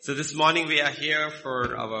So this morning we are here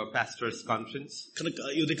for our pastor's conference. కనుక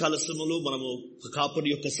ఈ ఉదయకాల సమయంలో మనము కాపరి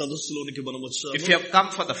యొక్క సదస్సులోనికి మనం వచ్చాము. If you have come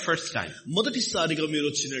for the first time, మొదటిసారిగా మీరు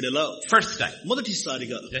వచ్చినడలా, first time,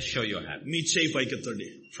 మొదటిసారిగా just show your hand. మీ చేయి పైకెత్తండి.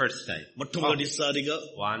 First time. మొట్టమొదటిసారిగా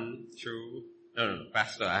 1, 2, no,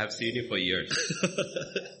 Pastor, I have seen you for years.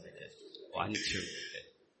 1, 2,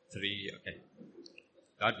 3, okay.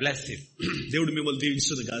 God bless you. దేవుడు మిమ్మల్ని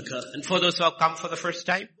దీవించును గాక. And for those who have come for the first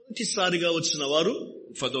time, మొదటిసారిగా వచ్చిన వారు,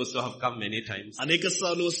 for those who have come many times, అనేక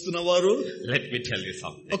సార్లు వస్తున్న వారు, let me tell you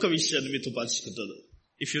something. ఒక విషయాన్ని మీతో పంచుకుంటాను.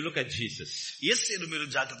 If you look at Jesus, యేసుని మీరు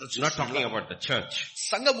జాగ్రత్తగా చూడండి. not talking about the church,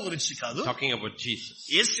 సంఘము గురించి కాదు, talking about Jesus.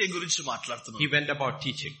 యేసు గురించి మాట్లాడుతున్నాను. He went about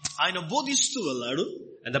teaching. ఆయన బోధిస్తూ వెళ్ళాడు.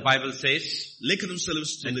 And the Bible says, లేఖనం and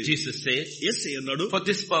సెలవిస్తుంది, Jesus says, యేసు అన్నాడు, for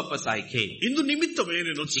this purpose I came. ఇందు నిమిత్తమే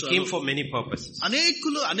నేను He వచ్చాను. came for many purposes.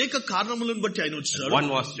 అనేక కారణములను బట్టి ఆయన వచ్చాడు.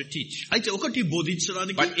 One was to teach. అయితే ఒకటి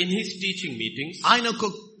బోధించడానికి. But in his teaching meetings, ఆయన ఒక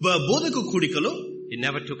బోధక కూడికలో he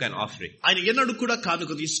never took an offering. ఆయన ఎన్నడూ కూడా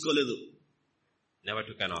కానుక తీసుకోలేదు. Never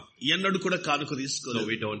took an offering. ఎన్నడూ కూడా కానుక So తీసుకోలేదు.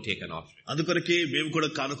 we don't take an offering. అందుకొరకే మేము కూడా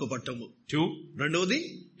కానుక పట్టము. 2, రెండవది,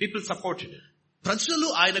 people supported him. ప్రజలు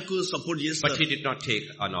ఆయనకు సపోర్ట్ But చేస్తారు. he did not take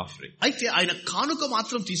an offering. అయితే ఆయన కానుక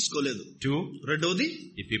మాత్రం తీసుకోలేదు. 2, రెండవది,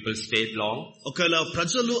 if people stayed long ఒకవేళ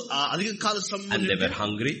ప్రజలు అధిక కాల and they సమయం were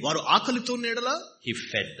hungry, వారు ఆకలితో ఉండేలా he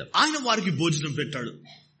fed them. ఆయన వారికి భోజనం పెట్టాడు.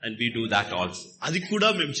 And we do that also. అది కూడా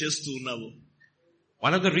మేము చేస్తూ ఉన్నాము.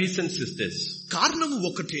 One of the reasons is this, కారణము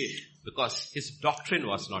ఒకటే, because his doctrine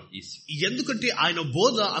was not easy. ఎందుకంటే ఆయన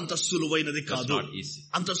బోధ అంత సులువైనది It was కాదు. not easy.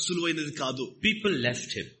 అంత సులువైనది కాదు. People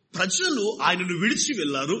left him, ప్రజలు ఆయనను విడిచి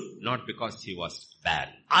వెళ్లారు. not because he was bad.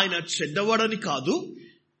 ఆయన చెడ్డవాడని కాదు,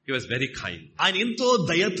 He was very kind. ఆయన ఎంతో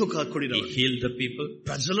దయతో He కూడినవాడు. healed the people.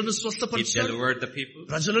 ప్రజలను He స్వస్థపరిచాడు, delivered the people.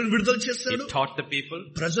 ప్రజలను విడుదల He చేశాడు, taught the people.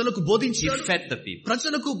 ప్రజలకు He బోధించాడు, fed the people.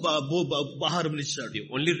 ప్రజలకు ఆహారం ఇచ్చాడు. The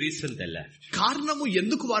only reason they left, కారణము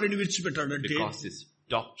ఎందుకు వారిని విడిచిపెట్టాడంటే because his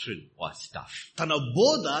doctrine was tough. తన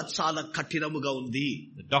బోధ చాలా కఠినముగా ఉంది.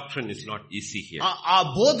 The doctrine is not easy here. ఆ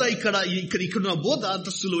బోధ ఇక్కడ బోధ అంత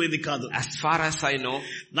సులువైంది కాదు. As far as I know,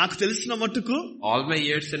 నాకు తెలిసిన మట్టుకు all my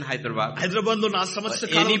years in Hyderabad, Hyderabad లో నా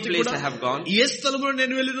సంవత్సర any place I have gone, ఏ స్థలంలో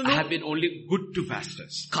నేను I వెళ్ళినను have been only good to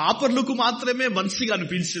pastors, కాపర్లకు మాత్రమే మంచిగా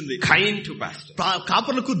అనిపించింది. kind to pastors,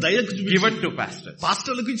 కాపర్లకు దయకు given to pastors.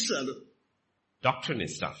 పాస్టర్లకు ఇచ్చాడు. Doctrine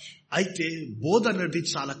is tough. అయితే బోధ అనేది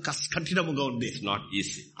చాలా కఠినముగా ఉంది. It's not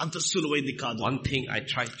easy. అంత సులువైంది కాదు. One thing I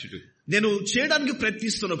tried to do, నేను చేయడానికి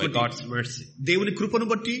ప్రయత్నిస్తున్న by ఒకటి, God's mercy, దేవుని కృపను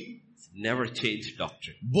బట్టి never change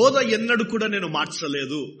doctrine, బోధ ఎన్నడూ కూడా నేను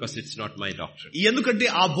మార్చలేదు. because it's not my doctrine. ఎందుకంటే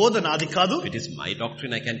ఆ బోధ నాది కాదు. If it is my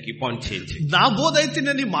doctrine, I can keep on changing. నా బోధ అయితే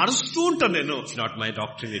నేను మారుస్తూ ఉంటాను. నేను It's not my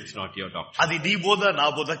doctrine, it's not your doctrine. అది నీ బోధ, నా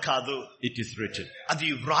బోధ కాదు. It is written, అది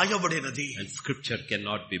వ్రాయబడినది. and scripture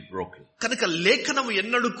cannot be broken. కనుక లేఖనము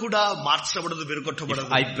ఎన్నడూ కూడా మార్చబడదు, If విరగొట్టబడదు.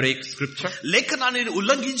 I break scripture, లేఖనాన్ని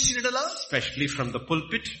ఉల్లంఘించినలా, especially from the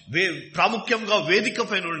pulpit, ప్రాముఖ్యంగా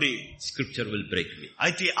వేదికపై నుండి, scripture will break me.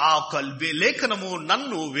 అయితే ఆ లేఖనము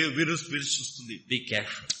నన్ను విరుస్తుంది. Be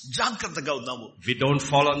careful. జాగ్రత్తగా ఉందాము. We don't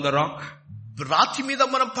fall on the rock, రాతి మీద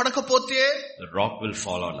మనం పడకపోతే the rock will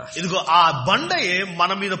fall on us. ఇదిగో ఆ బండయే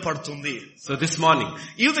మన మీద పడుతుంది. So this morning,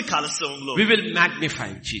 ఈ కాల సమయంలో we will magnify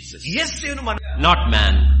Jesus, యేసును not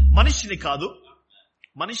man. మనిషిని కాదు,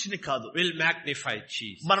 We'll magnify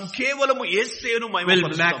Jesus. మనం కేవలము యేసును We'll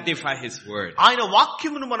మహిమపరుస్తాం. magnify his word. ఆయన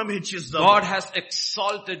వాక్యమును మనం హెచ్చిస్తాం. God has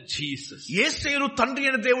exalted Jesus యేసును తండ్రి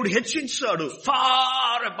అయిన దేవుడు హెచ్చించాడు.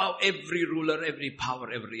 far above every ruler, every power,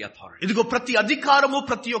 every authority. ఇదిగో ప్రతి అధికారము,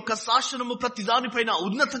 ప్రతి ఒక్క శాసనము, ప్రతి దానిపైన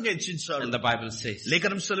ఉన్నతంగా హెచ్చించాడు. And the Bible says,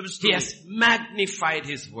 లేఖనం he సెలవిస్తుంది, has magnified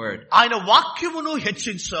his word ఆయన వాక్యమును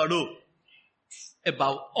హెచ్చించాడు.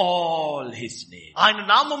 above all his name. ఆయన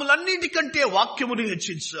నామములన్నిటికంటే వాక్యమును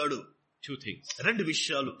హెచ్చించాడు. 2 things. రెండు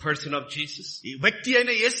విషయాలు, Person of Jesus ఈ వ్యక్తి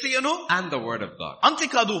అయిన యేసయ్యను, and the word of God.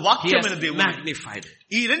 అంతేకాదు He వాక్యమైన has దేవుడు, magnified it.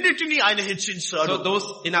 ఈ రెండింటిని ఆయన హెచ్చించాడు. So those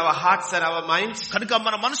in our hearts and our minds, కనుక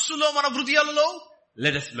మన మనస్సులో, మన హృదయాలలో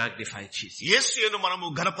let us magnify Jesus. యేసును మనము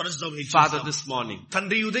ఘనపరచుదాం. Father, this morning,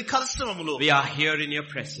 తండ్రి, ఉదయ కాల సమయములో we are here in your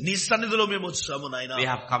presence. నీ సన్నిధిలో మేము వచ్చాము నాయన. We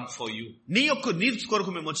have come for you. నీ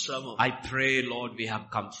కొరకు మేము వచ్చాము. I pray, Lord, we have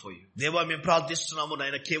come for you. దేవా, మేము ప్రార్థిస్తున్నాము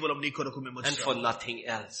నాయన, కేవలం నీ కొరకు మేము And for వచ్చాము. nothing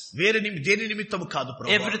else. వేరే దేని నిమిత్తము కాదు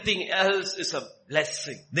ప్రభువా. Everything else is a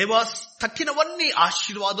blessing, దేవా, తక్కినవన్నీ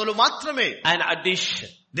ఆశీర్వాదాలు మాత్రమే. an addition.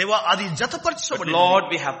 దేవా, అది But జతపరచబడి, Lord,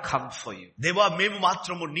 we have come for you. దేవా, మేము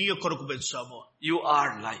మాత్రము నీ కొరకు వచ్చాము. You are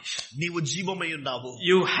life. నీవు జీవమై ఉన్నావు.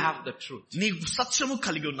 You have the truth. నీవు సత్యము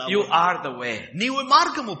కలిగి ఉన్నావు. You are the way. నీవు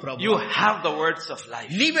మార్గము ప్రభువా. You have the words of life.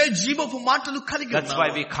 నీవే జీవపు మాటలు కలిగి ఉన్నావు. That's why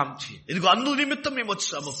we come to you. ఇదిగో అందు నిమిత్తం మేము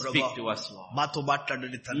వచ్చాము ప్రభువా. Speak to us, Lord. మాతో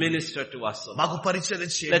మాట్లాడండి తండ్రి. Minister to us, Lord. మాకు పరిచయం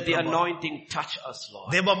చేయండి. Let the anointing touch us, Lord.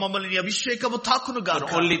 దేవా మమ్మల్ని అభిషేకము తాకును గాక.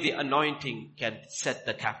 For only the anointing can set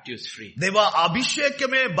the captives free. దేవా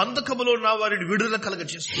అభిషేకమే బంధకములో ఉన్న వారిని విడుదల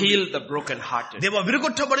కలగజేస్తుంది. Heal the broken hearted. దేవా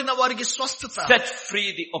విరగొట్టబడిన వారికి స్వస్థత. Set free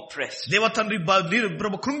the oppressed. దేవా తండ్రి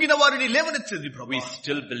ప్రభు కృంగిన వారిని లేవనెత్తేది ప్రభు. We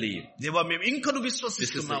still believe. దేవా మేము ఇంకను This is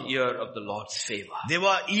విశ్వసిస్తున్నాము. the year of the Lord's favor.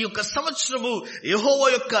 దేవా ఈ యొక్క సంవత్సరము యెహోవా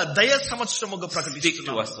యొక్క దయ సంవత్సరముగా Speak to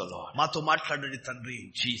ప్రకటిస్తున్నాము. us, O Lord. మాతో మాట్లాడండి తండ్రి.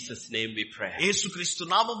 In Jesus' name we pray. యేసుక్రీస్తు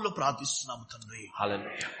నామములో ప్రార్థిస్తున్నాము తండ్రి.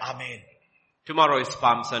 Hallelujah. Amen. Tomorrow is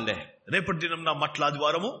Palm Sunday. రేపటి దినం నా మట్ల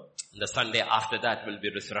ఆదివారము. The Sunday after that will be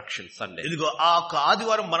Resurrection Sunday. ఇదిగో ఆ యొక్క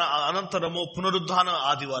ఆదివారం మన అనంతరము పునరుద్ధాన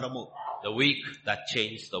ఆదివారము. The week that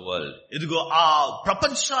changed the world. ఇదిగో ఆ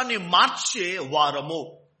ప్రపంచాన్ని మార్చే వారము.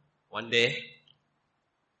 One day,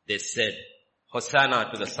 they said, Hosanna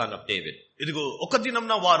to the son of David. ఇదిగో ఒక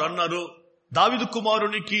దినంన వారు అన్నారు దావీదు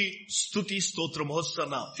కుమారునికి స్తుతి స్తోత్రం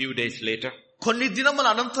హోసన్నా. Few days later, కొన్ని దినముల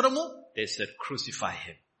అనంతరము they said, crucify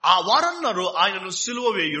him. ఆ వారన్నారు ఆయనను సిలువ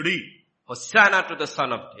వేయుడి. Hosanna to the son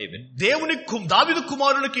of David. దేవుని దావీదు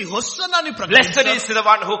కుమారునికి హోసన్నా అని Blessed ప్రకటించారు. is the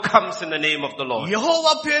one who comes in the name of the Lord.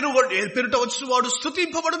 యెహోవా పేరుట వచ్చువాడు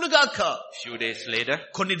స్తుతింపబడును గాక. Few days later,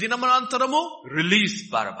 కొన్ని దినములంతరము release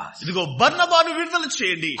Barabbas. ఇదిగో బర్నబాను విడుదల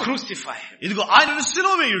చేయండి. Crucify him. ఇదిగో ఆయనను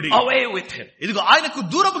సిలువ వేయుడి. Away with him. ఇదిగో ఆయనకు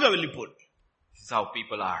దూరముగా వెళ్ళిపోండి. This is how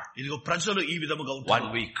people are. ఇదిగో ప్రజలు ఈ విధముగా One ఉంటారు.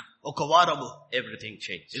 week, ఒక వారము. everything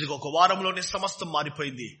changed. ఇదిగో ఒక వారంలోనే సమస్తం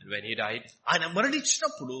మారిపోయింది. And when he died, ఆయన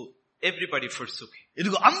మరణించినప్పుడు everybody forsook him.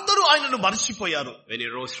 ఇదిగో అందరూ ఆయనను మరచిపోయారు. When he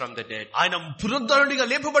rose from the dead, ఆయన పునరుద్ధరణుడిగా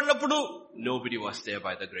లేపబడినప్పుడు nobody was there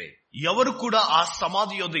by the grave. ఎవరు కూడా ఆ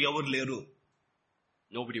సమాధి యొద్ద ఎవరు లేరు.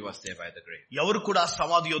 Nobody was there by the grave. ఎవరు కూడా ఆ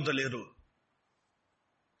సమాధి యొద్ద లేరు.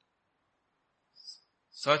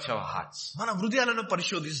 Search our hearts. మన హృదయాలను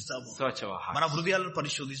పరిశోధిస్తాము. Search our మన hearts. హృదయాలను This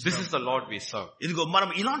పరిశోధిస్తాము. is the Lord we serve. ఇదిగో మనం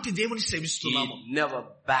ఇలాంటి దేవుని సేవిస్తున్నాము. He never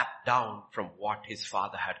backed down from what his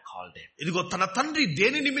father had called him. ఇదిగో తన తండ్రి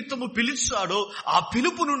దేని నిమిత్తము పిలిచాడో ఆ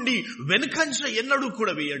పిలుపు నుండి వెనుకంజ ఎన్నడూ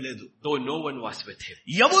కూడా వేయలేదు. Though no one was with him,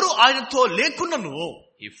 ఎవరు ఆయనతో లేకున్నను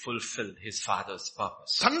he fulfilled his father's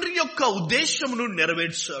purpose. తండ్రి యొక్క ఉద్దేశమును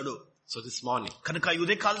నెరవేర్చాడు. So this morning, కనుక ఈ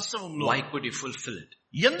ఉదయకాల సమయంలో why could he fulfill it?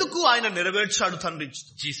 ఎందుకు ఆయన నెరవేర్చాడు తండ్రి?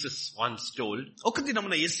 Jesus once told, ఒక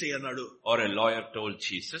దినమున యేసయ్య అన్నాడు, or a lawyer told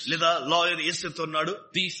Jesus, లేదా లాయర్ యేసయ్యతో అన్నాడు,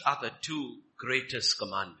 these are the two greatest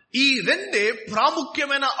commandments. ఈ రెండే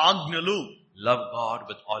ప్రాముఖ్యమైన ఆజ్ఞలు. Love God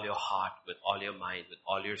with all your heart, with all your mind, with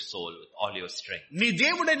all your soul, with all your strength. నీ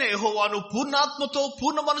దేవుడైన యెహోవాను పూర్ణాత్మతో,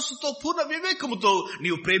 పూర్ణ మనసుతో, పూర్ణ వివేకముతో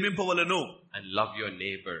నీవు ప్రేమింపవలెను. And love your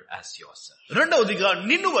neighbor as yourself. రెండవదిగా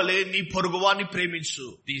నిన్ను వలె నీ పొరుగువాని ప్రేమించు.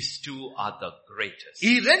 These two are the greatest.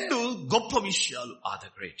 ఈ రెండు గొప్ప విషయాలు, Are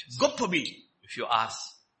the greatest. గొప్పవి. If you ask,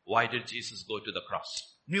 why did Jesus go to the cross?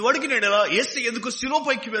 నీవు అడిగిన యేసయ్య ఎందుకు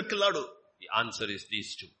శిలువపైకి వెళ్ళాడు? The answer is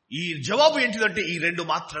these two. ఈ జవాబు ఏంటిదంటే ఈ రెండు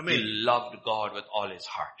మాత్రమే. He loved God with all his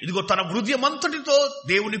heart. ఇదిగో తన హృదయమంతటితో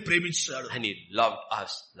దేవుని ప్రేమించాడు. And he loved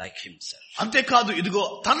us like himself. అంతేకాదు ఇదిగో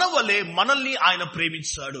తన వలె మనల్ని ఆయన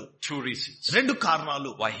ప్రేమించాడు. Two reasons రెండు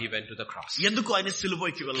కారణాలు why he went to the cross. ఎందుకు ఆయన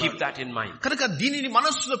శిలువపైకి వెళ్ళాడు. Keep that in mind. కనుక దీనిని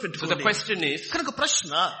మనస్సులో So the పెట్టుకోండి. question is, కనుక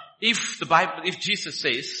ప్రశ్న, if Jesus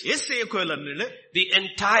says, యేసయ్య కోయలన్నలే the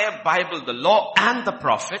entire Bible, the law and the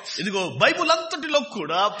prophets, ఇదిగో బైబిల్ అంతటిలో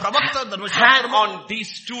కూడా ప్రవక్త hang ధర్మశాస్త్రము on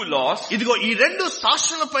these two laws, ఇదిగో ఈ రెండు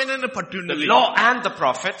శాసనాల పైన పట్టి the ఉన్నవి. law and the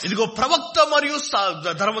prophets, ఇదిగో ప్రవక్త మరియు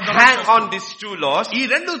hang on these two laws. ఈ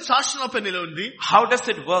రెండు శాసనాల పైన ఉంది. How does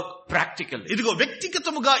it work practically? ఇదిగో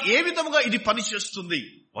వ్యక్తిగతముగా ఏ విధముగా ఇది పనిచేస్తుంది?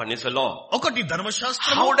 One is a law. ఒకటి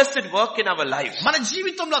ధర్మశాస్త్రం. How does it work in our lives? మన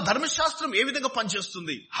జీవితంలో ధర్మశాస్త్రం ఏ విధంగా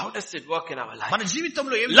పనిచేస్తుంది? How does it work in our lives? మన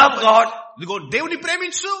జీవితంలో ఏ Love God, ఇదిగో దేవుని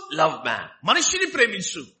ప్రేమించు, love man. మనిషిని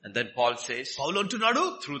ప్రేమించు. And then Paul says, పౌలు అంటున్నాడు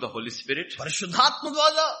through the Holy Spirit, పరిశుద్ధాత్మ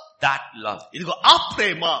ద్వారా that love ఇదిగో ఆ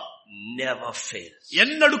ప్రేమ never fails.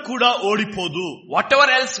 ఎన్నడూ కూడా ఓడిపోదు. Whatever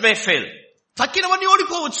else may fail, తక్కినవన్నీ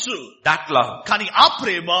ఓడిపోవచ్చు, that love కానీ ఆ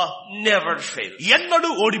ప్రేమ never fails.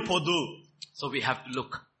 ఎన్నడూ ఓడిపోదు. So we have to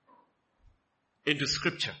look. into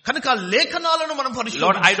scripture. కనుక లేఖనాలను మనం Lord,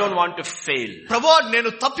 పరిశోధించాలి. I don't want to fail. ప్రభువా నేను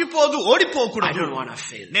తప్పిపోదు I ఓడిపోకూడదు. don't want to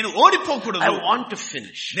fail. నేను ఓడిపోకూడదు. I want to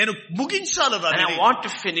finish. నేను ముగించాలి And దానిని. I want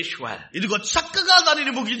to finish well. ఇదిగో చక్కగా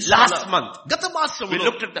దానిని ముగించాలి. Last month, గత we మాసంలో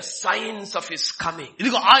looked at the signs of His coming.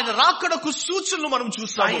 ఇదిగో ఆయన రాకడకు సూచనలు మనం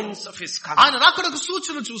చూసాము. Signs of His coming. ఆయన రాకడకు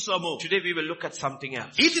సూచనలు చూసాము. Today we will look at something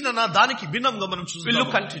else. ఈ దినాన దానికి భిన్నంగా మనం We look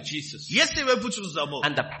చూద్దాము. unto Jesus యేసే వైపు చూద్దాము.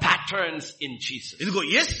 and the patterns in Jesus. ఇదిగో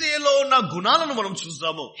యేసేలో ఉన్న గుణాలను మనం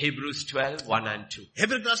చూద్దాము. Hebrews 12, 1 and 2.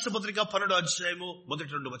 హెబ్రీ రాష్ట్ర పత్రిక 12వ అధ్యాయము మొదటి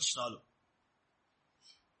 2 వచనాలు.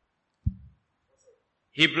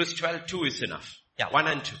 Hebrews 12, 2 is enough. Yeah, 1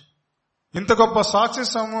 and 2. ఇంత గొప్ప సాక్షి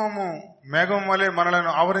సమూహము మేఘం వలె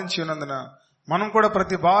మనలను ఆవరించి ఉన్నందున మనం కూడా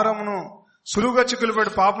ప్రతి భారమును సులువుగా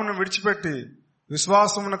చిక్కులుపెట్టి పాపమును విడిచిపెట్టి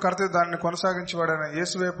విశ్వాసమును కర్త దాన్ని కొనసాగించేవాడైన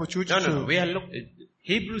యేసు వైపు చూచుచు. We are looking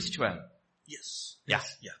Hebrews 12. Yes. Yeah.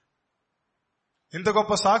 Yeah. ఇంత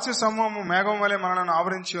గొప్ప సాక్షి సమూహము మేఘం వలె మనలను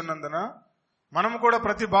ఆవరించి ఉన్నందున మనము కూడా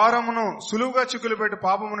ప్రతి భారమును సులువుగా చిక్కులుపెట్టి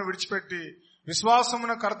పాపమును విడిచిపెట్టి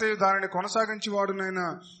విశ్వాసమున కర్తయు దానిని కొనసాగించేవాడునైన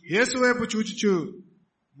యేసు వైపు చూచుచు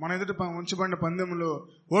మన ఎదుట ఉంచబడిన పందెములో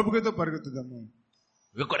ఓపికతో పరిగెత్తుదాము.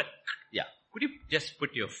 We've got yeah. Could you just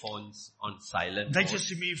put your phones on silent mode?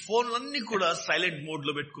 దయచేసి మీ ఫోన్లన్నీ కూడా సైలెంట్ మోడ్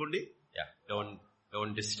లో పెట్టుకోండి. Yeah,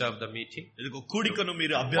 don't disturb the meeting. ఇదిగో కూడికను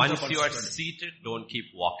మీరు Once you are అభ్యంతరపరచండి. seated, don't keep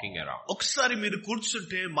walking around. ఒకసారి మీరు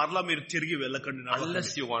కూర్చుంటే మరలా మీరు తిరిగి వెళ్ళకండి.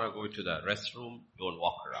 Unless you want to go to the restroom, don't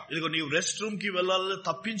walk around. ఇదిగో నీవు రెస్ట్ రూమ్ కి వెళ్ళాలని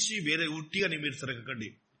తప్పించి వేరే ఉట్టిగా మీరు తిరగకండి.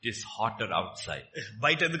 It is hotter outside.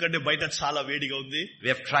 బయట ఎందుకంటే బయట చాలా వేడిగా ఉంది. We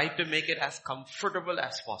have tried to make it as comfortable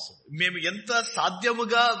as possible. మేము ఎంత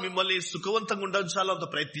సాధ్యముగా మిమ్మల్ని సుఖవంతంగా ఉండాలో అంత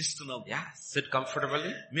ప్రయత్నిస్తున్నాం. Yeah, sit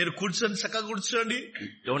comfortably. మీరు కూర్చొని చక్కగా కూర్చోండి.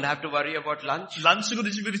 Don't have to worry about lunch. Lunch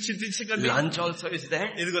గురించి మీరు చింతించకండి. Lunch also is there.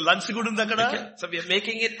 ఇదిగో లంచ్ కూడా ఉంది అక్కడ. Okay? So we are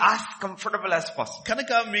making it as comfortable as possible.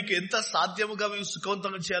 కనుక మీకు ఎంత సాధ్యముగా మేము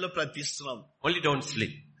సుఖవంతంగా చేయాలో ప్రయత్నిస్తున్నాం. Only don't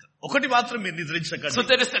sleep. ఒకటి మాత్రం మీరు So నిద్రించకండి.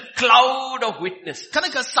 there is a cloud of witnesses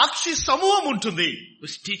కనుక సాక్షి సమూహం ఉంటుంది.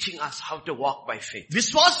 who's teaching us how to walk by faith.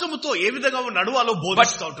 విశ్వాసముతో ఏ విధంగా నడవాలో But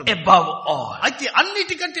బోధిస్తూ ఉంటుంది. above all, అయితే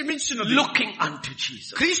అన్నిటికంటే మించినది looking unto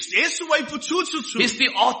Jesus. క్రీస్తు యేసు వైపు చూచుచు He's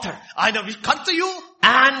the author ఆయన కర్తయు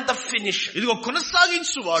and the finisher. ఇదిగో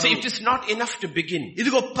కొనసాగించువాడు. So it is not enough to begin.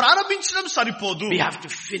 ఇదిగో ప్రారంభించడం సరిపోదు. We have to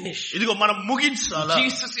finish. ఇదిగో మనం ముగించాలా.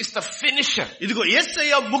 Jesus is the finisher. ఇదిగో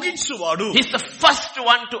యేసయ్య ముగించువాడు. He's the first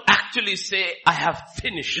one to actually say, I have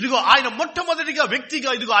finished. ఇదిగో ఆయన మొట్టమొదటిగా వ్యక్తిగా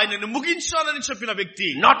ఇదిగో ఆయనను ముగించాలని చెప్పిన వ్యక్తి.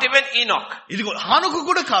 Not even Enoch. ఇదిగో హానోకు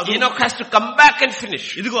కూడా కాదు. Enoch has to come back and finish.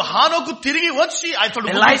 ఇదిగో హానోకు తిరిగి వచ్చి అతడు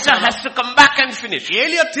Elijah has to come back and finish.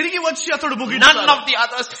 ఏలియా తిరిగి వచ్చి అతడు None ముగించాలి. of the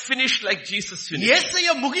others finished like Jesus finished.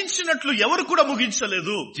 యేసయ్య ముగించినట్లు ఎవరు కూడా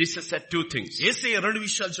ముగించలేదు. Jesus said two things. యేసయ్య రెండు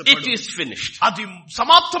విషయాలు It చెప్పాడు. is finished. అది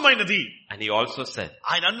సమాప్తమైనది. And he also said,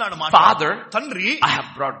 ఆయన అన్నాడు Father, తండ్రి I have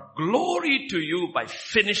brought glory to you by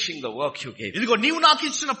finishing the work you gave. ఇదిగో నీవు నాకు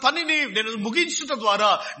ఇచ్చిన పనిని నేను ముగించుట ద్వారా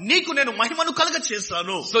నీకు నేను మహిమను కలగ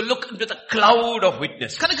చేశాను. So look into the cloud of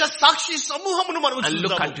witnesses కనుక సాక్షి సమూహమును మనం and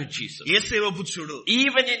look చూద్దాము. unto Jesus. యేసే వైపు చూడు.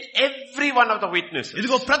 Even in every one of the witnesses,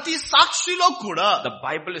 ఇదిగో ప్రతి సాక్షిలో కూడా the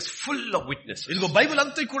Bible is full of witnesses. ఇదిగో బైబిల్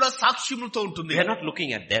అంతా కూడా సాక్ష్యములతో ఉంటుంది. We are not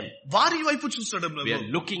looking at them. వారి వైపు చూసడం We are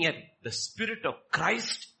looking at the Spirit of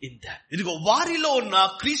Christ in them. ఇదిగో వారిలో ఉన్న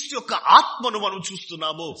క్రీస్తు యొక్క ఆత్మను మనం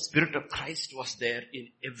చూస్తున్నాము. Spirit of Christ was there in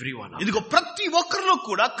every one of them. ఇదిగో ప్రతి ఒక్కరిలో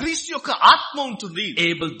కూడా క్రీస్తు యొక్క ఆత్మ ఉంటుంది.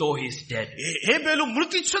 Abel, though he is dead, హేబేలు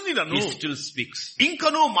మృతి చెందినను he still speaks.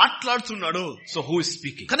 ఇంకను మాట్లాడుతున్నాడు. So who is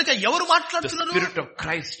speaking? కనుక ఎవరు The మాట్లాడుతున్నారు? Spirit of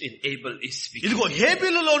Christ in Abel is speaking. ఇదిగో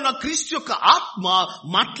హేబేలులో ఉన్న క్రీస్తు యొక్క ఆత్మ So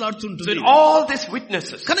మాట్లాడుతుంటుంది. in all these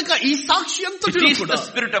witnesses, కనుక ఈ సాక్షి it అంతటిలో is కూడా the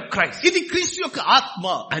Spirit of Christ. ఇది క్రీస్తు యొక్క ఆత్మ.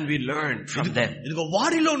 And we learn from them. ఇదిగో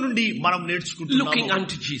వారిలో నుండి మనం Looking నేర్చుకుంటున్నాము.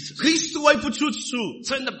 unto Jesus. క్రీస్తు వైపు చూస్తూ.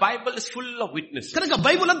 So in the Bible is full of witnesses. కనుక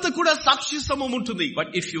బైబిల్ అంతా కూడా సాక్షి సమూహం ఉంటుంది. But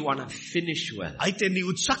if you want to finish well, అయితే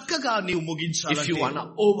నీవు చక్కగా నీవు if you ముగించాలంటే, want to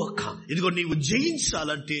overcome, ఇదిగో నీవు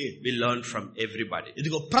జయించాలంటే we learn from everybody.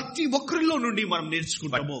 ఇదిగో ప్రతి ఒక్కరిలో నుండి మనం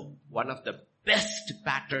నేర్చుకుంటాము. One of the best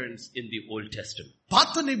patterns in the Old Testament.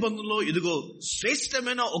 పాత నిబంధనలో ఇదిగో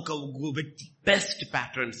శ్రేష్టమైన ఒక వ్యక్తి. Best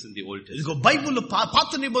patterns in the Old Testament. ఇదిగో బైబిల్లో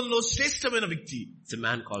పాత నిబంధనలో శ్రేష్టమైన వ్యక్తి. It's a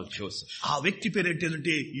man called Joseph. ఆ వ్యక్తి పేరు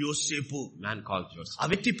ఏంటంటే యోసేపు. Man called Joseph. ఆ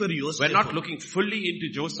వ్యక్తి పేరు We're యోసేపు. not looking fully into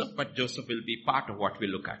Joseph, but Joseph will be part of what we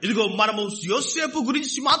look at. ఇదిగో మనము యోసేపు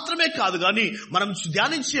గురించి మాత్రమే కాదు గాని మనం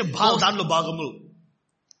ధ్యానించే దానిలో భాగము.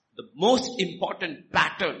 The most important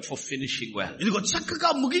pattern for finishing well, ఇదిగో చక్కగా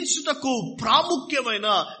ముగించుటకు ప్రాముఖ్యమైన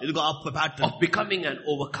ఇదిగో ఆ pattern of becoming an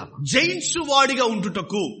overcomer. జయించువాడిగా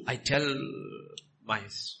ఉండుటకు. I tell my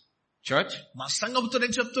Church, మా సంఘంతో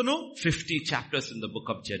నేను చెప్తాను 50 chapters in the book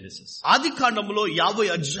of Genesis. ఆది కాండములో 50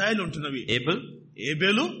 అధ్యాయాలు ఉంటున్నవి. Abel,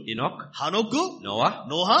 Abel, Enoch, హనోకు, Noah,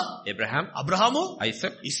 Noah, Abraham, Abraham,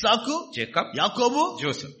 Isaac, ఇస్సాకు, Jacob, యాకోబు,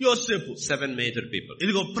 Joseph. యోసేపు. 7 major people.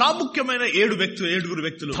 ఇదిగో ప్రాముఖ్యమైన 7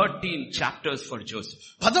 వ్యక్తులు. 13 chapters for Joseph.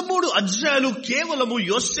 13 అధ్యాయాలు కేవలము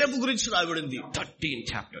యోసేపు గురించి రాయబడింది. 13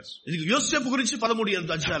 chapters. ఇది యోసేపు గురించి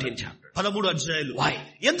 13 అధ్యాయాలు. 13 chapters. 13 అధ్యాయాలు. Why?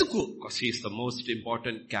 ఎందుకు? Because he is the most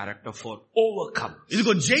important character for overcome.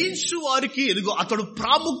 ఇదిగో జయించు వారికి ఇదిగో అతడు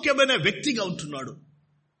ప్రాముఖ్యమైన వ్యక్తిగా ఉంటున్నాడు.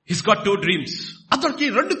 He's got 2 dreams. అతడికి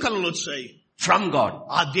 2 కలలు వచ్చాయి From God.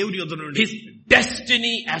 ఆ దేవుని యొద్ద నుండి. His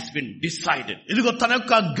destiny has been decided. ఇదిగో తన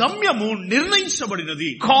యొక్క గమ్యము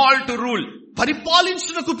నిర్ణయించబడినది. Called to rule.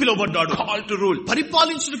 పరిపాలించుటకు పిలువబడ్డాడు. Called to rule.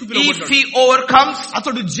 పరిపాలించుటకు If పిలువబడ్డాడు. he overcomes,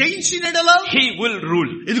 అతడు జయించినడలా he will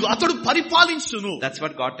rule. ఇదిగో అతడు పరిపాలించును. That's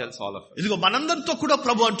what God tells all of us. ఇదిగో మనందరితో కూడా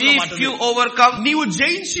ప్రభు అంటున్న మాట. If you overcome, నీవు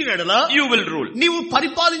జయించినడలా you will rule. నీవు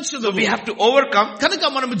పరిపాలించుదు. We have to overcome. కనుక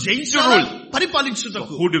మనము జయించాలి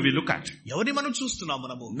పరిపాలించుటకు. Who do we look at? ఎవరిని మనం చూస్తున్నాం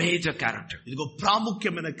మనము? Major character. ఇదిగో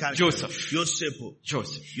ప్రాముఖ్యమైన క్యారెక్టర్. Joseph. యోసేపు.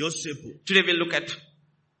 Joseph. యోసేపు. Today we'll look at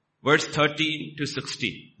verse 13 to 16.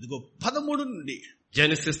 ఇదిగో 13 నుండి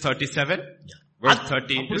Genesis 37, verse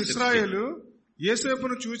 13 to అప్పుడు 16. ఇశ్రాయేలు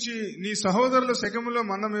యోసేపును చూచి నీ సహోదరులు శెకెములో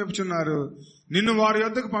మంద మేపుచున్నారు, నిన్ను వారి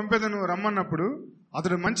యొద్దకు పంపేదను రమ్మన్నప్పుడు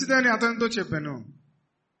అతడు మంచిదని అతనితో చెప్పాను.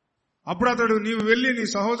 అప్పుడు అతడు నీవు వెళ్లి నీ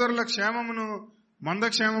సహోదరుల క్షేమమును మంద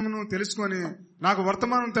క్షేమమును తెలుసుకొని నాకు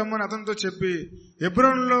వర్తమానం తెమ్మని అతనితో చెప్పి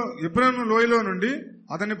ఎబ్రోను లోయలో నుండి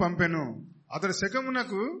అతన్ని పంపాను. అతడు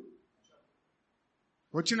శెకెమునకు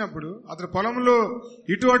వచ్చినప్పుడు అతడు పొలంలో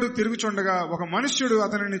ఇటు అటు తిరుగుచుండగా ఒక మనుష్యుడు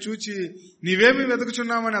అతనిని చూచి నీవేమి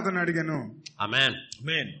వెతుకుచున్నావని అతను అడిగాను.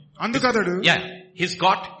 Amen. అందుకు అతడు he's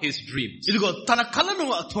got his dreams. ఇదిగో తన కలను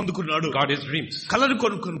పొందుకున్నాడు. got his dreams. కలను And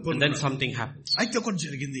కొనుక్కున్నాడు. then something happens. అయితే ఒకటి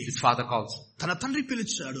జరిగింది. His father calls. తన తండ్రి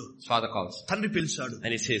పిలిచాడు. His father calls. తండ్రి పిలిచాడు.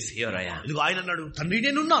 And he says, here I am. ఇదిగో ఆయన అన్నాడు, తండ్రి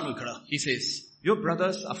నేనున్నాను ఇక్కడ. He says, your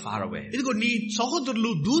brothers are far away. ఇదిగో నీ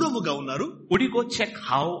సహోదరులు దూరముగా ఉన్నారు. Would you go check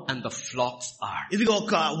how and the flocks are? ఇదిగో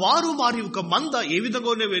ఒక వారు మారి ఒక మంద ఏ విధంగా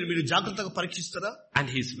ఉన్నాయి మీరు జాగ్రత్తగా పరీక్షిస్తారా? And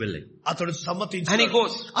he's willing. అతడు సమ్మతించాడు. And he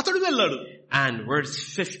goes. అతడు వెళ్ళాడు. And verse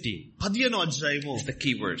 15 15వ అధ్యాయము is the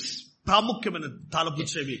key verse. ప్రాముఖ్యమైన తాళపు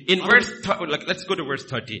చెవి. In verse, let's go to verse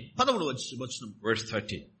 13. 13వ వచనం. Verse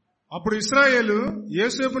 13. అప్పుడు ఇశ్రాయేలు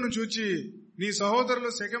యోసేపును చూచి నీ సహోదరులు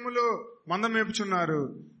శెకెములో మంద మేపుచున్నారు,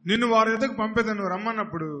 నిన్ను వారి యొద్దకు పంపేదను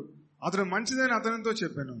రమ్మన్నప్పుడు అతడు మంచిదని అతనితో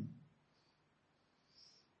చెప్పాను.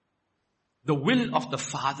 The will of the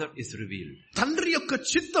father is revealed. తండ్రి యొక్క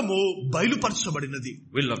చిత్తము బయలుపరచబడినది.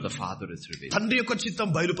 Will of the father is revealed. తండ్రి యొక్క చిత్తం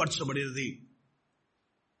బయలుపరచబడినది.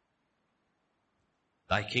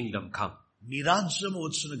 Thy kingdom come. నీ రాజ్యము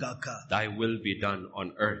వచ్చును గాక. Thy will be done on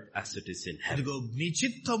earth as it is in heaven. ఇదిగో నీ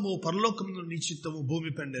చిత్తము పరలోకములో నీ చిత్తము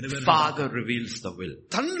భూమిపై నెరవేరును. Father reveals the will.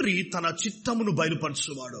 తండ్రి తన చిత్తమును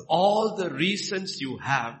బయలుపరచువాడు. All the reasons you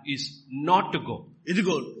have is not to go.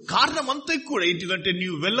 ఇదిగో కారణం అంతా కూడా ఏంటిదంటే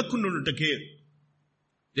నీవు వెళ్ళకుండాటకే.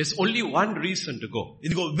 There's only one reason to go.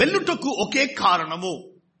 ఇదిగో వెళ్ళుటకు ఒకే కారణము.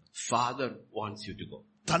 Father wants you to go.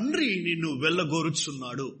 తండ్రి నిన్ను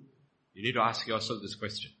వెళ్ళగోరుచున్నాడు. You need to ask yourself this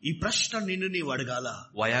question. ఈ ప్రశ్న నిన్ను నీవు అడగాల.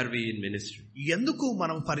 Why are we in ministry? ఎందుకు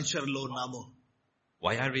మనం పరిచర్లో ఉన్నాము?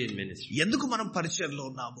 Why are we in ministry? ఎందుకు మనం పరిచర్లో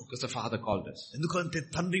ఉన్నాము? Because the Father called us. ఎందుకంటే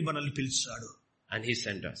తండ్రి మనల్ని పిలిచాడు. And He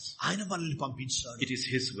sent us. ఆయన మనల్ని పంపించాడు. It is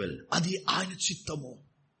His will. అది ఆయన చిత్తము.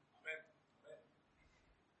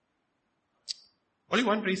 Only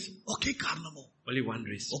one reason. ఒకే కారణము. Only one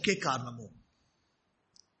reason. ఒకే కారణము.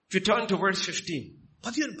 If you turn to verse 15.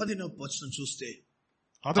 15వ వచనం చూస్తే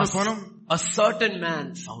అతడు పొలం a certain man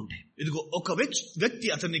found him. ఇదిగో ఒక వ్యక్తి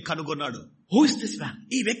అతన్ని కనుగొన్నాడు. Who is this man?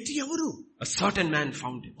 ఈ వ్యక్తి ఎవరు? A certain man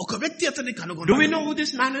found him. ఒక వ్యక్తి అతన్ని Do we కనుగొన్నాడు. know who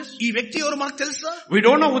this man is? ఈ వ్యక్తి ఎవరు మనకు తెలుసా? We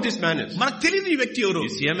don't know who this man is. మనకు తెలియదు ఈ వ్యక్తి ఎవరు.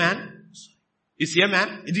 Is he a man? Is he a man?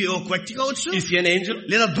 ఇది ఒక వ్యక్తి కావచ్చు, Is he an angel?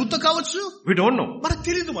 లేదా దూత కావచ్చు, We don't know. మనకు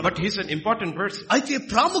తెలియదు. But he's an important person. అయితే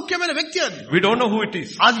ప్రాముఖ్యమైన వ్యక్తి అది. We don't know who it is.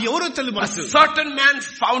 అది ఎవరో తెలియదు A మనకు. certain man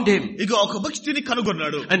found him. ఇదిగో ఒక వ్యక్తిని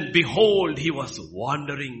కనుగొన్నాడు. And behold, he was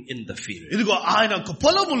wandering in the field. ఇదిగో ఆయన ఒక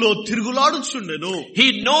పొలములో తిరుగులాడుచుండెను. He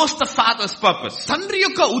knows the Father's purpose. తండ్రి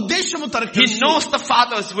యొక్క ఉద్దేశము తనకు He తెలుసు. knows the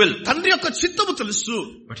Father's will. తండ్రి యొక్క చిత్తము తెలుసు.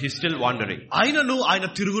 But he's still wandering. ఆయన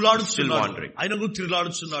Still తిరుగులాడుచున్నాడు. wandering. ఆయనను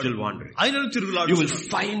తిరుగులాడుచున్నాడు. Still wandering. ఆయనను You will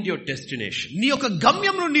తిరుగులాడుచున్నాడు. find your destination నీ యొక్క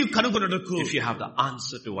గమ్యంను నీవు కనుగొనడకు if you have the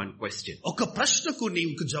answer to one question. ఒక ప్రశ్నకు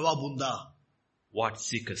నీకు జవాబు ఉందా? What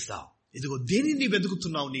seekest thou? ఇదిగో దేనిని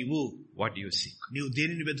వెతుకుతున్నావు నీవు? What do you seek? నీవు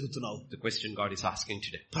దేనిని వెతుకుతున్నావు? The question God is asking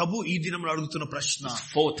today. ప్రభు ఈ దినంలో అడుగుతున్న ప్రశ్న. It's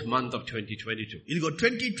 4th month of 2022. ఇదిగో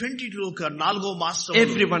 2022 ఒక 4వ మాసం.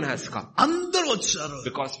 Everyone has come. అందరూ వచ్చారు.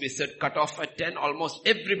 Because we said cut off at 10, almost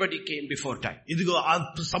everybody came before time. ఇదిగో ఆ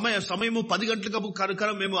సమయము 10 గంటలకు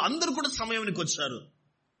కనుక మేము అందరూ కూడా సమయానికి వచ్చారు.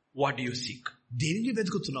 What do you seek? దేనిని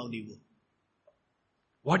వెతుకుతున్నావు నీవు?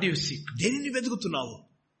 What do you seek? దేనిని వెతుకుతున్నావు?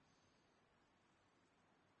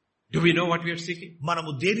 Do we know what we are seeking? మనము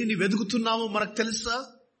దేనిని వెతుకుతున్నామో మనకు తెలుసా?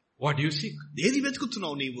 What do you seek? ఏది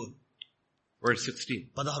వెతుకుతున్నావు నీవు? Verse 16.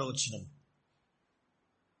 16వ వచనం.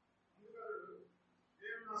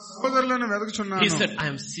 సహోదరులను వెతుకుచున్నాను. He said, I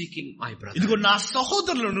am seeking my brother. ఇదిగో నా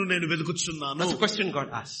సహోదరులను నేను వెతుకుచున్నాను. That's the question God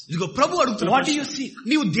asked. ఇదిగో ప్రభు అడుగుతున్నాడు. What do you seek?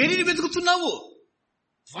 నీవు దేనిని వెతుకుతున్నావు?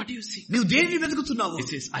 What do you seek? నీవు దేనిని వెతుకుతున్నావు? He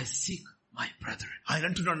says, I seek my brother. ఆయన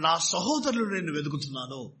అంటున్నాడు, నా సహోదరులను నేను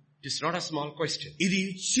వెతుకుతున్నాను. It's not a small question. ఇది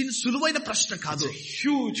సులువైన ప్రశ్న కాదు. It's a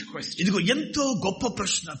huge question. ఇదిగో ఎంతో గొప్ప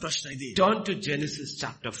ప్రశ్న ఇది. Turn to Genesis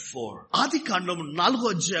chapter 4. ఆదికాండము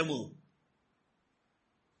 4వ అధ్యాయము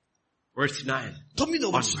Verse 9. 9వ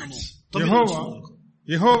వచనము.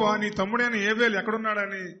 యెహోవా నీ తమ్ముడైన ఏబేలు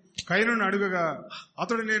ఎక్కడున్నాడని కయీనును అడుగగా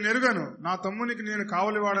అతడు నేను ఎరుగను, నా తమ్మునికి నేను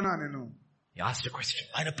కావలివాడనా నేను. He asked a question.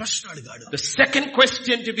 ఆయన ప్రశ్న అడిగాడు. The second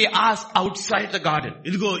question to be asked outside the garden.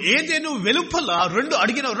 ఇదిగో ఏదెను వెలుపల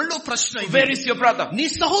రెండో ప్రశ్న ఇది. Where is your brother? నీ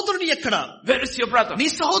సహోదరుడు ఎక్కడ? Where is your brother? నీ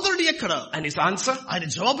సహోదరుడు ఎక్కడ? And his answer?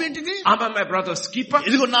 ఆయన జవాబు ఏంటిది? Am I my brother's keeper?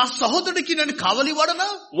 ఇదిగో నా సహోదరుడికి నేను కావలివాడనా?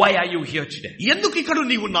 Why are you here today? ఎందుకు ఇక్కడ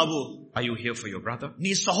నీవున్నావు? Are you here for your brother?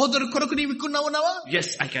 నీ సహోదరు కొరకు నీవు ఇక్కడ ఉన్నావా? Yes,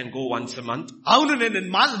 I can go once a month. అవును, నేను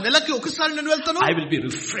నెలకి ఒకసారి నేను వెళ్తాను. I will be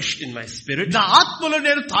refreshed in my spirit. నా ఆత్మలో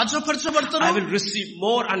నేను తాజాపరచబడతాను. I will receive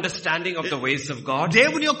more understanding of the ways of God.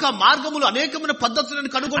 దేవుని యొక్క మార్గములు అనేకమైన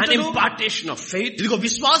పద్ధతులను కనుగొంటాను. An impartation of faith. ఇదిగో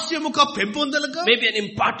విశ్వాసం యొక్క పెంపొందలుగా. Maybe an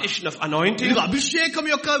impartation of anointing. ఇదిగో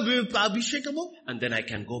అభిషేకము. And then I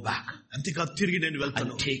can go back. అంతేగా తిరిగి నేను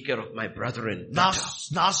వెళ్తాను. And take care of my brethren.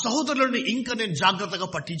 నా సహోదరులను ఇంకా నేను జాగ్రత్తగా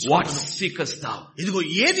పట్టించుకుంటాను. What seekest thou? ఇదిగో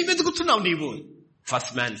ఏది వెతుకుతున్నావు నీవు?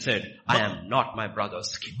 First man said, I am not my brother's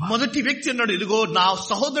keeper. మొదటి వ్యక్తి అన్నాడు, ఇదిగో నా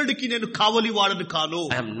సహోదరుడికి నేను కావలి వాడను కాను.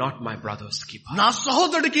 I am not my brother's keeper. నా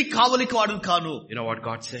సహోదరుడికి కావలికి వాడను కాను. You know what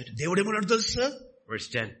God said? దేవుడు ఏమన్నాడు తెలుసా? Verse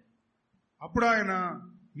 10. అప్పుడు ఆయన,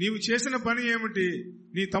 నీవు చేసిన పని ఏమిటి?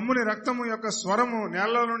 నీ తమ్ముని రక్తము యొక్క స్వరము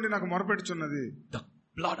నేల నుండి నాకు మొరపెట్టుచున్నది.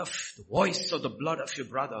 The voice of the blood of your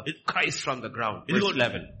brother, it cries from the ground. Verse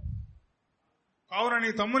 11. కావున నీ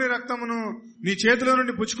తమ్ముని రక్తమును నీ చేతిలో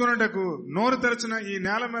నుండి పుచ్చుకొనుటకు నోరు తెరచిన ఈ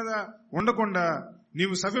నేల మీద ఉండకుండా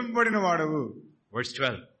నీవు శపింపబడిన వాడవు. Verse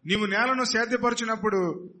 12. నీవు నేలను సేద్యపరచినప్పుడు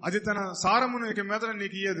అది తన సారమును ఇక మీద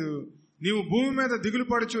నీకు ఇయ్యదు. నీవు భూమి మీద దిగులు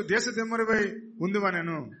పడుచు దేశ దిమ్మరివై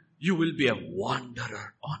ఉందివనెను. You will be a wanderer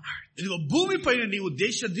on earth. ఇదిగో భూమిపైన నీవు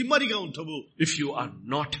దేశ దిమ్మరిగా ఉంటావు. If you are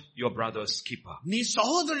not your brother's keeper. నీ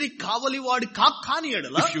సహోదరుడి కావలి వాడి కాని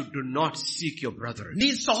ఎడల. If you do not seek your brother. నీ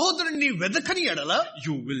సహోదరుని వెదకని ఎడల.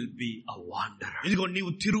 You will be a wanderer. ఇదిగో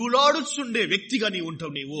నీవు తిరుగులాడుచుండే వ్యక్తిగా నీవు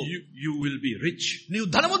ఉంటావు. నీవు you will be rich. నీవు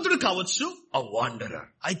ధనవంతుడు కావచ్చు. A wanderer.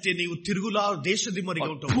 అయితే నీవు దేశ దిమ్మరిగా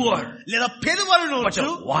ఉంటావు. Poor. లేదా పేదవాడు a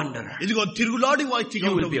wanderer. ఇదిగో తిరుగులాడి వ్యక్తిగా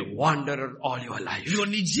you will be a wanderer all your life. ఇదిగో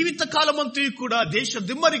నీ జీవిత కాలమంతా కూడా దేశ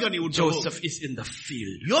దిమ్మరిగా నీవు. Joseph is in the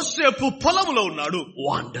field. యోసేపు పొలంలో ఉన్నాడు.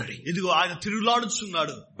 Wandering. ఇదిగో ఆయన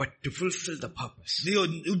తిరుగులాడుచున్నాడు. But to fulfill the purpose. నీ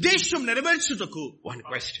ఉద్దేశం నెరవేర్చుటకు. One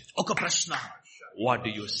question. ఒక ప్రశ్న. What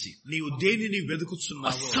do you seek? నీవు దేనిని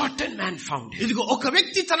వెతుకుచున్నావు? A certain man found him. ఇదిగో ఒక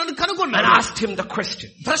వ్యక్తి తనను కనుగొన్నాడు. And asked him the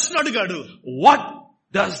question. ప్రశ్న అడిగాడు. What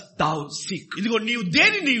does thou seek? ఇదిగో నీవు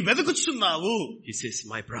దేనిని వెతుకుచున్నావు? He says,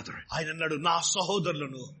 my brother. ఆయన అన్నాడు, నా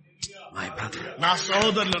సహోదరులను. My brother. నా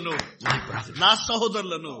సహోదరులను. My brother. నా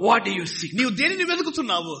సహోదరులను. What do you seek? నీవు దేనిని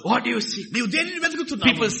వెతుకుతున్నావు? What do you seek? నీవు దేనిని వెతుకుతున్నావు?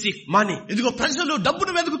 People seek money. ఇదిగో ప్రజలు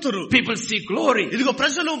డబ్బును వెతుకుతారు. People seek glory. ఇదిగో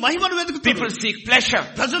ప్రజలు మహిమను వెతుకుతారు. People seek pleasure.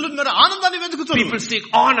 ప్రజలు ఆనందాన్ని వెతుకుతారు. People seek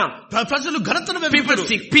honor. ప్రజలు ఘనతను People వెతుకుతారు.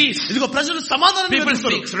 seek peace. ఇదిగో ప్రజలు సమాధానం People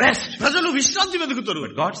వెతుకుతారు. seek rest. ప్రజలు విశ్రాంతి వెతుకుతారు.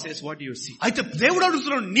 But God says, what do you seek? అయితే దేవుడు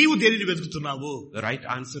అడుగుతున్నాడు, నీవు దేనిని వెతుకుతున్నావు? The right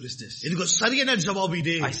answer is this. ఇదిగో సరైన జవాబు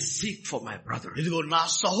ఇదే. I seek for my brother. ఇదిగో నా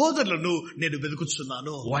సహోదరులను నేను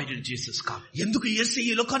వెతుకుతున్నాను. Why did Jesus come? ఎందుకు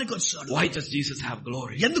యేసయ్య ఈ లోకానికి వచ్చాడు? Why does Jesus have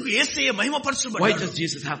glory? ఎందుకు యేసయ్య మహిమపరచబడ్డాడు? Why does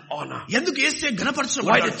Jesus have honor? ఎందుకు యేసయ్య Why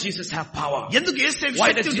ఘనపరచబడ్డాడు? does Jesus have power? ఎందుకు యేసయ్య Why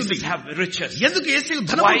శక్తి does ఉంది? Jesus have riches? ఎందుకు యేసయ్య Why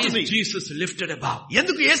ధనవంతుడు? is Jesus lifted above?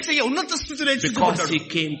 ఎందుకు యేసయ్య ఉన్నత స్థితిలో Because హెచ్చించబడ్డాడు? he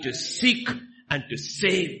came to seek and to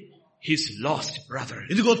save his lost brother.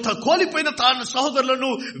 ఇదిగో కోల్పోయిన తన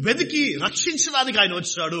సహోదరులను వెతికి రక్షించడానికి ఆయన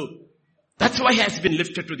వచ్చాడు. That's why he has been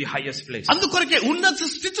lifted to the highest place. అందుకొరకే ఉన్నత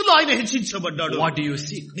స్థితిలో ఆయన హెచ్చించబడ్డాడు. What do you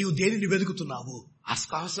seek? నీవు దేనిని వెతుకుతున్నావు? Ask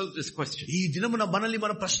ourselves this question. ఈ దినమున మనల్ని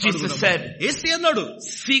మన ప్రశ్న Jesus said, యేసయ్య అన్నాడు,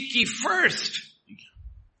 seek ye first.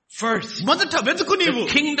 first మొదట వెతుకు నీవు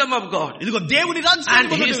the kingdom of God ఇదిగో దేవుని రాజ్యాన్ని and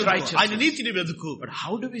మొదట his వెతుకు. righteousness. ఆయన నీతిని వెతుకు. But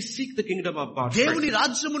how do we seek the kingdom of God? దేవుని First?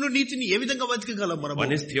 రాజ్యమును నీతిని ఏ విధంగా వెతకగలం మనం?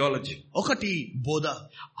 One is theology, ఒకటి బోధ,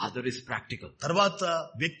 other is practical. తర్వాత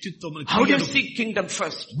వ్యక్తిత్వం. How do you seek kingdom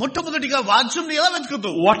first? మొట్టమొదటిగా రాజ్యం ఎలా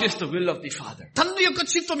వెతుకుతావు? What is the will of the Father? తండ్రి యొక్క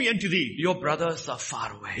చిత్తం ఏంటిది? Your brothers are far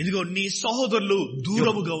away. ఇదిగో నీ సహోదరులు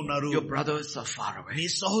దూరముగా ఉన్నారు. Your brothers are far away. నీ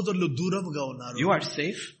సహోదరులు దూరముగా ఉన్నారు. You are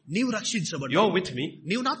safe. నీవు రక్షించబడ్డావు. You're with me.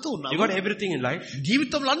 నీవు నాతో You ఉన్నావు. got everything in life.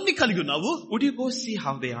 జీవితంలో అన్ని కలిగి ఉన్నావు. Would you go see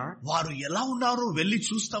how they are? వారు ఎలా ఉన్నారో వెళ్లి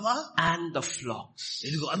చూస్తావా? And the flocks.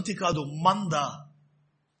 ఇదిగో అంతేకాదు మంద,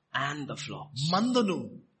 And the flocks. మందను,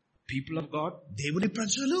 People of God దేవుని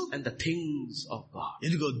ప్రజలు, and the things of God.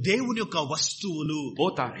 ఇదిగో దేవుని యొక్క వస్తువులు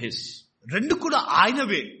Both are His. రెండు కూడా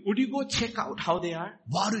ఆయనవే. Would you go check out how they are?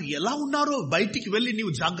 వారు ఎలా ఉన్నారో బయటికి వెళ్లి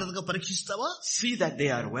నీవు జాగ్రత్తగా పరీక్షిస్తావా? See that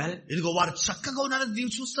they are well. ఇదిగో వారు చక్కగా ఉన్నారని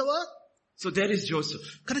నీవు చూస్తావా? So there is Joseph.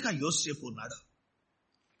 కనుక యోసేపు ఉన్నాడు.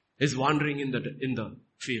 Is wandering in the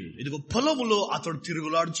field. ఇదిగో పొలములో అతడు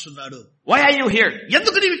తిరుగులాడుచున్నాడు. Why are you here?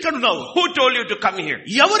 ఎందుకు నీవు ఇక్కడ ఉన్నావు? Who told you to come here?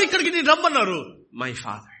 ఎవరు ఇక్కడికి నీ రమ్మన్నారు? My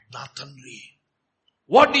father. నా తండ్రి.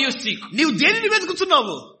 What do you seek? నీవు దేనిని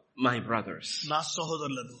వెతుకుతున్నావు? My brothers. నా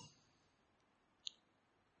సహోదరులను.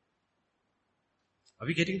 Are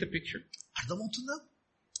we getting the picture? అర్థమవుతుందా?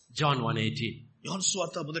 John 1:18. యోహాను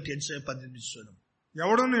సువార్త 1:18.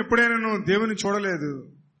 ఎవడును ఎప్పుడైనా దేవుని చూడలేదు,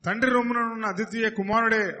 తండ్రి రొమ్మునున్న అద్వితీయ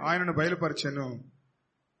కుమారుడే ఆయనను బయలుపరిచెను.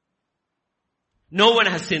 No one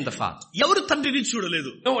has seen the Father. ఎవరు తండ్రిని చూడలేదు.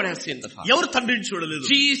 No one has seen the Father. ఎవరు తండ్రిని చూడలేదు.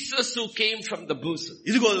 Jesus who came from the bosom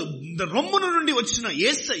ఇదిగో రొమ్మున నుండి వచ్చిన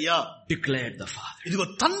యేసయ్య declared the Father. ఇదిగో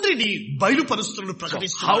తండ్రిని బయలుపరుస్తున్నాడు, So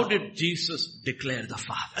ప్రకటిస్తున్నాడు. how did Jesus declare the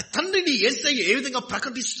Father? తండ్రిని యేసయ్య ఏ విధంగా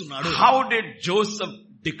ప్రకటిస్తున్నాడు? How did Joseph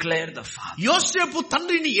declare the Father? యోసేపు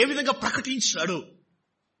తండ్రిని ఏ విధంగా ప్రకటించాడు?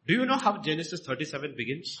 Do you know how Genesis 37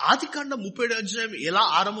 begins? ఆదికాండం 37 ఎలా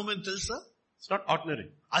ఆరంభమైందో తెలుసా? It's not ordinary.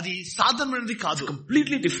 అది సాధారణమైనది కాదు,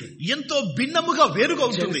 Completely different. ఎంతో భిన్నముగా వేరుగా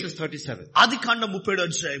ఉంటుంది. Genesis 37. Adikandam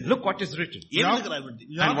 37 Look what is written. ఏ విధంగా రాయబడింది?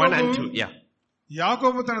 And 1 and 2. Yeah.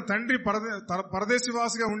 యాకోబు తన తండ్రి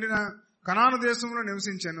పరదేశివాసిగా ఉండిన కనాను దేశంలో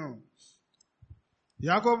నివసించెను.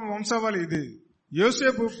 యాకోబు వంశావళి ఇది.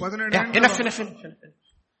 యోసేపు 17 Yeah. Enough.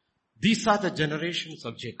 These are the generations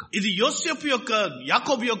of Jacob. ఇది యోసేపు యొక్క,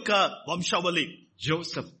 యాకోబు యొక్క వంశావళి.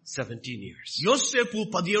 Joseph 17 years. యోసేపు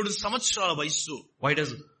 17 సంవత్సరాల వయస్సు. Why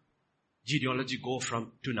does genealogy go from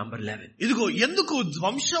to number 11? ఇదిగో ఎందుకు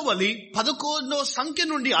వంశావళి 11వ సంఖ్య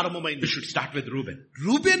నుండి We ఆరంభమైంది? should start with Reuben.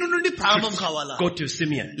 Reuben నుండి ప్రారంభం కావాలా? Go to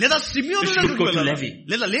Simeon. లేదా We సిమియోను should దగ్గరికి go to వెళ్ళాలా? Levi.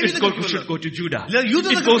 లేదా లేవి We దగ్గరికి should వెళ్ళాలా? go to Judah. లేదా యూదా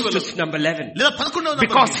It దగ్గరికి goes to వెళ్ళాలా? number 11. లేదా 11వ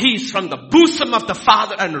Because he is from the bosom of the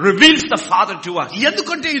Father and reveals the Father to us.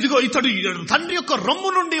 ఎందుకంటే ఇదిగో ఇతడు తండ్రి యొక్క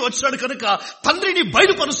రొమ్ము నుండి వచ్చాడు కనుక తండ్రిని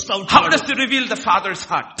బయలుపరుస్తా How ఉంటాడు. does he reveal the Father's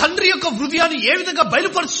heart? తండ్రి యొక్క హృదయాన్ని ఏ విధంగా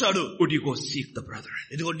బయలుపరుచాడు? Would you go seek the brethren?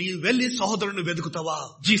 ఇదిగో నీవు వెళ్లి సహోదరుని వెతుకుతావా?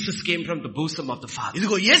 Jesus came from the bosom of the Father.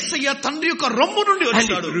 ఇదిగో యేసయ్య తండ్రి యొక్క రొమ్ము నుండి And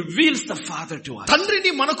వచ్చాడు. he reveals the Father to us.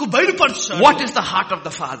 తండ్రిని మనకు బయలుపరుచాడు. What is the heart of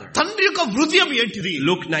the Father? తండ్రి యొక్క హృదయం ఏంటిది?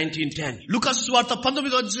 Luke 19:10. లూకాసు సువార్త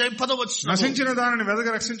 19:10. నశించిన దానిని వెదక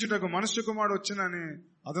రక్షించుటకు మనుష్య కుమారుడు వచ్చునని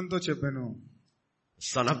అతనితో చెప్పాను.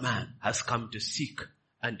 Son of Man has come to seek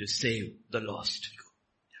and to save the lost.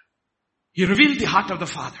 He revealed the heart of the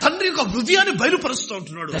Father. తండ్రి యొక్క హృదయాన్ని బయలుపరుస్తూ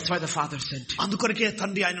ఉంటున్నాడు. That's why the Father sent him. అందుకొరకే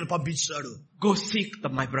తండ్రి ఆయనను పంపించాడు. Go seek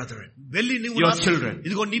my brethren. వెళ్ళి నీవు Your children.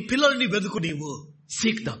 ఇదిగో నీ పిల్లల్ని వెతుకు, నీవు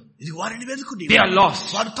Seek them. ఇది వారిని వెతుకు, They are lost.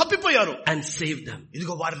 వారు తప్పిపోయారు, And save them.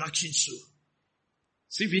 ఇదిగో వారిని రక్షించు.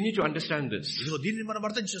 See, we need to understand this. ఇదిగో దీన్ని మనం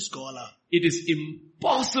అర్థం చేసుకోవాలా? It is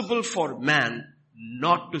impossible for man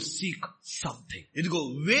not to seek something. ఇదిగో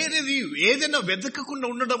వేరేది ఏదైనా వెతకకుండా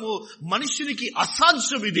ఉండడము మనుషునికి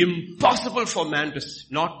అసాధ్యం. ఇది Impossible for man to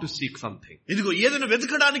not to seek something. ఇదిగో ఏదైనా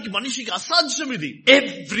వెతకడానికి మనిషికి అసాధ్యం. ఇది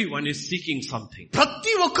Everyone is seeking something.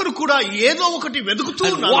 ప్రతి ఒక్కరు కూడా ఏదో ఒకటి వెతుకుతూ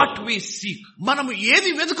And ఉన్నారు. what we seek మనం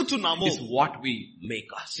ఏది వెతుకుతున్నామో is what we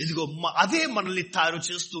make us. ఇదిగో అదే మనల్ని తయారు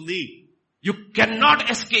చేస్తుంది. You cannot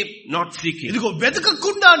escape not seeking. ఇదిగో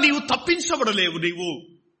వెతకకుండా నీవు తప్పించబడలేవు. నీవు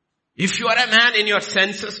If you are a man in your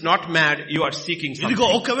senses, not mad, you are seeking ఇదిగో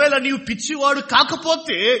something. ఒకవేళ నీవు పిచ్చివాడు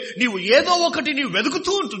కాకపోతే నీవు ఏదో ఒకటి నీవు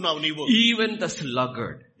వెతుకుతూ ఉంటున్నావు. నీవు Even the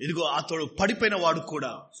sluggard ఇదిగో అతడు పడిపోయిన వాడు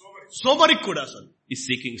కూడా, సోమరికి కూడా అసలు is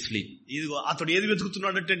seeking sleep. ఇదిగో అతడు ఏది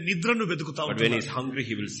వెతుకుతున్నాడంటే నిద్రను వెతుకుతా But when he ఉంటాడు. is hungry,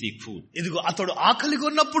 he will seek food. ఇదిగో అతడు ఆకలిగా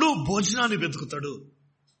ఉన్నప్పుడు భోజనాన్ని వెతుకుతాడు.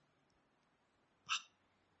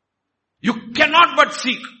 You cannot but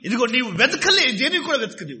seek. ఇదిగో నీవు వెతకలే, దేనికి కూడా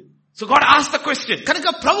వెతక నీవు. So God asked the question, కనుక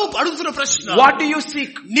ప్రభు అడుగుతున్న ప్రశ్న, what do you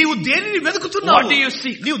seek? నీవు దేనిని వెతుకుతున్నావు? What do you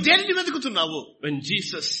seek? నీవు దేనిని వెతుకుతున్నావు? When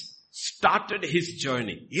Jesus started his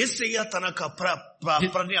journey. యేసయ్య తన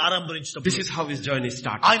పని ఆరంభించినప్పుడు This is how his journey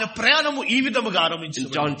started. ఆయన ప్రయాణము ఈ విధముగా In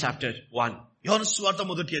ఆరంభించింది. John chapter 1, యోహాను సువార్త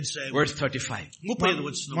మొదటి అధ్యాయం verse 35. 35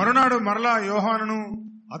 వచనం. మరునాడు మరలా యోహానును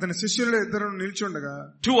అతని శిష్యులు ఇద్దరు నిల్చుండగా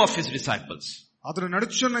 2 of his disciples, అతడు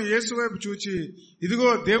నడుచున్న యేసు వైపు చూచి, ఇదిగో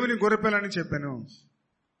దేవుని గొర్రెపిల్లని చెప్పాను.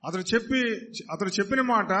 అతడు చెప్పిన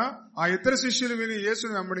మాట ఆ ఇద్దరు శిష్యులు విని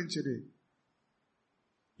యేసును వెంబడించిరి.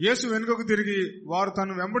 యేసు వెనుకకు తిరిగి వారు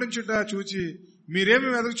తను వెంబడించుట చూచి, మీరేమి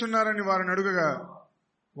వెతుకుచున్నారని వారిని అడుగగా,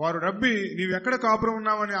 వారు రబ్బీ, నీవెక్కడ కాపురం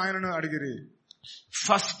ఉన్నావని ఆయనను అడిగిరి.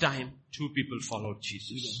 first time 2 people followed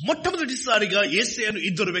Jesus. మొట్టమొదటిసారిగా యేసయ్యను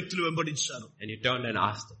ఇద్దరు వ్యక్తులు వెంబడించారు. And he turned and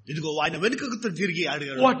asked them, ఇదిగో ఆయన వెనుకకు తిరిగి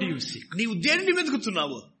అడిగాడు, what do you seek? నీవు దేనిని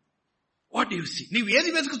వెతుకుతున్నావు? What do you seek? నీవు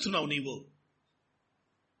ఏది వెతుకుతున్నావు? నీవు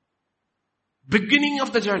Beginning of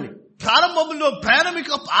the journey.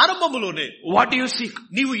 ఆరంభములోనే What do you seek?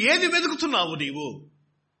 నీవు ఏది వెతుకుతున్నావు? నీవు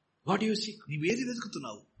What do you seek? నీవు ఏది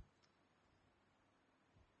వెతుకుతున్నావు?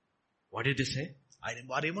 What did he say? ఆయన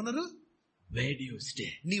వారేమన్నారు? Where do you stay?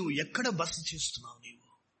 నీవు ఎక్కడ బస చేస్తున్నావు? నీవు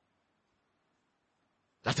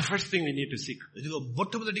That's the first thing we need to seek. ఇదిగో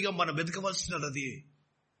మొట్టమొదటిగా మనం వెతకవలసినది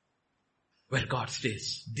Where God stays.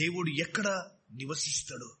 దేవుడు ఎక్కడ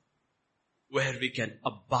నివసిస్తాడు? Where we can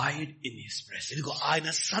abide in his presence. ఇదిగో ఆయన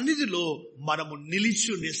సన్నిధిలో మనము నిలిచి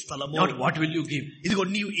ఉండే స్థలము. Not what will you give, ఇదిగో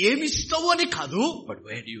నీవు ఏమి ఇస్తావు అని కాదు, but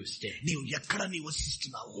where do you stay? నీవు ఎక్కడ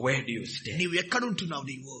నివసిస్తున్నావు? Where do you stay? నీవు ఎక్కడ ఉంటున్నావు?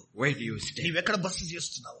 నీవు Where do you stay? నీవు ఎక్కడ బస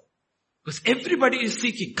చేస్తున్నావు? Because everybody is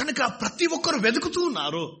seeking. కనుక ప్రతి ఒక్కరు వెతుకుతూ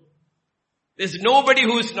ఉన్నారు. There's nobody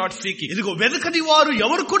who is not seeking. ఇదిగో వెతకని వారు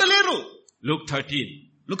ఎవరు కూడా లేరు. Luke 13,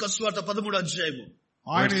 లూకా సువార్త 13వ అధ్యాయము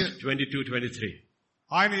verse 22-23.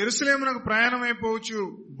 ఆయన యెరూషలేమునకు ప్రయాణమైపోవచ్చు,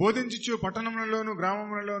 బోధించుచు పట్టణములలోను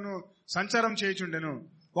గ్రామములలోను సంచారం చేయుచుండెను.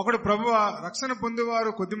 ఒకడు ప్రభువా, రక్షణ పొందువారు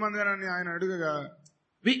కొద్దిమందేనని ఆయన అడుగగా,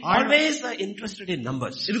 We always are interested in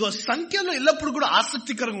numbers. ఇదిగో సంఖ్యలో ఎల్లప్పుడు కూడా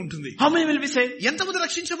ఆసక్తికరంగా ఉంటుంది. How many will be saved? ఎంతమంది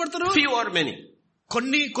రక్షించబడతారు? Few or many?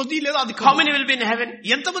 కొద్ది లేదా అధికము. How many will be in heaven?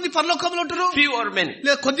 ఎంతమంది పరలోకంలో ఉంటారు? Few or many?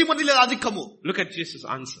 లేదా కొద్ది మంది లేదా అధికము. Look at Jesus'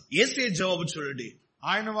 answer. యేసే జవాబు చూడండి.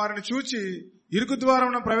 ఆయన వారిని చూచి, ఇరుకు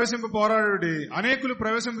ద్వారమున ప్రవేశింప పోరాడుడి, అనేకులు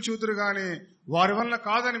ప్రవేశింప చూతురు గాని వారి వలన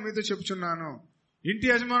కాదని మీతో చెప్పుచున్నాను. ఇంటి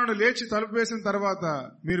యజమానుడు లేచి తలుపు వేసిన తర్వాత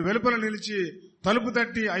మీరు వెలుపల నిలిచి తలుపు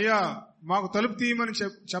తట్టి, అయ్యా మాకు తలుపు తీయమని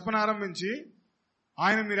చెప్పనారంభించి,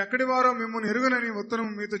 ఆయన మీరెక్కడి వారో మిమ్మల్ని ఎరుగనని ఉత్తరం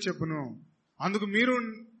మీతో చెప్పును. అందుకు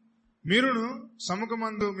మీరును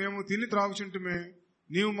సముఖమందు, మేము తిని త్రాగుచుంటుమే,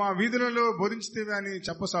 నీవు మా వీధులలో బోధించితేవే అని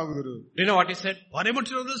చెప్పసాగుదురు. Do you know what he said?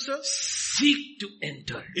 వారేమంటున్నారు తెలుసా? Seek to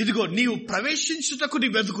enter. ఇదిగో నీవు ప్రవేశించుటకు నీ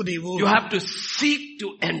వెతుకు. నీవు You have to seek to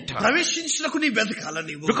enter. ప్రవేశించుటకు నీ వెతకాల.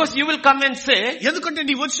 నీవు Because you will come and say, ఎందుకంటే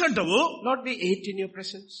నీ వచ్చి అంటావు, Lord, we ate in your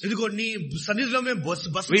presence. ఇదిగో నీ సన్నిధిలో మేము బస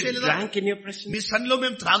We చేయలేదా? drank in your presence. మీ సన్నిధిలో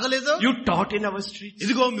మేము త్రాగలేదా? You taught in our streets.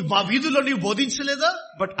 ఇదిగో మా వీధుల్లో నీవు బోధించలేదా?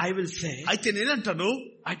 But I will say, అయితే నేనంటాను,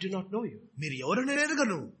 I do not know you. మీరు ఎవరు నేను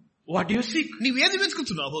ఎరగను. What do you seek? నీవేది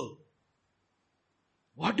వెతుకుతున్నావు?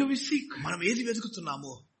 What do we seek? మనం ఏది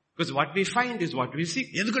వెతుకుతున్నాము? Because what we find is what we seek.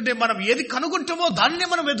 ఎందుకంటే మనం ఏది కనుగొంటామో దాన్నే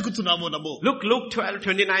మనం వెతుకుతున్నాము. నమ్ము. Look, Luke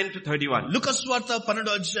 12:29-31. లూకా సువార్త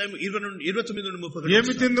 12వ అధ్యాయం 29-30.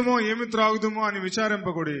 ఏమి తిందుమో ఏమి త్రాగుదుమో అని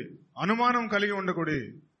విచారింపకుడి, అనుమానం కలిగి ఉండకుడి.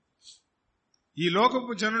 ఈ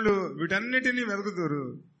లోకపు జనులు వీటన్నిటినీ వెతుకుతారు,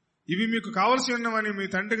 ఇవి మీకు కావలసి ఉన్నవని మీ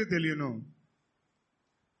తండ్రికి తెలియను.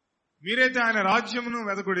 మీరైతే ఆయన రాజ్యమును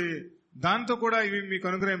వెతకుడి, దాంతో కూడా ఇవి మీకు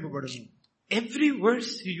అనుగ్రహింపబడును. Every verse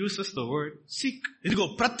he uses the word seek. ఇదిగో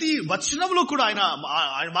ప్రతి వచనంలో కూడా ఆయన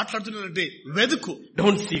మాట్లాడుతున్నారంటే వెదుకు.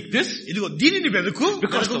 Don't seek this. ఇదిగో దీనిని వెదుకు.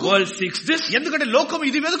 Because the world seeks this. ఎందుకంటే లోకం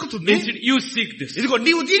ఇది వెదుకుతుంది. Instead, you seek this. ఇదిగో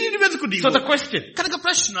నీవు దీనిని వెదుకు. So the question, కనుక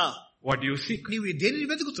ప్రశ్న, what do you seek? నీవు దేనిని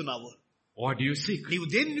వెతుకుతున్నావు? What do you seek? నీవు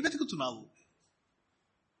దేనిని వెతుకుతున్నావు?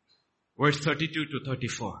 Verse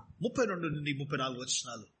 32-34. 32-34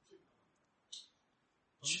 వచనాలు.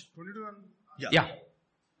 Yeah.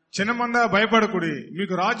 చిన్నమంద భయపడకుడి,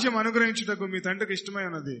 మీకు రాజ్యం అనుగ్రహించుటకు మీ తండ్రికి ఇష్టమై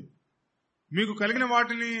ఉన్నది. మీకు కలిగిన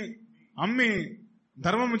వాటిని అమ్మి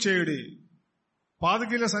ధర్మము చేయుడి,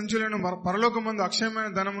 పాదకీల సంచులను పరలోకమందు అక్షయమైన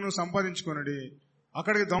ధనమును సంపాదించుకొనుడి.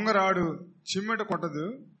 అక్కడికి దొంగ రాడు, చిమ్మెట కొట్టదు.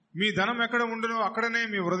 మీ ధనం ఎక్కడ ఉండును అక్కడనే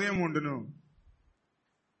మీ హృదయం ఉండును.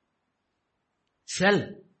 Sell,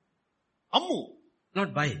 Ammu, not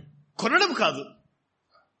buy. కొనడం కాదు.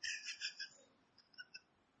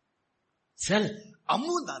 Sell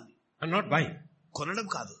అమ్ము దాన్ని, and not buy. కొనడం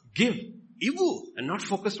కాదు. Give ఇవ్వు and not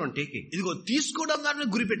focused on taking. ఇదిగో తీసుకోవడం దాన్ని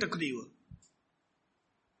గురి పెట్టకు. నీవు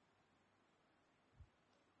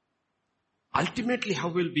Ultimately, how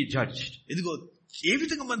will be judged? ఇదిగో ఏ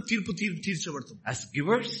విధంగా మనం తీర్చబడతాం? As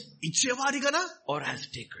givers ఇచ్చేవారిగానా or as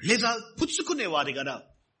takers? లేదా పుచ్చుకునేవారిగానా?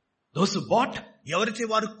 Those who bought, ఎవరైతే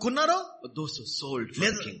వారు కొన్నారో, those who sold for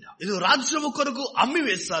the kingdom. ఇది రాజ్యము కొరకు అమ్మి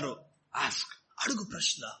వేశారు. Ask. అడుగు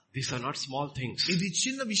ప్రశ్న. These are not small things. ఇది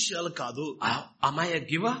చిన్న విషయాలు కాదు. Am I a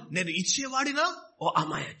giver? నేను ఇచ్చేవాడినా or am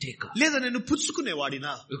I a taker? లేదా నేను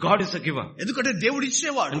పుచ్చుకునేవాడినా? God is a giver. ఎందుకంటే దేవుడు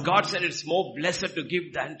ఇచ్చేవాడు. And God said it's more blessed to give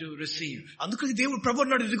than to receive. అందుకని దేవుడు ప్రభు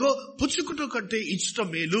అన్నాడు, ఇదిగో పుచ్చుకుంటూ కంటే ఇచ్చటం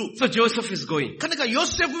మేలు. So Joseph is going. కనుక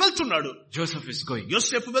యోసేపు వెళ్తున్నాడు. Joseph is going.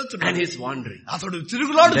 యోసేపు వెళ్తున్నాడు. And he's wandering. అతడు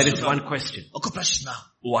తిరుగులాడుతున్నాడు. There is one question. ఒక ప్రశ్న.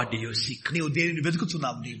 What do you seek? నీవు దేనిని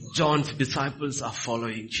వెతుకుతున్నావు? నీవు. John's disciples are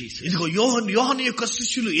following Jesus. ఇదిగో యోహాను యొక్క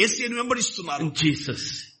శిష్యులు యేసుని వెంబడిస్తున్నారు. And Jesus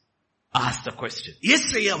asked the question.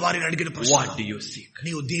 యేసయ్య వారిని అడిగిన ప్రశ్న. What do you seek?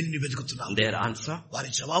 నీవు దేనిని వెతుకుతున్నావు? Their answer. వారి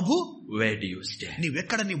జవాబు. Where do you stay?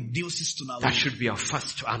 నీవెక్కడ నివసిస్తున్నావు? That should be our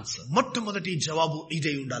first answer. మొట్టమొదటి జవాబు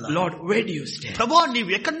ఇదే ఉండాలి. Lord, where do you stay? ప్రభువా,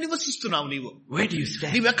 నీవు ఎక్కడ నివసిస్తున్నావు? నీవు where do you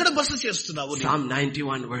stay? నీవు ఎక్కడ బస చేస్తున్నావు? Psalm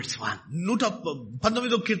 91 verse 1.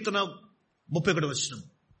 119వ కీర్తన 31వ వచనం.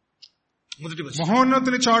 మొదటి వచనం.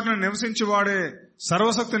 మహోన్నతుని చాటును నివసించువాడే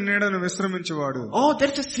సర్వశక్తి నీడను విశ్రమించువాడు. Oh,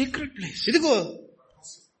 there is a secret place. ఇదిగో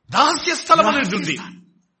రహస్య స్థలం అనేది ఉంది.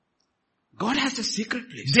 God has a secret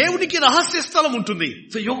place. దేవునికి రహస్య స్థలం ఉంటుంది.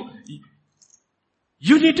 So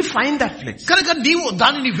you need to find that place. కనుక నీవు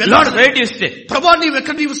దానిని Lord, వెళ్ళాలి. where do you stay? ప్రభువా, నీవు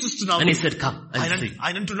ఎక్కడ నివసిస్తున్నావు? And he said, come and see.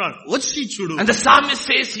 ఆయన అంటున్నాడు, వచ్చి చూడు. And the psalmist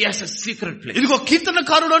says he has a secret place. ఇదిగో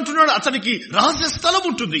కీర్తనకారుడు అంటున్నాడు, అతనికి రహస్య స్థలం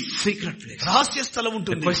ఉంటుంది. Secret place. రహస్య స్థలం The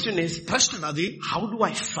ఉంటుంది. question is, ప్రశ్న నాది, how do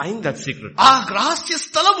I find that secret? ఆ రహస్య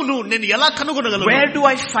స్థలమును నేను ఎలా కనుగొనగలను? Where do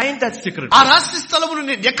I find that secret ఆ place? రహస్య స్థలమును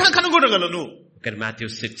నేను ఎక్కడ కనుగొనగలను? Look at Matthew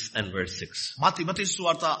 6 and verse 6. మత్తయి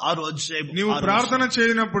సువార్త 6వ అధ్యాయం. నీవు ప్రార్థన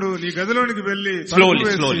చేయనప్పుడు నీ గదిలోనికి వెళ్లి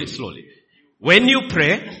Slowly. When you pray,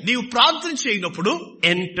 నీవు ప్రార్థన చేయనప్పుడు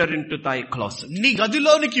enter into thy closet. నీ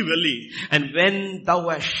గదిలోనికి వెళ్లి, And when thou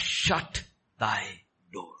hast shut thy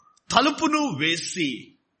door, తలుపును వేసి,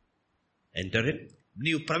 enter in,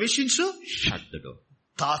 నీవు ప్రవేశించు, shut the door.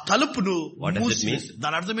 తలుపును What does it mean? మూసివేసి.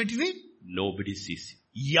 దాని అర్థం ఏంటిది? Nobody sees you.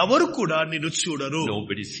 ఎవరు కూడా నిన్ను చూడరు.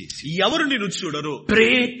 Nobody sees you. ఎవరు నిన్ను చూడరు.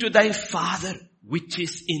 Pray to thy Father which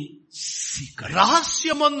is in secret.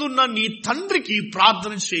 రహస్యమందున్న నీ తండ్రికి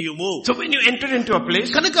ప్రార్థన చేయుము. So when you enter into a place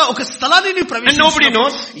కనుక ఒక స్థలాన్ని నీ and nobody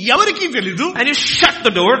knows, ఎవరికి తెలీదు, and you shut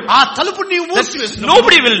the door, ఆ తలుపు నీవు మూసివేసిన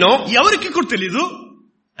nobody will know, ఎవరికి కూడా తెలీదు,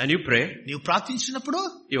 and you pray, నీవు ప్రార్థించినప్పుడు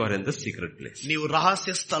you are in the secret place. నీవు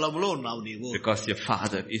రహస్య స్థలములో ఉన్నావు. నీవు Because your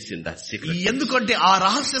Father is in that secret place. ఎందుకంటే ఆ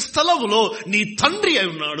రహస్య స్థలములో నీ తండ్రి అయి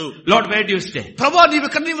ఉన్నాడు. Lord, where do you stay? ప్రభువా, నీవు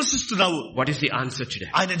ఎక్కడ నివసిస్తున్నావు? What is the answer today?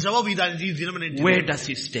 ఆయన జవాబు ఈ దినమేంటి? Where does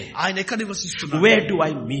he stay? ఆయన ఎక్కడ నివసిస్తున్నాడు? Where do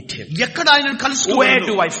I meet him? ఎక్కడ ఆయనను Where కలుసుకోగలను?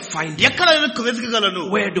 do I find him? ఎక్కడ ఆయనకు వెతకగలను?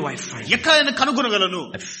 Where do I find him? ఎక్కడ ఆయన కనుగొనగలను?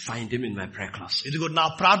 I find him in my prayer closet. ఇదిగో నా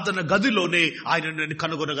ప్రార్థన గదిలోనే ఆయన నేను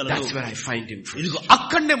కనుగొనగలను. That's where I find him first. ఇదిగో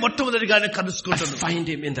అక్కడనే మొట్టమొదటిగా ఆయన I కలుసుకుంటాను. find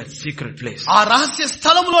him in that secret place. ఆ రహస్య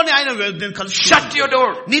స్థలంలోనే ఆయన నేను కలుసుకుంటాను. Shut your door.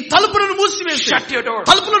 నీ తలుపులను మూసివేసి, Shut your door.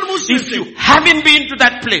 తలుపులను If మూసివేసి, you haven't been to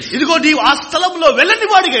that place ఇదిగో నీవు ఆ స్థలంలో వెళ్ళని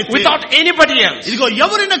వాడిగా అయితే, without anybody else, ఇదిగో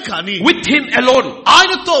ఎవరైనా కానీ with him alone,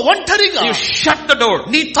 ఆయనతో ఒంటరిగా you shut the door.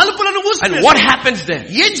 నీ తలుపులను And మూసివేసి, what happens there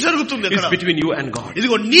ఏం జరుగుతుంది is అక్కడ? between you and God.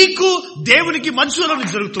 ఇదిగో నీకు దేవునికి మధ్యలో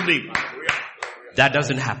జరుగుతుంది. That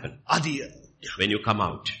doesn't happen అది when you come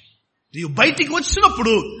out. నీవు బయటికి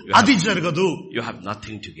వచ్చినప్పుడు అది జరగదు. You have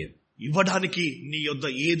nothing to give. ఇవ్వడానికి నీ యొద్ద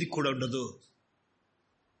ఏది కూడా ఉండదు.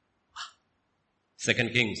 2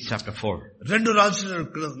 Kings chapter 4, 2 రాజుల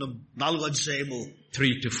గ్రంథం 4వ అధ్యాయము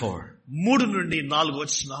 3 to 4. 3 నుండి 4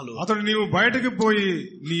 వచనాలు. అతడు నీవు బయటకు పోయి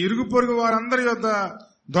నీ ఇరుగు పొరుగు వారందరి యొద్ద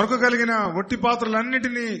దొరకగలిగిన ఒట్టి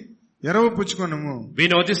పాత్రలన్నిటినీ ఎరవు పుచ్చుకొనుము. We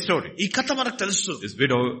know this story. ఈ కథ మనకు తెలుసు. This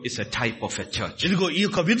widow is a type of a church. ఇదిగో ఈ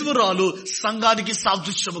యొక్క విధవరాలు సంఘానికి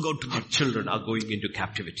సాదృశ్యముగా ఉంటుంది. Her children are going into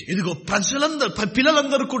captivity. ఇదిగో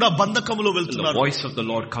పిల్లలందరూ కూడా బంధకములో And the వెళ్తున్నారు. voice of the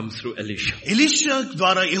Lord comes through Elisha. Elisha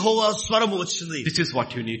ద్వారా యెహోవా స్వరము వచ్చింది. This is what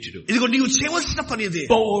you need to do. ఇదిగో నీవు చేయవలసిన పని ఇదే.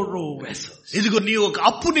 Borrow vessels. ఇదిగో నీవు ఒక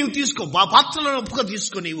అప్పు నీవు తీసుకో, ఆ పాత్రలను అప్పుగా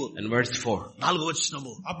తీసుకో. నీవు And verse 4. 4వ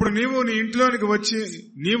వచనము. అప్పుడు నీవు నీ ఇంట్లోనికి వచ్చి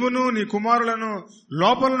నీవును నీ కుమారులను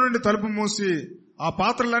లోపల నుండి తలుపు మూసి ఆ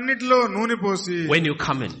పాత్రలన్నిటిలో నూనె పోసి. When you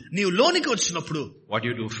come in, నీవు లోనికి వచ్చినప్పుడు what do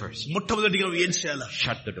you do first? మొట్టమొదటిగా నువ్వు ఏం చేయాలా?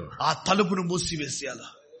 Shut the door. ఆ తలుపును మూసివేసేయాలా.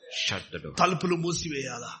 Shut the door. తలుపులు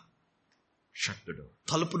మూసివేయాలా. Shut the door.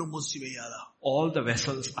 తలుపును మూసివేయాలా. All the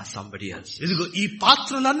vessels are somebody else. ఇదిగో ఈ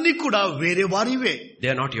పాత్రలన్నీ కూడా వేరే వారివే.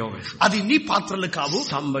 They are not your vessels. అది నీ పాత్రలు కావు,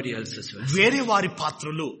 Somebody else's vessels. వేరే వారి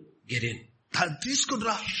పాత్రలు. Get in.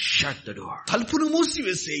 తీసుకురా. Shut the door. తలుపును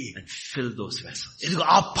మూసివేసేయి. And fill those vessels. ఇదిగో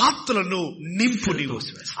ఆ పాత్రలను నింపు. నీవు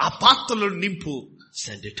ఆ పాత్రలను నింపు.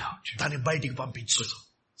 Send it out. దాన్ని బయటికి పంపించు.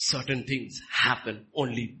 certain things happen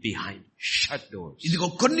only behind shut doors. ఇదిగో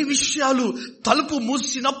కొన్ని విషయాలు తలుపు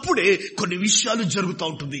మూసినప్పుడే కొన్ని విషయాలు జరుగుతూ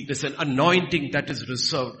ఉంటుంది. There's an anointing that is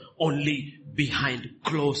reserved only behind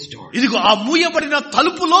closed doors. ఇదిగో ఆ మూయబడిన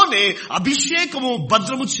తలుపులోనే అభిషేకము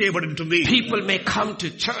భద్రము చేయబడి ఉంటుంది. People may come to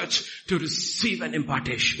church to receive an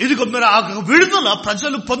impartation. ఇదిగో మీరు ఆ విడుదల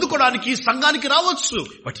ప్రజలు పొందుకోవడానికి సంఘానికి రావచ్చు.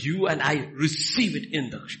 But you and I receive it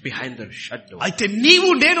behind the shut door. అయితే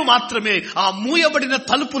నీవు నేను మాత్రమే ఆ మూయబడిన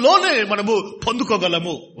తలుపులోనే మనము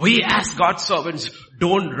పొందుకోగలము. We as God's servants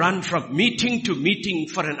don't run from meeting to meeting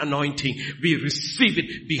for an anointing. We receive it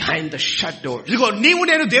behind the shut door. ఇదిగో నీవు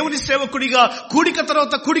నేను దేవుని సేవకుడిగా కూడిక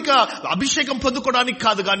తర్వాత కూడిక అభిషేకం పొందుకోవడానికి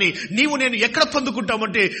కాదు గాని నీవు నేను ఎక్కడ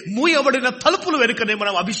పొందుకుంటామంటే మూయబడిన తలుపుల వెనుకనే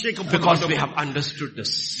మనం అభిషేకం Because పొందుకుంటాము. we have understood the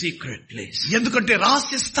secret place. ఎందుకంటే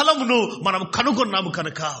రహస్య స్థలమును మనం కనుగొన్నాము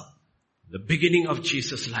కనుక. The beginning of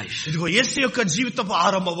Jesus' life. ఇదిగో యేసు యొక్క జీవితపు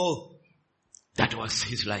ఆరంభము That was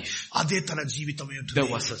his life. అదే తన జీవితమే ఉంటుంది.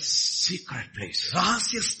 There was a secret place.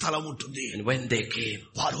 రహస్య స్థలం ఉంటుంది. And when they came,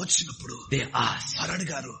 వారు వచ్చినప్పుడు they asked, వారు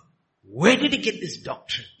అడిగారు, where did he get this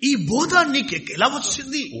doctrine? ఈ బోధ నీకు ఎలా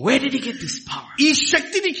వచ్చింది? Where did he get this power? ఈ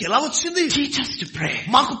శక్తి నీకు ఎలా వచ్చింది? Teach us to pray.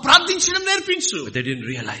 మాకు ప్రార్థించడం నేర్పించు. But they didn't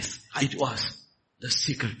realize it was the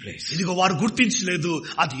secret place. ఇదిగో వారు గుర్తించలేదు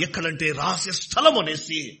అది ఎక్కడంటే రహస్య స్థలం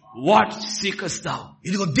అనేసి. What seekest thou?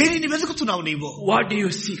 ఇదిగో దేనిని వెతుకుతున్నావు నీవు? What do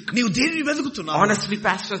you seek? నీవు దేనిని వెతుకుతున్నావు? Honestly,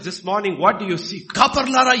 pastors, this morning, what do you seek?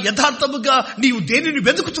 కాపర్లారా యథార్థముగా నీవు దేనిని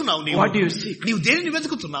వెతుకుతున్నావు? What do you seek? నీవు దేనిని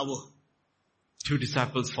వెతుకుతున్నావు? 2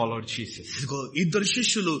 disciples followed Jesus. ఇదిగో ఇద్దరు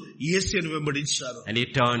శిష్యులు యేసుని వెంబడించారు. And he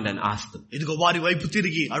turned and asked them, ఇదిగో వారి వైపు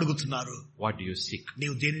తిరిగి అడుగుతున్నారు, what do you seek?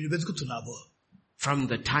 నీవు దేనిని వెతుకుతున్నావు? From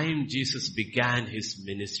the time Jesus began his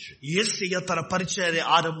ministry, యేసయ్య తన పరిచర్య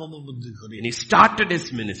ఆరంభము ముందుకొని and he started his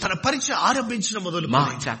ministry, తన పరిచర్య ఆరంభించిన మొదలు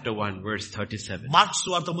Mark chapter 1 verse 37. మార్కు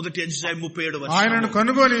సువార్త మొదటి అధ్యాయం 37 ఆయనను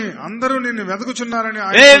కనుగొని అందరూ నిన్ను వెతుకుచున్నారని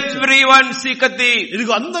Everyone seeketh thee.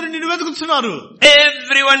 ఇదిగో అందరూ నిన్ను వెతుకుతున్నారు.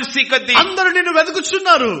 Everyone seeketh thee. అందరూ నిన్ను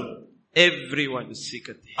వెతుకుతున్నారు. Everyone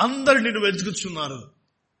seeketh thee. అందరూ నిన్ను వెతుకుతున్నారు.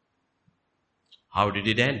 How did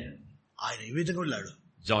it end? ఆయన ఈ విధంగా వెళ్ళాడు.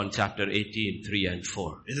 John chapter 18, 3 and 4.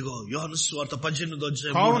 ఇదిగో యోహాను సువార్త 18వ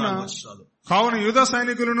అధ్యాయం కావున యూద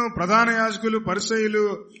సైనికులను ప్రధాన యాజకులు పరిసయ్యులు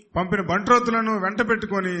పంపిన బంట్రోతులను వెంట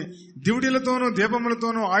పెట్టుకొని దివిటీలతోనూ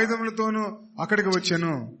దీపములతోనూ ఆయుధములతోనూ అక్కడికి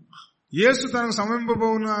వచ్చెను. యేసు తనకు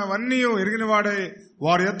సమీపబోవునవన్నీ ఎరిగిన వాడై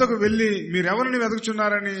వారి యొద్దకు వెళ్లి మీరెవరిని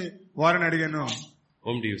వెతుకుచున్నారని వారిని అడిగాను.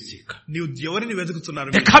 Whom do you seek? నీవు ఎవరిని వెతుకుతున్నారు?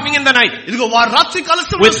 They're coming in the night. ఇదిగో వారు రాత్రి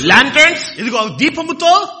కాలస్తు with lanterns, ఇదిగో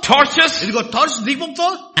దీపముతో, torches, ఇదిగో టార్చ్ దీపంతో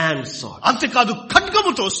and swords. అంతేకాదు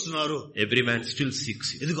ఖడ్గముతో వస్తున్నారు. Every man still seeks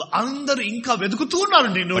you. ఇదిగో అందరూ ఇంకా వెతుకుతూ ఉన్నారు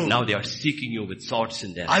నిన్ను. But now they are seeking you with swords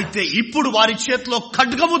in their hands. అయితే ఇప్పుడు వారి చేతిలో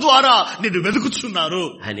ఖడ్గము ద్వారా నిన్ను వెతుకుతున్నారు.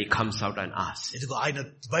 And he comes out and asks, ఇదిగో ఆయన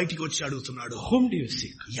బయటికి వచ్చి అడుగుతున్నాడు, whom do you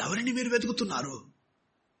seek? ఎవరిని మీరు వెతుకుతున్నారు?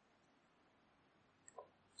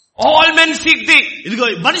 All men seek thee. ఇదిగో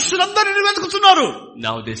మనుషులందరిని వెతుకుతున్నారు.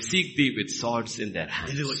 Now they seek thee with swords in their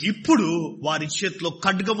hands. ఇదిగో ఇప్పుడు వారి చేతిలో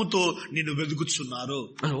ఖడ్గముతో నిన్ను వెతుకుతున్నారు.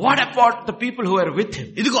 And what about the people who are with him?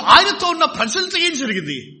 ఇదిగో ఆయనతో ఉన్న ప్రజలతో ఏం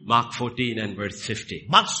జరిగింది? Mark 14 and verse 50.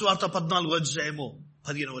 మార్కు సువార్త 14వ అధ్యాయము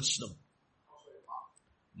 15వ వచనం.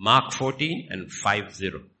 Mark 14 and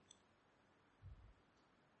 50.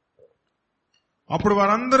 అప్పుడు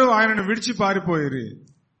వారందరూ ఆయనను విడిచి పారిపోయిరి.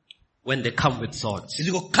 When they come with swords,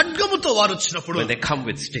 ఇదిగో ఖడ్గముతో వారు వచ్చినప్పుడు, when they come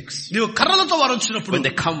with sticks, ఇదిగో కర్రలతో వారు వచ్చినప్పుడు, when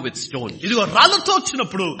they come with stones, ఇదిగో రాళ్లతో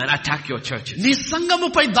వచ్చినప్పుడు, and attack your churches, నీ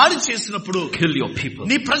సంఘముపై దాడి చేసినప్పుడు, kill your people,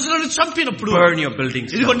 నీ ప్రజలను చంపినప్పుడు, burn your buildings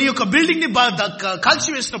ఇదిగో down, నీ యొక్క బిల్డింగ్ ని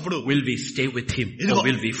కాల్చివేసినప్పుడు, will we stay with him or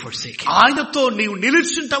will we forsake him? ఆయనతో నీవు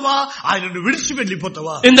నిలిచింటావా, ఆయనను విడిచి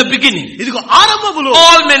వెళ్ళిపోతావా? In the beginning, ఇదిగో ఆరంభములో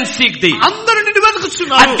all men seek thee. అందరూ నిన్ను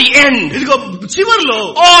వెతుకుతున్నారు. At the end, ఇదిగో చివరిలో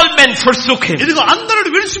all men forsook him. ఇదిగో అందరూ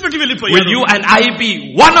విడిచిపెట్టి వెళ్ళిపోయారు. Will you and I be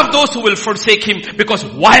one of those who will forsake him, because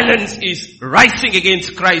violence is rising against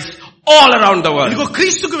Christ all around the world? ఇదిగో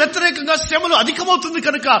క్రీస్తుకు వ్యతిరేకంగా శ్రమలు అధికమవుతుంది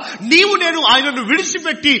కనుక నీవు నేను ఆయనను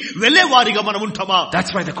విడిచిపెట్టి వెళ్లే వారిగా మనం ఉంటామా?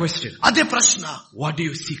 That's why the question. అదే ప్రశ్న. What do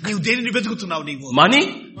you seek? నీవు దేనిని వెతుకుతున్నావు? నీవు money,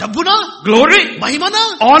 డబ్బునా, glory, మహిమనా,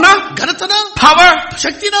 honor, ఘనతనా, power,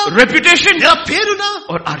 శక్తినా, reputation, లేదా పేరునా,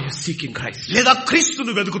 or are you seeking Christ? లేదా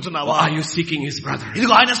క్రీస్తును వెతుకుతున్నావా? Or are you seeking his brother?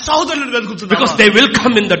 ఇదిగో ఆయన సహోదరులను వెతుకుతున్నావా? Because they will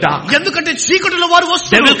come in the dark. ఎందుకంటే చీకటిలో వారు They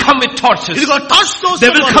వస్తారు. will come with torches. ఇదిగో టార్చ్ తో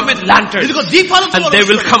They will come with lanterns. ఇదిగో దీపాలతో And they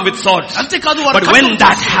will come with swords. అంతేకాదు But when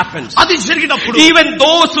that happens, అది జరిగినప్పుడు even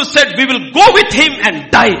those who said we will go with him and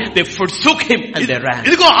die, they forsook him and they ran.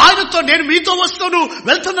 ఇదిగో ఆయనతో నేను మీతో వస్తాను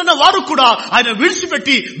వెళ్తానన్న వారు కూడా ఆయన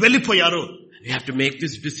విడిచిపెట్టి వెళ్లిపోయారు. We have to make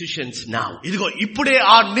these decisions now. ఇదిగో ఇప్పుడే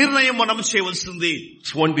ఆ నిర్ణయం మనం చేయవలసింది.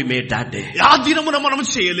 It won't be made that day. ఆ దినమున మనం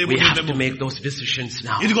చేయలేము. We have to make those decisions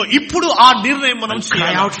now. ఇదిగో ఇప్పుడు ఆ నిర్ణయం మనం చేయాలి.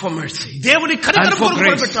 Cry out for mercy. దేవుని కనికరం కొరకు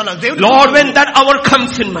పెట్టాలి. Lord, when that hour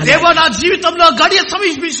comes in my life, దేవా నా జీవితంలో గడియ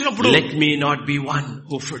సమీపించినప్పుడు, let me not be one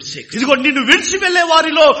who forsakes. ఇదిగో నిన్ను విడిచి వెళ్లే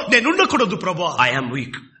వారిలో నేను ఉండకూడదు ప్రభువా. I am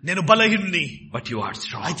weak, నేను బలహీనుని, but you are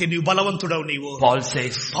strong. అయితే నీవు బలవంతుడవు. నీవు Paul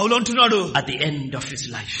says, పౌలు అంటున్నాడు, at the end of his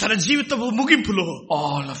life, తన జీవితపు ముగింపులో,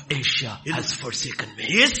 all of Asia has forsaken me.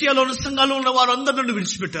 ఏసియాలోని సంఘాల్లో ఉన్న వారందరూ నన్ను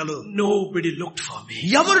విడిచిపెట్టారు. Nobody looked for me,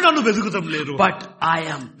 ఎవరు నన్ను వెతుకుతం లేరు. but I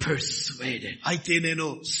am persuaded. అయితే నేను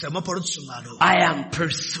శ్రమ పడుచున్నాను. I am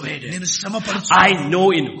persuaded. నేను శ్రమ పడుచున్నాను. I know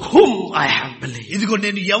in whom I have believed. ఇదిగో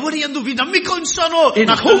నేను ఎవరి యందు నమ్మిక ఉంచానో,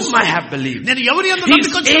 In whom I have believed. నేను ఎవరి యందు He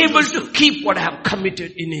నమ్మిక is able ఉంచానో, to keep what I have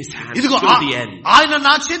committed in his hands ఇదిగో till the end. ఆయన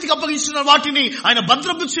నా చేతికి అప్పగించిన వాటిని ఆయన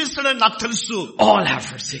భద్రపు చేస్తాడని నాకు తెలుసు. All have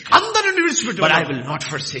forsaken, అందరిని but I విడిచిపెట్టాను. will not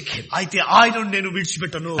forsake him, అయితే ఆయనను నేను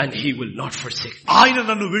విడిచిపెట్టను, and he will not forsake me. ఆయన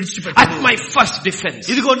నన్ను విడిచిపెట్టను. At my first defense,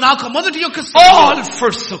 ఇదిగో నాకు మొదటి యొక్క all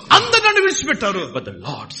forsook me, అందరు నన్ను విడిచిపెట్టారు. but the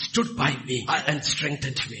Lord stood by me and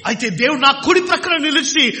strengthened me. అయితే దేవుడు నా కుడి ప్రక్కన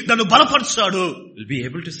నిలిచి నన్ను బలపరిచాడు. Will be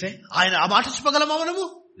able to say? ఆయన ఆ మాట చెప్పగలమా?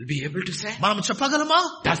 Will be able to say? మనం చెప్పగలమా?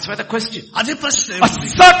 That's why the question. అదే ప్రశ్న. A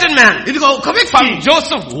certain man, ఇదిగో ఒక వ్యక్తి, from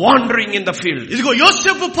Joseph, wandering in the field, ఇదిగో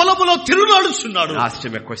యోసేపు పొలములో తిరుగులాడుచున్నాడు. asked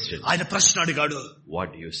him a question. ఆయన ప్రశ్న అడిగాడు, What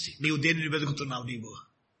do you seek? నీవు దేనిని వెతుకుతున్నావు?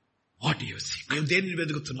 What do you seek? నీవు దేనిని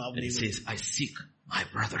వెతుకుతున్నావు? And he says, I seek my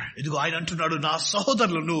brother. ఇదిగో ఆయన అంటున్నాడు, నా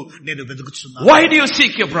సహోదరులను నేను వెతుకుచున్నాను. Why do you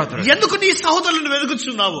seek your brother? ఎందుకు నీ సహోదరులను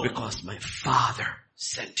వెతుకుచున్నావు? Because my father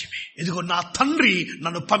sent me. ఇదిగో నా తండ్రి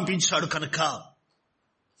నన్ను పంపించాడు కనుక.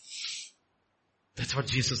 That's what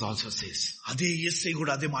Jesus also says. అదే యేసయ్య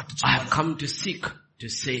కూడా అదే మాట I చెప్పాడు. have come to seek, to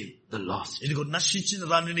save the lost. ఇదిగో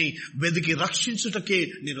నశించిన దానిని వెతికి రక్షించుటకే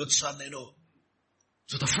నేను వచ్చాను. నేను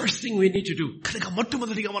So the first thing we need to do, కనుక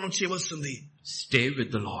మొట్టమొదటిగా మనం చేయవలసింది, stay with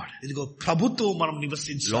the Lord. ఇదిగో ప్రభుతో మనం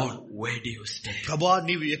నివసించాలి. Lord, where do you stay? ప్రభువా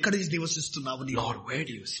నీవు ఎక్కడ నివసిస్తున్నావు? Lord, where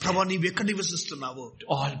do you stay? ప్రభువా నీవు ఎక్కడ నివసిస్తున్నావు? It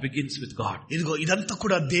all begins with God. ఇదిగో ఇదంతా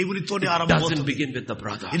కూడా దేవునితోనే It doesn't ఆరంభమవుతుంది. begin with the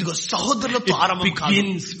brother. ఇదిగో సహోదరులతో It ఆరంభం కాదు,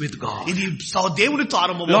 begins with God. ఇది దేవునితో Lord,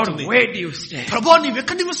 ఆరంభమవుతుంది. where do you stay? ప్రభువా నీవు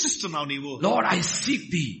ఎక్కడ నివసిస్తున్నావు? నీవు Lord, I seek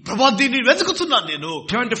thee. ప్రభువా దీన్ని వెతుకుతున్నాను నేను.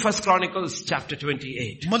 Turn to 1 Chronicles chapter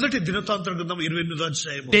 28. మొదటి దినవృత్తాంతం గ్రంథం 28వ అధ్యాయం.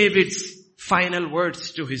 David's final words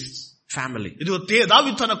to his family. ఇదిగో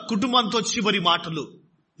దావీదు తన కుటుంబంతో చివరి మాటలు.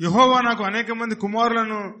 యెహోవా నాకు అనేక మంది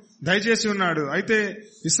కుమారులను దయచేసి ఉన్నాడు. అయితే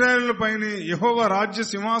ఇశ్రాయేలు పైన యెహోవా రాజ్య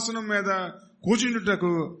సింహాసనం మీద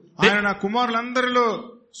కూర్చుండుటకు ఆయన నా కుమారులందరిలో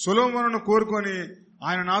సొలొమోనును కోరుకొని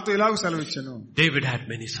ఆయన నాతో ఇలాగ సెలవిచ్చాను. David had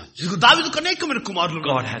many sons. ఇదిగో దావీదుకు అనేకమైన కుమారులు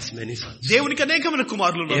ఉన్నారు. God has many sons. దేవునికి అనేకమైన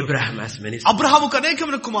కుమారులు ఉన్నారు. Abraham has many sons. అబ్రహాముకు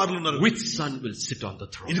అనేకమైన కుమారులు ఉన్నారు. Which son will sit on the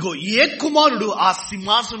throne? ఇదిగో ఏ కుమారుడు ఆ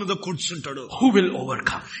సింహాసనం మీద కూర్చుంటాడు? Who will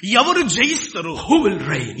overcome? ఎవరు జయిస్తారు? Who will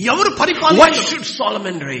reign? ఎవరు Why పరిపాలిస్తారు? should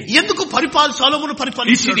Solomon reign? ఎందుకు సొలొమోను Is he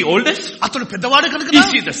పరిపాలించాడు? the oldest? అతడు పెద్దవాడు కనుక?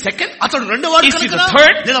 Is he the second? అతడు రెండోవాడు Is he కనుక? the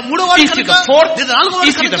third? లేదా మూడోవాడు Is he కనుక? the fourth? లేదా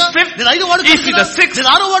నాలుగోవాడు Is he కనుక? the fifth? లేదా ఐదోవాడు Is he కనుక? the sixth?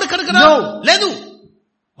 లేదా ఆరోవాడు కనుక? No. లేదు.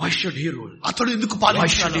 Why should he rule? అతడు ఎందుకు Why should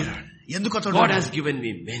పాలించాడు? he rule? ఎందుకు అతడు? God has given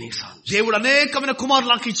me many sons. దేవుడు అనేకమైన కుమారులు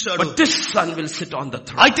నాకు ఇచ్చాడు. But this son will sit on the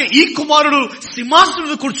throne. అయితే ఈ కుమారుడు సింహాసనం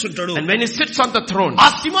మీద కూర్చుంటాడు. And when he sits on the throne, ఆ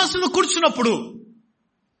సింహాసనం కూర్చున్నప్పుడు,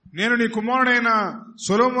 నేను నీ కుమారుడైన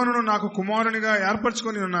సొలొమోనును నాకు కుమారునిగా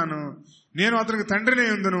ఏర్పరచుకొని ఉన్నాను. నేను అతనికి తండ్రిని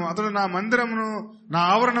ఉందును. అతడు నా మందిరమును నా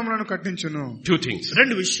ఆవరణములను కట్టించును. two things.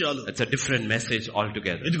 రెండు విషయాలు. It's a different message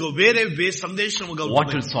altogether. ఇదిగో వేరే సందేశముగా What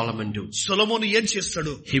ఉంటుంది. will Solomon do? సొలొమోను ఏం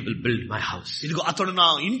చేస్తాడు? He will build my house. ఇదిగో అతడు నా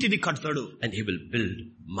ఇంటిని కడతాడు. And he will build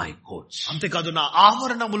my courts. అంతేకాదు నా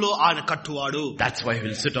ఆవరణములో ఆయన కట్టువాడు. That's why he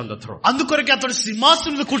will sit on the throne. అందుకొరకే అతడు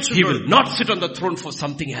సింహాసనం మీద He కూర్చుంటాడు. will not sit on the throne for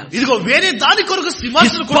something else. ఇదిగో వేరే దాని కొరకు His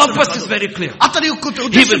సింహాసనం purpose is very clear. అతని యొక్క He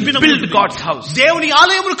ఉద్దేశం will భిన్నమైనది. build God's house. దేవుని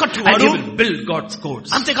ఆలయమును And కట్టువాడు. he will build God's courts.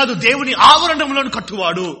 అంతేకాదు దేవుని ఆవరణములను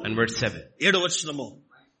కట్టువాడు. And verse 7. 7వ వచనము.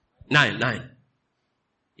 9.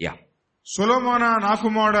 Yeah. సొలొమోనా నా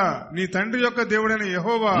కుమారుడా, నీ తండ్రి యొక్క దేవుడైన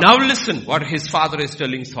యెహోవా. Now listen what his father is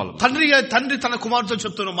telling Solomon. తండ్రి తన కుమారుతో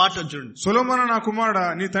చెప్తున్న మాట చూడండి. సొలొమోనా నా కుమారుడా,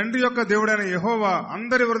 నీ తండ్రి యొక్క దేవుడైన యెహోవా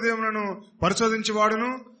అందరి హృదయములను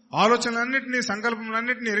పరిశోధించేవాడును, ఆలోచనలన్నింటినీ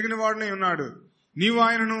సంకల్పములన్నింటినీ ఎరిగిన వాడునై ఉన్నాడు. నీవు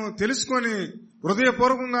ఆయనను తెలుసుకొని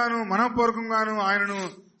హృదయపూర్వకంగాను మనఃపూర్వకంగాను ఆయనను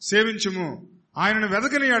సేవించుము. ఆయనను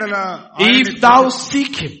వెదకని ఎడల If thou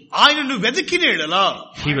seek him, ఆయనను వెతికిన ఎడల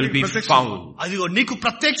he will be found. అదిగో నీకు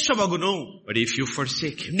ప్రత్యక్షమగును. But if you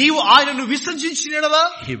forsake him, నీవు ఆయనను విసర్జించిన ఎడల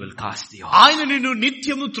he will cast thee off. ఆయన నిన్ను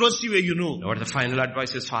నిత్యము త్రోసివేయును. What the final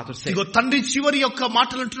advice his father said? ఇదిగో తండ్రి చివరి యొక్క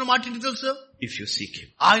మాటలు అంటున్న మాట ఏంటి తెలుసా? If you seek him,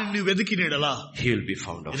 ఆయన నువ్వు వెతికిన ఎడల he will be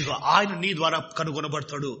found of. ఇదిగో ఆయన నీ ద్వారా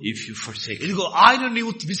కనుగొనబడతాడు. If you forsake him, ఇదిగో ఆయన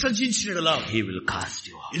నీవు విసర్జించిన ఎడల he will cast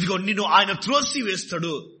you off. ఇదిగో నిన్ను ఆయన త్రోసి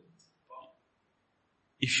వేస్తాడు.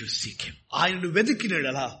 If you seek him, ఆయనను వెతికిన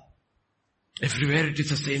ఎడల everywhere it is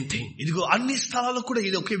the same thing. ఇదిగో అన్ని స్థలాల్లో కూడా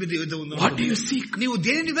ఇది ఒకే విధి ఉంది. What do you seek? నీవు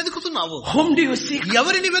దేనిని వెతుకుతున్నావు? Whom do you seek?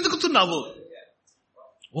 ఎవరిని వెతుకుతున్నావు?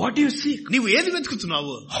 What do you seek? నీవు ఏది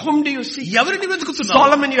వెతుకుతున్నావు? Whom do you seek? ఎవరిని వెతుకుతున్నావు?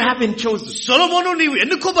 Solomon, you have been chosen. సొలొమోను నీవు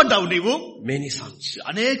ఎన్నుకోబడ్డావు. నీవు Many sons.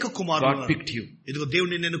 అనేక God కుమారులు. picked you. ఇదిగో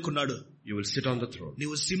దేవుడు నిన్ను ఎన్నుకున్నాడు. You will sit on the throne.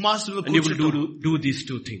 నీవు సింహాసనంలో And you will కూర్చుంటావు. do these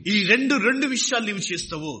two things. ఈ రెండు విషయాలు నీవు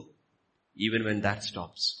చేస్తావు. Even when that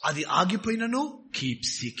stops, అది ఆగిపోయినను keep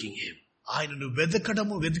seeking him. ఆయనను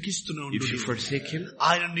వెతకడము వెతికిస్తూనే If you ఉండు. forsake him,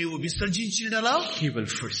 ఆయన నీవు విసర్జించినలా he will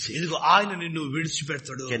forsake. ఇదిగో ఆయన నిన్ను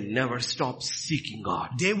విడిచిపెడతాడు. You can never stop seeking God.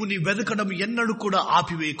 దేవుని వెతకడం ఎన్నడూ కూడా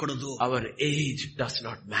ఆపివేయకూడదు. Our age does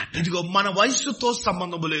not matter. ఇదిగో మన వయస్సుతో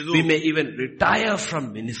సంబంధం లేదు. We may even retire from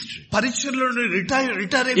ministry. పరిచర్లో retire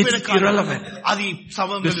అయిపోయిన It's irrelevant. అది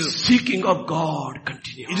సంబంధం The లేదు. seeking of God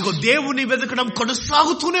continues. ఇదిగో దేవుని వెతకడం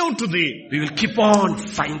కొనసాగుతూనే ఉంటుంది. We will keep on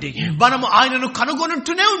finding him. మనం ఆయనను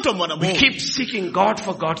కనుగొనుతూనే ఉంటాం. మనము We keep seeking God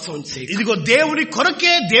for God's own sake. ఇదిగో దేవుని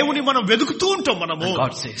కొరకే దేవుని మనం వెతుకుతూ ఉంటాం. మనము And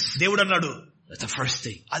God says, దేవుడు అన్నాడు, that's the first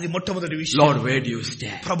thing. అది మొట్టమొదటి విషయం. Lord, where do you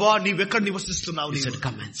stay? ప్రభువా నీవెక్కడ నివసిస్తున్నావు? He said,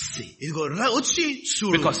 come and see. ఇదిగో వచ్చి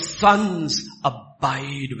చూడు. Because sons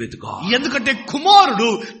abide with God. ఎందుకంటే కుమారుడు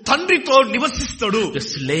తండ్రితో నివసిస్తాడు. The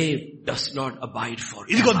slave does not abide for.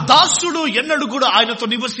 ఇదిగో దాసుడు ఎన్నడూ కూడా ఆయనతో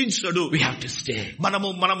నివసించడు. We have to stay.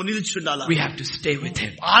 మనము నిలిచి ఉండాలా. We have to stay with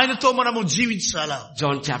him. ఆయనతో మనము జీవించాలా.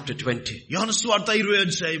 John chapter 20. యోహాను సువార్త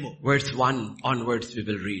 20 verse 1 onwards we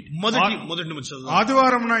will read. మొదటి నుంచి చదువు.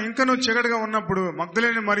 ఆదివారమున ఇంకను చీకటిగా ఉన్నప్పుడు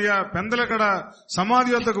మగ్దలేని మరియా పెందలకడ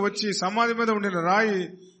సమాధి వద్దకు వచ్చి సమాధి మీద ఉండిన రాయి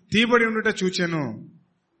తీయబడి ఉండుట చూచెను.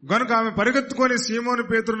 గనుక ఆమె పరిగెత్తుకొని సీమోను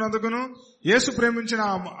పేతురుని వద్దకును యేసు ప్రేమించిన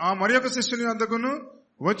ఆ మరియొక శిష్యుని వద్దకును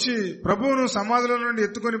వచ్చి ప్రభువును సమాధిలో నుండి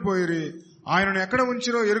ఎత్తుకొని పోయిరి, ఆయనను ఎక్కడ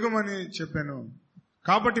ఉంచిరో ఎరుగుమని చెప్పాను.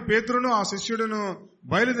 కాబట్టి పేతురును ఆ శిష్యుడును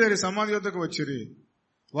బయలుదేరి సమాధి వద్దకు వచ్చిరి.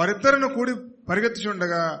 వారిద్దరును కూడి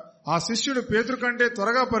పరిగెత్తుచుండగా ఆ శిష్యుడు పేతురు కంటే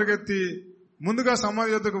త్వరగా పరిగెత్తి ముందుగా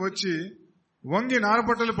సమాధి వద్దకు వచ్చి వంగి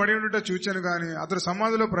నారపట్టలు పడి ఉండుట చూచాను గాని అతడు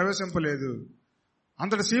సమాధిలో ప్రవేశింపలేదు.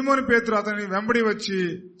 అంతటి సీమోను పేతురు అతని వెంబడి వచ్చి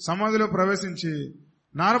సమాధిలో ప్రవేశించి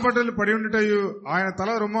నారబట్టలు పడి ఉండుటయు ఆయన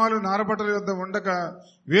తల రుమాలు నారబట్టల వద్ద ఉండక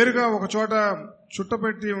వేరుగా ఒక చోట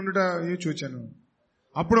చుట్టపెట్టి ఉండుటయు చూచాను.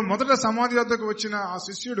 అప్పుడు మొదట సమాధి వద్దకు వచ్చిన ఆ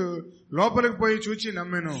శిష్యుడు లోపలికి పోయి చూచి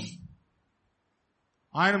నమ్మెను.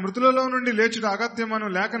 ఆయన మృతులలో నుండి లేచుట అగత్యమను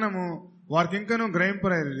లేఖనము వారికింకనూ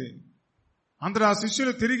గ్రహింపరైరి. అంతటా ఆ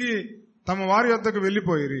శిష్యులు తిరిగి తమ వారి వద్దకు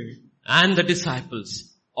వెళ్లిపోయిరి. And the disciples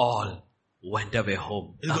all went away home.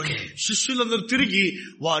 Okay. శిష్యులందరూ తిరిగి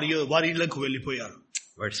వారి ఇళ్లకు వెళ్లిపోయారు.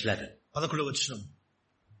 Verse 11. 11వ వచనం.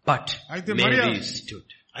 But Mary stood.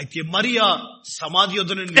 అయితే మరియా సమాధి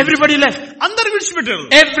యొద్ద నుండి Everybody left. అందరూ విడిచిపెట్టారు.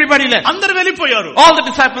 Everybody left. అందరూ వెళ్లిపోయారు. All the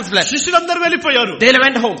disciples left. శిష్యులందరూ వెళ్లిపోయారు. They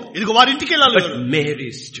went home. ఇదిగో వారి ఇంటికి వెళ్ళాలి. But Mary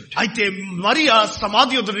stood. అయితే మరియా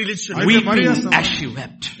సమాధి యొద్ద నిలిచి weeping as she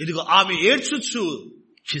wept. ఇదిగో ఆమె ఏడ్చుచు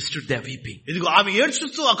She stood there weeping. ఇదిగో ఆమె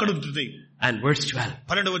ఏడ్చుతూ అక్కడ ఉంటుంది. And verse 12.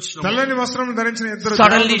 12వ వచనం. తెల్లని వస్త్రం ధరించిన ఇద్దరు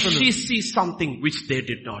Suddenly she sees something which they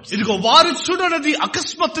did not see. ఇదిగో వారు చూడనది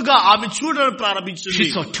అకస్మాత్తుగా ఆమె చూడడం ప్రారంభించింది. She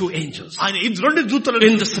saw two angels. ఆయన రెండు దూతలు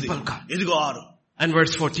in the sepulchre. ఇదిగో 6. And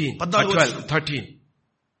verse 14. 12, 13.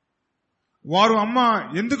 వారు అమ్మ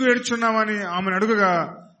ఎందుకు ఏడ్చున్నామని ఆమెను అడుగగా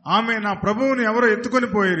ఆమె నా ప్రభువుని ఎవరో ఎత్తుకొని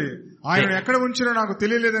పోయిరి, ఆయన ఎక్కడ ఉంచినో నాకు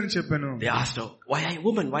తెలియలేదని చెప్పాను. They asked her, why are you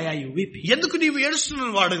woman? Why are you weeping? ఎందుకు నీవు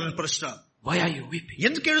ఏడుస్తున్నావు వాడు ప్రశ్న. Why are you weeping?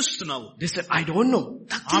 ఎందుకు ఏడుస్తున్నావు? They said, I don't know.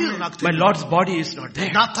 My Lord's body is not there.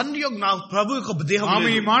 నా తండ్రి యొక్క నా ప్రభు యొక్క దేహం ఆమె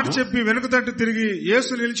ఈ మాట చెప్పి వెనుక తట్టు తిరిగి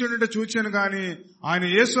యేసు నిలిచి ఉంటే చూచాను గాని ఆయన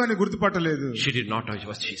యేసు అని గుర్తుపట్టలేదు. She did not know it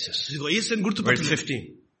was Jesus. ఇదిగో యేసుని గుర్తుపట్టలేదు. 15.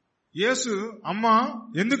 యేసు అమ్మా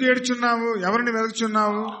ఎందుకు ఏడ్చున్నావు, ఎవరిని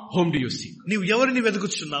వెతుకుచున్నావు, Whom do you seek? నీవు ఎవరిని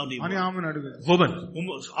వెతుకుచున్నావు అని ఆమెను అడుగు. Woman,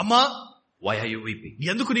 అమ్మా why are you weeping?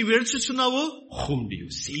 ఎందుకు నీవు ఏడ్చుచున్నావు? Whom do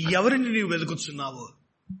you seek? ఎవరిని నీవు వెతుకుచున్నావు?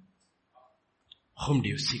 Whom do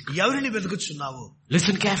you seek? ఎవరిని వెతుకుచున్నావు?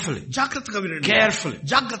 Listen carefully. జాగ్రత్తగా వినండి. Carefully.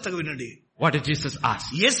 జాగ్రత్తగా వినండి. What did Jesus ask?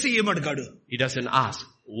 Yesu ఏమడిగాడు? He doesn't ask,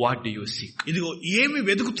 what do you seek? ఇదిగో ఏమి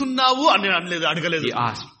వెతుకుతున్నావు అని అనలేదు, అడగలేదు. He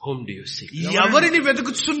asked, whom do you seek? ఎవరిని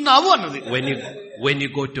వెతుకుతున్నావు అన్నది. When you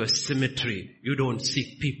go to a cemetery, you don't seek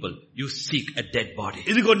people, you seek a dead body.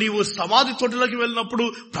 ఇదిగో నీవు సమాధి తోటలోకి వెళ్ళినప్పుడు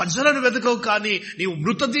ప్రజలను వెతకవు, కానీ నీవు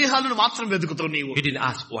మృతదేహాలను మాత్రం వెతుకుతావు. నీవు He didn't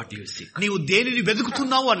ask, what do you seek? నీవు దేనిని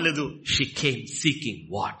వెతుకుతున్నావు అనలేదు. She came seeking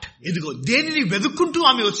what? ఇదిగో దేనిని వెతుక్కుంటూ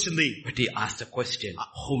ఆమె వచ్చింది. But he asked a question,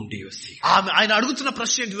 whom do you seek? ఆయన అడుగుతున్న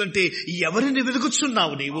ప్రశ్న ఏంటంటే, ఎవరిని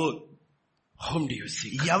వెతుకుతున్నావు నీవు? Whom do you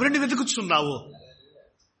seek? ఎవరిని వెతుకుతున్నావు?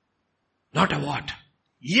 Not a what.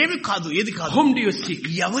 ఏమి కాదు, ఏది కాదు. Whom do you seek?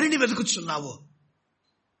 ఎవరిని వెతుకుతున్నావు?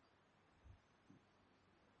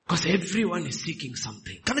 Because everyone is seeking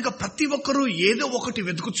something. కనుక ప్రతి ఒక్కరూ ఏదో ఒకటి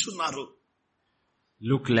వెతుకుతున్నారు.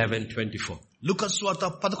 Luke 11:24. లూకా సువార్త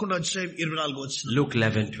 11:24. Luke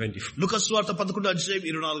 11:24. లూకా సువార్త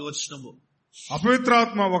 11:24.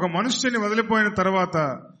 అపవిత్రాత్మ ఒక మనుష్యుని వదిలిపోయిన తర్వాత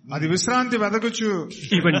అది విశ్రాంతి వెదకుచు.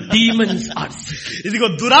 Even demons are seeking. ఇదిగో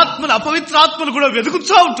దురాత్మలు, అపవిత్రాత్మలు కూడా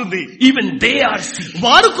వెతుకుతూ ఉంటుంది. Even they are seeking.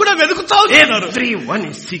 వారు కూడా వెతుకుతూ ఉన్నారు. Everyone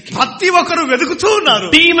is seeking. ప్రతి ఒక్కరు వెతుకుతూ ఉన్నారు.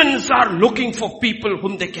 Demons are looking for people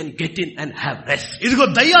whom they can get in and have rest. ఇదిగో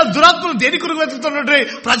దురాత్మలు దేని కొరకు వెతుకుతున్నట్టే,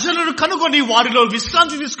 ప్రజలను కనుగొని వారిలో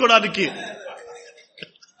విశ్రాంతి తీసుకోవడానికి.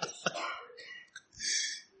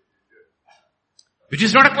 It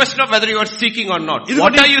is not a question of whether you are seeking or not.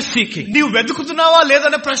 What are you seeking? నీవు వెతుకుతున్నావా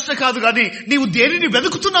లేదనే ప్రశ్న కాదు, కానీ నీవు దేనిని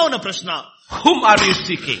వెతుకుతున్నావు అన్న ప్రశ్న. Whom are you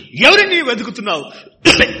seeking? ఎవరిని వెతుకుతున్నావు?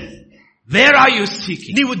 Where are you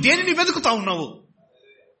seeking? నీవు దేనిని వెతుకుతా ఉన్నావు?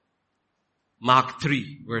 Mark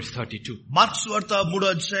 3:32. మార్కు సువార్త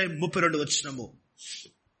 3:32.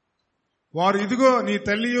 వారు ఇదిగో నీ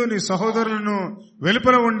తల్లియు నీ సహోదరులను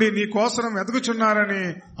వెలుపల ఉండి నీ కోసం వెతుకుచున్నారని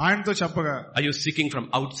ఆయనతో చెప్పగా. Are you seeking from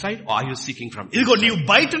outside or are you seeking from inside? ఇదిగో నీవు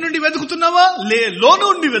బయట నుండి వెతుకుతున్నావా లోన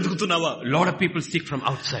నుండి వెతుకుతున్నావా? A lot of people seek from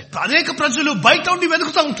outside. అనేక ప్రజలు బయట నుండి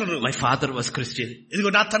వెతుకుతా ఉంటారు. My father was Christian.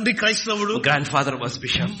 ఇదిగో నా తండ్రి క్రైస్తవుడు, My grandfather was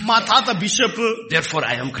bishop. మా తాత bishop, Therefore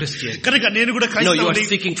I am Christian. కనుక నేను కూడా No, you are క్రైస్తవుని.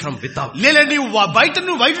 seeking from without. లేలే, నీవు బయట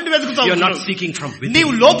నుండి వెతుకుతా You are not ఉంటావు. seeking from within.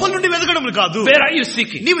 నీవు లోపల నుండి వెతకడం కాదు. Where are you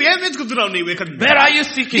seeking? నీవు ఏం వెతుకుతున్నావు? నీవు ఎక్కడ? Where are you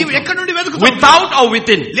seeking? నీవు ఎక్కడ నుండి వెతుకుతావు? Without or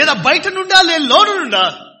within? లేదా బయట నుండా లేదా లోన నుండా?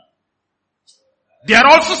 They are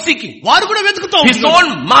also seeking. వారు కూడా వెతుకుతావు. His own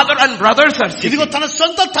mother and brothers are seeking. ఇదిగో తన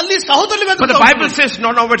సొంత తల్లి సహోదరులు But the వెతుకుతారు. Bible says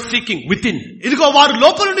no, we're seeking within. ఇదిగో వారు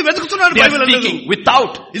లోపల నుండి వెతుకుతున్నారు. They are బైబిల్ అనేది. seeking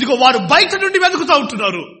without. ఇదిగో వారు బయట నుండి వెతుకుతా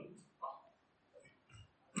ఉంటున్నారు.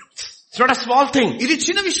 It's not a small thing. ఇది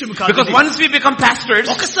చిన్న విషయం కాదు. Because once we become pastors,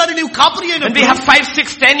 ఒకసారి నీవు కాపరి when we అయినప్పుడు, have 5,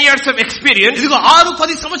 6, 10 years of experience, ఇదిగో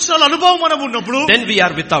 6-10 సంవత్సరాల అనుభవం మనం ఉన్నప్పుడు, then we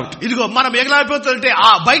are without. ఇదిగో మనం ఎగలాడిపోతుంటే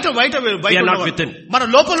బయట We are not ఉన్నవారు. within. మన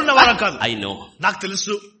లోపల ఉన్న వాళ్ళం కాదు. I know. నాకు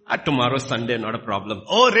తెలుసు. Tomorrow Sunday, not a problem.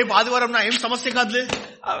 రేపు ఆదివారం నా ఏం సమస్య కాదులే.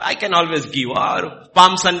 I can always give. Or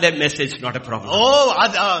Palm Sunday message, not a problem.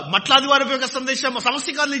 Matla ఆదివారం యొక్క సందేశం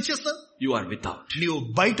సమస్య కాదులే, ఇచ్చేస్తా. You are without. నీవు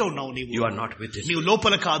బయట ఉన్నావు. You are not within. నీవు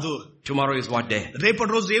లోపల కాదు. Tomorrow is what day?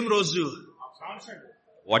 రేపటి రోజు ఏం రోజు?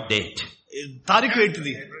 What date? తారీఖు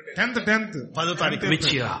ఏంటిది? 10th 10వ తారీఖు.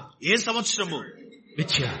 Which year? ఏ సంవత్సరము?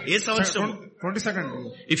 Which year? ఏ సంవత్సరం? 22nd.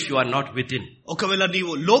 If you are not within, ఒకవేళ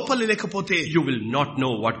నీవు లోపల లేకపోతే, you will not know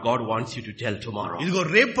what God wants you to tell tomorrow. ఇదిగో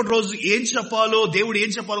రేపటి రోజు ఏం చెప్పాలో, దేవుడు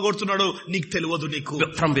ఏం చెప్పాలో కోరుతున్నాడో నీకు తెలియదు. నీకు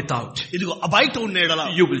From without, ఇదిగో బయట ఉండేడలా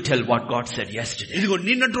you will tell what God said yesterday. ఇదిగో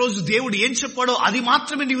నిన్నటి రోజు దేవుడు ఏం చెప్పాడో అది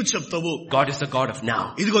మాత్రమే నీవు చెప్తావు. God is the God of now.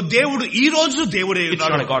 ఇదిగో దేవుడు ఈ రోజు దేవుడే It's not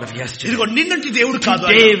ఉన్నాడు. a God of yesterday. ఇదిగో నిన్నటి దేవుడు కాదు.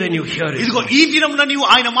 Today when you hear it, ఇదిగో ఈ దినమున నీవు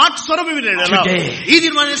ఆయన మాట స్వరం వినేడలా. Today, ఈ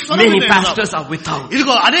దినం ఆయన స్వరం many వినేడలా. pastors are without.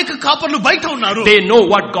 ఇదిగో అనేక కాపర్లు బయట ఉన్నారు. They know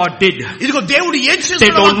what God did. ఇదిగో దేవుడు ఏం They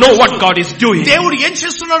చేస్తున్నాడో don't know what God is doing. దేవుడు ఏం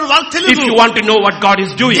చేస్తున్నాడో వాళ్ళకి If తెలియదు. you want to know what God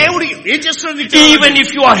is doing, దేవుడు ఏం చేస్తున్నాడో నీకు తెలియదు. even if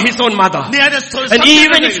you are His own mother, and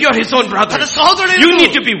even if you are His own brother, తన సహోదరుడు you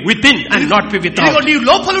need to be within and not be ఇదిగో without. నీవు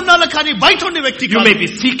లోపల ఉండాలి, కానీ బయట ఉండే వ్యక్తి You కాదు. may be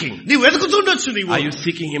seeking. నీవు వెతుకుతుండొచ్చు. నీవు Are you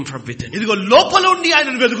seeking Him from within? ఇదిగో లోపల ఉండి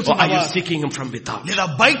ఆయనను Or are వెతుకుతున్నావా, you seeking Him from without? లేదా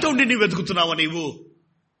బయట ఉండి నీవు వెతుకుతున్నావా? నీవు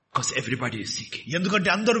Because everybody is seeking. ఎందుకంటే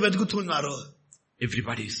అందరూ వెతుకుతున్నారు.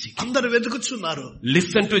 Everybody is seeking. అందరూ వెతుకుతున్నారు.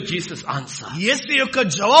 Listen to Jesus' answer. యేసు యొక్క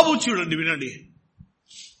జవాబు చూడండి, వినండి.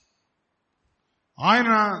 ఆయన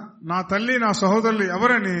నా తల్లి నా సహోదరులు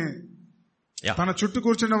ఎవరని Yeah. తన చుట్టూ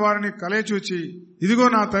కూర్చున్న వారిని కలయచూచి, ఇదిగో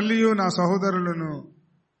నా తల్లియు నా సహోదరులను,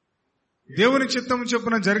 దేవుని చిత్తము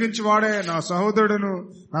చొప్పున జరిగించి వాడే నా సహోదరుడును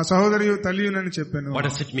నా సహోదరియు తల్లియునని చెప్పాను. What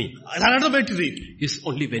does it mean? అర్థం ఏంటిది? It's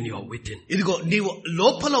only when you are within. ఇదిగో నీవు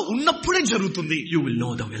లోపల ఉన్నప్పుడే జరుగుతుంది. You will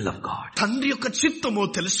know the will of God. తండ్రి యొక్క చిత్తము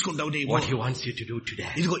తెలుసుకుంటావు నీవు. What he wants you to do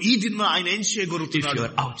today. ఇదిగో ఈ దిన ఆయన ఏం చేయగలుగుతున్నాడు? If you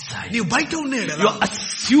are outside, నీవు బయట ఉన్నాడు. you are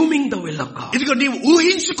assuming the will of God. ఇదిగో నీవు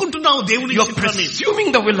ఊహించుకుంటున్నావు దేవుని You are చిత్తాన్ని. presuming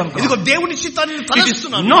the will of God. ఇదిగో దేవుని చిత్తాన్ని It is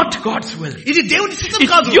తలస్తున్నావు. not God's will. ఇది దేవుని చిత్తం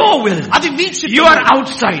It's కాదు. your will. అది నీ చిత్తం. You are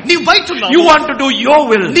outside. నీవు బయట ఉన్నావు. You want to do your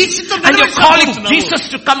will. నీ చిత్తం And you're calling Jesus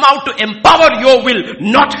to come out to empower your will,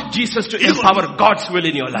 not Jesus to empower God's will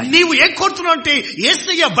in your life. నీవు ఏం కోరుతున్నావు అంటే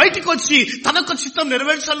యేసయ్య బయటికి వచ్చి తన యొక్క చిత్తం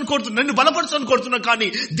నెరవేర్చాలని కోరుతున్నా, నిన్ను బలపరచాలని కోరుతున్నా, కానీ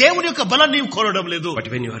దేవుని యొక్క బలాన్ని నీవు కోరడం లేదు. But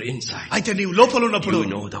when you are inside, అయితే నీవు లోపల ఉన్నప్పుడు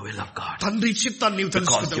you know the will of God. తండ్రి చిత్తాన్ని నీవు Because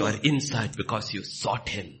you తెలుసుకుంటావు. are inside, because you sought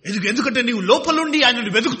Him. ఎందుకంటే నీవు లోపల ఉండి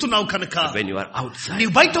ఆయనను వెతుకుతున్నావు కనుక. When you are outside,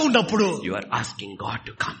 నీవు బయట ఉన్నప్పుడు you are asking God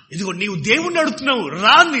to come. ఇదిగో నీవు దేవుణ్ణి అడుగుతున్నావు,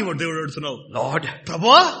 రా నీవు దేవుడు అడుగుతున్నావు. Lord,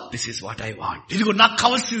 ప్రభువా, this is what I want. ఇదిగో నాకు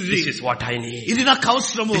కావాల్సింది, This is what I need. ఇది నాకు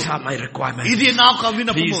అవసరము, These are my requirements. ఇది నాకు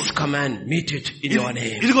విన్నపము. Please come and meet it in your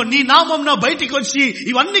name. ఇదిగో నీ నామం నా బయటికి వచ్చి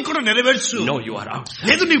ఇవన్నీ కూడా నెరవేర్చు. No, you are outside.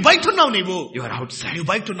 లేదు నీవు బయట ఉన్నావు. నీవు You are outside. నీవు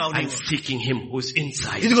బయట ఉన్నావు. I'm seeking Him who's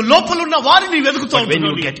inside. ఇదిగో లోపల ఉన్న వారిని నీవు వెతుకుతావు. But when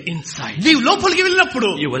you get inside, నీవు లోపలికి వెళ్ళినప్పుడు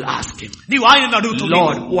you will ask Him, నీవు ఆయన అడుగుతావు,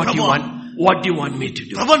 Lord, what do you want? What do you want me to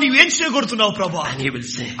do? ప్రభా నీవేం చేయగొడుతున్నావు ప్రభా? And He will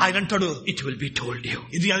say, ఆయన అంటాడు, it will be told you.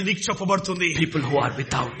 ఇది నీకు చెప్పబడుతుంది. People who are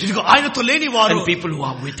without ఇదిగో ఆయనతో లేని వారు, and people who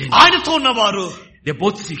are within, ఆయనతో ఉన్నవారు, they're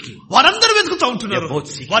both seeking. వారందరూ వెతుకుతా ఉంటున్నారు. They're both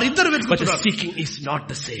seeking. వారిద్దరు But the వెతుకుతున్నారు. seeking is not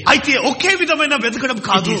the same. అయితే ఒకే విధమైన వెతకడం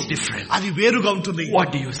కాదు, It is different. అది వేరుగా ఉంటుంది. What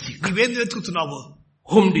do you seek? నువ్వేం వెతుకుతున్నావు?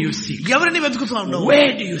 Whom do you seek? ఎవరిని వెతుకుతున్నావు? Where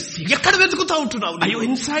do you seek? ఎక్కడ వెతుకుతా ఉంటున్నావు? Are you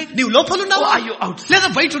inside? నీవు లోపల ఉన్నావా? Or are you outside? లేదా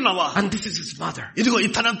బయట ఉన్నావా? And this is His mother. ఇదిగో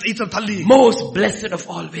ఇతని తల్లి, Most blessed of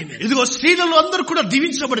all women. ఇదిగో స్త్రీలలో అందరూ కూడా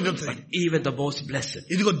దీవించబడినది. Even the most blessed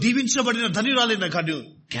ఇదిగో దీవించబడిన ధనిరాలైన కానీ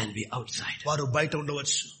can be outside. వారు బయట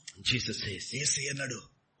ఉండవచ్చు. Jesus says, యేసయ్య అన్నాడు,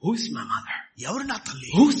 who's my mother? ఎవరు నా తల్లి?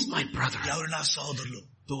 Who's my brother? ఎవరు నా సహోదరులు?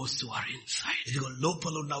 Those who are inside. ఇదిగో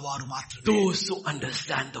లోపల ఉన్న వారు మాత్రమే. Those who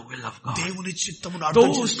understand the will of God. దేవుని చిత్తమును అర్థం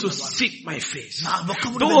Those who చేసుకున్నవారు. seek my face. నా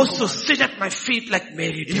ముఖమును Those who వెతుకువారు. sit at my feet like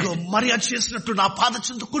Mary did. ఇదిగో మరియా చేసినట్టు నా పాద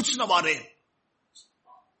చెంత కూర్చున్న వారే.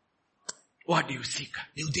 What do you seek?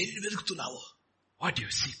 నీవు దేనిని వెతుకుతున్నావు? What do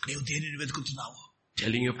you seek? నీవు దేనిని వెతుకుతున్నావు?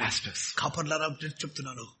 Telling you, pastors, కాపర్లారా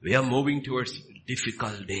చెప్తున్నాను, we are moving towards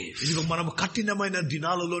difficult days. ఇదిగో మనం కఠినమైన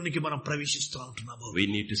దినాలలోనికి మనం ప్రవేశిస్తూ ఉంటున్నాము. We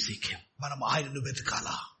need to seek Him. మనం ఆయనను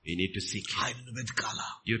వెతకాలా, We need to seek Him. ఆయనను వెతకాలా.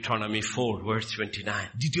 Deuteronomy 4 verse 29.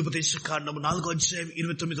 ద్వితీయోపదేశ కాండము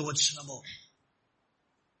 4:29.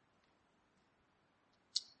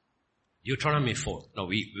 Deuteronomy 4. Now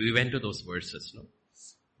we went to those verses, no?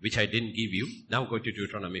 Which I didn't give you. Now go to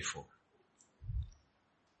Deuteronomy 4.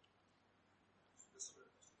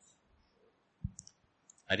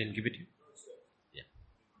 I didn't give it to you? Yeah.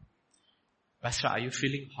 Pastor, are you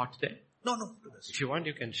feeling hot there? No. If you want,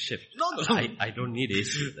 you can shift. No. I don't need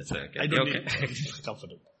AC. That's okay. I don't okay. need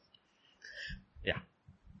comfortable. Yeah.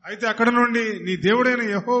 అయితే అక్కడ నుండి నీ దేవుడైన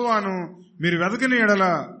యెహోవాను మీరు వెతకని ఎడల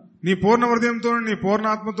నీ పూర్ణ హృదయంతో నీ పూర్ణ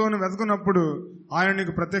ఆత్మతో వెతుకున్నప్పుడు ఆయన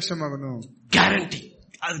నీకు ప్రత్యక్షమగును.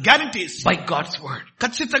 Guarantees By God's word.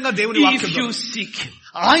 ఖచ్చితంగా దేవుని If వాక్యం you seek Him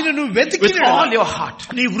ఆయనను వెతికి with all your heart,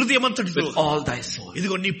 నీ హృదయమంతటితో, with all thy soul,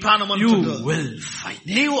 ఇదిగో నీ you ప్రాణమంతటితో will find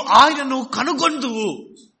Him. నీవు ఆయనను కనుగొందువు.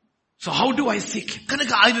 So how do I seek Him?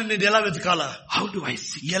 కనుక ఆయన నేను ఎలా వెతకాలా? How do I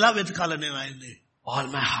seek Him? ఎలా వెతకాలా నేను ఆయన్ని? All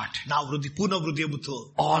my heart, నా పూర్ణ హృదయముతో,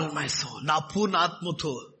 all my soul. నా పూర్ణ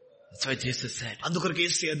ఆత్మతో. That's why Jesus said, అందుకొరకు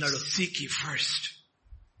యేసయ్య అన్నాడు, seek ye first.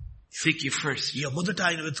 Seek ye first. ఇక మొదట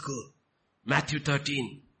ఆయన వెతుకు. Matthew 13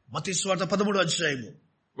 మత్తయి సువార్త 13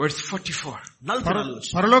 verse 44.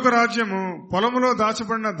 44. పరలోక రాజ్యము పొలములో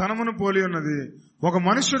దాచబడిన ధనమును పోలి ఉన్నది. ఒక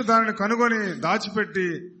మనుష్యుడు దానిని కనుగొని దాచిపెట్టి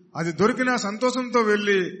అది దొరికిన సంతోషంతో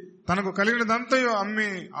వెళ్లి తనకు కలిగినదంతయు అమ్మి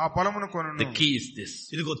ఆ పొలమును కొనును. The key is this.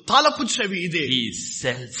 ఇదిగో తాళపు చెవి ఇదే. He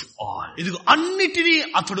sells all. ఇదిగో అన్నిటినీ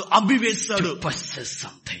అతడు అమ్మివేస్తాడు. To possess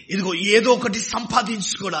something. ఇదిగో ఏదో ఒకటి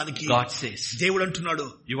సంపాదించుకోవడానికి. God says, దేవుడు అంటున్నాడు,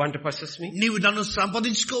 you want to possess me? నీవు నన్ను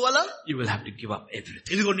సంపాదించుకోవాలా? You will have to give up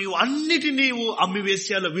everything. ఇదిగో నీవు అన్నిటినీ నీవు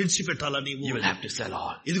అమ్మివేసేయాలా, విడిచిపెట్టాలా? నీవు You will have to sell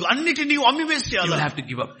all. ఇదిగో అన్నిటినీ నీవు You అమ్మివేసేయాలా, will have to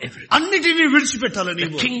give up everything. అన్నిటినీ విడిచిపెట్టాలా? The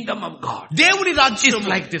నీవు kingdom of God దేవుని is రాజ్యం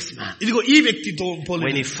like this man. ఇదిగో ఈ వ్యక్తితో పోలి.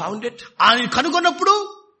 When he found it, ఆయన కనుగొన్నప్పుడు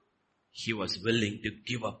he was willing to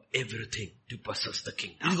give up everything to possess the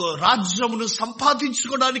kingdom. ఇదిగో రాజ్యమును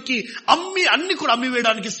సంపాదించుకోవడానికి అన్ని కూడా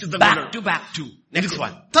అమ్మివేయడానికి సిద్ధంగా Back ఉన్నాడు. to back to. Next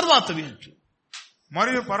one. తర్వాత వింటు.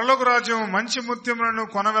 మరియు పరలోక రాజ్యం మంచి ముత్యములను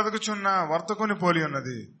కొనవెదకుచున్న వర్తకుని పోలి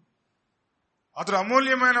ఉన్నది. అతడు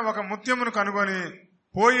అమూల్యమైన ఒక ముత్యమును కనుగొని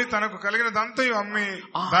పోయి తనకు కలిగినదంతయు అమ్మి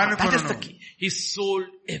దాన్ని That is the కొనెను. key. He sold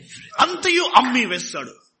everything. అంతయు అమ్మి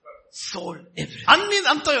వేస్తాడు. Sold everything. అన్ని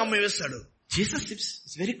అంతయు అమ్మి వేస్తాడు. Jesus is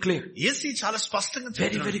very clear. యేసు చాలా స్పష్టంగా Very,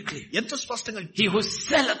 చెప్తున్నాడు. very clear. ఎంతో స్పష్టంగా. He who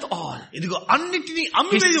selleth all. ఇదిగో అన్నిటినీ He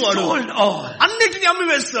అమ్మివేయవాడు. sold all. అన్నిటినీ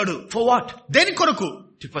అమ్మివేస్తాడు. For what? దేని కొరకు?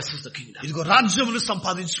 To possess the kingdom. ఇదిగో రాజ్యమును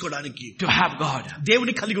సంపాదించుకోవడానికి, To have God.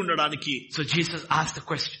 దేవుని కలిగి ఉండడానికి. So Jesus asked the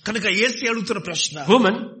question. కనుక యేసు అడుగుతున్న ప్రశ్న,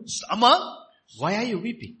 Woman, అమ్మా why are you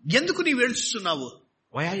weeping? ఎందుకు నీవు ఏడుస్తున్నావు?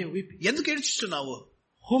 Why are you weeping? ఎందుకు ఏడుస్తున్నావు?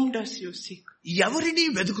 Whom does you seek? ఎవరిని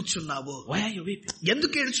వెతుకుచున్నావు? Why are you weeping?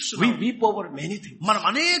 ఎందుకు We ఏడుస్తున్నావు? weep over many things. మనం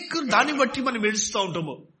అనేక దాన్ని బట్టి మనం ఏడుస్తూ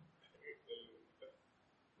ఉంటాము.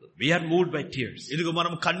 We are moved by tears. ఇదిగో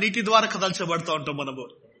మనం కన్నీటి ద్వారా కదల్చబడుతూ ఉంటాం. మనము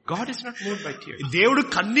God is not moved by tears. దేవుడు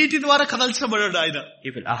కన్నీటి ద్వారా కదల్చబడాడు.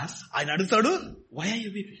 He will ask, ఆయన అడుగుతాడు, why are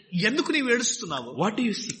you weeping? ఎందుకు నీవు ఏడుస్తున్నావు? What do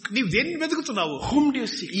you seek? నీవు దేన్ని వెతుకుతున్నావు? Whom do you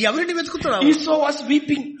seek? ఎవరిని వెతుకుతున్నావు? Esau was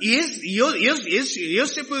weeping.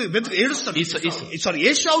 యోసేపు ఏడుస్తాడు. Esau. సారీ,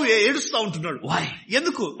 ఏశావు ఏడుస్తా ఉంటున్నాడు. Why?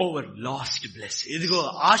 ఎందుకు? Over lost blessings. ఇదిగో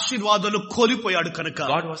ఆశీర్వాదాలు కోల్పోయాడు కనుక.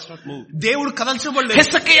 God was not moved. దేవుడు కదల్చబడలేదు.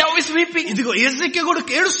 Hezekiah is weeping. ఇదిగో ఎజ్రెక్యా కూడా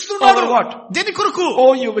ఏడుస్తున్నాడు. Over what? దేని కొరకు?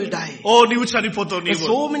 Oh, you will die. ఓ నీవు చనిపోతావు. There's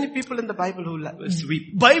నీవు so many people in the Bible who weep.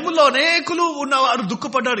 బైబిల్లో అనేకులు ఉన్నవారు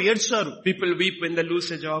దుఃఖపడ్డారు, ఏడ్చారు. People weep when they lose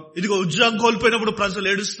a job, ఇదిగో ఉద్యోగం కోల్పోయినప్పుడు ప్రజలు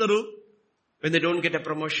ఏడుస్తారు. when they don't get a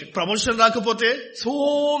promotion. Promotion రాకపోతే, So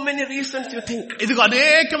many reasons you think. ఇదిగో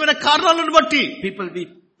అనేకమైన కారణాలను బట్టి People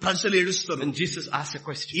weep. ప్రజలు ఏడుస్తారు. When Jesus asked a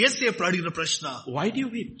question, యేసేపు అడిగిన ప్రశ్న, why do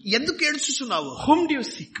you weep? ఎందుకు ఏడుస్తున్నావు? Whom do you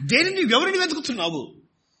seek? దేనిని ఎవరిని వెతుకుతున్నావు?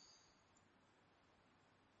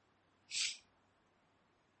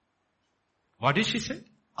 What did she say?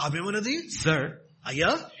 ఆమెమన్నది, Sir, అయ్యా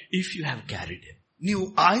if you have carried him, నీవు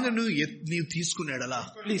ఆయనను నీవు తీసుకునేడలా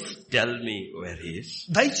please tell me where he is.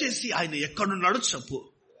 దయచేసి ఆయన ఎక్కడున్నాడో చెప్పు.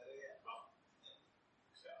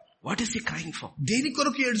 What is he crying for? దేని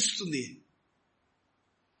కొరకు ఏడుస్తుంది?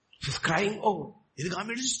 She's crying, oh, ఇదిగో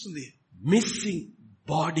ఆమె ఏడుస్తుంది. missing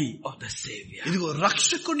body of the Savior. ఇదిగో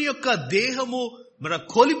రక్షకుని యొక్క దేహము మన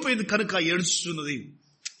కోల్పోయింది కనుక ఏడుస్తున్నది.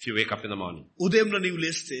 If you wake up in the morning, ఉదయంలో నీవు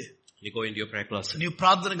లేస్తే, you go into your prayer closet, నీవు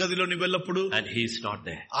ప్రార్థన గదిలో నీవు వెళ్ళప్పుడు and he is not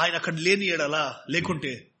there, ఆయన అక్కడ లేని ఎడలా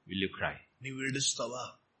లేకుంటే will you cry? నీవు ఏడుస్తావా?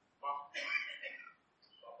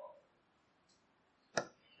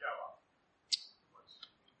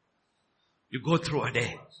 You go through a day,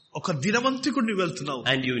 ఒక దినమంతికుడు నీవు వెళ్తున్నావు,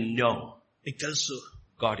 and you know నీకు తెలుసు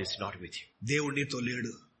God is not with you. దేవుడు నీతో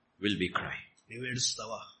లేడు. Will we cry? నీవు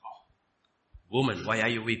ఏడుస్తావా? Woman, why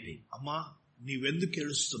are you weeping? అమ్మా నీవెందుకు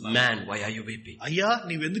ఏడుస్తున్నావు? Man, why are you weeping? అయ్యా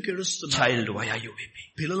నీవెందుకు ఏడుస్తున్నావు? Child, why are you weeping?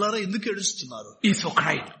 పిల్లలారా ఎందుకు ఏడుస్తున్నారు? Esau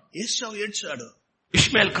cried. ఏశావు ఏడ్చాడు.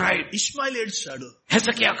 Ishmael cried. ఇష్మాయిల్ ఏడ్చాడు.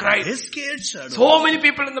 Hezekiah cried. హెస్కే ఏడ్చాడు. So many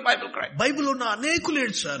people in the Bible cried. Bible ఉన్న అనేకులు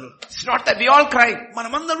ఏడ్చారు. It's not that we all cry.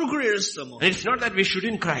 మనమందరం కూడా ఏడుస్తాము. And it's not that we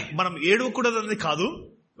shouldn't cry. మనం ఏడవకూడదని కాదు.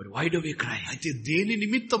 But why do we cry? అయితే దేని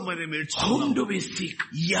నిమిత్తం మనం Whom ఏడ్చున్నాము? do we seek?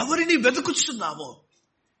 ఎవరిని వెతుకుచున్నాము?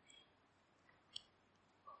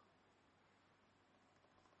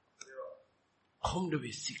 Whom do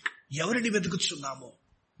we seek? ఎవరిని వెతుకుచున్నాము?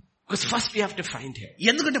 Because first we have to find him.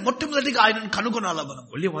 ఎందుకంటే మొట్టమొదటిగా ఆయనను కనుగొనాలా మనం.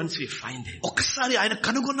 Only once we find him, ఒక్కసారి ఆయన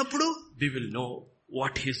కనుగొన్నప్పుడు we will know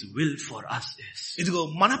what his will for us is. ఇదిగో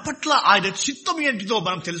మన పట్ల ఆయన చిత్తం ఏంటిదో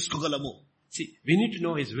మనం తెలుసుకోగలము. See, we need to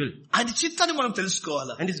know his will. ఆయన చిత్తాన్ని మనం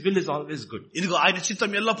తెలుసుకోవాలా. And his will is always good. ఇదిగో ఆయన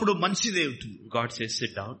చిత్తం ఎల్లప్పుడూ మంచిదే ఉంటుంది. God says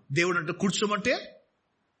sit down. దేవుడు అంటే కూర్చోమంటే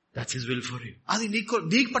That's his will for you. అది నీ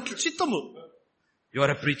పట్ల చిత్తము. You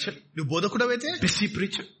are a preacher. నువ్వు బోధకుడవైతే, Busy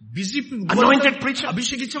preacher. Busy Anointed preacher.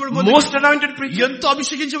 అభిషేకించబడి Most anointed preacher. ఎంతో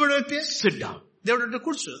అభిషేకించబడి Sit down. దేవుడు అంటే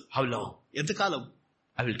కూర్చో. How long? ఎంతకాలం?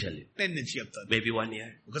 I will tell you. నేను చెప్తాను. Maybe 1 year.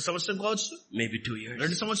 ఒక సంవత్సరం కావచ్చు, Maybe 2 years.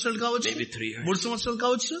 2 సంవత్సరాలు కావచ్చు, Maybe 3 years. 3 సంవత్సరాలు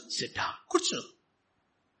కావచ్చు. Sit down. కూర్చో.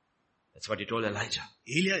 That's what he told Elijah.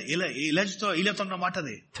 ఏలియాతో అన్న మాట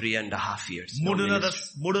అది. 3.5 years.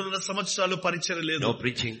 3.5 సంవత్సరాలు పరిచయం లేదు. No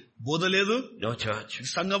preaching. బోధ లేదు. No church.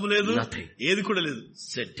 సంఘం లేదు. Nothing. ఏది కూడా లేదు.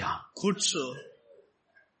 Sit down. కూర్చో.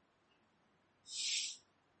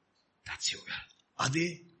 That's your will. అదే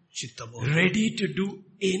చిత్తము. Ready to do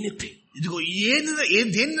anything. ఇదిగో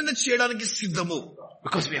దేన్నైనా చేయడానికి సిద్ధము.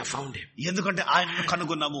 Because we have found him. ఎందుకంటే ఆయనను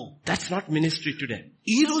కనుగొన్నాము. That's not ministry today.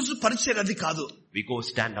 ఈ రోజు పరిచయం అది కాదు. We go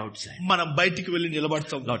stand outside. మనం బయటికి వెళ్లి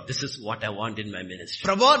నిలబడతాం. Lord, this is what I want in my ministry.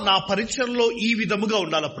 ప్రభా నా పరిచయంలో ఈ విధముగా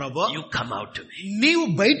ఉండాలా ప్రభా. You come out to me. నీవు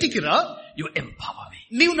బయటికి రా. You empower me.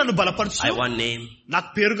 నీవు నన్ను బలపరచు. I want name. నాకు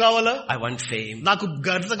పేరు కావాలా. I want fame. నాకు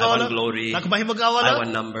ఘనత కావాలా. I want glory. నాకు మహిమ కావాలా. I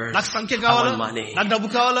want number. నాకు సంఖ్య కావాలా. I want money. నాకు డబ్బు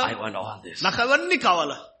కావాలా. I want all this. నాకు అవన్నీ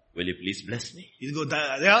కావాలా. Will you please bless me? ఇదిగో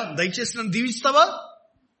దయచేసి నన్ను దీవిస్తావా.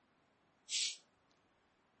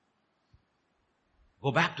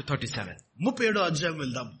 Go back to 37. 37వ అధ్యాయం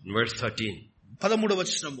వెళ్దాం. Verse 13. 13వ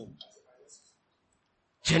వచనము.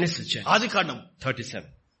 Genesis ఆదికాండం 37.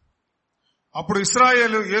 అప్పుడు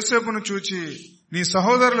ఇశ్రాయేలు యోసేపును చూచి, నీ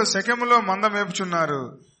సహోదరులు షెకెములో మంద మేపుచున్నారు,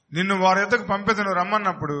 నిన్ను వారి యొద్దకు పంపెదను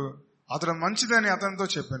రమ్మన్నప్పుడు అతడు మంచిదని అతనితో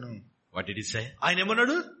చెప్పాను. What did he say? ఆయన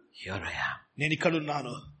ఏమన్నాడు? Here I am. నేను ఇక్కడ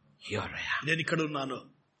ఉన్నాను. Here I am. నేను ఇక్కడ ఉన్నాను.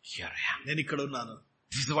 Here I am. నేను ఇక్కడ ఉన్నాను.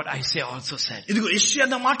 This is what Isaiah also said. ఇదిగో యెషయా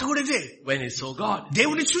అన్న మాట కూడా ఇదే. When he saw God,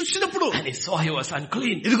 దేవుని చూసినప్పుడు, and he saw he was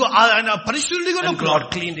unclean, ఇదిగో ఆయన పరిశుద్ధుడిగా and ఉన్నప్పుడు God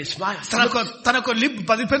cleaned his mouth. తనకు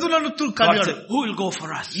 10 పెదవులను God కడిగాడు. said, who will go for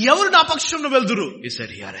us? ఎవరు నా పక్షంలో వెళ్దురు? He said,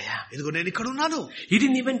 here I am. ఇదిగో నేను ఇక్కడ ఉన్నాను. He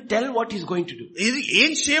didn't even tell what he's going to do. ఇది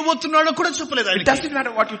ఏం చేయబోతున్నాడో కూడా చెప్పలేదు It ఆయనకి. doesn't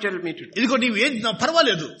matter what you tell me to do. ఇదిగో నీవు ఏం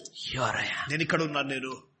పర్వాలేదు. Here I am. నేను ఇక్కడ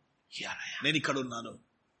ఉన్నాను. Here I am. నేను ఇక్కడ ఉన్నాను.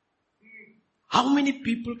 How many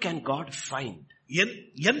people can God find?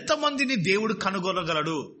 ఎంతమందిని దేవుడు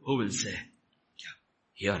కనుగొనగలడు? Who will say,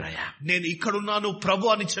 here I am. నేను ఇక్కడ ఉన్నాను ప్రభు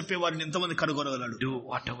అని చెప్పేవారిని ఎంతమంది కనుగొనగలడు? Do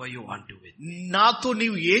whatever you want to with. నాతో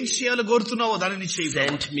నీవు ఏం చేయాలో కోరుతున్నావో దానిని చేయి.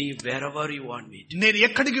 Send me wherever you want me to. నేను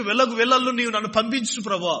ఎక్కడికి వెళ్ళాలో నీవు నన్ను పంపించు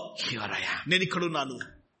ప్రభు. Here I am. నేను ఇక్కడ ఉన్నాను.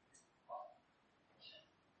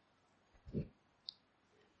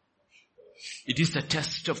 It is the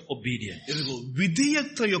test of obedience. ఇదిగో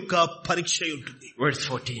విధేయత యొక్క పరీక్ష ఉంటుంది. Verse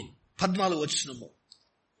 14. 14వ వచనము.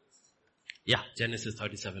 Yeah, Genesis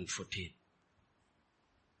 37:14.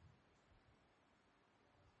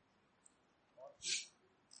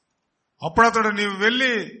 అప్పుడు అతడు, నీవు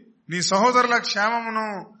వెళ్లి నీ సహోదరుల క్షేమమును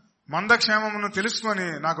మంద క్షేమమును తెలుసుకొని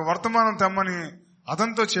నాకు వర్తమానం తెమ్మని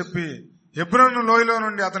అతనితో చెప్పి హెబ్రోను లోయలో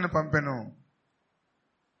నుండి అతన్ని పంపెను.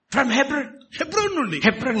 From Hebron. హెబ్రోన్ నుండి.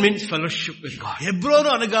 Hebron means fellowship with God. హెబ్రోను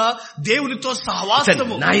అనగా దేవునితో It's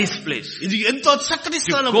సహవాసము. a nice place. ఇది ఎంతో చక్కటి You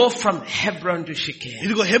స్థలము. go from Hebron to Shechem.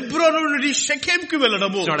 ఇదిగో హెబ్రోను నుండి షెకెంకి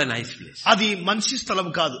వెళ్ళడము. It's not a nice place. అది మంచి స్థలం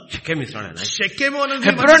కాదు. Shechem is not a nice place. షెకెము అనేది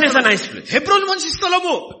Hebron is a nice place. Hebron మంచి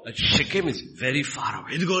స్థలము. But Shechem is very far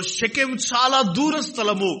away. ఇదిగో షెకెం చాలా దూర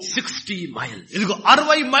స్థలము. 60 miles. ఇదిగో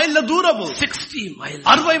 60 మైళ్ళ దూరము. 60 miles.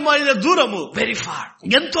 60 మైళ్ళ దూరము. Very far.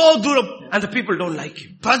 ఎంతో దూరం. And the people don't like you.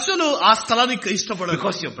 ప్రజలు ఆ స్థలానికి ఇష్టపడరు.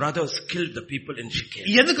 Because your brothers killed the people in Shechem.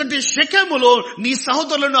 ఎందుకంటే షెకెములో నీ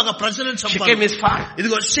సహోదరులను ఆ ప్రజలను చంపారు. Shechem is far.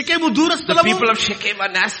 ఇదిగో షెకెము దూర The స్థలము. people of Shechem are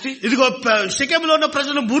nasty. ఇదిగో షెకెములో ఉన్న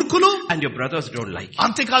ప్రజలు మూర్ఖులు. And your brothers don't like you.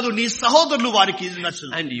 అంతేకాదు నీ సహోదరులు వారికి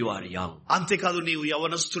నచ్చదు. And you are young. అంతేకాదు నీవు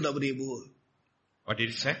యవనస్తుడవు. నీవు What did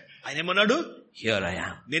he say? ఆయన ఏమన్నాడు? Here I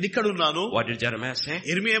am. నేను ఇక్కడ ఉన్నాను. What did Jeremiah say?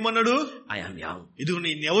 ఇర్మియా ఏమన్నాడు? I am young. ఇదిగో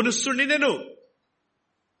నేను యవనస్తుడిని. నేను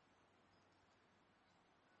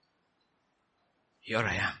Here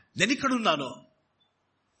I am. నేను ఇక్కడ ఉన్నాను.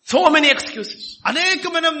 So many excuses.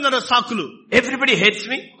 అనేకమైన సాకులు. Everybody hates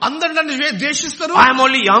me. అందరు నన్ను ద్వేషిస్తారు. I am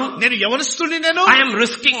only young. నేను యవనస్తుడిని. నేను I am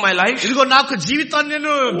risking my life. ఇదిగో నాకు జీవితాన్ని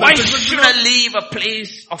నేను Why should I leave a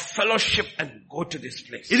place of fellowship and go to this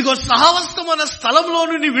place? ఇదిగో సహవాసమైన స్థలంలో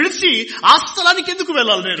నుండి విడిచి ఆ స్థలానికి ఎందుకు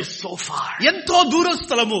వెళ్ళాలి? It నేను is so far. ఎంతో దూర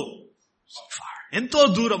స్థలము. So far. ఎంతో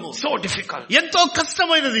దూరము. So difficult. ఎంతో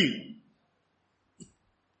కష్టమైనది.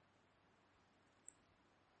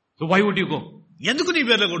 So why would you go? ఎందుకు నీ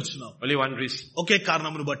వెళ్ళగొడుచున్నావు? Only one reason. ఒకే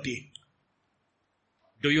కారణమును బట్టి.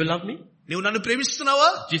 Do you love me? నీవు నన్ను ప్రేమిస్తున్నావా?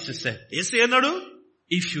 Jesus said, యేసయ్య అన్నాడు,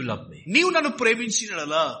 if you love me, నీవు నన్ను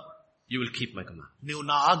ప్రేమించినలా you will keep my command. నీవు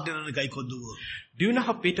నా ఆజ్ఞలను గైకొందువు. Do you know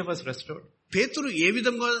how Peter was restored? పేతురు ఏ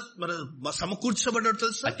విధంగా సమకూర్చబడ్డాడు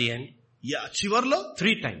తెలుసా? At the end, చివర్లో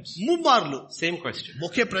 3 times. ముమ్మార్లు Same question.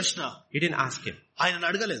 ఒకే ప్రశ్న. He didn't ask him, ఆయనను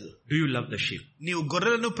అడగలేదు, do you love the sheep? నీవు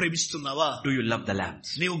గొర్రెలను ప్రేమిస్తున్నావా? Do you love the lambs?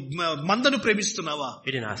 నీవు మందను ప్రేమిస్తున్నావా?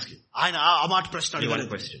 He didn't ask him. ఆయన ఆ మాట ప్రశ్న Only one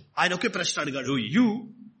అడిగాడు. question. ఆయన ఒకే ప్రశ్న అడిగాడు, Do you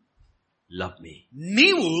love me?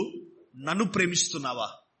 నీవు నన్ను ప్రేమిస్తున్నావా?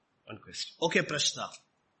 One question. ఒకే ప్రశ్న.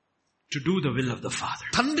 To do the will of the Father.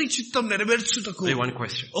 తండ్రి చిత్తం నెరవేర్చుటకు Only one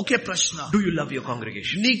question. ఒకే ప్రశ్న. Do you love your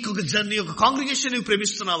congregation? నీ యొక్క కాంగ్రిగేషన్ నీవు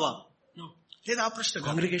ప్రేమిస్తున్నావా? No. లేదా ఆ ప్రశ్న.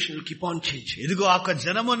 Congregation will keep on changing. ఇదిగో ఆ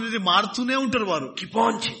జనం అనేది మారుతూనే ఉంటారు. వారు Keep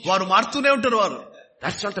on changing. వారు మారుతూనే ఉంటారు. వారు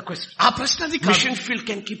That's not the question. ఆ ప్రశ్న అది కాదు. Mission field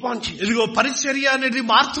can keep on changing. ఇదిగో పరిచర్య అనేది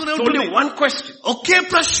మారుతూనే It's ఉంటుంది. only one question. ఒకే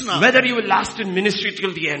ప్రశ్న. Whether you will last in ministry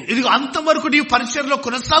till the end. ఇదిగో అంతవరకు నీవు పరిచర్యలో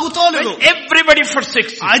కొనసాగుతావో లేదో. When everybody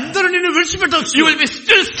forsakes you, అందరూ నిన్ను విడిచిపెట్టవచ్చు. you will be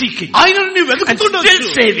still seeking. ఆయనను నీవు వెతుకుతుండొచ్చు. And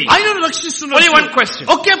still saving. ఆయనను రక్షిస్తుండొచ్చు. Only one question.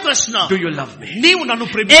 ఒకే ప్రశ్న. Do you love me? నీవు నన్ను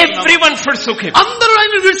ప్రేమిస్తున్నావా? Everyone forsook him. అందరూ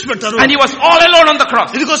ఆయనను విడిచిపెట్టారు. And he was all alone on the cross.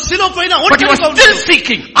 ఇదిగో శిలువ పైన But he was still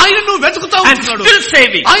seeking. ఆయనను వెతుకుతా And ఉంటున్నాడు. still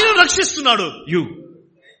saving. ఆయనను రక్షిస్తున్నాడు. You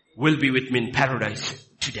will be with me in paradise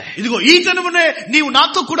today. ఇదిగో ఈ జనమునే నీవు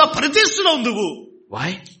నాతో కూడా పరదేశంలో ఉందువు. Why?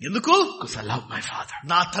 ఎందుకు? Because I love my Father.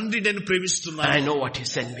 నా తండ్రి నేను And ప్రేమిస్తున్నాను. I know what He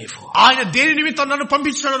sent me for. ఆయన దేని నిమిత్తం నన్ను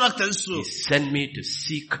పంపించాడో నాకు తెలుసు. He sent me to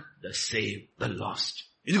seek the save, the lost.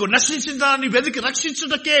 ఇదిగో నశించిన దాన్ని వెతికి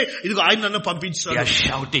రక్షించుటకే ఇదిగో ఆయన నన్ను They పంపించాడు. are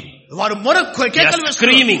shouting. వారు కేకలు వేస్తున్నారు.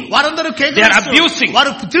 screaming. వారందరూ They కేకలు are వేస్తున్నారు. abusing.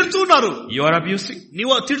 వారు తిడుతున్నారు. You are abusing?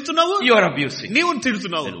 నీవు తిడుతున్నావు, You are abusing. నీవు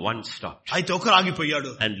తిడుతున్నావు. Then one stopped అయితే ఒకరు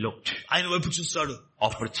ఆగిపోయాడు, and looked. ఆయన వైపు చూస్తాడు.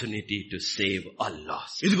 Opportunity to save a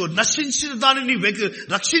lost. ఇదిగో నశించిన దానిని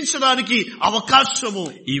రక్షించడానికి అవకాశము.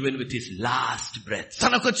 Even with his last breath,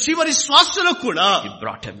 తన యొక్క చివరి శ్వాసలో కూడా He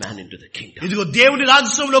brought a man into the kingdom. ఇదిగో దేవుని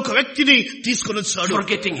రాజ్యంలో ఒక వ్యక్తిని తీసుకొని వచ్చాడు.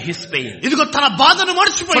 Forgetting his pain. ఇదిగో తన బాధను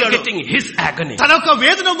మర్చిపోయాడు, Forgetting his agony. తన యొక్క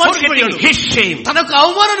వేదన మర్చిపోయాడు, Forgetting his shame. తన యొక్క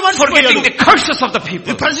అవమానాన్ని మర్చిపోయాడు, Forgetting the curses of the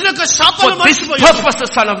people. ప్రజల యొక్క For శాపాలను this మర్చిపోయాడు. purpose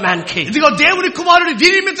the Son of Man came. ఇదిగో దేవుని కుమారుడు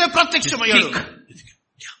దీని నిమిత్తం ప్రత్యక్షమయ్యాడు.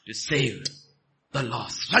 To save the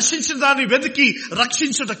lost. నశించిన దాన్ని వెతికి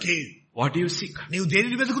రక్షించుటకే. What do you seek? నీవు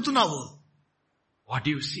దేనిని వెతుకుతున్నావు? What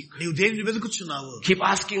do you seek? నీవు దేనిని వెతుకుచున్నావు? Keep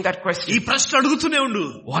asking that ఈ question. ప్రశ్న అడుగుతూనే ఉండు.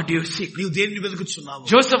 What do you seek? నీవు దేనిని వెతుకుచున్నావు?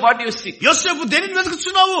 Joseph, what do you seek? యోసేపు దేనిని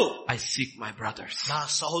వెతుకుచున్నావు? I seek my brothers. నా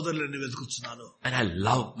సహోదరులను వెతుకుచున్నాను, And I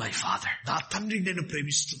love my father. నా తండ్రిని నేను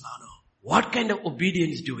ప్రేమిస్తున్నాను. What kind of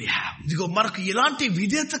obedience do we have? ఇదిగో మనకు ఎలాంటి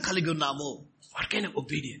విధేయత కలిగి ఉన్నాము? What kind of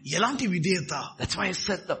obedience? ఎలాంటి విధేయత? That's why I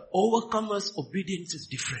said the overcomer's obedience is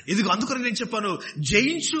different. ఇదిగో అందుకని నేను చెప్పాను,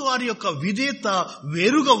 జయించు వారి యొక్క విధేయత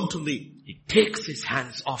వేరుగా ఉంటుంది. He takes his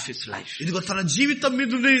hands off his life. ఇదిగో తన జీవితం మీద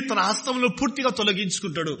నుండి తన హస్తంలో పూర్తిగా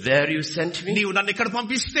తొలగించుకుంటాడు. Where you sent me, నీవు నన్ను ఎక్కడ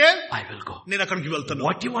పంపిస్తే I will go. నేను అక్కడికి వెళ్తాను.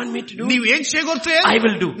 What you want me to do, నీవు ఏం చేయగొడితే I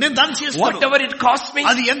will do. నేను దాన్ని చేస్తాను. Whatever it costs me,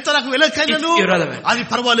 అది ఎంత నాకు వెలకైనను it's irrelevant. అది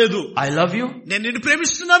పర్వాలేదు. I love you నేను నిన్ను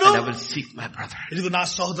ప్రేమిస్తున్నాను. and I will seek my brother. ఇదిగో నా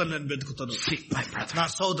సహోదరులను వెతుకుతాను, Seek my brother. నా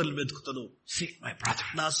సహోదరులను వెతుకుతాను, Seek my brother.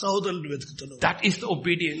 నా సహోదరులను వెతుకుతాను. That is the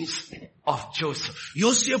obedience of Joseph.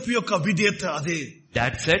 యోసేపు యొక్క విధేయత అదే.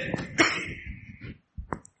 Dad said,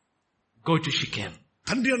 go to Shechem.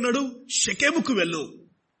 తండ్రి అన్నాడు, షెకెముకు వెళ్ళు,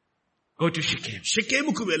 Go to Shechem.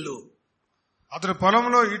 షెకెముకు వెళ్ళు. అతడు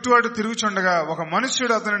పొలంలో ఇటు అటు తిరుగుచుండగా ఒక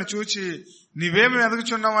మనుష్యుడు అతనిని చూచి నీవేమి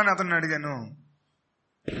వెతుకుచున్నావని అతన్ని అడిగాను.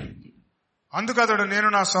 అందుకు అతడు, నేను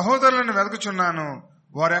నా సహోదరులను వెతుకుచున్నాను,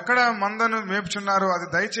 వారు ఎక్కడ మందను మేపుచున్నారో అది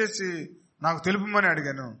దయచేసి నాకు తెలుపమని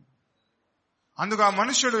అడిగాను. అందుకు ఆ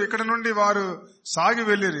మనుష్యుడు, ఇక్కడ నుండి వారు సాగి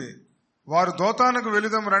వెళ్ళిరి, వారు దోతానుకు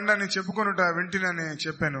వెళుదాం రండి అని చెప్పుకొనుట వింటినని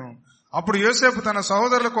చెప్పాను. అప్పుడు యోసేపు తన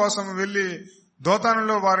సహోదరుల కోసం వెళ్లి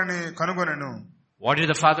దోతానులో వారిని కనుగొనెను. What did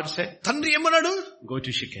the father say? తండ్రి ఏమన్నాడు? Go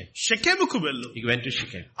to Shechem. షెకెముకు వెళ్ళు. He went to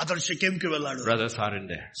Shechem. అతడు షెకెముకి వెళ్ళాడు. Brothers aren't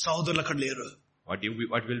there. సహోదరులు అక్కడ లేరు.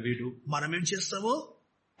 What will we do? మనం ఏం చేస్తాము?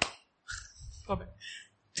 Go back.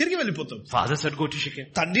 తిరిగి వెళ్ళిపోతాం. Father said, go to Shechem.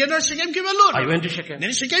 తండ్రి అన్నాడు షెకెంకి వెళ్ళు. I went to Shechem.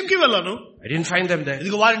 నేను షెకెంకి వెళ్ళాను. I didn't find them there.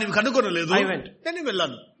 ఇదిగో వారిని కనుగొనలేదు. I went. నేను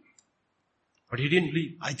వెళ్ళాను. But he didn't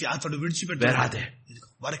leave. అయితే అతడు విడిచిపెట్టాడు. Where are they?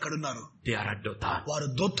 వారు ఎక్కడున్నారు? They are at Dothan. వారు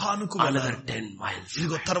దోతానుకు Another వెళ్ళారు. 10 miles.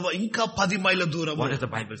 ఇదిగో తర్వాత ఇంకా 10 మైళ్ళ దూరం. What does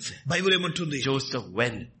the Bible say? Bible ఏమంటుంది? Joseph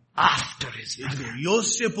went after his brother.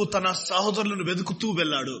 యోసేపు తన సహోదరులను వెతుకుతూ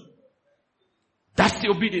వెళ్ళాడు. That's the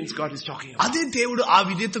obedience God is talking about. అదే దేవుడు ఆ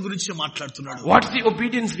విధేయత గురించి మాట్లాడుతున్నాడు. What's the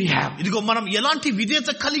obedience we have? ఇదిగో మనం ఎలాంటి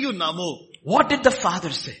విధేయత కలిగి ఉన్నామో. What did the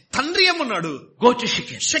father say? తండ్రి ఏమన్నాడు? Go to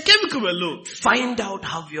Shechem. షెకెముకు వెళ్ళు. Find out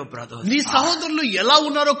how your brothers నీ are సహోదరులు ఎలా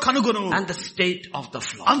ఉన్నారో కనుగొను. and the state of the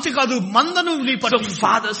flock. అంతేకాదు మందను నీ So పట్ల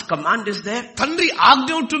father's command is there. తండ్రి ఆజ్ఞ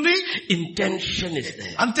ఉంటుంది, Intention is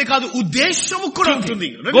there. అంతేకాదు ఉద్దేశము కూడా ఉంటుంది.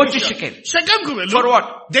 Go to Shechem. షెకెముకు వెళ్ళు. For what?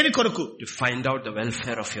 దేని కొరకు? To find out the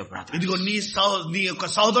welfare of your brothers. ఇదిగో నీ యొక్క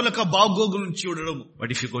సహోదరుల యొక్క బాగోగులను చూడడం. But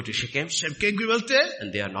if you go to Shechem షెకెముకి వెళ్తే and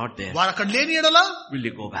they are not there, వారు అక్కడ లేని ఎడలా will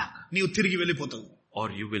you go back? నీవు తిరిగి వెళ్ళిపోతావు. Or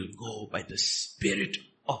you will go by the spirit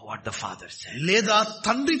of what the father said. లేదా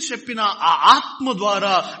తండ్రి చెప్పిన ఆ ఆత్మ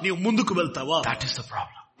ద్వారా నీవు ముందుకు వెళ్తావా? That is the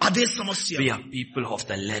problem. అదే సమస్య. We are people of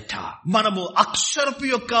the letter. మనము అక్షరపు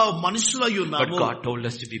యొక్క మనుషులై But ఉన్నాము. God told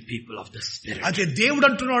us to be people of the spirit. అదే దేవుడు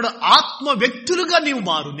అంటున్నాడు, ఆత్మ వ్యక్తులుగా నీవు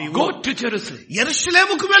మారు. నీవు Go to Jerusalem.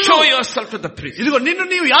 యెరూషలేముకు వెళ్ళు. Show yourself to the priest. ఇదిగో నిన్ను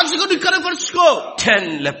నీవు యాజకుడిని కనపరుచుకో. 10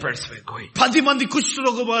 lepers were going. 10 మంది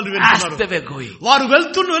కుష్ఠరోగులు As వెళ్తున్నారు. they were going, వారు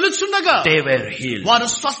వెళ్తుండగా they were healed. వారు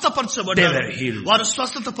స్వస్థపరచబడ్డారు. They were healed. వారు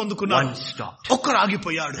స్వస్థత పొందుకున్నారు. One stopped ఒక్కరు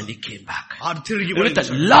ఆగిపోయాడు. and he came back. వారు తిరిగి With a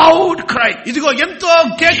వెళ్ళారు. loud cry, ఇదిగో ఎంతో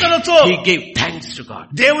కేకలతో he gave thanks to God.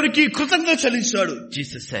 దేవునికి కృతజ్ఞత చెల్లించాడు.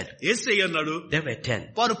 Jesus said, యేసయ్య అన్నాడు, there were 10.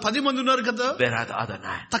 వారు 10 మంది ఉన్నారు కదా, Where are the other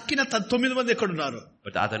 9? తక్కిన 9 మంది ఎక్కడున్నారు?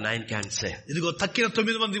 But the other 9 can't say. ఇదిగో తక్కిన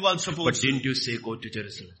 9 మంది వాళ్ళు But చెప్పవచ్చు. didn't you say go to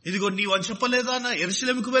Jerusalem ఇదిగో నీవు అని చెప్పలేదా నా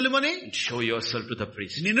యెరూషలేముకు వెళ్ళమని? and show yourself to the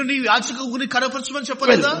priest? నిన్ను నీ యాజకుని కనపరచమని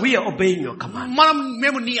చెప్పలేదా? Well, we are obeying your command.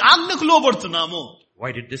 మేము నీ ఆజ్ఞకు లోబడుతున్నాము.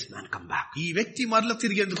 Why did this man come back? ఈ వ్యక్తి మరల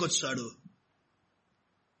తిరిగి ఎందుకు వచ్చాడు?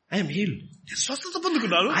 I am healed. నేను స్వస్థత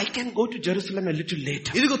పొందుకున్నాను. I can go to Jerusalem a little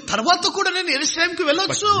later. ఇదిగో తర్వాత కూడా నేను యెరూషలేముకి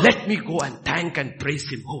వెళ్ళొచ్చు. But let me go and thank and praise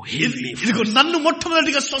him who healed me. ఇదిగో నన్ను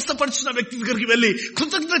మొట్టమొదటిగా స్వస్థపరిచిన వ్యక్తి దగ్గరికి వెళ్ళి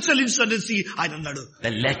కృతజ్ఞత చెల్లించనేసి ఆయన అన్నాడు.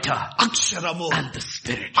 The letter, అక్షరము and the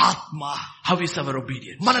spirit. ఆత్మ. How is our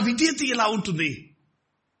obedience? మన విధేయత ఎలా ఉంటుంది?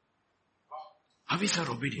 How is our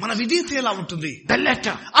obedience? మన విధేయత ఎలా ఉంటుంది? The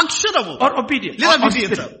letter, అక్షరము or obedience, లేదా or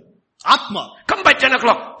విధేయత. spirit. ఆత్మ. Come by 10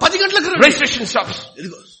 o'clock. 10 గంటలకు Registration stops.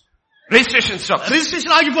 ఇదిగో Registration stops.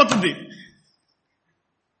 రిజిస్ట్రేషన్ ఆగిపోతుంది.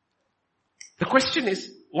 The question is,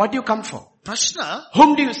 what do you come for? ప్రశ్న, Whom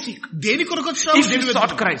do you seek? దేని కొరకు వచ్చావు? If you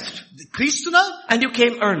sought Christ క్రీస్తునా? and you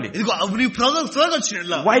came early, ఇదిగో నీవు త్వరగా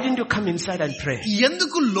వచ్చిన why didn't you come inside and pray?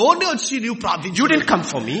 ఎందుకు లోనే వచ్చి నీవు ప్రార్థించు? You didn't come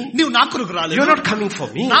for me. నీవు నా కొరకు రాలేదు. You're not coming for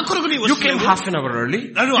me. నా కొరకు నీవు You came half an hour early.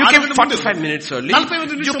 నన్ను You came 45 45 minutes early.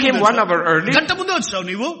 45 నిమిషాలు You came 1 hour early. గంట ముందే వచ్చావు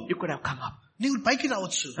నీవు. You could have come up నీవు పైకి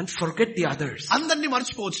రావచ్చు and forget the others. అందరినీ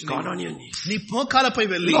మర్చిపోవచ్చు. God on your knees. నీ మోకాలపై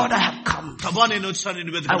వెళ్ళి, Lord, I have come. ప్రభా నేను వచ్చాను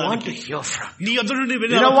నిన్ను I want వెతకడానికి. to hear from you. నీ ఎదురు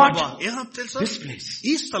You know what? ఏమో తెలుసా? This place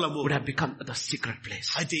ఈ స్థలము would have become the secret place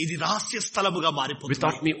అయితే ఇది రహస్య స్థలముగా మారిపోతుంది.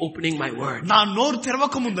 without me opening my word. నా నోరు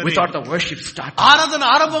తెరవక ముందే, Without the worship starting. ఆరాధన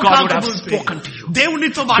ఆరంభం God would have కాకముందే spoken to you.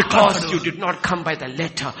 దేవునితో Because మాట్లాడాడు. you did not come by the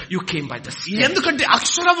letter, you came by the spirit. ఎందుకంటే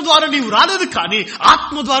అక్షరము ద్వారా నీవు రాలేదు, కానీ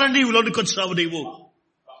ఆత్మ ద్వారా నీవు లోనికి వచ్చావు. నీవు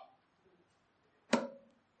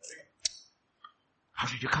How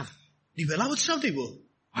did you come? నీవు ఎలా వచ్చావు? నీవు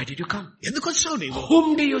Why did you come? ఎందుకు వచ్చావు? నీవు Whom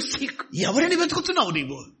do you seek? ఎవరిని వెతుకుతున్నావు?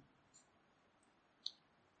 నీవు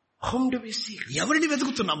Whom do we seek? ఎవరిని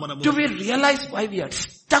వెతుకుతున్నాం మనము? Do we realize why we are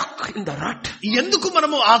stuck in the rut? ఎందుకు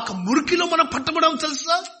మనము ఆ మురికిలో మనం పట్టబడం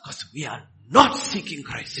తెలుసా? Because we are not seeking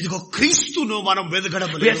Christ. ఇదిగో క్రీస్తును మనం వెతకడం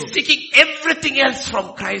We are లేదు. seeking everything else from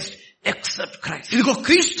Christ except Christ. ఇదిగో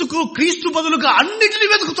క్రీస్తు బదులుగా అన్నిటిని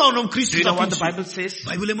వెతుకుతా ఉన్నాం. Do క్రీస్తు you know what the Bible says?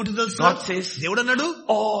 Bible ఏమంటుంది తెలుసా? God says, దేవుడు అన్నాడు,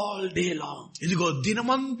 all day long ఇదిగో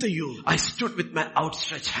దినమంతయు I stood with my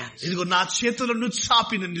outstretched hands ఇదిగో నా చేతులను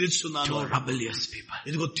చాపి నేను నిలుచున్నాను. to rebellious people,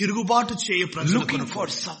 ఇదిగో తిరుగుబాటు చేయ ప్రజల looking కొరకు for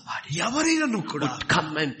somebody ఎవరైనా నువ్వు కూడా would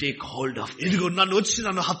come and take hold of me. ఇదిగో నన్ను వచ్చి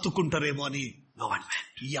నన్ను హత్తుకుంటారేమో అని No one went.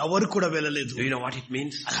 ఎవరు కూడా వెళ్ళలేదు. Do you know what it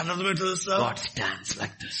means? అర్థమేంటో తెలుసా? God stands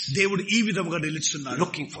like this, దేవుడు ఈ విధంగా నిలుచున్నాడు,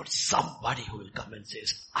 looking for somebody who will come and says,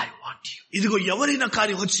 I want you. ఇదిగో ఎవరైనా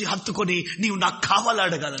కానీ వచ్చి హత్తుకొని నీవు నాకు కావాలని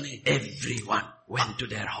అడగాలని. Everyone went to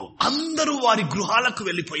their home. అందరూ వారి గృహాలకు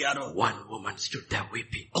వెళ్లిపోయారు. One woman stood there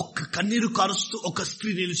weeping. ఒక్క కన్నీరు కారుస్తూ ఒక స్త్రీ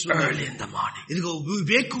నిలుచున్నాడు. Early in the morning, ఇదిగో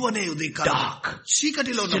వేకువనే ఉదయకాలం dark,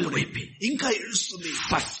 చీకటిలో still ఉన్నప్పుడు weeping. ఇంకా ఏడుస్తుంది.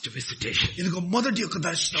 First visitation. ఇదిగో మొదటి యొక్క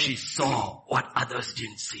దర్శనం. She saw what others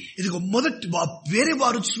didn't see. ఇదిగో వేరే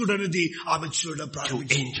వారు చూడనిది ఆమె చూడడం Two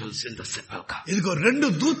ప్రారంభించింది. angels in the sepulchre. ఇదిగో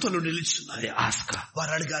 2 దూతలు నిలుచున్నాయి. They asked her,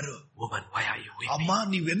 వారు అడిగారు, woman, why are you weeping? అమ్మా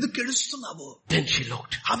నీవెందుకు ఏడుస్తున్నావు? Then she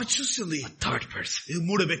looked. ఆమె చూస్తుంది. Third person, ఇది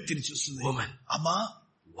 3వ వ్యక్తిని చూస్తుంది. woman, అమ్మా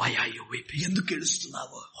why are you weeping? ఎందుకు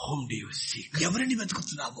ఏడుస్తున్నావు? Whom do you seek? ఎవరిని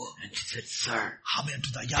వెతుకుతున్నావు? And she said, sir, ఆమె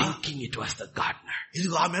అంటుంది, అయ్యా, thinking it was the gardener.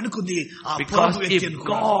 ఇదిగో ఆమె అనుకుంది ఆ Because పొరపు వ్యక్తి if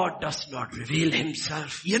అనుకున్నాడు. God does not reveal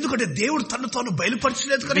himself, ఎందుకంటే దేవుడు తను తాను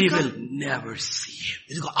బయలుపరచలేదు we కనుక will never see him.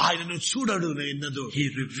 ఇదిగో ఆయనను చూడడు ఎన్నదు. He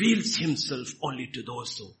reveals himself only to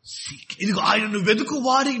those who seek him. ఇదిగో ఆయనను వెతుకు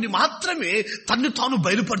వారిని మాత్రమే తన్ను తాను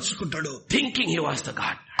బయలుపరుచుకుంటాడు. Thinking he was the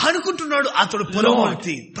gardener. అనుకుంటున్నాడు అతడు పొలం Lord.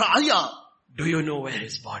 వ్యక్తి. అయ్యా, Do you know where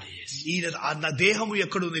his body is? నా దేహము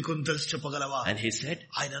ఎక్కడు నీకు తెలుసు చెప్పగలవా? And he said,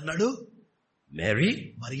 ఆయన అన్నాడు, Mary?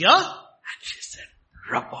 Mariya. And she said,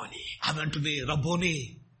 Rabboni. ఆమె అంటుంది, రబ్బోని.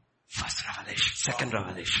 First revelation, second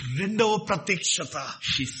revelation. 2వ ప్రత్యక్షత.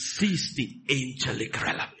 She sees the angelic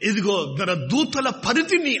realm. ఇదిగో మన దూతల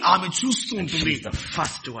పరిధిని ఆమె చూస్తూ She ఉంటుంది. is the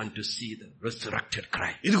first one to see the resurrected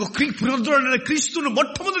Christ. ఇదిగో పునరుద్ధరణైన క్రీస్తును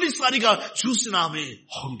మొట్టమొదటిసారిగా చూసిన ఆమె.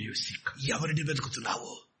 Whom do you seek? ఎవరిని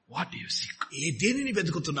వెతుకుతున్నావు? What do you seek? దేనిని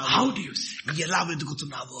వెతుకుతున్నావు? How do you seek? ఎలా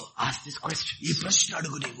వెతుకుతున్నావు? Ask this question. ఈ ప్రశ్న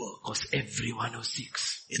అడుగు నీవు. Because everyone who seeks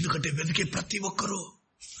ఎందుకంటే వెతికే ప్రతి ఒక్కరూ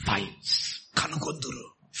finds. కనుగొందురు,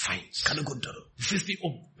 కనుగొంటారు. This is the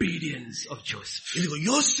obedience of Joseph. ఇదిగో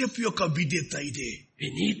యోసేపు యొక్క విధేయత ఇదే. We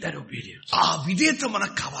need that obedience. ఆ విధేయత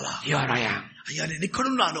మనకు కావాలా? Here I am. అయ్యా నేను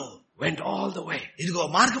ఇక్కడున్నాను. Went all the way. ఇదిగో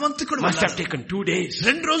మార్గమంతకుడు Must have taken 2 days.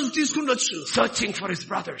 2 రోజులు తీసుకుండొచ్చు. Searching for his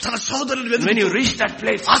brothers. తన సోదరులను When వెతుకుతూ you reach that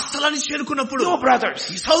place, ఆ స్థలాన్ని చేరుకున్నప్పుడు no brothers.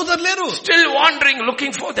 ఈ సోదరులు లేరు. Still wandering,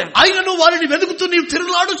 looking for them. ఆయనను వారిని వెతుకుతూ నీవు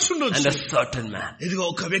తిరుగులాడుచుండొచ్చు. And a certain man ఇదిగో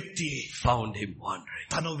ఒక వ్యక్తి found him wandering.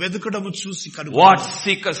 తను వెతుకడము చూసి What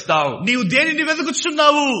seekest thou? నీవు దేనిని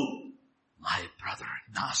వెతుకుచున్నావు? My brethren.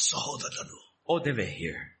 నా సహోదరులను. Oh, they were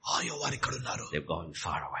here. ఆయో వారు ఇక్కడ ఉన్నారు. They've gone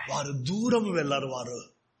far away. వారు దూరం వెళ్లారు. వారు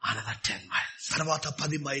Another 10 miles. తర్వాత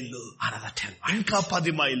 10 మైళ్ళు, Another 10 miles. ఇంకా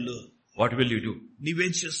 10 మైళ్ళు. What will you do?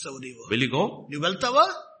 నీవేం చేస్తావు? నీవు Will you go? నువ్వు వెళ్తావా?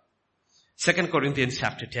 2 Corinthians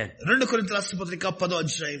chapter 10. 2 కొరింథీయుల రాసిన పత్రిక 10వ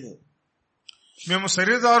అధ్యాయము. మేము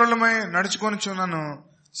శరీరదారులమై నడుచుకొనుచున్నను,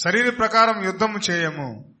 శరీర ప్రకారం యుద్ధము చేయము.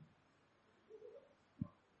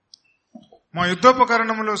 మా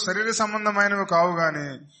యుద్ధోపకరణములు శరీర సంబంధమైనవి కావు గాని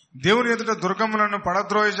దేవుని ఎదుట దుర్గములను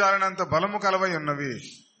పడద్రోయజాలినంత బలము కలవై ఉన్నవి.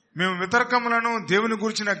 మేము వితర్కములను, దేవుని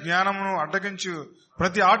గూర్చిన జ్ఞానమును అడ్డగించు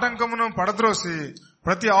ప్రతి ఆటంకమును పడద్రోసి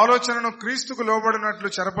ప్రతి ఆలోచనను క్రీస్తుకు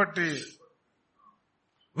లోబడినట్లు చెరపట్టి.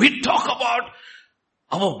 We talk about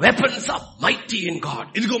our weapons are mighty in God.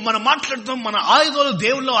 ఇదిగో మనం మాట్లాడుతాం మన ఆయుధాలు,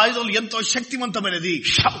 దేవుళ్ళ ఆయుధాలు ఎంతో శక్తివంతమైనది.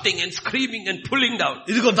 Shouting and screaming and pulling down.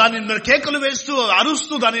 ఇదిగో దానిని కేకలు వేస్తూ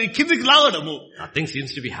అరుస్తూ దానిని కిందికి లాగడము. Nothing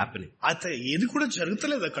seems to be happening. అయితే ఏది కూడా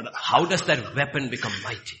జరుగుతలేదు అక్కడ. How does that weapon become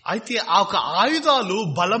mighty? అయితే ఆ ఒక ఆయుధాలు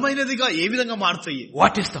బలమైనదిగా ఏ విధంగా మారుతాయి?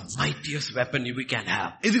 What is the mightiest weapon we can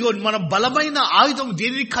have? ఇదిగో మన బలమైన ఆయుధం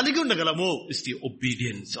దేనిని కలిగి ఉండగలము? It's the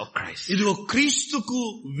obedience of Christ. ఇదిగో క్రీస్తుకు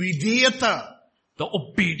విధేయత. The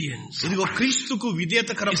obedience. ఇదిగో క్రీస్తుకు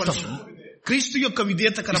విధేయత కనపరచు. క్రీస్తు యొక్క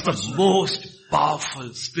విధేయత కనపరచు. Most powerful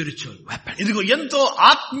spiritual weapon. ఇదిగో ఎంతో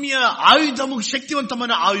ఆత్మీయ ఆయుధము,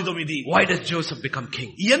 శక్తివంతమైన ఆయుధం ఇది. Why does Joseph become king?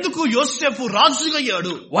 ఎందుకు యోసేపు రాజుగా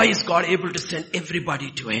అయ్యాడు? Why is God able to send everybody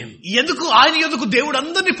to him? ఎందుకు ఆయన ఎందుకు దేవుడు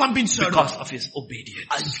అందరినీ పంపించాడు? Because of his obedience.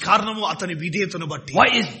 అది కారణము అతని విధేయతను బట్టి. Why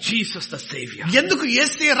is Jesus the savior? ఎందుకు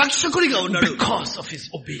యేసయ్య రక్షకుడిగా ఉన్నాడు? Because of his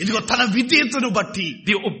obedience. ఇదిగో తన విధేయతను బట్టి.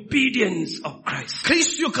 The obedience of Christ.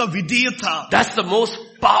 క్రీస్తు యొక్క విధేయత. That's the most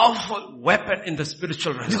powerful weapon in the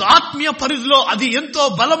spiritual realm. ఇదిగో ఆత్మీయ పరిధిలో అది ఎంతో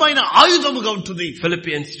బలమైన ఆయుధముగా ఉంటుంది.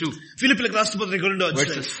 Philippians 2 ఫిలిప్పీయులకు రాసిన పత్రిక 2వ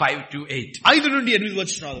అధ్యాయం verses 5 to 8. 5 నుండి 8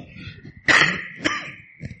 వచనాలు.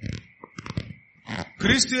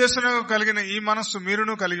 క్రీస్తు యేసునకు కలిగిన ఈ మనస్సు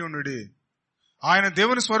మీరును కలిగి ఉండుడి. ఆయన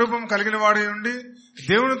దేవుని స్వరూపం కలిగిన వాడి ఉండి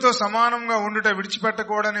దేవునితో సమానంగా ఉండుట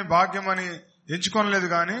విడిచిపెట్టకూడని భాగ్యమని ఎంచుకోనలేదు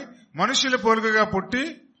గాని మనుష్యుల పోలికగా పుట్టి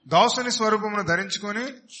దాసుని స్వరూపమును ధరించుకొని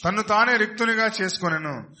తన్ను తానే రిక్తునిగా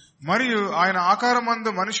చేసుకొనెను. మరియు ఆయన ఆకారమందు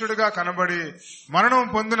మనుష్యుడిగా కనబడి మరణం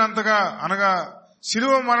పొందినంతగా, అనగా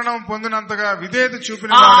శిలువ మరణం పొందినంతగా విధేయత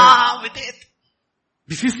చూపిన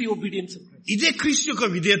This is the obedience of Christ. ఇదే క్రీస్తు యొక్క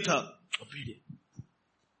విధేయత.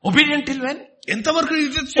 Obedient till when? ఎంతవరకు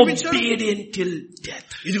విధేయత చూపించాడు? Obedient till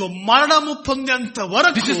death. ఇదిగో మరణము పొందేంత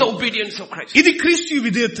వరకు. This is the obedience of Christ. ఇది క్రీస్తు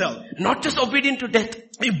విధేయత. Not just obedient to death.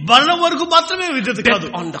 ఈ మరణం వరకు మాత్రమే విధేయత కాదు.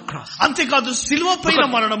 Death on the cross. అంతేకాదు శిలువ పైన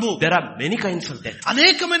మరణము. There are many kinds of death.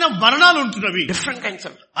 అనేకమైన మరణాలు ఉంటున్నవి. Different kinds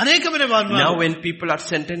of. అనేకమైన మరణాలు. Now when people are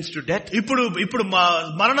sentenced to death, ఇప్పుడు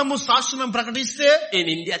మరణము శాసనం ప్రకటిస్తే in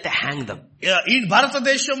India they hang them. ఈ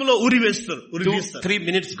భారతదేశంలో ఉరి వేస్తారు. 3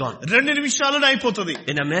 minutes gone. 2 నిమిషాలు అయిపోతుంది.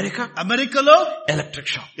 In America, అమెరికాలో electric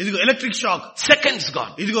shock. ఇదిగో ఎలక్ట్రిక్ షాక్. Seconds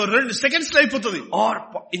gone. ఇదిగో 2 సెకండ్స్ లో అయిపోతుంది. Or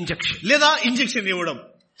injection. లేదా ఇంజెక్షన్ ఇవ్వడం.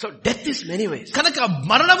 So death is many ways. కనుక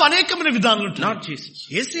మరణం అనేకమైన విధానాలు ఉంటాయి. Not Jesus.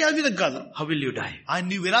 యేసయ్య ఆ విధంగా కాదు. How will you die? ఆయన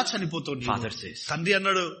నీవు ఎలా చనిపోతావు? Father says. తండ్రి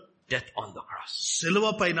అన్నాడు, Death on the cross. శిలువ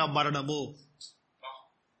పైన మరణము.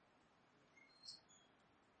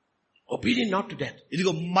 Obedient not to death.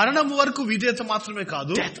 ఇదిగో మరణము వరకు విధేయత మాత్రమే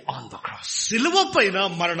కాదు, Death on the cross. శిలువ పైన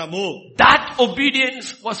మరణము. That obedience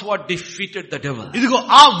was what defeated the devil. ఇదిగో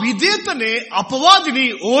ఆ విధేయతనే అపవాదిని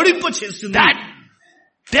ఓడింప చేస్తుంది. That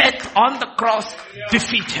death on the cross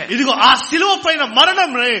defeated. ఇదిగో ఆ శిలువ పైన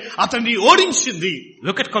మరణమే అతన్ని ఓడించింది.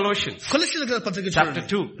 Look at Colossians. కొలస్సీయుల పత్రిక Chapter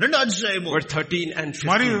 2. 2వ అధ్యాయము Verse 13 and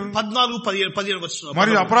 15. మరియు 14-15 వచనాలు.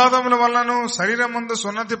 మరియు అపరాధముల వలనను శరీరమందు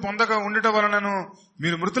సున్నతి పొందక ఉండుట వలనను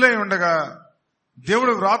మీరు మృతులై ఉండగా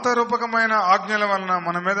దేవుడు వ్రాతరూపకమైన ఆజ్ఞల వలన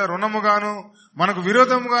మన మీద రుణముగాను మనకు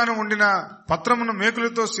విరోధముగాను ఉండిన పత్రమును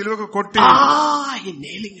మేకులతో సిలువకు కొట్టి he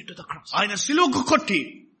nailing it to the cross. ఆయన సిలువకు కొట్టి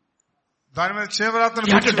దాని మీద చేవరాతను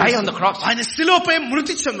He had to die on the cross. ఆయన శిలువపై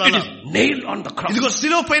మృతి It చెందాలి. is nailed on the cross. ఇదిగో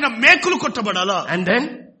శిలువపైన మేకులు కొట్టబడాలా. And then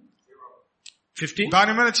 15.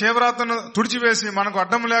 దాని మీద చేవరాతను తుడిచివేసి మనకు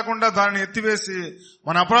అడ్డం లేకుండా దానిని ఎత్తివేసి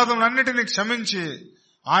మన అపరాధములన్నిటినీ క్షమించి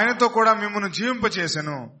ఆయనతో కూడా మిమ్మల్ని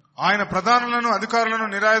జీవింపచేసెను. ఆయన ప్రధానులను అధికారులను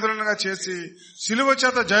నిరాయుధులుగా చేసి శిలువ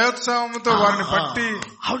చేత జయోత్సవముతో వారిని పట్టి.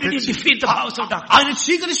 How did he defeat the powers of darkness? ఆయన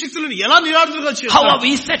చీకటి శక్తులను ఎలా నిరాయుధులుగా How చేశారు? are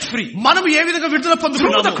we set free? మనం ఏ విధంగా విడుదల Through the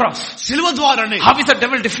పొందుకున్నాము? cross. శిలువ ద్వారానే. How is the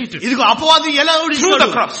devil defeated? ఇదిగో అపవాది ఎలా Through ఓడించాడు?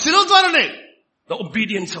 the cross. శిలువ ద్వారానే. The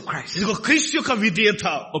obedience of Christ. ఇదిగో క్రీస్తు యొక్క విధేయత.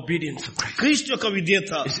 Obedience of Christ. క్రీస్తు యొక్క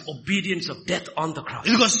విధేయత. Is obedience of death on the cross.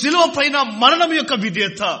 ఇదిగో శిలువ పైన మరణం యొక్క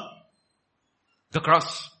విధేయత. The cross.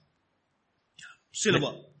 శిలువ.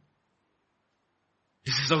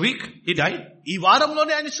 This is the week he died. ఈ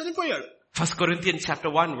వారంలోనే ఆయన చనిపోయాడు. 1 Corinthians chapter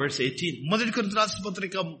 1 verse 18. మొదటి కొరింథీ రాసిన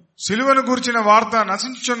పత్రిక సిలువను గూర్చిన వార్త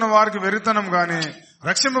నశించుచున్న వారికి వెరితనం గాని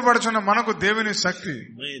రక్షింపబడుచున్న మనకు దేవుని శక్తి.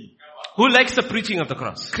 Who likes the preaching of the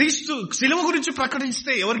cross? క్రీస్తు సిలువ గురించి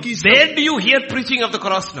ప్రకటిస్తే ఎవరికి ఇష్టం? Where do you hear preaching of the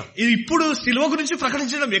cross now? ఇప్పుడు సిలువ గురించి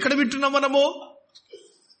ప్రకటించడం ఎక్కడ వింటున్నాం మనము?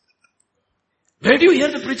 Where do you hear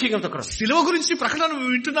the preaching of the cross? సిలువ గురించి ప్రకటన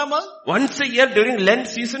వింటున్నామా? Once a year during Lent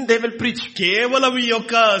season they will preach. కేవలం ఈ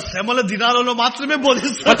యొక్క శ్రమల దినాలలో మాత్రమే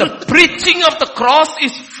బోధిస్తారు. But the preaching of the cross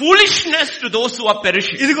is foolishness to those who are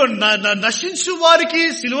perishing. ఇదిగో నశించు వారికి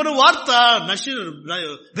సిలువను వార్త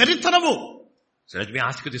వెరితనము. So let me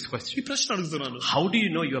ask you this question. ఈ ప్రశ్న అడుగుతున్నాను. How do you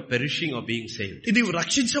know you are perishing or being saved? నీవు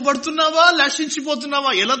రక్షించబడుతున్నావా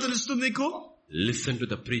నశించిపోతున్నావా ఎలా తెలుస్తుంది నీకు? Listen to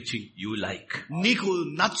the preaching you like. నీకు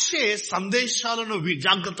నచ్చే సందేశాలను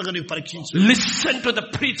జాగ్రత్తగా నీవు పరీక్షించు. Listen to the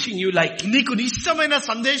preaching you like. నీకు ఇష్టమైన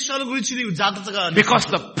సందేశాల గురించి నీవు జాగ్రత్తగా. Because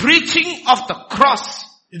the preaching of the cross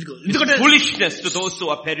is ఎందుకంటే foolishness to those who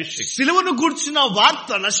are perishing. సిలువను గూర్చిన వార్త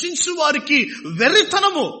నశించు వారికి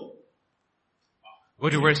వెర్రితనము. Go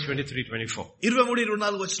to verse 23-24.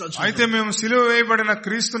 23-24 వచనాలు. అయితే మేము సిలువ వేయబడిన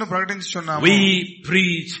క్రీస్తును ప్రకటించుచున్నాము. We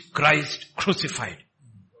preach Christ crucified.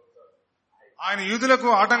 ఆయన యూదులకు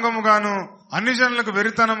ఆటంకముగాను అన్ని జనులకు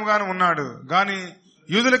వెరితనముగాను ఉన్నాడు గాని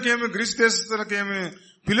యూదులకేమి గ్రీసు దేశస్తులకేమి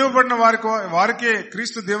పిలువబడిన వారికే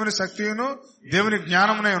క్రీస్తు దేవుని శక్తియును దేవుని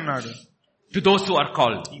జ్ఞానమునే ఉన్నాడు. To those who are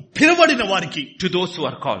called. పిలువబడిన వారికి. To those who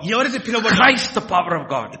are called. ఎవరైతే పిలువబడిన. Christ the power of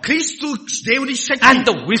God. క్రీస్తు దేవుని శక్తి. And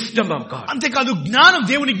the wisdom of God. అంతేకాదు జ్ఞానం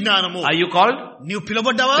దేవుని జ్ఞానము. Are you called? నీవు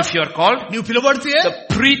పిలువబడ్డావా? If you are called. నీవు పిలువబడితే. The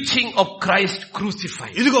preaching of Christ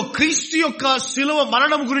crucified. ఇదిగో క్రీస్తు యొక్క శిలువ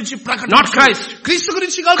మరణం గురించి ప్రకటన. Not Christ. క్రీస్తు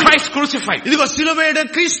గురించి కాదు. Christ crucified. ఇదిగో శిలువ వేయడం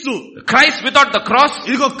క్రీస్తు. Christ without the cross.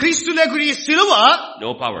 ఇదిగో క్రీస్తు లేకుండా ఈ శిలువ.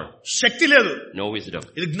 No power. శక్తి లేదు. No wisdom.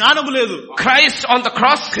 ఇది జ్ఞానము లేదు. Christ on the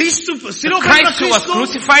cross. క్రీస్తు శిలువ Christ who was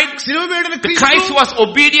crucified. శిలువ వేయడం The క్రీస్తు. Christ who was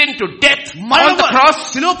obedient to death on the cross.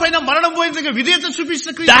 శిలువ పైన మరణం పోయేందుకు విధేయత చూపించిన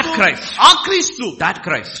క్రీస్తు. That Christ. ఆ క్రీస్తు. That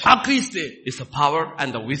Christ. ఆ క్రీస్తే. Is the power and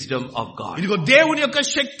the wisdom of God. ఇదిగో దేవుని యొక్క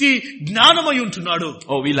శక్తి జ్ఞానమై ఉంటున్నాడు.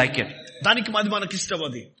 Oh, we like it. దానికి మనకి ఇష్టం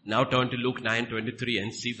అది. Now turn to Luke 9:23 and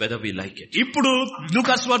see whether we like it. ఇప్పుడు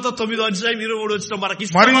లూకా సువార్త 9:23 వచ్చిన మనకి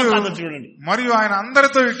ఇష్టమా కాదో చూడండి. మరియు ఆయన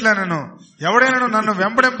అందరితో ఇట్లనెను, ఎవడైనా నన్ను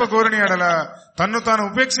వెంబడింప కోరిన ఎడల తన్ను తాను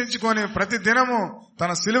ఉపేక్షించుకొని ప్రతి దినము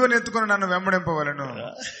తన సిలువను ఎత్తుకొని నన్ను వెంబడింపవలెను.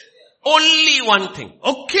 Only one thing.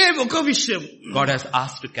 ఒకే ఒక విషయం God has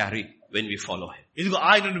asked to carry when we follow him. ఇదిగో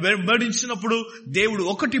ఆయనను వెంబడించినప్పుడు దేవుడు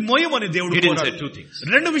ఒకటి మోయమని దేవుడు He didn't కోరాడు. say two things.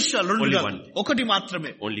 రెండు విషయాలు, రెండు Only కాదు. one. ఒకటి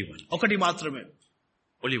మాత్రమే. Only one. ఒకటి మాత్రమే.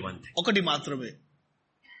 Only one thing. ఒకటి మాత్రమే.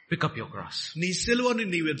 Pick up your cross నీ సిలువని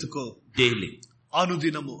నీవు ఎత్తుకో daily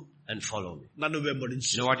అనుదినము and follow me. నన్ను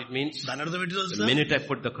వెంబడించు. You know what it means? దాని అర్థం ఏంటి The తెలుసా? minute I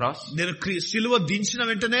put the cross నేను సిలువ దించిన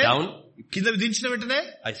వెంటనే, down, కింద దించిన వెంటనే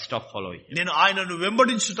I stop following him. నేను ఆయనను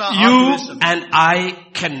వెంబడించుట You ఆపివేశాను. and I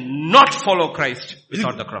cannot follow Christ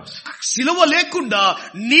without the cross. సిలువ లేకుండా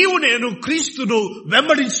నీవు నేను క్రీస్తును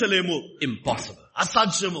వెంబడించలేము. Impossible.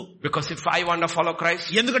 అసాధ్యము. Because if I want to follow Christ,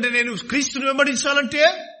 ఎందుకంటే నేను క్రీస్తును వెంబడించాలంటే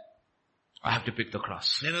I have to pick the cross.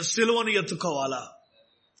 నేను సిలువను ఎత్తుకోవాలా.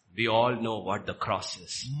 We all know what the cross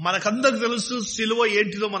is. మనకందరికి తెలుసు సిలువ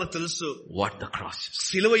ఏంటిదో మనకు తెలుసు. What the cross is.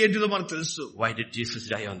 సిలువ ఏంటిదో మనకు తెలుసు. Why did Jesus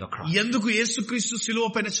die on the cross? ఎందుకు యేసుక్రీస్తు సిలువ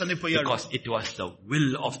పైన చనిపోయాడు? Because it was the will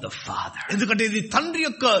of the Father. ఎందుకంటే ఇది తండ్రి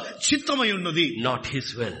యొక్క చిత్తమై ఉన్నది. Not his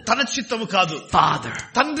will. తన చిత్తము కాదు. Father,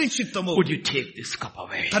 తండ్రి చిత్తము. would you take this cup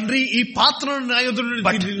away? తండ్రి ఈ పాత్రను నా యొద్ద నుండి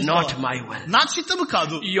But తీసివేస్తావా? not my will. నా చిత్తము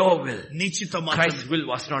కాదు. Your will. నీ చిత్తం Christ's మాత్రమే. will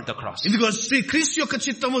was not the cross. ఇదిగో క్రీస్తు యొక్క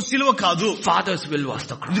చిత్తము సిలువ కాదు. Father's will was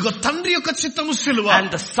the cross. ఇదిగో తండ్రి యొక్క చిత్తము సిలువ. And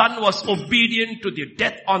the son was obedient to the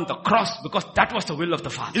death on the cross because that was the will of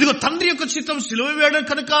the Father. ఇదిగో తండ్రి యొక్క చిత్తం సిలువ వేయడం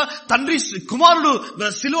కనుక తండ్రి కుమారుడు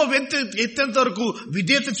సిలువ ఎత్తేంత వరకు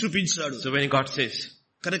విధేయత చూపించాడు. So when God says,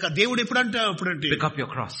 కనుక దేవుడు ఎప్పుడంటే pick up your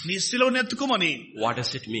cross, నీ సిలువను ఎత్తుకోమని, what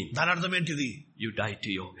does it mean? దాని అర్థం ఏంటిది? You die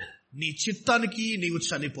to your will. నీ చిత్తానికి నీవు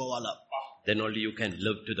చనిపోవాలా. Then only you can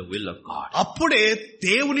live to the will of God. అప్పుడే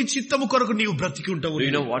దేవుని చిత్తము కొరకు నీవు బ్రతికి ఉంటావు. Do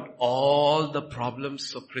you know what all the problems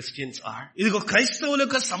of Christians are? ఇదిగో క్రైస్తవుల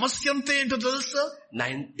యొక్క సమస్య అంతా ఏంటో తెలుసా?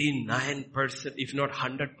 99%, if not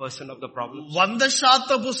 100% of the problems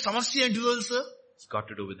 100% సమస్య ఏంటో తెలుసా? it's got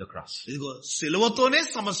to do with the cross. ఇదిగో సిలువతోనే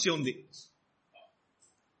సమస్య ఉంది.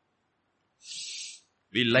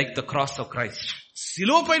 We like the cross of Christ,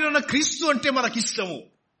 సిలువ పైన ఉన్న క్రీస్తు అంటే మనకి ఇష్టము.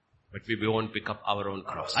 but we won't pick up our own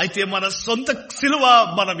cross. అయితే మన సొంత సిలువ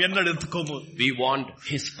మనం ఎన్నడూ ఎత్తుకోము. We want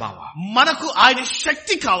his power మనకు ఆయన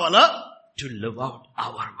శక్తి కావాలా? to live out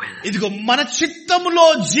our will. ఇదిగో మన చిత్తములో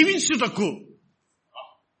జీవించుటకు.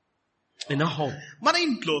 In a home, మన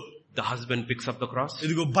ఇంట్లో the husband picks up the cross,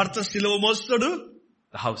 ఇదిగో భర్త సిలువ మోస్తాడు,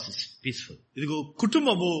 the house is peaceful. ఇదిగో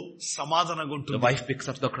కుటుంబము సమాధానంగా The ఉంటుంది. wife picks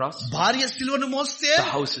up the cross, భార్య సిలువను మోస్తే the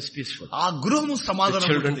house is peaceful. ఆ గృహము The సమాధానం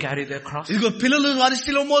children ఉంటుంది. carry their cross, ఇదిగో పిల్లలు వారి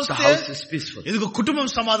సిలువ the మోస్తే house is peaceful. ఇదిగో కుటుంబం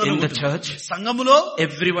సమాధానం In the ఉంటుంది. church, సంఘములో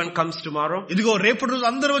everyone comes tomorrow ఇదిగో రేపటి రోజు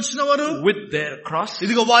అందరూ వచ్చిన వారు with their cross.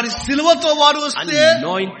 ఇదిగో వారి సిలువతో వారు వస్తే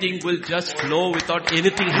Anointing will just flow without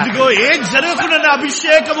anything ఇదిగో happening. ఏం జరగకుండా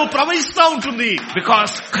అభిషేకము ప్రవహిస్తా ఉంటుంది.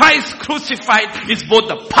 Because Christ crucified is both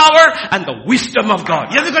the power and the wisdom of God.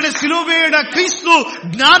 ఎందుకంటే సిలువ వేయడ క్రీస్తు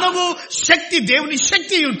జ్ఞానము శక్తి దేవుని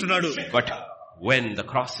శక్తి ఉంటున్నాడు. But when the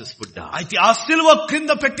cross is put down, అయితే ఆ సిలువ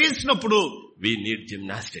క్రింద పెట్టేసినప్పుడు we need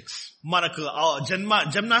gymnastics. మనకు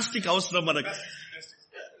జిమ్నాస్టిక్ అవసరం. మనకు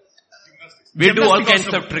We do all kinds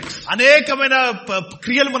of tricks. అనేకమైన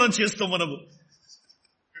క్రియలు మనం చేస్తాం. మనము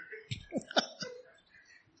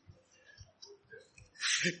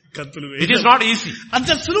కత్తులు It is not easy.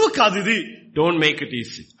 అంత సులువు కాదు ఇది. Don't make it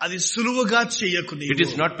easy. అది సులువుగా చేయకు. It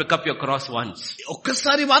is not pick up your cross once.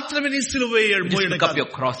 ఒక్కసారి మాత్రమే నీ సిలువ It is pick up your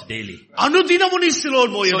cross daily. అనుదినము నీ సిలువ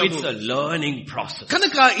So మోయడము. it's a learning process.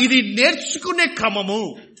 కనుక ఇది నేర్చుకునే క్రమము.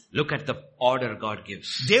 Look at the order God gives.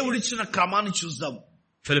 దేవుడిచ్చిన క్రమాన్ని చూద్దాం.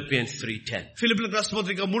 Philippians 3:10. ఫిలిప్పీయులకు రాసిన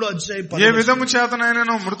పత్రిక 3:10. ఏ విధము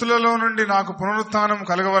చేతనైనను మృతులలో నుండి నాకు పునరుత్థానం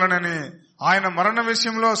కలగవలనని ఆయన మరణ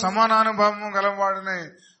విషయంలో సమానానుభవము గలవాడని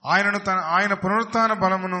ఆయన పునరుత్థాన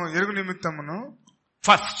బలమును ఎరుగు నిమిత్తమును.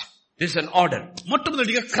 First, this is an order.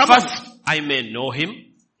 మొట్టమొదటిగా క్రమం. First, I may know him.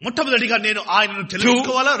 మొట్టమొదటిగా నేను ఆయనను Two,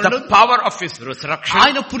 తెలుసుకోవాలా. the power of his resurrection.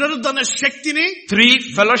 ఆయన పునరుద్ధరణ శక్తిని. Three,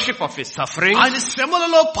 fellowship of his suffering. ఆయన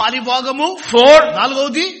శ్రమలలో పాలిభాగము. Four,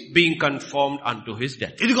 నాలుగవది being conformed unto his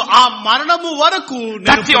death. ఇదిగో ఆ మరణము వరకు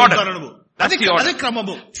That's the order. That's the order. అదే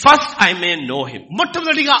క్రమము. First, I may know him.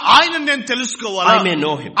 మొట్టమొదటిగా ఆయనను నేను తెలుసుకోవాలా. I may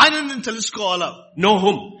know him. ఆయనను నేను తెలుసుకోవాలా. Know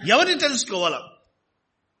whom? ఎవరిని తెలుసుకోవాలా.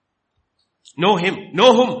 Know him. Know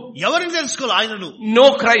whom? ఎవరిని తెలుసుకోవాలి. ఆయనను. Know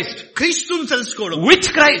Christ. క్రీస్తుని తెలుసుకోవడం. Which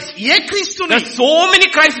Christ? ఏ క్రీస్తుని. There's so many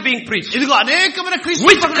Christs being preached. ఇదిగో అనేకమైన క్రీస్తు.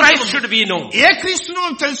 Which Christ should we know? ఏ క్రీస్తును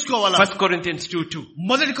మనం తెలుసుకోవాలా. 1 Corinthians 2:2.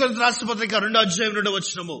 మొదటి కొరింథీ రాసిన పత్రిక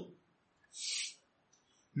 2:2.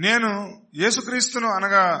 నేను యేసుక్రీస్తును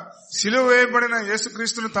అనగా సిలువ వేయబడిన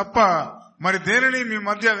యేసుక్రీస్తును తప్ప మరి దేనిని మీ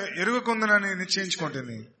మధ్య ఎరుగుకుందునని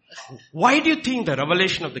నిశ్చయించుకుంటుంది. Why do you think the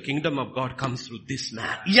revelation of the kingdom of God comes through this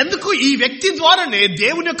man? ఎందుకు ఈ వ్యక్తి ద్వారానే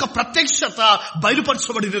దేవుని యొక్క ప్రత్యక్షత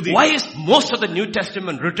బయలుపరచబడినది. Why is most of the New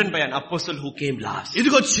Testament written by an apostle who came last?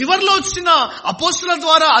 ఇదిగో చివర్లో వచ్చిన అపోస్తలుల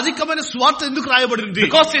ద్వారా అధికమైన సువార్త ఎందుకు రాయబడింది.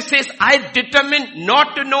 Because it says, I determined not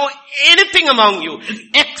to know anything among you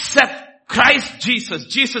except Christ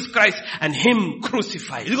Jesus Christ and him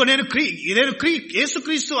crucified. ఇదిగో నేను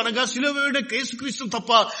యేసుక్రీస్తు అనగా సిలువ వేయబడిన యేసుక్రీస్తు తప్ప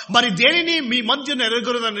మరి దేనిని మీ మధ్య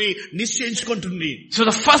ఎరగరదని నిశ్చయించుకుంటుంది. So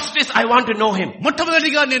the first is I want to know him.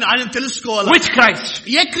 మొట్టమొదటిగా నేను ఆయన తెలుసుకోవాలి. Which Christ?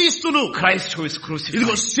 ఏ క్రీస్తును. Christ who is crucified.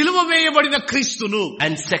 ఇదిగో సిలువ వేయబడిన క్రీస్తును.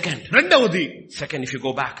 And second, if you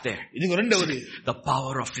go back there, ఇదిగో రెండవది the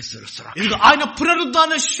power of his resurrection. ఇదిగో ఆయన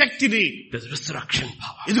పునరుద్ధాన శక్తిని. The resurrection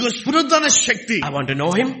power. ఇదిగో పునరుద్ధాన శక్తి. I want to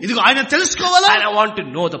know him. ఇదిగో ఆయన తెలుసుకోవాలా. And I want to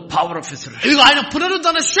know the power of his resurrection. ఇదిగో ఆయన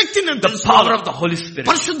పునరుద్ధాన శక్తిని నేను The తెలుసుకోవాలి. power of the Holy Spirit.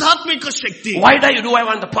 పరిశుద్ధాత్మిక Shakti. Why do I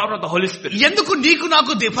want the power of the Holy Spirit? ఎందుకు నీకు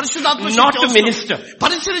నాకు పరిశుద్ధాత్మ శక్తి Not to అవసరం. minister.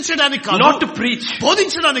 పరిచరించడానికి కాదు. Not to preach.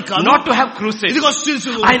 బోధించడానికి కాదు. Not to have crusades. ఇదిగో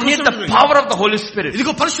I need the power of the Holy Spirit.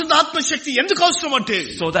 ఇదిగో పరిశుద్ధాత్మ శక్తి ఎందుకు అవసరం అంటే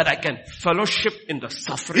so that I can fellowship in the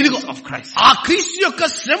sufferings of Christ. ఆ క్రీస్తు యొక్క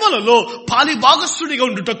శ్రమలలో పాలి భాగస్థుడిగా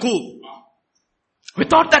ఉండుటకు.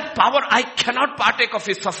 Without that power, I cannot partake of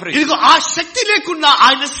his suffering. ఇదిగో ఆ శక్తి లేకుండా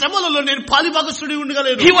ఆయన శ్రమలలో నేను పాలిభాగస్తుడి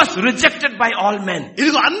ఉండగలేను. He was rejected by all men.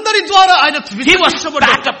 ఇదిగో అందరి ద్వారా ఆయన He was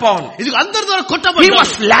spat upon. ఇదిగో అందరి ద్వారా కొట్టబడ్డాడు. He was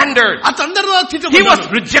slandered. అతను అందరి ద్వారా తిట్టబడ్డాడు. He was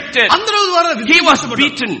rejected. అందరి ద్వారా He was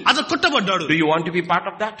beaten. అతను కొట్టబడ్డాడు. Do you want to be part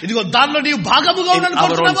of that? ఇదిగో దానిలో నీవు భాగముగా In our own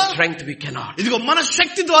ఉండాలనుకుంటున్నావా? strength we cannot. ఇదిగో మన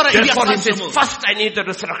శక్తి ద్వారా ఇది Therefore he says, అసాధ్యము. first I need the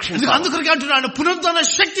resurrection ఇదిగో power. అందుకొరకు అంటున్నాను పునరుద్ధరణ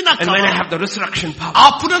శక్తి నాకు And when I కావాలి. have the resurrection power, ఆ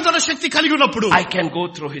పునరుద్ధరణ శక్తి కలిగి ఉన్నప్పుడు I can go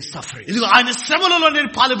through his suffering. ఇదిగో ఆయన శ్రమలలో నేను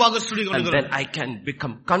పాలిభాగస్తుడిగా And ఉండగలను. then I can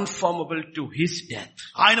become conformable to his death.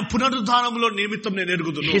 ఆయన పునరుద్ధానంలో నిమిత్తం నేను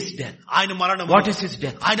ఎరుగుదును. His death. ఆయన మరణం. What is his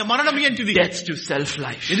death? ఆయన మరణం ఏంటిది? Death to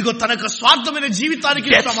self-life. ఇదిగో తన యొక్క స్వార్థమైన జీవితానికి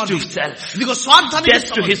Death సమాధి. to self. ఇదిగో స్వార్థానికి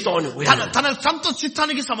Death to his own will. తన సొంత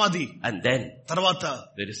చిత్తానికి సమాధి. And then తర్వాత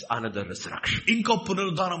there is another resurrection. ఇంకో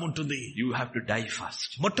పునరుద్ధానం ఉంటుంది. You have to die first.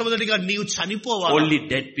 మొట్టమొదటిగా నీవు చనిపోవాలి. Only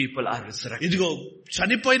dead people are resurrected. ఇదిగో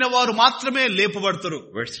చనిపోయిన వారు మాత్రమే లేపబడతారు.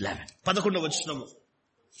 Verse 11. 11వ వచనము.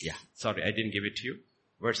 Yeah, sorry, I didn't give it to you.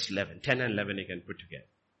 Verse 11. 10 and 11 you can put together.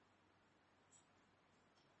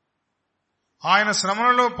 ఆయన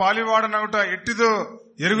శ్రమలలో పాలివాడనగుట ఎట్టిదో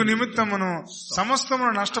ఎరుగు నిమిత్తమును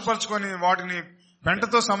సమస్తమును నష్టపరుచుకొని వాటిని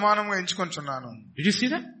పెంటతో సమానంగా ఎంచుకొంచున్నాను. Did you see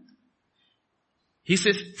that? He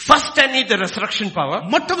says, first I need the resurrection power.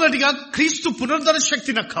 మొట్టమొదటిగా క్రీస్తు పునరుద్ధరణ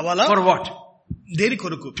శక్తి నాకు కావాలా? For what? దేని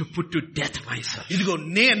కొరకు? To put to death myself. ఇదిగో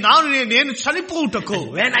నేను చనిపోవుటకు.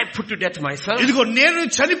 And when I put to death myself, ఇదిగో నేను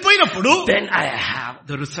చనిపోయినప్పుడు then I have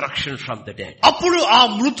the resurrection from the dead. అప్పుడు ఆ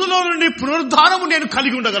మృతుల నుండి పునరుద్ధానము నేను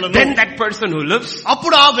కలిగి ఉండగలను. Then that person who lives,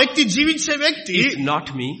 అప్పుడు ఆ వ్యక్తి జీవించే వ్యక్తి is not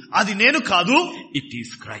me. అది నేను కాదు, it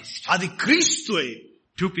is Christ. అది క్రీస్తుయే.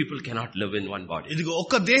 Two people cannot live in one body. ఇదిగో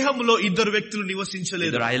ఒక దేహంలో ఇద్దరు వ్యక్తులు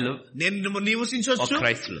నివసించలేరు. Either I live, నేను నివసించవచ్చు, or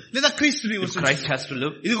Christ live. లేదా క్రీస్తు If నివసించవచ్చు. Christ has to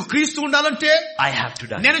live, ఇదిగో క్రీస్తు ఉండాలంటే I have to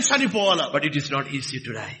die. నేను చనిపోవాలా. But it is not easy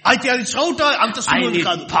to die. అయితే అది చౌట అంత I సులువు need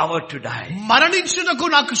కాదు. power to die. మరణించుటకు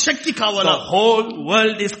నాకు శక్తి కావాలా. The whole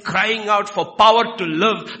world is crying out for power to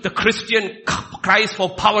live. The Christian cries for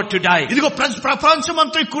power to die. ఇదిగో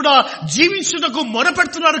ప్రపంచమంతా కూడా జీవించుటకు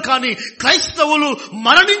మొరపెడుతున్నారు, కానీ క్రైస్తవులు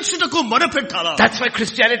మరణించుటకు మొరపెట్టాలా. That's why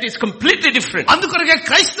Christianity is completely different. అందుకొరకే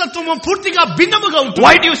క్రైస్తత్వం పూర్తిగా భిన్నముగా ఉంటుంది.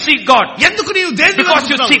 Why do you seek God? ఎందుకు నీవు దేన్ని Because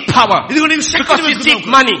you వెతుకుతున్నావు? seek power. ఇదిగో నీవు శక్తిని Because you వెతుకుతున్నావు.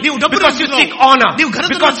 seek money. నీవు డబ్బును Because you వెతుకుతున్నావు. seek honor. నీవు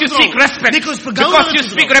ఘనతను Because you వెతుకుతున్నావు. seek respect. నీకు గౌరవం Because you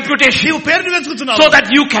వెతుకుతున్నావు. speak reputation. నీవు పేరుని వెతుకుతున్నావు. So that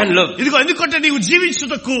you can live. ఇదిగో ఎందుకంటే నీవు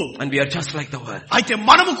జీవించుటకు. And we are just like the world. అయితే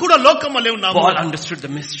మనము కూడా లోకం వలె ఉన్నాము. Paul understood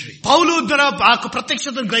the mystery. పౌలు ఆ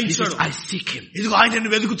ప్రత్యక్షతను He గ్రహించాడు. says, I seek him. ఇదిగో ఆయనను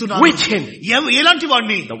వెతుకుతున్నాను. Which him? ఎలాంటి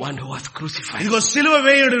వాడిని? The one who was crucified. ఇదిగో సిలువ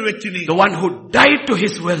వేయడు వ్యక్తిని. The one who died to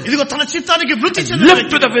his will. ఇదిగో తన చిత్తానికి మృతి చెందిన Live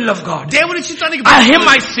వ్యక్తి. to the will of God. దేవుని చిత్తానికి Him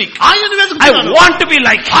I seek. ఆయనను I వెతుకుతున్నాను. want to be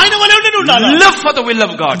like him. ఆయన వలె నేను ఉండాలి. Live for the will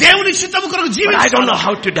of God. దేవుని చిత్తము కొరకు But I జీవించాలి. don't know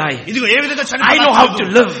how to die. ఇదిగో ఏ విధంగా I know how to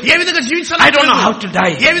live. ఏ విధంగా జీవించాలి. I don't know how to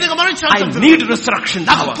die. ఏ విధంగా మరణించాలి. I need resurrection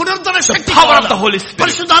నాకు power. పునరుద్ధరణ The శక్తి power కావాలా. of the Holy Spirit.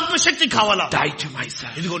 పరిశుద్ధాత్మ శక్తి కావాలా. Die to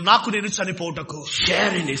myself. ఇదిగో నాకు నేను చనిపోవుటకు.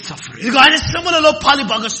 Share in his suffering. ఇదిగో ఆయన శ్రమలలో పాలి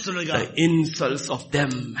భాగస్తులుగా. The insults of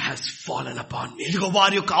them has fallen upon me. ఇదిగో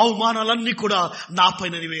వారి యొక్క అవమానాలన్నీ కూడా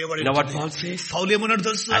నాపైన వేయబడి. You know what Paul says? పౌలు ఏమన్నాడు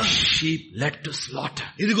తెలుసా? A sheep led to slaughter.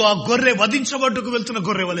 ఇదిగో ఆ గొర్రె వధించబట్టుకు వెళ్తున్న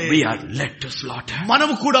గొర్రె వలె We are led to slaughter.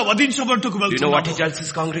 మనము కూడా వధించబట్టుకు Do you know what he వెళ్తున్నాము. tells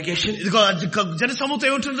his congregation? ఇదిగో జన సమూహం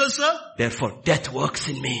ఏమంటుంది తెలుసా? Therefore death works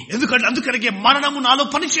in me. ఎందుకంటే అందుకొరకే మరణము నాలో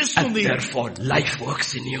పని And చేస్తుంది. therefore life works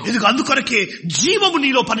in you. ఇదిగో అందుకొరకే జీవము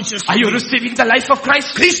నీలో పని Are you చేస్తుంది. receiving the life of Christ?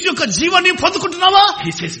 క్రీస్తు యొక్క జీవాన్ని పొందుకుంటున్నావా?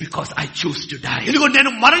 He says, because I choose to die. ఇదిగో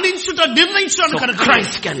నేను మరణించుట నిర్ణయించాను So కనుక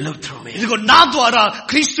Christ can live through me. ఇదిగో నా ద్వారా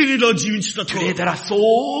క్రీస్తునిలో జీవించుటకు. Today there are so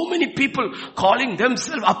many people calling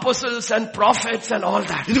themselves apostles and prophets and all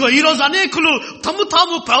that. ఇదిగో ఈ రోజు అనేకులు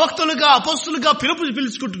తాము ప్రవక్తలుగా అపోస్తులుగా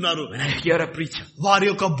పిలుచుకుంటున్నారు. When I hear a preacher, వారి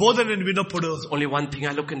యొక్క బోధనను విన్నప్పుడు only one thing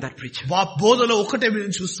I look in that preacher. వా బోధలో ఒకటే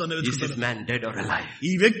నేను చూస్తాను. Is this man dead or alive?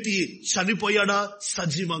 ఈ వ్యక్తి చనిపోయాడా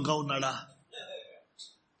సజీవంగా ఉన్నాడా?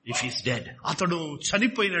 If he's dead, అతడు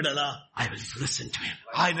చనిపోయినాడా? I will listen to him.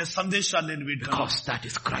 ఆయన సందేశాన్ని నేను వింటాను. Because that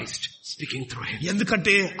is Christ speaking through him.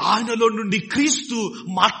 ఎందుకంటే ఆయనలో నుండి క్రీస్తు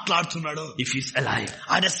మాట్లాడుతున్నాడు. If he's alive,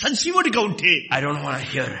 ఆయన సజీవుడిగా ఉంటే I don't want to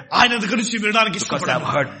hear. ఆయన దగ్గర నుంచి వినడానికి Because I've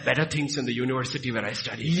ఇష్టపడను. heard better things in the university where I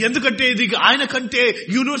studied. ఎందుకంటే ఇది ఆయన కంటే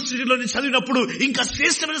యూనివర్సిటీలో చదివినప్పుడు ఇంకా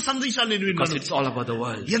శ్రేష్టమైన సందేశాలు నేను Because విన్నాను. it's all about the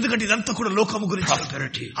world. ఎందుకంటే ఇదంతా కూడా లోకము గురించి.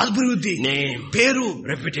 Prosperity, అభివృద్ధి, name, పేరు,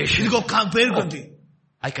 reputation. ఇదిగో పేరు ఉంది.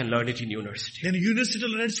 I can learn it in university. నేను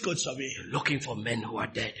యూనివర్సిటీలో నేర్చుకోవచ్చు అవి. Looking for men who are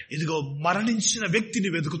dead. ఇదిగో మరణించిన వ్యక్తిని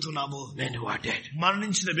వెతుకుతున్నాము. Men who are dead.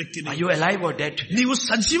 మరణించిన వ్యక్తిని. Are you alive or dead today? నీవు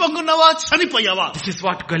సజీవంగా ఉన్నావా చనిపోయావా? This is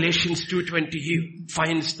what Galatians 2:20 he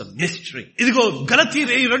finds the mystery. ఇదిగో గలతీ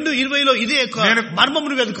 2:20లో ఇదే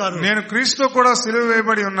మర్మమును వెతుకారు. నేను క్రీస్తుతో కూడా సిలువ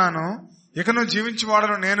వేయబడి ఉన్నాను, ఇకను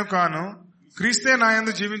జీవించువాడను నేను కాను, క్రీస్తే నా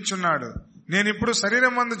యందు జీవించున్నాడు. నేనిప్పుడు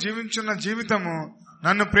శరీరమందు జీవించున్న జీవితము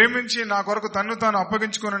నన్ను ప్రేమించి నా కొరకు తన్ను తాను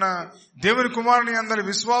అప్పగించుకొనిన దేవుని కుమారుని అందరి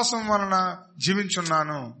విశ్వాసం వలన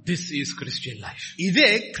జీవించున్నాను. This is Christian life. ఇదే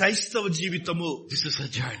క్రైస్తవ జీవితము. This is a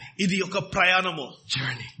journey. ఇది ఒక ప్రయాణము.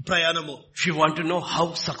 ప్రయాణము. If you want to know how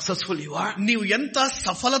successful you are, నీవు ఎంత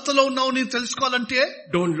సఫలతలో ఉన్నావు నీవు తెలుసుకోవాలంటే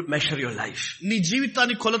don't measure your life. నీ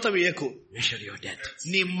జీవితాన్ని కొలత వేయకు. Measure your death.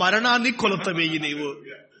 నీ మరణాన్ని కొలత వేయి. నీవు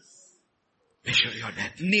measure your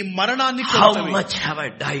death. నీ మరణాన్ని How much have I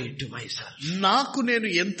died to myself? నాకు నేను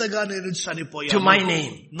ఎంతగా నేను చనిపోయాను. To my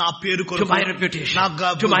name, నా పేరు కొరకు, to my reputation,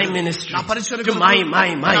 to my ministry, నా పరిచయం to my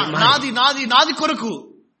నాది కొరకు.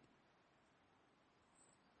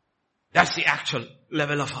 That's the actual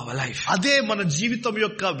level of our life. అదే మన జీవితం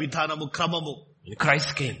యొక్క విధానము, క్రమము. When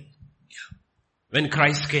Christ came, When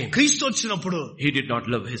Christ came, క్రీస్తు వచ్చినప్పుడు he did not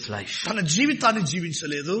live his life. తన జీవితాన్ని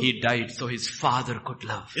జీవించలేదు. He died so his Father could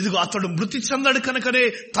love. ఇదిగో అతడు మృతి చెందాడు కనుకనే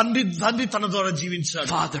తండ్రి తన ద్వారా జీవించాడు.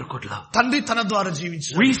 Father could love. తండ్రి తన ద్వారా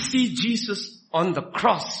జీవించాడు. We see Jesus on the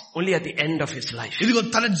cross only at the end of his life. ఇదిగో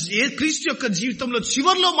క్రీస్తు యొక్క జీవితంలో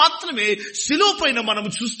చివర్లో మాత్రమే శిలువ పైన మనం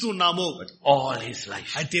చూస్తూ ఉన్నాము. All his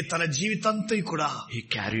life, అయితే తన జీవితాంతా కూడా he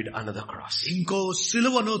carried another cross. ఇంకో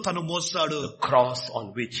శిలువను తను మోస్తాడు. The cross on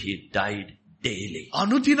which he died daily.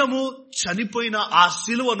 అనుదినము చనిపోయిన ఆ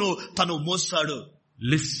శిలువను తను మోస్తాడు.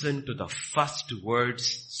 Listen to the first words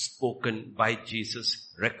spoken by Jesus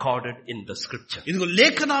recorded in the scripture. ఇదిగో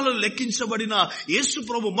లేఖనాలు లెక్కించబడిన యేసు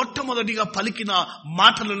ప్రభు మొట్టమొదటిగా పలికిన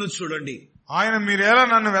మాటలను చూడండి. ఆయన మీరేలా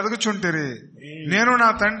నన్ను వెదకుచుంటిరి, నేను నా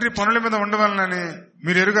తండ్రి పనుల మీద ఉండవలనని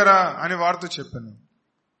మీరు ఎరుగరా అని వారితో చెప్పాను.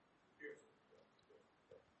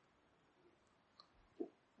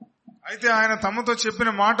 అయితే ఆయన తమతో చెప్పిన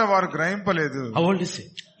మాట వారు గ్రహింపలేదు. How old is he?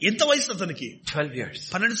 ఎంత వయసు అతనికి? 12 years.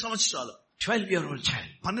 12 సంవత్సరాలు. 12-year-old child.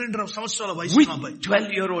 12 సంవత్సరాల Which వయసు అబ్బాయి.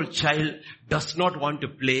 12-year-old child does not want to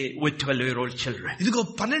play with 12-year-old children? ఇదిగో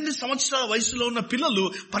 12 సంవత్సరాల వయసులో ఉన్న పిల్లలు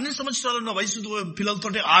 12 సంవత్సరాల ఉన్న వయసు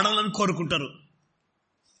పిల్లలతో ఆడాలని కోరుకుంటారు.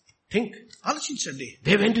 Think. ఆలోచించండి.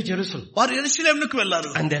 They went to Jerusalem. వారు యెరూషలేమునకు వెళ్లారు.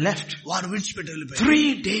 And they left. వారు విడిచిపెట్టి వెళ్ళిపోయారు.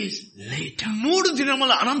 3 days later. 3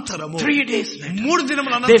 దినముల అనంతరము. 3 days later. 3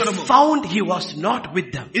 దినముల They అనంతరము. found he was not with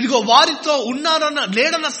them. ఇదిగో వారితో ఉన్నారన్న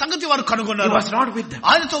లేడన్న సంగతి వారు He కనుగొన్నారు. was not with them.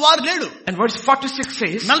 ఆయనతో వారు లేడు. And verse 46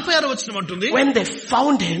 says, 46 వచనం అంటుంది, when they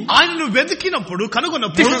found him, ఆయనను వెతికినప్పుడు this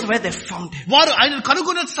కనుగొన్నప్పుడు is where they found him. వారు ఆయనను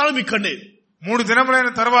కనుగొన్న స్థలం ఇక్కడే. 3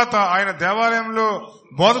 దినములైన తర్వాత ఆయన దేవాలయంలో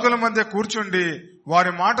బోధకుల మధ్య కూర్చుండి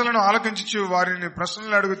వారి మాటలను ఆలకించుచు వారిని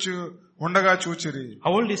ప్రశ్నలు అడుగుచు ఉండగా చూచిరి.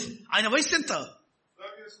 How old is he? ఆయన వయసు ఎంత?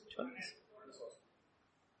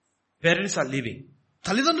 Parents are leaving.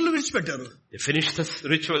 తల్లిదండ్రులు విడిచిపెట్టారు. They finished the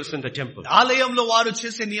rituals in the temple. ఆలయంలో వారు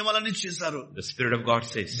చేసే నియమాలన్నీ చేశారు. The Spirit of God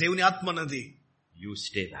says, దేవుని ఆత్మ అన్నది, you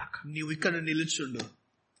stay back. నీవు ఇక్కడ నిలుచుండు.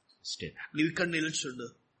 Stay back. నీవు ఇక్కడ నిలుచుండు.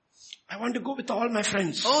 I want to go with all my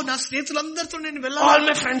friends. ఓ నా స్నేహితులందరితో నేను All వెళ్ళాలి.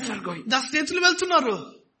 my friends are going. నా స్నేహితులు వెళ్తున్నారు.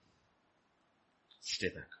 Stay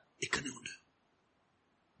back. ఇక్కడే ఉండు.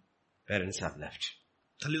 Parents have left.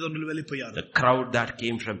 తల్లిదండ్రులు వెళ్ళిపోయారు. The crowd that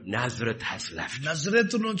came from Nazareth has left.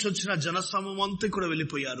 నజరేతు నుంచి వచ్చిన జనసమూహం అంతా కూడా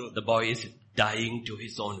వెళ్ళిపోయారు. The boy is dying to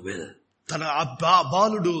his own will. తన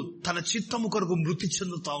బాలుడు తన చిత్తము కొరకు మృతి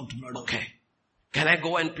చెందుతా ఉంటున్నాడు. Okay. Can I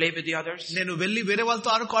go and play with the others? నేను వెళ్ళి వేరే వాళ్ళతో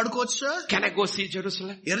ఆడుకోవచ్చా? Can I go see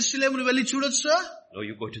Jerusalem? యెరూషలేమును వెళ్ళి చూడొచ్చా? No,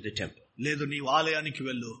 you go to the temple లేదు, నీవు ఆలయానికి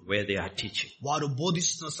వెళ్ళు. where they are teaching. వారు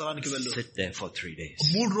బోధిస్తున్న స్థలానికి వెళ్ళు. Sit there for 3 days.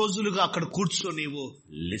 3 రోజులుగా అక్కడ కూర్చో. నీవు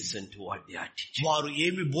Listen to what they are teaching. వారు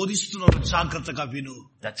ఏమి బోధిస్తున్నారో జాగ్రత్తగా విను.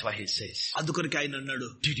 That's why he says, అందుకొరికి ఆయన అన్నాడు,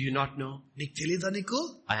 did you not know? నీకు తెలియదా? నీకు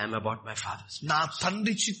I am about my Father's will.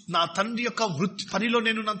 నా తండ్రి యొక్క వృత్తి పనిలో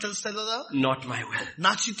నేను నాకు తెలుస్తా కదా. Not my will,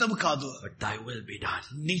 నా చిత్తము కాదు, but thy will be done.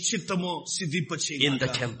 నీ చిత్తము సిద్ధింపచేయి. In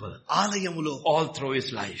the temple, ఆలయములో all through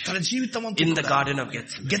his life, తన జీవితం అంతా in the garden of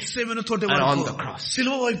Gethsemane, గెత్సేమను తోట and on వరకు, the cross,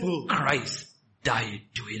 సిలువ వైపు Christ died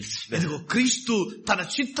to his will. ఇదిగో క్రీస్తు తన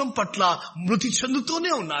చిత్తం పట్ల మృతి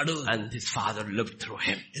చెందుతూనే ఉన్నాడు. And his Father lived through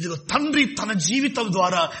him. ఇదిగో తండ్రి తన జీవితం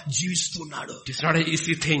ద్వారా జీవిస్తున్నాడు. It is not an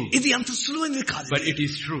easy thing, ఇది అంత సులువైనది కాదు. but it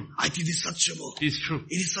is true. అయితే ఇది సత్యము. It is true.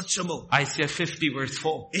 ఇది సత్యము. Isaiah 50 verse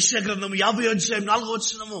 4. యెషయా గ్రంథం 50 అధ్యాయం 4వ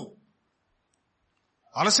వచనము,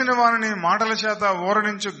 అలసిన వారిని మాటల చేత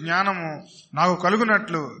ఓరడించు జ్ఞానము నాకు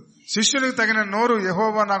కలుగునట్లు శిష్యులకు తగిన నోరు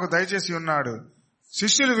యెహోవా నాకు దయచేసి ఉన్నాడు.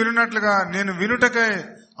 శిష్యులు వినున్నట్లుగా నేను వినుటకై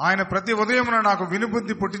ఆయన ప్రతి ఉదయమున నాకు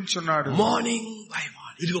వినుబుద్ధి పుట్టించున్నాడు. Morning by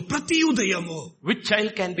morning. ఇదిగో ప్రతి ఉదయము. Which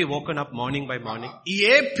child can be woken up morning by morning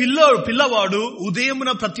ఏ పిల్లవాడు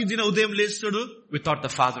ఉదయమున ప్రతిదిన ఉదయం లేస్తాడు? without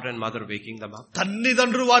the father and mother waking them up?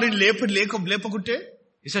 తల్లిదండ్రులు వారిని లేపకుంటే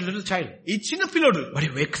He's a little child, ఈ చిన్న పిల్లడు. but he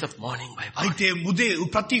wakes up morning by morning అయితే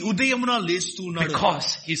ప్రతి ఉదయమున లేస్తూ ఉన్నాడు. because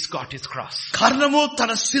he's got his cross. కారణము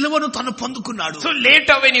తన సిలువను తను పొందుకున్నాడు. So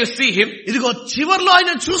later when you see him, ఇదిగో చివర్లో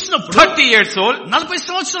ఆయన చూసినప్పుడు 30 years old, 40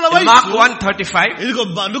 సంవత్సరాల in Mark వయసు. 1:35, ఇదిగో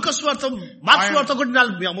లూకా సువార్త, మార్కు సువార్త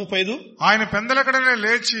 1:35. ఆయన పెందలకడనే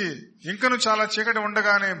లేచి ఇంకను చాలా చీకటి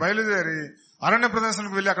ఉండగానే బయలుదేరి అరణ్య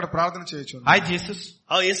ప్రదేశానికి వెళ్లి అక్కడ ప్రార్థన చేయొచ్చు. hi Jesus,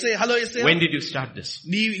 Yesayya, hello Yesayya, when did you start this?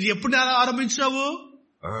 నీ ఎప్పుడు ఆరంభించావు?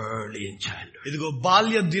 Early in childhood, ఇదిగో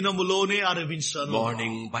బాల్య దినములోనే ఆరంభించాను.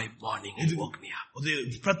 morning by morning he woke me up.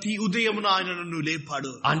 ప్రతి ఉదయమున ఆయన నన్ను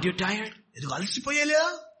లేపాడు. Aren't you tired? ఇదిగో అలసిపోయేలా?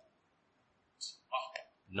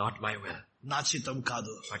 Not my will, నా చిత్తం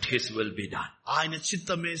కాదు, but his will be done. ఆయన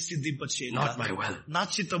చిత్తమే సిద్ధింపచేయాలి. Not my will, నా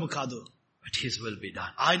చిత్తము కాదు, but his will be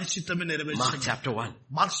done. ఆయన చిత్తమే Mark నెరవేర్చాలి. chapter 1,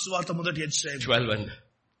 మార్కు సువార్త 1వ అధ్యాయం 12 and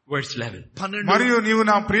Verse 11. మరియు నీవు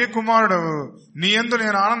నా ప్రియ కుమారుడవు, నీ యందు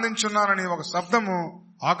నేను ఆనందించున్నానని ఒక శబ్దము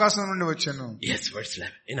ఆకాశం నుండి వచ్చెను. Yes, verse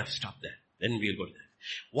 11. Enough, stop there. Then we'll go there.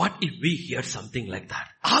 What if we hear something like that?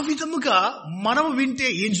 ఆ విధముగా మనం వింటే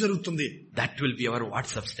ఏం జరుగుతుంది? That will be our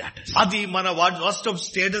WhatsApp status. అది మన వాట్సాప్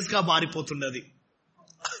స్టేటస్ గా మారిపోతున్నది.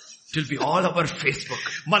 It will be all over Facebook.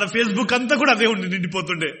 మన ఫేస్బుక్ అంతా కూడా అదే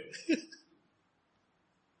నిండిపోతుండే.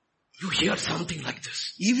 You hear something like this.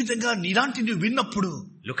 ఈ విధంగా నీలాంటివి విన్నప్పుడు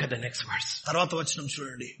Look at the next verse. తర్వాత వచనం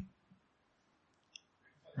చూడండి.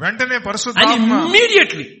 వెంటనే And పరిశుద్ధాత్మ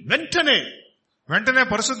immediately, వెంటనే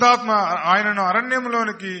పరిశుద్ధాత్మ ఆయనను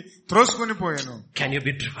అరణ్యంలోనికి త్రోసుకొని పోయాను. can you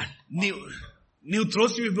be driven? నీవు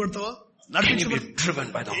త్రోసివేయబడతావా? Can you be driven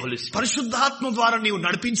by the Holy Spirit? పరిశుద్ధాత్మ ద్వారా నీవు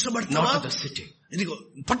నడిపించబడతావా? Not to the city, ఇదిగో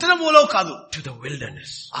పట్టణములో కాదు, to the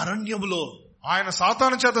wilderness. అరణ్యములో. ఆయన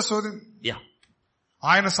సాతాను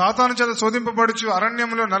చేత శోధింపబడుచు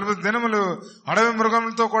అరణ్యంలో 40 దినములు అడవి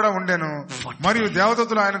మృగములతో కూడా ఉండెను. మరియు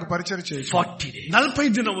దేవదూతలు ఆయనకు పరిచయం చేసి 40 days 40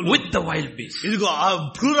 దినములు with the wild beasts. ఇదిగో ఆ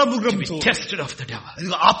క్రూర మృగంతో Tested of the devil.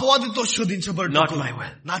 ఇదిగో అపవాదితో శోధించబడు. Not my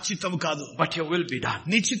will, నా చిత్తం కాదు, but your will be done.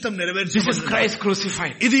 నీ చిత్తం This is నెరవేర్చబడును. Christ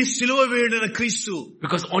crucified. ఇది సిలువ వేయబడిన క్రీస్తు.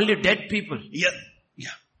 Because only dead people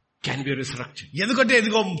can be resurrected. ఎందుకంటే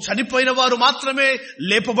ఇదిగో చనిపోయిన వారు మాత్రమే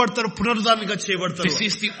లేపబడతారు, పునరుద్ధానంగా చేయబడతారు. This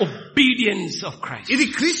is the obedience of Christ. ఇది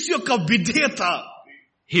క్రీస్తు యొక్క విధేయత.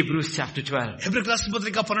 Hebrews chapter 12. హెబ్రీ రాసిన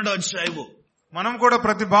పత్రిక 12వ అధ్యాయము. మనం కూడా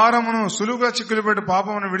ప్రతి భారమును సులువుగా చిక్కులుపెట్టి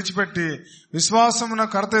పాపమును విడిచిపెట్టి విశ్వాసమున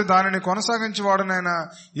కర్త దానిని కొనసాగించువాడునైన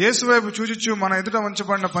యేసు వైపు చూచుచు మన ఎదుట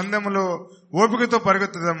ఉంచబడిన పందెములో ఓపికతో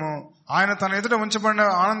పరిగెత్తుదాము. ఆయన తన ఎదుట ఉంచబడిన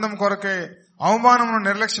ఆనందం కొరకే అవమానమును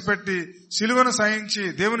నిర్లక్ష్య పెట్టి సిలువను సహించి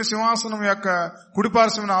దేవుని సింహాసనం యొక్క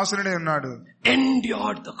కుడిపార్శ్వమున ఆసీనుడై ఉన్నాడు.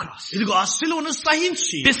 Endured the cross. ఇదిగో ఆ సిలువను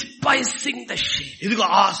సహించి, despising the shame. ఇదిగో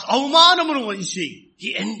ఆ అవమానమును వహించి,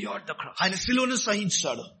 he endured the cross. ఆయన సిలువను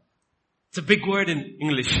సహించాడు. It's a big word in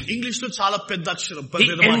English. English లో చాలా పెద్ద అక్షరం.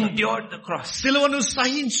 He endured the cross. సిలువను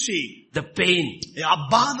సహించి, the pain, ఆ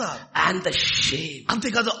బాధ, and the shame,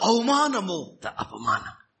 అంతేకాదు అవమానము, the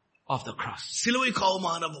apamana of the cross. సిలువ యొక్క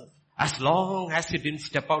అవమానము. As long as he didn't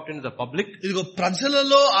step out into the public, ఇదిగో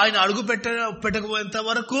ప్రజలలో ఆయన అడుగు పెట్టకపోయేంత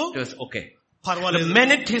వరకు it was okay. పర్వాలేదు. The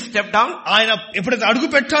minute he stepped down, ఆయన ఎప్పుడైతే అడుగు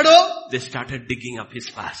పెట్టాడో they started digging up his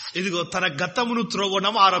past. ఇదిగో తన గతమును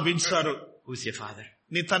త్రవ్వడం ఆరంభించారు. Who's your father?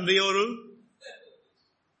 నీ తండ్రి ఎవరు?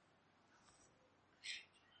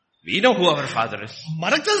 We know who our father is.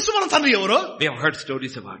 మనకు తెలుసు మన తండ్రి ఎవరో. We have heard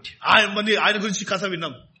stories about you. ఆయన గురించి కథ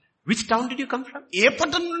విన్నాం. Which town did you come from? ఏ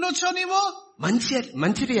పట్టణం నుండి వచ్చావు నీవు?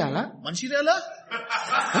 మంచిర్యాల?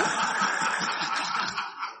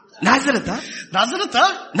 నాజరతా?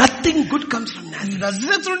 Nothing good comes from Nazareth.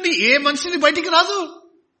 Nazareth నుండి ఏ మనిషిని బయటికి రాదు.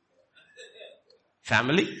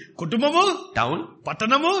 Family, కుటుంబము, town,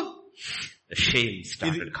 పట్టణము, the shame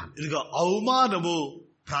started coming. ఇదిగో అవమానము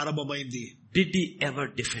ప్రారంభమైంది. Did he ever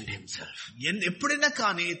defend himself? ఎప్పుడైనా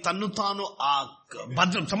కానీ తన్ను తాను ఆ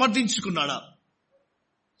సమర్థించుకున్నాడా?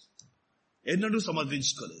 ఎన్నడూ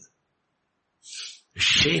సమర్థించుకోలేదు.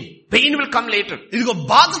 Shame, pain will come later. ఇదిగో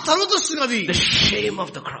బాధ తరువాత వస్తున్నది. The shame of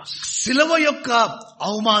the cross. సిలువ యొక్క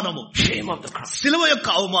అవమానము. Shame of the cross. సిలువ యొక్క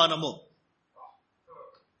అవమానము.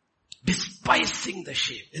 Despising the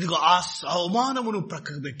shame. ఇదిగో ఆ అవమానమును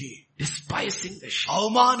ప్రక్కకు పెట్టి, despising the shame,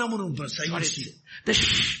 అవమానమును సహించి, the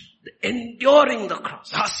enduring the cross.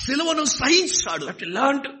 ఆ సిలువను సహించాడు. You have to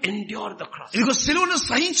learn to endure the cross. ఇదిగో సిలువను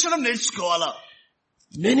సహించడం నేర్చుకోవాలా.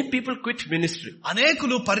 Many people quit ministry.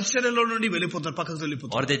 అనేకులు పరిచర్యలో నుండి వెళ్ళిపోతారు, పక్కకు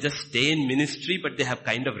వెళ్ళిపోతారు. Or they just stay in ministry but they have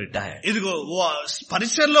kind of retired. ఇదిగో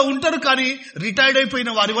పరిచర్యలో ఉంటారు కానీ రిటైర్డ్ అయిపోయిన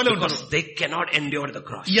వారి వల్ల ఉంటారు. Because they cannot endure the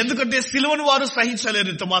cross. ఎందుకంటే సిలువను వారు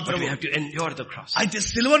సహించలేరు ఇంత మాత్రం. We have to endure the cross. అయితే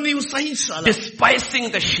సిలువను నీవు సహించాలి. Despising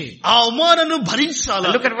the shame. ఆ అవమానను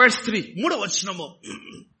భరించాలి. Look at verse 3. 3వ వచనము.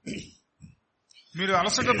 మీరు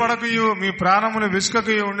అలసట పడకయు మీ ప్రాణములు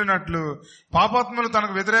విసుకకయు ఉండినట్లు పాపాత్ములు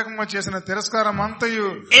తనకు వ్యతిరేకంగా చేసిన తిరస్కారం అంతయు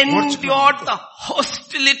endured the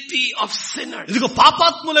hostility of sinners. ఇదిగో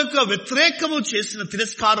పాపాత్ముల యొక్క వ్యతిరేకము చేసిన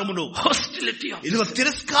తిరస్కారమును, hostility of ఇదిగో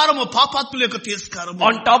తిరస్కారము, పాపాత్ముల యొక్క తిరస్కారము.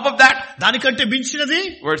 On top of that, దానికంటే మించినది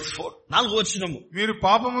verse 4. 4వ వచనము. మీరు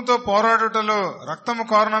పాపముతో పోరాడుటలో రక్తము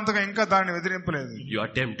కారణంతగా ఇంకా దాన్ని ఎదిరింపలేదు. You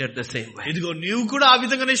are tempted the same way. ఇదిగో నీవు కూడా ఆ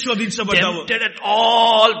విధంగానే శోధించబడ్డావు. Tempted at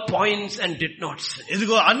all points and did not sin.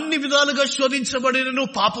 ఇదిగో అన్ని విధాలుగా శోధించబడినను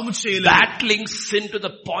పాపము చేయలేదు. Battling sin to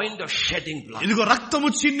the point of shedding blood. ఇదిగో రక్తము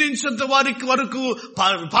చిందించేంత వారికి వరకు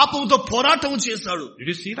పాపముతో పోరాటము చేశాడు. Did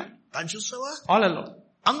you see that? దాన్ని చూసావా? All alone.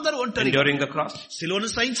 అందరూ ఒంటరి. Enduring the cross. సిలువను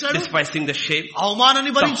సహించాడు. Despising the shame.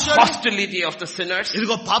 అవమానాన్ని The భరించాడు. hostility of the sinners.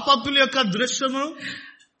 ఇదిగో పాపాత్ముల యొక్క దృశ్యము.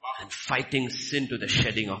 and fighting sin to the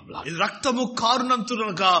shedding of blood. ఇది రక్తము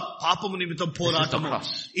కారునంతునగా పాపము నిమిత్తం పోరాటము.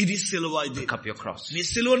 cross. ఇది సిలువ. ఇది Pick up your cross నీ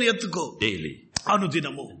సిలువను ఎత్తుకో daily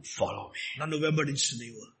అనుదినము. and follow me. నన్ను వెంబడించు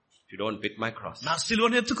నీవు. If you don't pick my cross, నా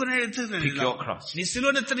సిలువను ఎత్తుకునే pick your cross. నీ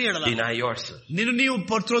సిలువను ఎత్తని ఎడల Deny yourself. నిన్ను నీవు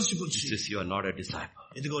త్రోసిపుచ్చి This is you are not a disciple.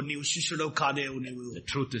 ఇదిగో నీవు శిష్యుడవు కాదేవు. నీవు The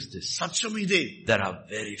truth is this. సత్యం ఇదే. There are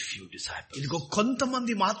very few disciples. ఇదిగో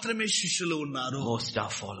కొంతమంది మాత్రమే శిష్యులు ఉన్నారు. Most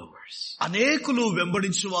are followers. అనేకులు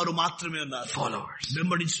వెంబడించువారు మాత్రమే ఉన్నారు. Followers.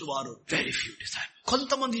 వెంబడించువారు Very few disciples.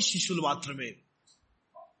 కొంతమంది శిష్యులు మాత్రమే.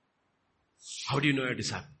 How do you know you're a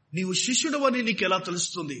disciple? నీవు శిష్యుడు అని నీకు ఎలా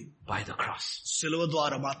తెలుస్తుంది? By the cross. సిలువ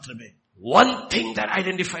ద్వారా మాత్రమే. One thing that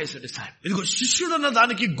identifies a disciple. ఇదిగో శిష్యుడు అన్న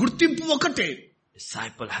దానికి గుర్తింపు ఒకటే.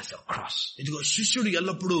 Disciple has a cross. ఇదిగో శిష్యుడు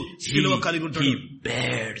ఎల్లప్పుడూ సిలువ కలిగి ఉంటాడు. He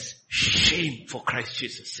bears shame for Christ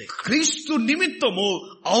Jesus' sake. క్రీస్తు నిమిత్తము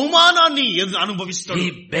అవమానాన్ని అనుభవిస్తాడు.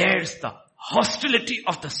 He bears the hostility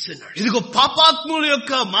of the sinners. ఇదిగో పాపాత్ముల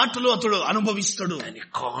యొక్క మాటలు అతడు అనుభవిస్తాడు. And he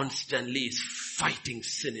constantly is fighting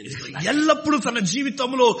sin in his life. ఎల్లప్పుడూ తన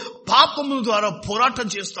జీవితంలో పాపము ద్వారా పోరాటం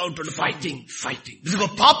చేస్తూ ఉంటాడు. Fighting. ఇదిగో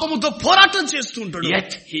పాపముతో పోరాటం చేస్తూ ఉంటాడు.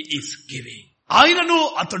 Yet he is giving. ఆయనను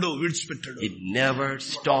అతడు విడిచిపెట్టాడు. He never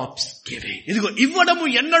stops giving. ఇదిగో ఇవ్వడము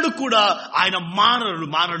ఎన్నడూ కూడా ఆయన మానడు.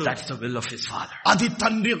 That's the will of his father. అది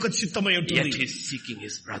తండ్రి యొక్క చిత్తమై ఉంటుంది. Yet he is seeking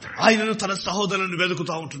his brother. ఆయనను తన సహోదరులను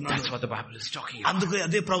వెతుకుతా ఉంటున్నాడు. That's what the Bible is talking about. అందుకే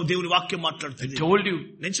అదే ప్రభు దేవుని వాక్యం I మాట్లాడుతుంది. told you,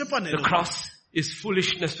 నేను చెప్పాను, the cross is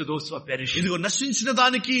foolishness to those who are perishing. ఇదిగో నశించిన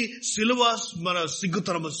దానికి సిలువ మన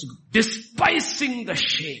సిగ్గుతరము. Despising the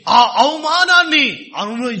shame. ఆ అవమానాన్ని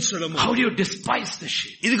అనుభవించడము. How do you despise the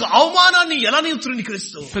shame? ఇదిగో అవమానాన్ని ఎలా నీవు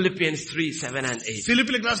తృణీకరిస్తావు? Philippians 3:7 and 8.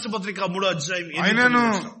 ఫిలిప్పీయులకు రాసిన పత్రిక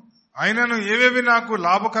 3:8. అయినను ఏవేవి నాకు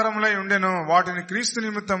లాభకరములై ఉండెనో వాటిని క్రీస్తు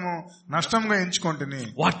నిమిత్తము నష్టంగా ఎంచుకొంటిని.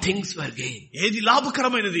 What things were gain? ఏది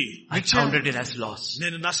లాభకరమైనది? I counted it as loss.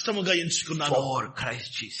 నేను నష్టముగా ఎంచుకున్నాను. For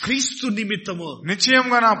Christ Jesus. క్రీస్తు నిమిత్తము.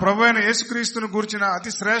 నిశ్చయంగా నా ప్రభువైన యేసుక్రీస్తును గూర్చిన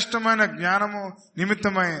అతి శ్రేష్టమైన జ్ఞానము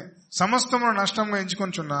నిమిత్తమై సమస్తమును నష్టంగా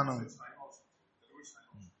ఎంచుకొంచున్నాను.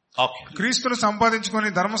 Okay. క్రీస్తును సంపాదించుకొని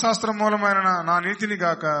ధర్మశాస్త్రం మూలమైన నా నీతిని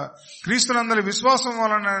గాక క్రీస్తునందలి విశ్వాసం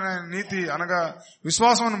వలన నీతి అనగా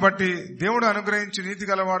విశ్వాసమును బట్టి దేవుడు అనుగ్రహించి నీతి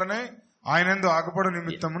గలవాడనే ఆయనందు ఆగపడు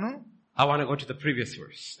నిమిత్తమును. I want to go to the previous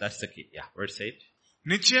verse. That's the key. Yeah, verse 8.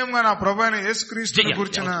 నిశ్చయంగా నా ప్రభువైన యేసుక్రీస్తును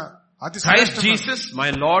గూర్చిన అతి Christ Jesus, my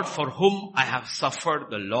Lord, for whom I have suffered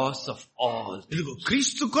the loss of all. ఇదిగో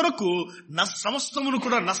క్రీస్తు కొరకు సమస్తమును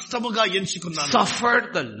కూడా నష్టముగా ఎంచుకున్నాను. Suffered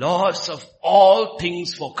the loss of all things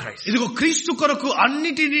for Christ. ఇదిగో క్రీస్తు కొరకు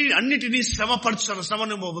అన్నిటినీ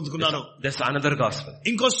శ్రమను పొందుకున్నాను. There's another gospel.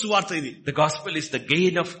 ఇంకో సువార్త ఇది. The gospel is the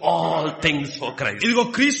gain of all things for Christ. ఇదిగో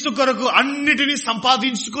క్రీస్తు కొరకు అన్నిటినీ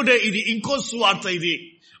సంపాదించుకునే ఇది ఇంకో సువార్త ఇది.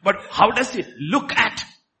 But how does it look at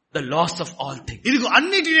the loss of all things? ఇదిగో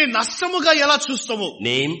అన్నిటినీ నష్టముగా ఎలా చూస్తాము?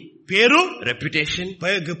 Name, పేరు, reputation.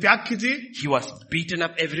 వ్యాఖ్యతి. He was beaten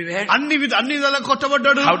up everywhere. అన్ని విధాలా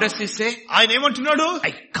కొట్టబడ్డాడు. How does he say? ఆయన ఏమంటున్నాడు?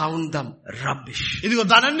 I count them rubbish. ఇదిగో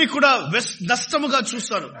దానన్ని కూడా నష్టముగా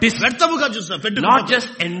చూస్తాను, వ్యర్థముగా చూస్తాను. Not just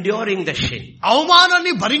enduring the shame.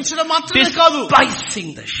 అవమానాన్ని భరించడం మాత్రమే కాదు, Despising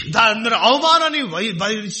the shame. దాని అవమానాన్ని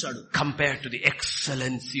భరించాడు. Compared to the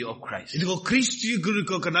excellency of Christ. ఇదిగో క్రీస్తు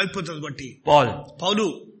గురికి ఒక నైపుణ్యతను బట్టి పౌలు,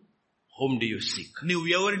 whom do you seek? నీవు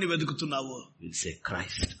ఎవరిని వెతుకుతున్నావు? You'll say,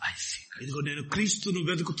 Christ I seek. ఇదిగో నేను క్రీస్తును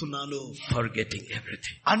వెతుకుతున్నాను. Forgetting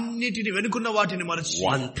everything. అన్నిటిని వెనుకున్న వాటిని మరచి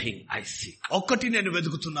one thing I seek. ఒక్కటి నేను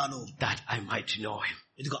వెతుకుతున్నాను. That I might know him.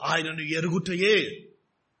 ఇదిగో ఆయనను ఎరుగుటయే.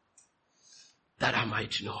 That I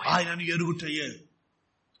might know him. ఆయనను ఎరుగుటయే.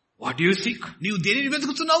 What do you seek? నీవు దేనిని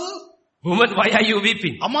వెతుకుతున్నావు? Woman, why are you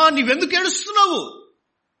weeping? అమ్మా, నీవెందుకు ఏడుస్తున్నావు?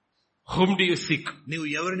 Whom do you seek? నీవు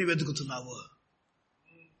ఎవరిని వెతుకుతున్నావు?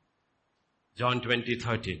 John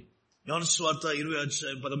 20:13. యోహాను సువార్త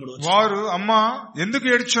 20:13. వారు అమ్మా ఎందుకు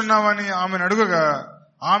ఏడ్చున్నావని ఆమెను అడుగగా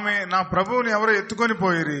ఆమె నా ప్రభువుని ఎవరో ఎత్తుకొని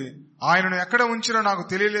పోయిరి, ఆయనను ఎక్కడ ఉంచిరో నాకు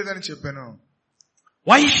తెలియలేదని చెప్పాను.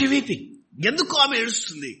 Why is she weeping? ఎందుకు ఆమె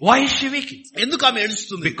ఏడుస్తుంది? Why is she weeping? ఎందుకు ఆమె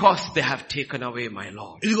ఏడుస్తుంది? Because they have taken away my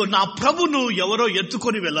Lord. ఇదిగో నా ప్రభును ఎవరో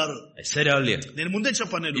ఎత్తుకొని వెళ్లారు. I said earlier. నేను ముందే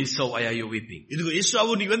చెప్పాను. Esau, why are you weeping? ఇదిగో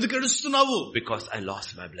ఏసావు, నీవెందుకు ఏడుస్తున్నావు? Because I lost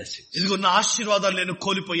my blessings. ఇదిగో నా ఆశీర్వాదాలు నేను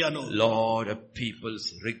కోల్పోయాను. Lord, of people's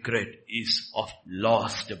regret is of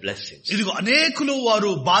lost blessings. ఇదిగో అనేకులు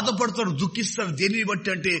వారు బాధపడతారు, దుఃఖిస్తారు. దేనిని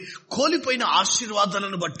బట్టి అంటే కోల్పోయిన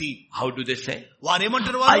ఆశీర్వాదాలను బట్టి. How do they say?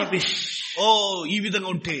 వారేమంటారు? I wish. ఓ ఈ విధంగా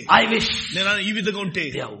ఉంటే, I wish. నేను ఈ విధంగా ఉంటే.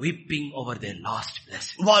 They are weeping over their lost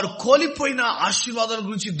blessings. వారు కోల్పోయిన ఆశీర్వాదాల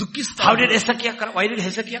గురించి దుఃఖిస్తారు. How did Hezekiah cry? Why did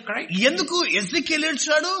Hezekiah cry? ఎందుకు ఎజెకియెల్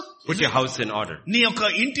ఏడ్చాడు? Put your house in order. నీ యొక్క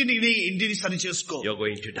ఇంటిని సరి చేసుకో. You're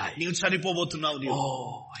going to die. నీవు చనిపోబోతున్నావు.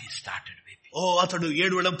 Oh, he started weeping. అతడు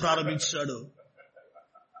ఏడవడం ప్రారంభించాడు.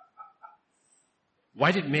 Why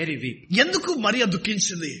did Mary weep? ఎందుకు మరియ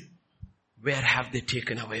దుఃఖించింది? Where have they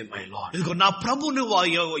taken away my Lord? ఇదిగో నా ప్రభువును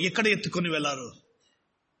ఎక్కడ ఎత్తుకొని వెళ్లారు?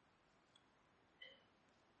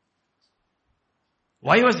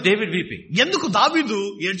 Why was David weeping? ఎందుకు దావీదు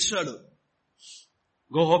ఏడ్చాడు?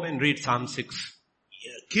 Go home and read Psalm 6.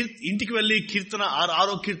 ఇంటికి వెళ్లి కీర్తన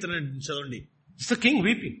 6వ కీర్తన చదవండి. It's the king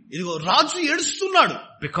weeping. ఇదిగో రాజు ఏడుస్తున్నాడు.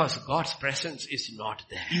 Because God's presence is not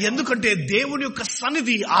there. ఎందుకంటే దేవుని యొక్క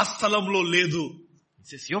సన్నిధి ఆ స్థలంలో లేదు. It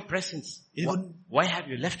says, your presence. Why have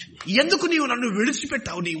you left me? ఎందుకు నీవు నన్ను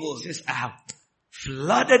విడిచిపెట్టావు? నీవు It says, I have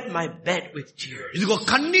flooded my bed with tears. ఇదిగో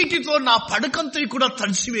కన్నీటితో నా పడకంతా కూడా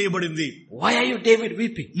తడిసివేయబడింది. Why are you, David,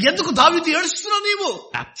 weeping? ఎందుకు దావీదు ఏడుస్తున్నావు నీవు?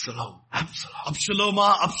 Absalom, Absalom. అబ్షలోమా,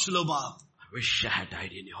 అబ్షలోమా. I wish I had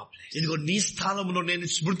died in your place. ఇదిగో నీ స్థానంలో నేను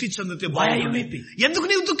స్మృతి చెందితే Why are you weeping? ఎందుకు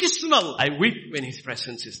నీవు దుఃఖిస్తున్నావు? I weep when his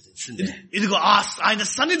presence is there. ఇదిగో ఆయన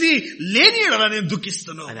సన్నిధి లేని ఎడల నేను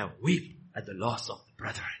దుఃఖిస్తాను. And I weep at the loss of the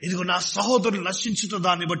brother. ఇదిగో నా సహోదరులు నశించుట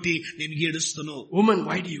దాన్ని బట్టి నేను ఏడుస్తాను. Woman,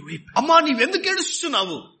 why do you weep? అమ్మా, నీవెందుకు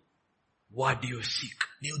ఏడుస్తున్నావు? What do you seek?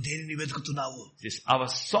 నీవు దేనిని వెతుకుతున్నావు? This our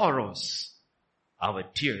sorrows, our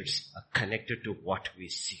tears are connected to what we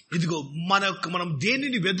seek. ఇదిగో మనం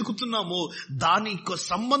దేనిని వెతుకుతున్నామో దానికి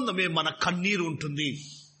సంబంధమే మన కన్నీరు ఉంటుంది.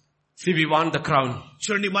 See, we want the crown.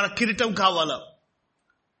 చూడండి, మన కిరీటం కావాలా,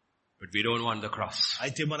 but we don't want the cross.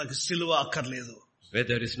 అయితే మనకు సిలువ అక్కర్లేదు. Where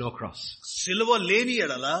there is no cross, సిలువ లేని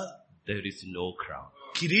ఎడల there is no crown.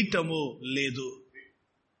 కిరీటము లేదు.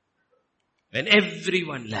 When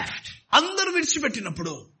everyone left, అందరూ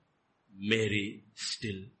విడిచిపెట్టినప్పుడు Mary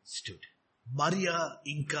still stood. మరియా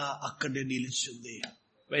ఇంకా అక్కడే నిలిచింది.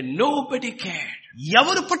 When nobody cared,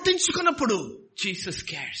 ఎవరు పట్టించుకున్నప్పుడు Jesus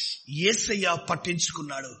cares. యేసయ్య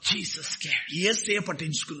పట్టించుకున్నాడు. Jesus cares. యేసయ్య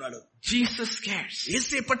పట్టించుకున్నాడు. Jesus cares.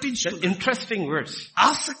 యేసయ్య పట్టించుకున్నాడు. Interesting verse.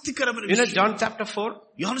 ఆసక్తికరమైన You know John chapter 4?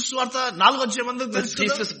 యోహాను సువార్త 4వ అధ్యాయం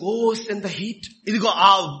Jesus goes in the heat. ఇదిగో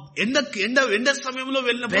ఆ ఎండ సమయంలో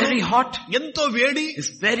వెళ్ళినప్పుడు Very hot. ఎంతో వేడి, Is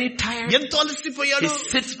very tired. ఎంతో అలసిపోయాడు. He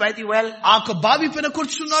sits by the well. ఆ బావి పైన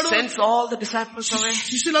కూర్చున్నాడు. Sends all the disciples away.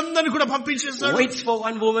 శిష్యులందరినీ కూడా పంపించేశాడు. Waits for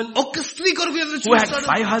one woman ఒక్క స్త్రీ కొరకు ఎదురు who had చూస్తాడు.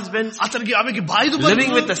 5 husbands. ఆమెకి 5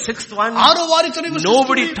 living with the 6th one. 6వ వారితో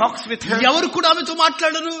Nobody talks with her. ఎవరు కూడా ఆమెతో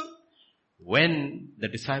మాట్లాడరు. When the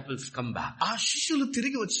disciples come back, ఆ శిష్యులు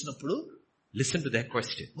తిరిగి వచ్చినప్పుడు listen to their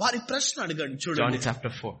question. వారి ప్రశ్న అడగండి. John చూడండి,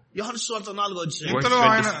 chapter 4. యోహాను సువార్త 4వ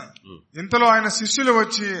అధ్యాయం. ఇంతలో ఆయన శిష్యులు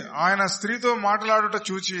వచ్చి ఆయన స్త్రీతో మాట్లాడుట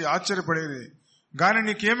చూచి ఆశ్చర్యపడేది. గాని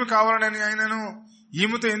నీకేమి కావాలని ఆయనను,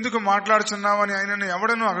 ఈమెతో ఎందుకు మాట్లాడుచున్నావని ఆయనను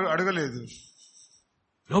ఎవడను అడగలేదు.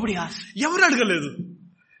 Nobody asked. ఎవరు అడగలేదు.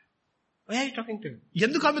 Why are you talking to her?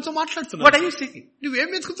 ఎందుకు ఆమెతో మాట్లాడుతున్నావు? What are you seeking? నువ్వేం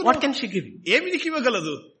వెతుకుతున్నావు? What can she give you? ఏమి నీకు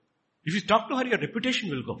ఇవ్వగలదు? If you talk to her, your reputation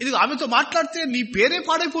will go. ఇది ఆమెతో మాట్లాడితే నీ పేరే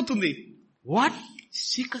పాడైపోతుంది. What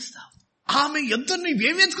seekest thou? ఆమె ఎంత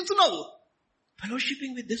నువ్వేం వెతుకుతున్నావు?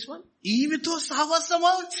 Fellowshipping with this one? ఈమెతో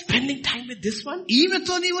సహవాసమా? Spending time with this one?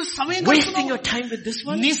 ఈమెతో నీవు సమయం Wasting your time with this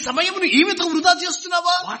one? నీ సమయమును ఈమెతో వృధా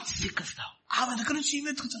చేస్తున్నావా? What seekest thou? ఆమె దగ్గర నుంచి ఏం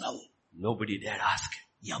వెతుకుతున్నావు? Nobody dared ask him.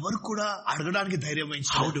 ఎవరు కూడా అడగడానికి ధైర్యం How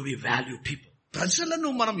వహించలేదు. do we value people? ప్రజలను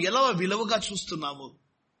మనం ఎలా విలువగా చూస్తున్నాము?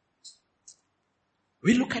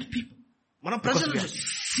 We look at people. మనం Because we ప్రజలను are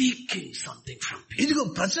seeking something from people. ఇదిగో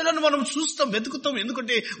ప్రజలను మనం చూస్తాం, వెతుకుతాం.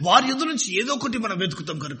 ఎందుకంటే వారి ఎదురు నుంచి ఏదో ఒకటి మనం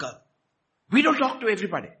వెతుకుతాం కనుక. We don't talk to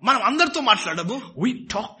everybody. మనం అందరితో మాట్లాడము. We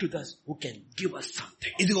talk to those who can give us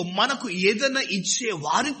something. ఇదిగో మనకు ఏదైనా ఇచ్చే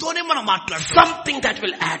వారితోనే మనం మాట్లాడతాం. Something that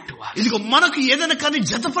will add to us. ఇదిగో మనకు ఏదైనా కానీ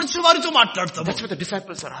జతపరిచే వారితో మాట్లాడతాం. That's what the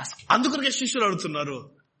disciples are asking. అందుకనే శిష్యులు అడుగుతున్నారు,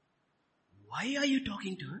 Why are you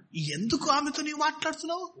talking to her? ఎందుకు ఆమెతో నీవు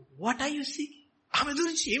మాట్లాడుతున్నావు? What are you seeking? ఆమె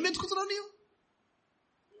గురించి ఏం వెతుకుతున్నావు నీవు?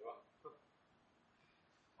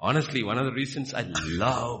 Honestly, one of the reasons I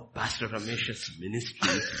love Pastor Ramesh's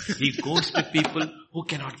ministry, he goes to people who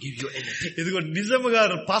cannot give you anything. ఇదిగో నిజంగా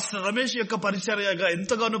పాస్టర్ రమేష్ యొక్క పరిచర్యగా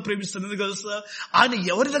ఎంతగానో ప్రేమిస్తున్నది తెలుసా? ఆయన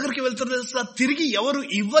ఎవరి దగ్గరికి వెళ్తారో తెలుసా? తిరిగి ఎవరు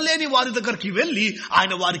ఇవ్వలేని వారి దగ్గరికి వెళ్ళి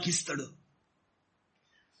ఆయన వారికి ఇస్తాడు.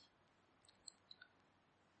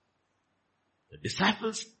 The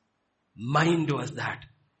disciples' mind was that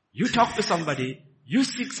you talk to somebody, you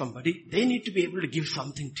seek somebody, they need to be able to give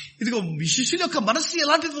something to you. ఇదిగో శిష్యుల యొక్క మనస్సు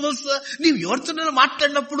ఎలాంటిదో తెలుసా? నీవు ఎవరితో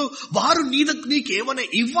మాట్లాడినప్పుడు వారు నీకేమైనా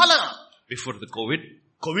ఇవ్వాలా? Before the COVID,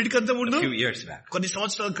 కోవిడ్ కంటే ముందు a few years back, కొన్ని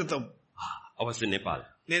సంవత్సరాల క్రితం I was in Nepal.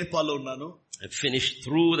 నేను నేపాల్లో ఉన్నాను. I finished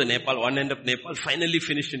through the Nepal, one end of Nepal, finally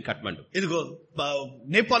finished in Kathmandu. ఇదిగో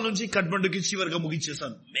నేపాల్ నుంచి కఠ్మండుకి చివరిగా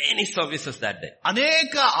ముగించేశాను. Many services that day.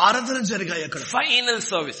 అనేక ఆరాధన జరిగాయి అక్కడ. Final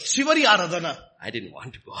service. చివరి ఆరాధన. I didn't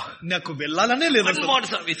want to go. నాకు వెళ్ళాలనే లేదు. One more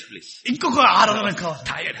service, please. ఇంకొక ఆరాధన కావాలి.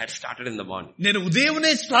 Tired, had started in the morning. నేను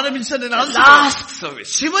ఉదయమే ప్రారంభించాను. Last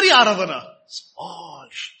service. చివరి ఆరాధన. Small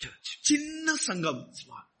church. చిన్న సంఘం.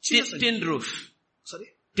 Tin roof. Sorry,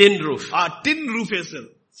 tin roof. ఆ టిన్ రూఫ్ వేశారు.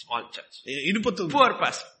 Small church. ఇనుపతో. Poor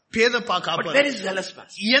pastor. పేద But very zealous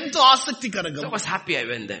pastor. ఎంతో ఆసక్తికరంగా. So I was happy I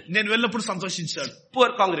went there. నేను వెళ్ళినప్పుడు సంతోషించాను. Poor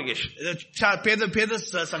congregation. పేద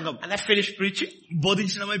సంఘం. And I finished preaching.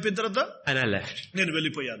 బోధించడం అయిపోయిన తర్వాత and I left. నేను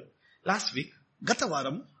వెళ్ళిపోయాను. Last week, గత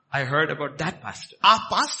వారం I heard about that pastor. ఆ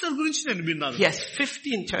పాస్టర్ గురించి నేను విన్నాను. He has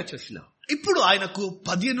 15 churches now. ఇప్పుడు ఆయనకు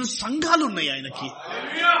 15 సంఘాలు ఉన్నాయి ఆయనకి.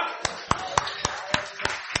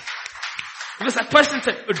 Because that person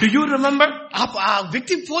said, do you remember? ఆ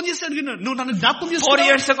వ్యక్తి ఫోన్ చేసి అడిగినాడు, నువ్వు నన్ను జ్ఞాపకం 4 చేసుకున్నావా?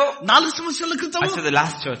 years ago. 4 సంవత్సరాల క్రితం. I said the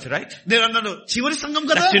last church, right? నేను అన్నాను చివరి సంఘం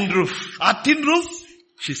కదా, The tin roof. ఆ టిన్ రూఫ్.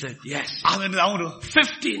 She said, yes. ఆమె అవును,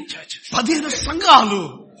 15 churches. 15 సంఘాలు.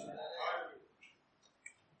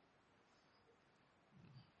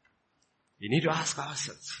 You need to ask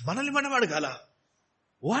ourselves, మనల్ని మనం అడగాల,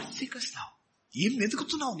 what seekest thou? ఏం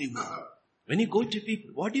వెతుకుతున్నావు నీవు? When you go to people,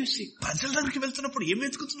 what do you seek? ప్రజల దగ్గరికి వెళ్తున్నప్పుడు ఏం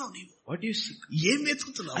వెతుకుతున్నావు నీవు? What do you seek? ఏం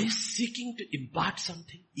వెతుకుతున్నావు? Are you seeking to impart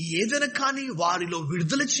something? ఏదైనా కానీ వారిలో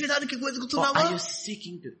విడుదల చేయడానికి Or వెతుకుతున్నావా? are you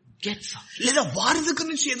seeking to get something? లేదా వారి దగ్గర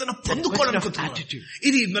నుంచి ఏదైనా పొందుకోవడానికి? Attitude.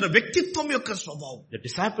 ఇది మన వ్యక్తిత్వం యొక్క స్వభావం. The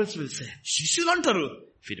disciples will say, శిష్యులు అంటారు,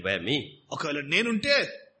 if it were me, ఒకవేళ నేనుంటే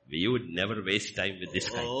we would never waste time with this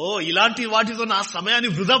kind. ఇలాంటి వాటితో నా సమయాన్ని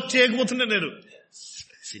వృధా చేయకపోతున్నా నేను.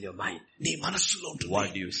 It's in your mind. నీ మనస్సులో ఉంటుంది. What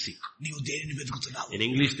do you seek? నీవు దేనిని వెతుకుతున్నావు? In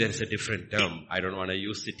English there is a different term. I don't want to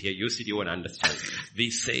use it here. Use it, you won't understand. We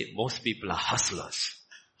say most people are hustlers.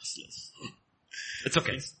 It's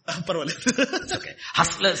okay. పర్వాలేదు. It's okay.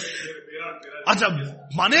 Hustlers. అచ్చా,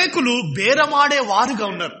 అనేకులు బేరమాడే వారుగా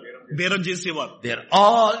ఉన్నారు, బేరం చేసేవారు. They are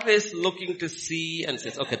always looking to see and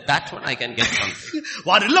says, okay, that one I can get something.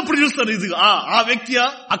 వారు ఎల్లప్పుడు చూస్తారు, ఇది ఆ వ్యక్తియా,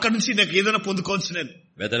 అక్కడి నుంచి నాకు ఏదైనా పొందుకోవచ్చు నేను.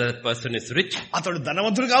 Whether that person is rich, అతడు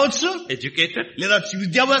ధనవంతుడు కావచ్చు, educated, లేదా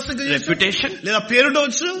విద్యాభ్యాసం, reputation, లేదా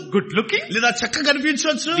పేరుండవచ్చు, good looking, లేదా చక్కగా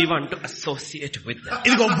కనిపించవచ్చు. we want to associate with them.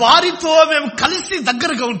 ఇదిగో వారితో మేము కలిసి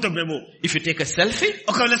దగ్గరగా ఉంటాం. మేము If you take a selfie,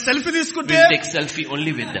 ఒకవేళ సెల్ఫీ తీసుకుంటే we'll take selfie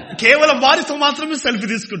only with them. కేవలం వారితో మాత్రమే సెల్ఫీ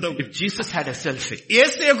తీసుకుంటాం. If Jesus had a selfie,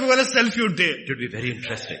 యేసు ఒకవేళ సెల్ఫీ ఉంటే it would be very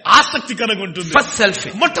interesting. ఆసక్తికరంగా ఉంటుంది. First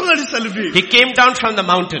selfie, మొట్టమొదటి selfie, he came down from the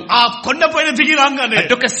mountain, ఆ కొండపైన దిగి రాగానే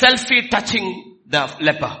took a selfie touching the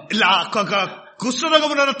leper. ఇలా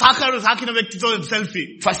కుష్ఠరోగం తాకిన వ్యక్తితో సెల్ఫీ.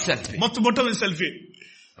 First selfie. మొట్టమొదటి selfie.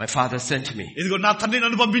 My father sent me ఇదిగో నా తండ్రి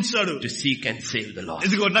నన్ను పంపించాడు, to seek and save the lost.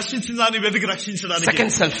 ఇదిగో నశించిన దాన్ని వెతికి రక్షించడానికి.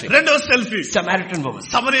 Second selfie, రెండవ సెల్ఫీ, Samaritan woman.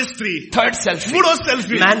 సమరయ స్త్రీ. Third selfie, మూడవ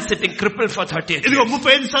selfie, man sitting crippled for 38 ఇదిగో years.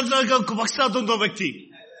 35 సంవత్సరాలుగా పక్షాతంతో వ్యక్తి.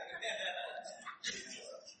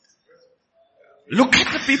 Look at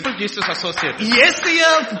the people Jesus associated. యేసయ్య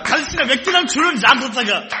కలిసిన వ్యక్తులను చూడండి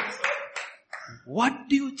జాగ్రత్తగా. What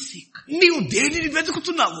do you seek? నీవు దేనిని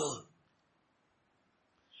వెతుకుతున్నావు?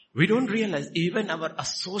 We don't realize even our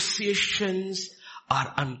associations are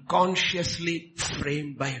unconsciously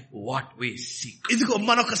framed by what we seek. ఇదిగో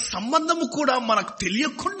మనొక సంబంధము కూడా మనకు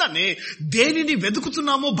తెలియకుండానే దేనిని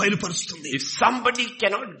వెతుకుతున్నామో బయలుపరుస్తుంది. If somebody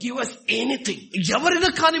cannot give us anything,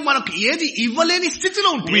 ఎవరైనా కానీ మనకు ఏది ఇవ్వలేని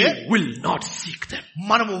స్థితిలో ఉంటే we will not seek them.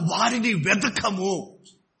 మనము వారిని వెతకము.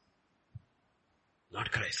 Not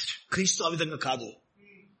Christ. క్రీస్తు ఆ విధంగా కాదు.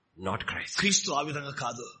 Not Christ. క్రీస్తు ఆ విధంగా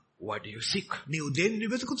కాదు. What do you seek? నీవు దేనిని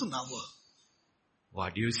వెతుకుతున్నావు?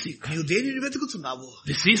 What do you seek? నీవు దేనిని వెతుకుతున్నావు?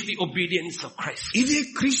 This is the obedience of Christ. ఇదే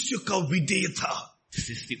క్రీస్తు యొక్క విధేయత. This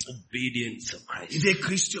is the obedience of Christ. ఇదే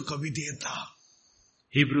క్రీస్తు యొక్క విధేయత.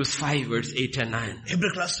 Hebrews 5 verse 8 and 9.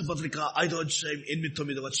 హెబ్రీ రాష్ట్ర పత్రిక 5వ అధ్యాయం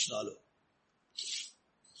 8-9 వచనాలు.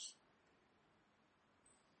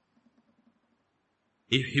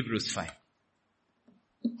 Hebrews 5.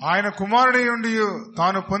 ఆయన కుమారుడి నుండి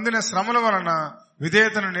తాను పొందిన శ్రమల వలన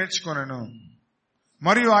విధేయతను నేర్చుకొనెను.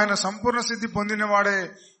 మరియు ఆయన సంపూర్ణ సిద్ధి పొందిన వాడే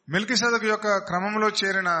మెల్కీసెదెకు యొక్క క్రమంలో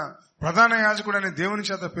చేరిన ప్రధాన యాజకుడని దేవుని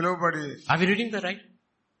చేత పిలువబడి. Are we reading the right?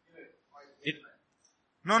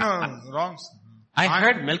 No, wrong. I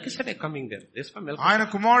heard Melchizedek coming there. This for Melchizedek. ఆయన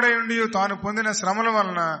కుమారుడి నుండి తాను పొందిన శ్రమల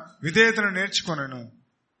వలన విధేయతను నేర్చుకొనెను.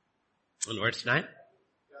 On verse 9.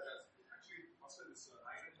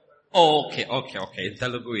 Oh, okay. In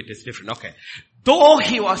Telugu it is different. Okay. though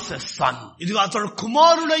he was a son, ఇదిగో అతడు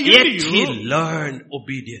కుమారుడై yet he learned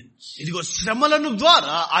obedience. ఇదిగో శ్రమలను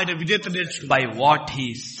ద్వారా ఆయన విధేయత నేర్చుకున్నాడు. By what he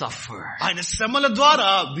suffered. ఆయన శ్రమల ద్వారా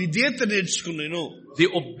విధేయత నేర్చుకున్నాను. The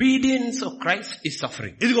obedience of Christ is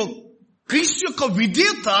suffering. ఇదిగో క్రీస్తు యొక్క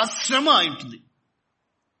విధేయత శ్రమ ఉంటుంది.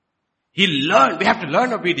 He learned, we have to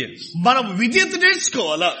learn obedience. మనం విధేయత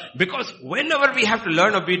నేర్చుకోవాలా? Because whenever we have to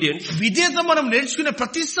learn obedience, విధేయత మనం నేర్చుకునే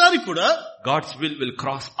ప్రతిసారి కూడా God's will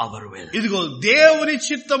cross our will. ఇదిగో దేవుని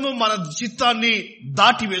చిత్తము మన చిత్తాన్ని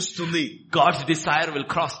దాటి వేస్తుంది. God's desire will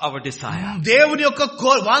cross our desire. దేవుని యొక్క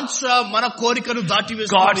వాంఛ మన కోరికను దాటి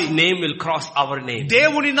వేస్తుంది. God's name will cross our name.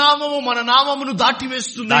 దేవుని నామము మన నామమును దాటి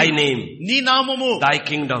వేస్తుంది. Thy name, నీ నామము, thy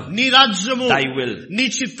kingdom, నీ రాజ్యము, thy will, నీ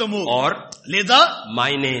చిత్తము, or లేదా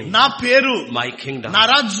my name, నా పేరు, my kingdom, నా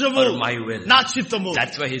రాజ్యము, or my will. నా చిత్తము.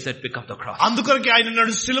 That's why he said pick up the cross. అందుకొరకే ఆయన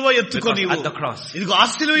నడు సిలువ ఎత్తుకొని Because at the cross, ఇదిగో ఆ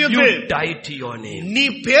సిలువ ఎత్తే you die to your name. నీ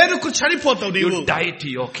పేరుకు చనిపోతావు. నీవు You die to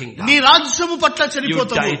your kingdom. నీ రాజ్యము పట్ల You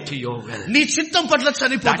చనిపోతావు. die to your will. నీ చిత్తం పట్ల That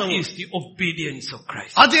చనిపోతావు. is the obedience of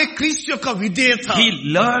Christ. అదే క్రీస్తు యొక్క విధేయత. He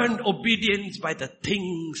learned obedience by the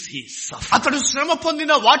things he suffered. అతడు శ్రమ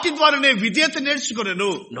పొందిన వాటి ద్వారానే విధేయత నేర్చుకునేను.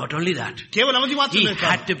 Not only that, కేవలం అది he మాత్రమే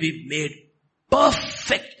కాదు, had to be made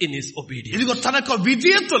perfect in his obedience. ఇదిగో తన యొక్క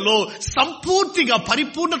విధేయతలో సంపూర్తిగా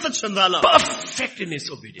పరిపూర్ణత చెందాల. Perfect in his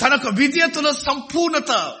obedience. తన యొక్క విధేయతలో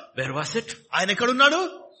సంపూర్ణత. Where was it? ఆయన ఎక్కడున్నాడు?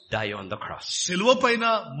 Die on the cross. సిలువ పైన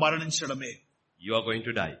మరణించడమే. You are going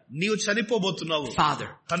to die. నీవు చనిపోబోతున్నావు. Father,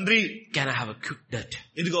 తండ్రి, can I have a quick death?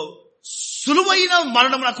 ఇదిగో సులువైన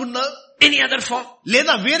మరణం నాకుందా? Any other form?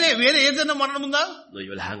 లేదా వేరే ఏదైనా మరణం ఉందా? No, you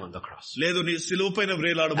will hang on the cross. లేదు, నీ సిలువ పైన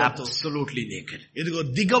వేలాడబోతావు. Absolutely naked. ఇదిగో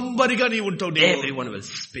దిగంబరిగా నీ ఉంటావు. Everyone will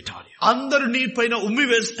spit on you. అందరూ నీ పైన ఉమ్మి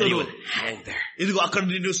And వేస్తారు. you will hang there. ఇదిగో అక్కడ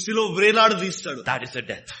నిన్ను సిలువ వేలాడదీస్తాడు. That is a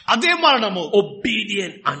death. అదే మరణము.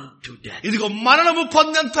 Obedient unto death. ఇదిగో మరణము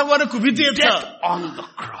పొందేంత వరకు విధేయత. Death on the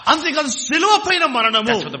cross. అంతేకాదు సిలువ పైన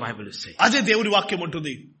మరణము. That's what the Bible is saying. అదే దేవుని వాక్యం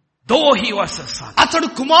ఉంటుంది. Though he was a son, అతడు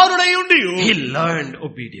కుమారుడై ఉండి he learned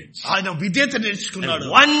obedience. ఆయన విధేయత నేర్చుకున్నాడు.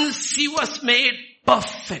 And once he was made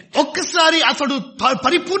perfect. ఒక్కసారి అతడు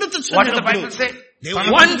పరిపూర్ణత What does the Bible చెందినప్పుడు, say?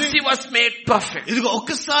 దేవుని Once he was made perfect, ఇదిగో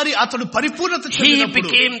ఒక్కసారి అతడు పరిపూర్ణత he చెందినప్పుడు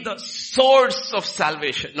became the source of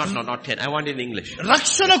salvation. Not 10. I want in English.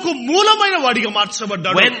 రక్షణకు మూలమైన వాడిగా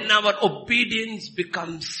మార్చబడ్డాడు. When our obedience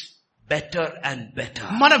becomes better and better,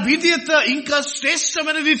 మన విధేయత ఇంకా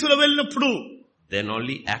శ్రేష్టమైన రీతిలో వెళ్ళినప్పుడు, then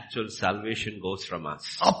only actual salvation goes from us.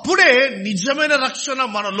 అప్పుడే నిజమైన రక్షణ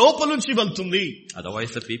మన లోపల నుంచి వెళ్తుంది.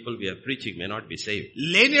 Otherwise the people we are preaching may not be saved.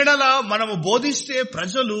 లేని ఎడల మనము బోధిస్తే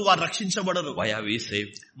ప్రజలు వారు రక్షించబడరు. Why are we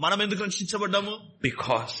saved? మనం ఎందుకు రక్షించబడ్డాము?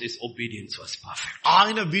 Because his obedience was perfect.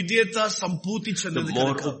 ఆయన విధేయత సంపూర్తి The చెందింది more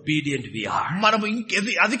కనుక. obedient we are, మనము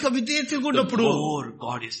అధిక విధేయతగా the ఉన్నప్పుడు more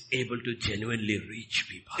God is able to genuinely reach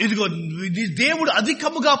people. ఇదిగో దేవుడు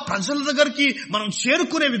అధికముగా ప్రజల దగ్గరికి మనం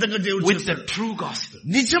చేరుకునే విధంగా దేవుడు With the చేస్తాడు. true gospel.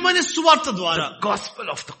 నిజమైన సువార్త ద్వారా, The gospel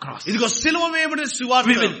of the cross. ఇదిగో సిలువ వేయబడిన We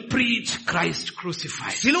సువార్త, will preach Christ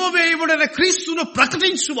crucified. సిలువ వేయబడిన క్రీస్తును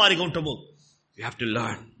ప్రకటించు వారిగా ఉంటాము. We have to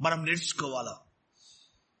learn. మనం నేర్చుకోవాలా?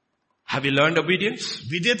 Have you learned obedience?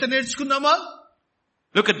 విధేయత నేర్చుకున్నామా?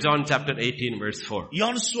 Look at John chapter 18 verse 4.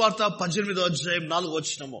 యోహాను సువార్త 18వ అధ్యాయం 4వ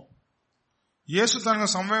వచనము. యేసు తనకు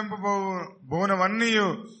సంభవింపబోనవన్నీ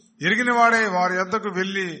ఎరిగిన వాడే వారి యొద్దకు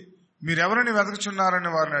వెళ్లి మీరెవరిని వెతుకుచున్నారని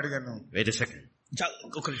వారిని అడిగాను. Wait a second.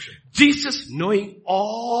 ఒక నిమిషం. Jesus, knowing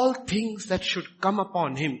all things that should come upon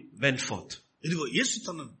him, went forth. ఇదిగో యేసు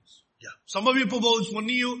తన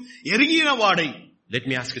సంభవింపబోవన్నీ ఎరిగిన వాడై. Let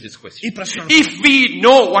me ask you this question. ఈ ప్రశ్న, If we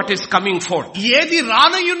know what is coming forth, ఏది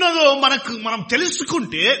రానయ్యున్నదో మనం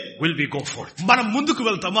తెలుసుకుంటే will we go forth? మనం ముందుకు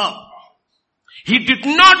వెళ్తామా? He did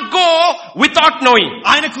not go without knowing.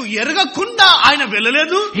 ఆయనకు ఎరగకుండా ఆయన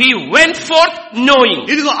వెళ్ళలేదు. He went forth knowing.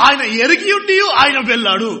 ఇదిగో ఆయన ఎరిగి ఉండి ఆయన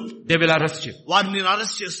వెళ్ళాడు. They will arrest you. వారు నిన్ను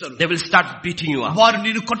అరెస్ట్ చేస్తారు. They will start beating you up. వారు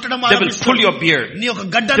నిన్ను కొట్టడం They will pull your beard. నీ యొక్క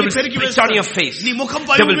They గడ్డాన్ని will పెరిగి spit వేస్తారు. on your face. నీ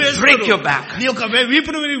ముఖంపై They will break your back. నీ యొక్క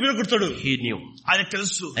వీపును విరగొడతాడు. He knew. ఆయన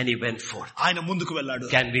తెలుసు. And he went forth. ఆయన ముందుకు వెళ్ళాడు.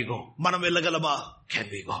 Can we go? మనం వెళ్ళగలమా? Can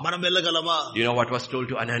we go? మనం వెళ్ళగలమా? You know what was told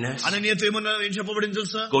to Ananias? అననీయతో ఏం చెప్పబడింది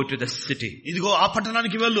తెలుసా? Go to the city. ఇదిగో ఆ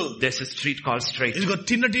పట్టణానికి వెళ్ళు. There's a street called Straight. ఇదిగో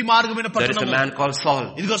తిన్నటి మార్గమైన There is a పట్టణం. man called Saul.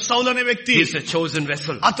 ఇదిగో సౌలు అనే వ్యక్తి. He is a chosen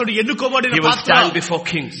vessel. అతడు ఎన్నుకోబడిన He will పాత్ర. stand before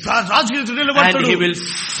kings. రాజు ఎదుట And నిలబడతాడు. he will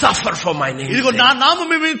suffer for my name. ఇదిగో నా నామం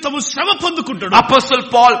నిమిత్తము శ్రమ పొందుకుంటాడు. Apostle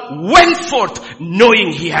Paul went forth knowing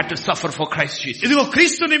he had to suffer for Christ Jesus. ఇదిగో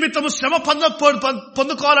క్రీస్తు నిమిత్తము శ్రమ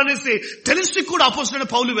పొందుకోవాలనేసి తెలిసి కూడా అపోస్తలుడైన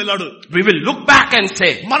పౌలు వెళ్ళాడు. We will look back and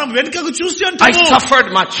say, మనం వెనుకకు చూసి I అంటాము, suffered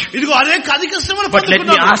much. ఇదిగో అధిక శ్రమను But let me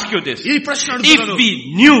పొందుకున్నాను. ask you this. ఈ ప్రశ్న If అడుగుతున్నాను, we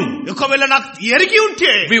knew, ఒకవేళ నాకు ఎరిగి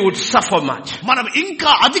ఉంటే we would suffer much. మనం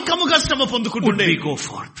ఇంకా అధికముగా శ్రమ Would పొందుకుంటుండే. we go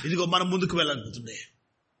forth? ఇదిగో మనం ముందుకు వెళ్ళాలనుకుంటుండే.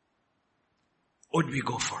 Would we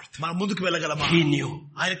go forth? మనం ముందుకు వెళ్ళగలమా? He knew.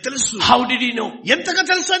 ఆయన తెలుసు. How did he know? ఎంతగా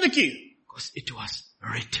తెలుసు ఆయనకి? Because it was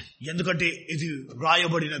written. ఎందుకంటే ఇది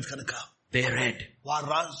రాయబడినది కనుక. They read. వారు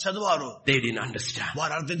చదివారు, They didn't understand.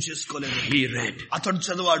 వారు అర్థం చేసుకోలేదు. He read. అతడు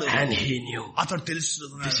చదివాడు, And he knew. అతడు తెలుసు,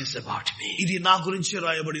 This is about me. ఇది నా గురించి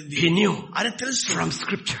రాయబడింది. He knew ఆయన తెలుసు from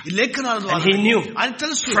scripture. ఈ లేఖనాల And ద్వారా. he knew ఆయన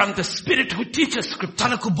తెలుసు from the Spirit who teaches scripture.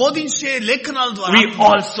 తనకు బోధించే లేఖనాల ద్వారా. We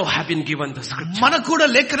also have been given the scripture. మనకు కూడా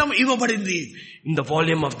లేఖనం ఇవ్వబడింది. In the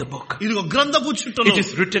volume of the book. ఇదిగో గ్రంథపు చుట్టలో It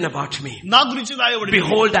is written about me. నా గురించి రాయబడింది.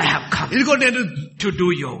 Behold, I have come ఇదిగో నేను to do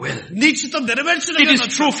your will. నీ చిత్తం నెరవేర్చడం. It is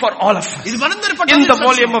true for all of us. ఇది మనందరి In the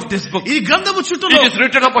volume of this book, ఈ గ్రంథపు చుట్టలో it is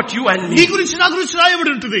written about you and నీ me. గురించి నా గురించి రాయబడి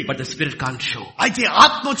ఉంటుంది. But the Spirit can't show అయితే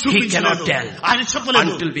ఆత్మ cannot చూపించలేదు. tell ఆయన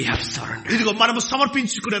చెప్పలేదు. until we have surrendered. ఇదిగో మనము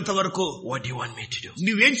సమర్పించుకునేంత వరకు What do you want me to do?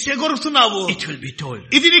 నువ్వేం చేయగలుగుతున్నావు? It will be told.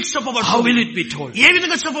 ఇది నీకు How చెప్పబడుతుంది. will it be told? ఏ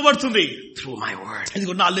విధంగా చెప్పబడుతుంది? Through my word.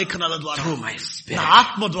 ఇదిగో నా లేఖనాల ద్వారా, Through my నా Spirit.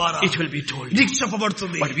 ఆత్మ ద్వారా It will be told. నీకు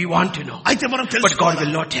చెప్పబడుతుంది. But we want to know. అయితే మనం But God will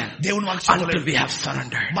తెలుసుకోవాలి. not tell దేవుడు మాకు until చెప్పలేదు. we have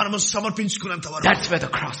surrendered. మనము సమర్పించుకునేంత వరకు. That's where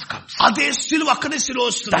the cross comes. అదే సిలువ, అక్కడే సిలువ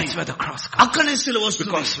వస్తుంది. That's where the cross comes. అక్కడే సిలువ వస్తుంది.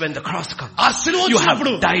 Because when the cross comes, ఆ సిలువ you have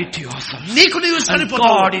వచ్చినప్పుడు died to yourself. నీకు నీవు And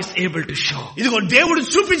చనిపోతావు. God is able to show. ఇదిగో దేవుడు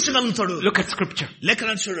చూపించగలుగుతాడు. Look at scripture.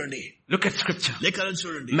 లేఖనాలు చూడండి, Look at scripture. లేఖనాలు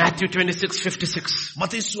చూడండి. Matthew 26:56.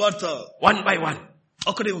 మత్తయి సువార్త One by one.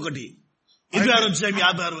 ఒకటి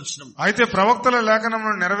 26:56. అయితే ప్రవక్తల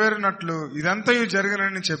లేఖనమును నెరవేరినట్లు ఇదంతయు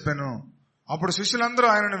జరిగినని చెప్పాను. అప్పుడు శిష్యులందరూ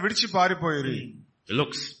ఆయనను విడిచి పారిపోయారు. The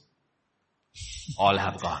looks. All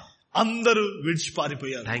have gone. అందరూ విడిచి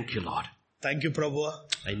పారిపోయారు. Thank you, Lord. Thank you ప్రభువా.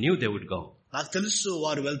 I knew they would go. నాకు తెలుసు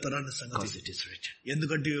వారు వెళ్తారన్న Because సంగతి. it is written.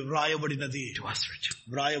 ఎందుకంటే వ్రాయబడినది, It was written.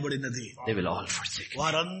 వ్రాయబడినది. They will all forsake me.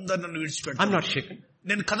 వారందరూ నన్ను I'm విడిచిపెడతారు. not shaken.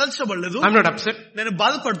 నేను కదల్చబడలేదు, I'm not upset. నేను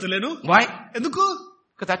బాధపడతలేను. Why? ఎందుకు?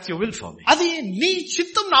 Because that's your will for me. అది నీ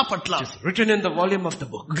చిత్తం నా పట్ల. It is written in the volume of the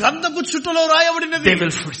book. గ్రంథపు చుట్టలో రాయబడినది. They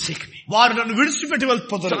will forsake me. వారు నన్ను విడిచిపెట్టి So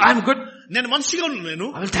వెళ్ళిపోతారు. I'm good. నేను మంచిగా ఉన్నాను.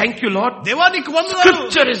 I will thank you, Lord. దేవా నీకు వందనాలు.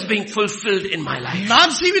 Scripture is being fulfilled in my life. నా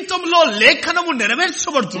జీవితంలో లేఖనము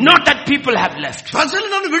నెరవేర్చబడుతుంది. Not that people have left. ప్రజలు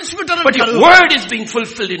నన్ను విడిచిపెట్టారు, But your word is being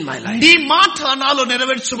fulfilled in my life. నీ మాట నాలో Next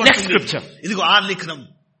నెరవేర్చబడుతుంది. scripture. ఇదిగో ఆ లేఖనం.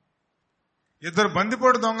 ఇద్దరు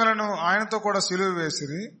బందిపోటు దొంగలను ఆయనతో కూడా సిలువ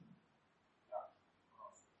వేసిరి.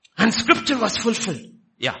 And scripture was fulfilled.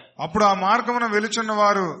 Yeah. అప్పుడు ఆ మార్గమున వెలుచున్న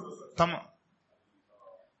వారు తమ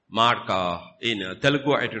Mark, in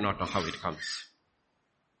Telugu, I do not know how it comes.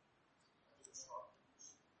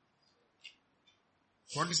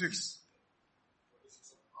 26.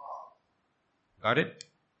 Got it?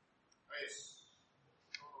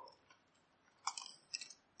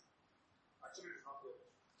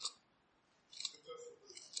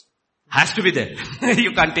 Has to be there.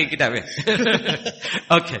 You can't take it away.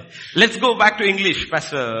 Okay. Let's go back to English.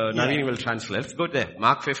 Pastor Naveen will translate. Let's go there.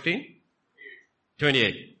 Mark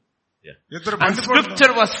 15:28. Yeah. ఇద్దరు And బందిపోటు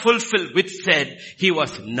scripture was fulfilled which said he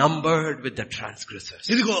was numbered with the transgressors.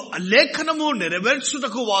 ఇదిగో ఆ లేఖనము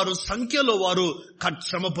నెరవేర్చుటకు వారు సంఖ్యలో వారు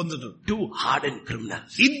శ్రమ పొందుతారు. Two hardened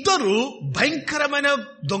criminals. ఇద్దరు భయంకరమైన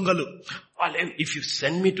దొంగలు. Well, if you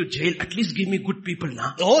send me to jail, at least give me good people now.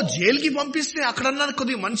 జైలుకి పంపిస్తే అక్కడన్నా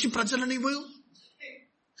కొద్దిగా మంచి ప్రజలని ఇవ్వవు.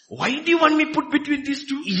 Why do you want me put between these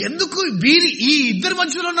two? ఎందుకు ఈ ఇద్దరి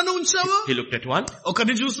మధ్యలో నన్ను ఉంచావు? He looked at one,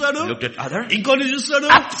 ఒకరిని చూస్తాడు, looked at other. ఇంకోని చూస్తాడు.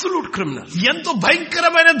 Absolute criminals. ఎంతో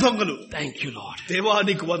భయంకరమైన దొంగలు. Thank you, Lord. దేవా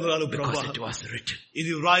నీకు వందనాలు Because ప్రభువా. it was written,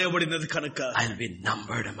 ఇది వ్రాయబడినది కనుక I'll be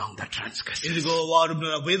numbered among the transgressors. ఇదిగో వారు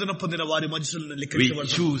వేదన పొందిన వారి మధ్యలో We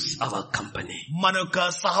లెక్కించబడతారు. choose our company. మన యొక్క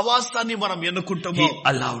సహవాసాన్ని మనం ఎన్నుకుంటాము. He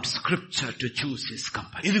allowed scripture to choose his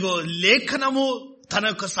company. ఇదిగో లేఖనము తన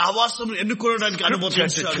యొక్క సహవాసం ఎన్నుకోవడానికి Scripture to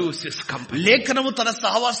అనుమతించాడు. choose his company. లేఖనము తన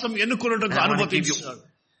సహవాసం ఎన్నుకోవడానికి I wanna give you- అనుమతించాడు.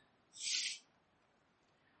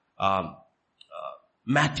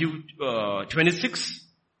 Matthew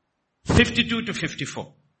 26:52-54.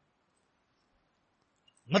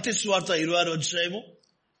 మత్తయి సువార్త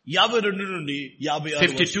 26:52 నుండి 56.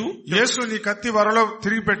 52. యేసు నీ కత్తి వరలో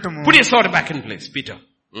తిరిగి పెట్టుము. Put your sword back in place, Peter.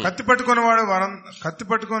 కత్తి పట్టుకుని వాడు కత్తి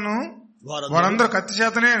పట్టుకొను వారందరూ కత్తి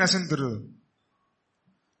చేతనే నశింతురు.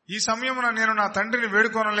 ఈ సమయమున నేను నా తండ్రిని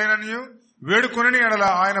వేడుకొనలేననియు వేడుకొనని ఎడల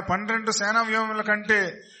ఆయన 12 సేనా వ్యూహముల కంటే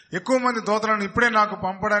ఎక్కువ మంది దూతలను ఇప్పుడే నాకు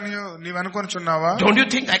పంపడని నీవు అనుకొనుచున్నావా? Don't you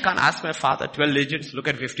think I can't ask my father 12 legions? Look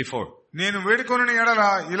at 54. నేను వేడుకొనని ఎడల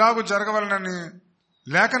ఇలాగు జరగవలనని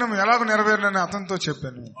లేఖనం ఎలాగూ నెరవేరునని అతనితో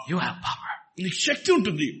చెప్పాను. You have power. నీ శక్తి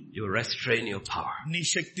ఉంటుంది. You restrain your power. నీ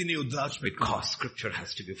శక్తి నీవు దాచిపెట్టు. Because scripture has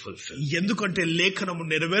to be fulfilled. ఎందుకంటే లేఖనము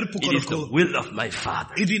నెరవేర్పు It is కొరకు the will of my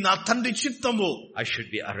Father. ఇది నా తండ్రి చిత్తము. I should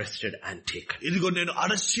be arrested and taken. ఇదిగో నేను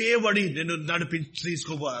అరెస్ట్ చేయబడి నేను నడిపించి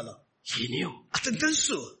తీసుకోపోయాను. He knew. అతను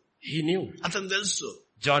తెలుసు. He knew. అతను తెలుసు.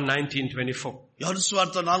 John 19:24. యోహాను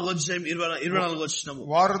సువార్త 4:24.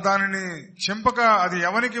 వారు దానిని చింపక అది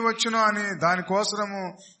ఎవనికి వచ్చునో అని దానికోసరము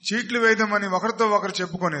చీట్లు వేయదమని ఒకరితో ఒకరు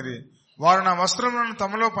చెప్పుకొనిరి. వారు నా వస్త్రములను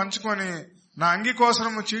తమలో పంచుకొని నా అంగి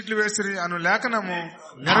కోసరము చీట్లు వేసిరి అను లేఖనము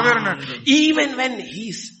నెరవేరినట్లు. Even when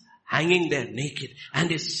he's hanging there naked and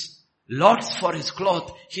his lots for his cloth,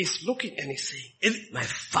 he's looking and he's saying, my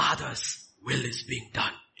Father's will is being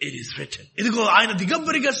done. It is written. ఇదిగో ఆయన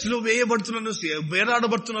దిగంబరిగా సిలువ వేయబడుతున్నాను,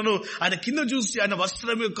 వేలాడబడుతున్నాను. ఆయన కింద చూసి ఆయన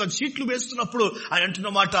వస్త్రం యొక్క చీట్లు వేస్తున్నప్పుడు ఆయన అంటున్న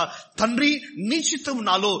మాట, తండ్రి నీ చిత్తం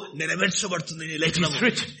నాలో నెరవేర్చబడుతుంది.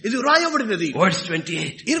 ఇది రాయబడినది. Verse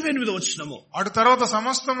 28. 28వ వచనము. అటు తర్వాత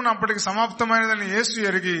సమస్తము అప్పటికి సమాప్తమైనదని యేసు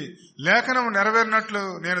ఎరిగి లేఖనము నెరవేరినట్లు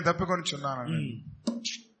నేను దప్పికొనిచున్నాను.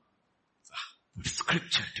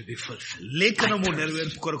 Scripture to be fulfilled. లేఖనము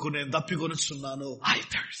నెరవేర్పు కొరకు నేను దప్పికొనుచున్నాను. I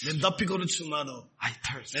thirst. నేను దప్పికొనుచున్నాను. I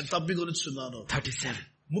thirst. నేను దప్పికొనుచున్నాను. 37.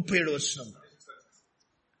 37వ వచనం.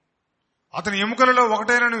 అతని ఎముకలలో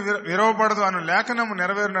ఒకటైనను విరవబడదు అను లేఖనము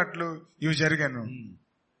నెరవేరినట్లు ఇవి జరిగాను.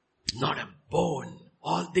 Not a bone.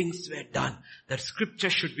 All things were done that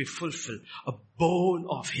scripture should be fulfilled. A bone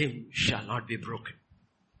of him shall not be broken.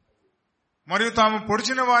 మరియు తాము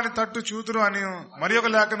పొడిచిన వాని తట్టు చూతురు అని మరి ఒక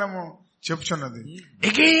లేఖనము చెప్పుచున్నది.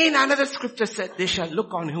 Again another scripture said, they shall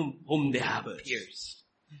look on whom they have pierced.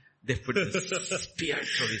 They put the spear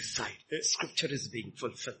through his side. Scripture is being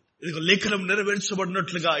fulfilled. ఇదిగో లేఖనం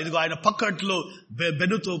నెరవేర్చబడినట్లుగా ఇదిగో ఆయన పక్కట్లో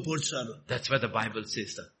బెన్నుతో పోల్చారు. That's why the Bible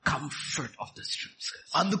says the comfort of the scriptures.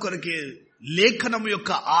 అందుకొరకే లేఖనం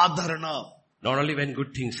యొక్క ఆదరణ. Not only when good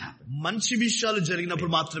things happen. మంచి విషయాలు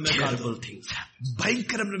జరిగినప్పుడు మాత్రమే కాదు, terrible things happen.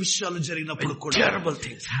 భయంకరమైన విషయాలు జరిగినప్పుడు కూడా, terrible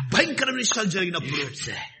things happen. భయంకరమైన విషయాలు జరిగినప్పుడు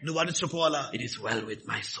నువ్వు అని చెప్పవాలా, it is well with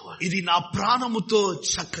my soul. ఇది నా ప్రాణముతో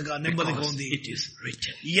చక్కగా నెమ్మదిగా ఉంది. It is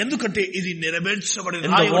written. ఎందుకంటే ఇది నెరవేర్చబడిన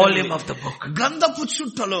in the volume of the book. గ్రంథపు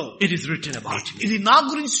చుట్టలో it is written about me. ఇది నా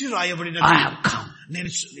గురించి రాయబడినది. I have come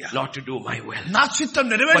not to do my will, నా చిత్తం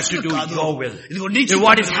నెరవేర్చడం కాదు, your will. ఇదిగో నీ చిత్తం.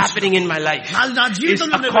 What is happening in my life నా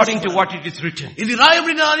జీవితంలో is according to what it is written. ఇది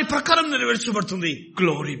రాయబడిన దాని ప్రకారం నెరవేర్చబడుతుంది.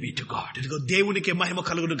 Glory be to God. ఇదిగో దేవునికి మహిమ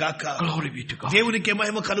కలుగును గాక. Glory be to God. దేవునికి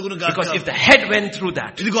మహిమ కలుగును గాక. Because if the head went through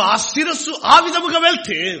that, ఇదిగో ఆ శిరస్సు ఆ విధముగా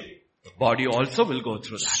వెళ్తే the body also will go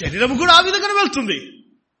through that. శరీరం కూడా ఆ విధంగా వెళ్తుంది.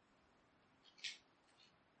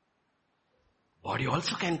 Body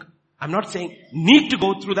also can, I'm not saying need to go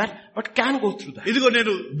through that, but can go through that. ఇదిగో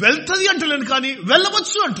నేను వెళ్తది అంటలేను కానీ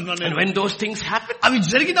వెళ్ళవచ్చు అంటున్నాను. And when those things happen, అవి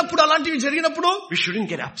జరిగినప్పుడు, అలాంటివి జరిగినప్పుడు we shouldn't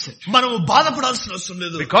get upset. మనము బాధపడాల్సిన అవసరం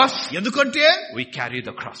లేదు. Because ఎందుకంటే we carry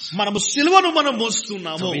the cross. మనము సిలువను మనం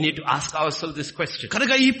మోస్తున్నాము. So we need to ask ourselves this question.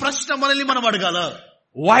 కనుక ఈ ప్రశ్న మనల్ని మనం అడగాల.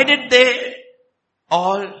 Why did they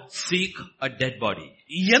all seek a dead body?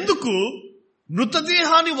 ఎందుకు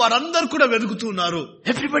మృతదేహాన్ని వారందరూ కూడా వెతుకుతున్నారు?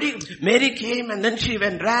 Everybody, Mary came and then she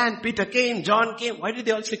went, ran, Peter came, John came. Why did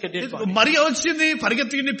they all seek a dead body? మరియ వచ్చింది,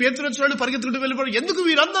 పరిగెత్తుకుని పేతురు వచ్చాడు, పరిగెత్తుకుంటూ వెళ్ళిపోయాడు. ఎందుకు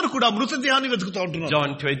వీరందరూ కూడా మృతదేహాన్ని వెతుకుతూ ఉంటున్నారు?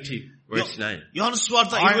 John 20 verse 9. యోహాను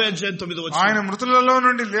సువార్త 20:9. ఆయన మృతులలో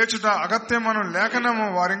నుండి లేచుట అగత్యమను లేఖనము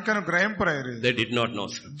వారింకను గ్రహింపరైరి. They did not know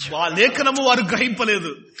scripture. ఆ లేఖనము వారు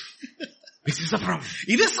గ్రహింపలేదు. This is the problem.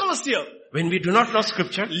 ఇదే సమస్య. When we do not know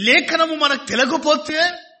scripture, లేఖనము మనకు తెలియకపోతే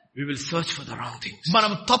we will search for the wrong things.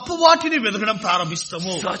 మనం తప్పు వాటిని వెతకడం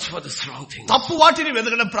ప్రారంభిస్తాము. Search for the wrong things. తప్పు వాటిని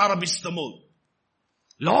వెతకడం ప్రారంభిస్తాము.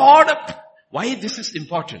 Lord, why this is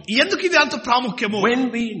important? ఎందుకు ఇది అంత ప్రాముఖ్యము? When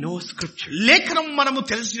we know scripture, లేఖనం మనము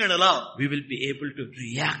తెలిసినలా we will be able to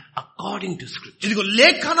react according to scripture. ఇదిగో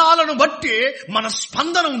లేఖనాలను బట్టి మన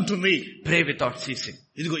స్పందన ఉంటుంది. Pray without ceasing.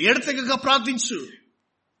 ఇదిగో ఎడతెగక ప్రార్థించు.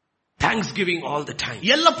 Thanksgiving all the time.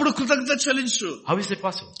 ఎల్లప్పుడు కృతజ్ఞత చెల్లించు. How is it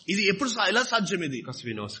possible? ఇది ఎప్పుడు ఎలా సాధ్యం? ఇది Because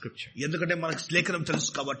we know scripture. ఎందుకంటే మనకు లేఖనం తెలుసు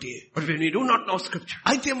కాబట్టి. But when we do not know scripture,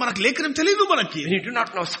 అయితే మనకు లేఖనం తెలియదు. మనకి when you do not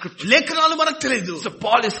know scripture, లేఖనాలు మనకు తెలియదు. so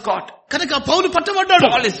Paul is caught. కనుక పౌలు పట్టబడ్డాడు.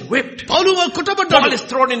 Paul is whipped. Paul కొట్టబడ్డాడు. Paul is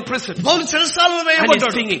thrown in prison. పౌలు చెరసాలలో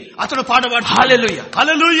వేయబడ్డాడు. singing. అతడు పాడబడ్డాడు. Hallelujah.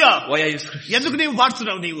 Hallelujah. Why are you scripture? ఎందుకు నీవు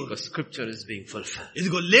పాడుతున్నావు? నీవు Because scripture is being fulfilled.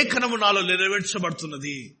 ఇదిగో లేఖనము నాలో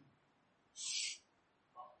నెరవేర్చబడుతున్నది.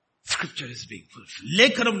 Scripture is being fulfilled.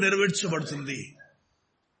 లేఖనం నెరవేర్చబడుతుంది.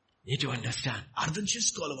 Need to understand. అర్థం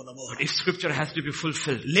చేసుకోవాలి మనము. But if scripture has to be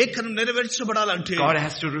fulfilled, లేఖనం నెరవేర్చబడాలంటే, God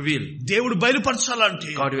has to reveal. దేవుడు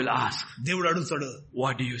బయలుపరచాలంటే, God will ask. దేవుడు అడుగుతాడు,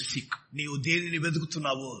 what do you seek? నీవు దేనిని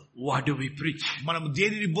వెతుకుతున్నావు? What do we preach? మనం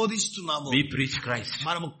దేనిని బోధిస్తున్నాము? We preach Christ.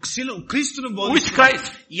 మనము క్రీస్తును Which బోధిస్తున్నాము.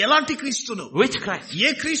 Christ? ఎలాంటి క్రీస్తును? Which Christ? ఏ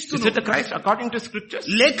Is క్రీస్తును? it the Christ according to scriptures?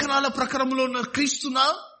 లేఖనాల ప్రకారంలో ఉన్న క్రీస్తునా?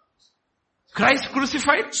 Christ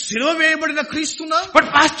crucified? శిలువ వేయబడిన క్రీస్తునా? But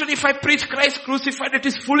pastor, if I preach Christ crucified, it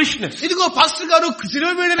is foolishness. ఇదిగో పాస్టర్ గారు శిలువ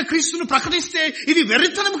వేయబడిన క్రీస్తును ప్రకటిస్తే ఇది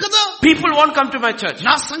వెర్రితనం కదా. People won't come to my church.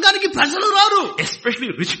 నా సంఘానికి ప్రజలు రారు. Especially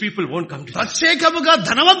rich people won't come to church. ప్రత్యేకముగా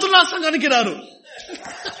ధనవంతులు నా సంఘానికి రారు.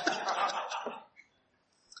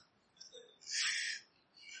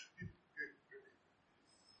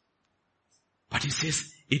 But he says,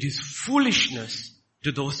 it is foolishness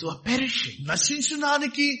to those who are perishing.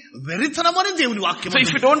 నశించడానికి వెర్రితనమని దేవుని వాక్యం. So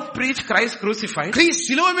if you don't preach Christ crucified,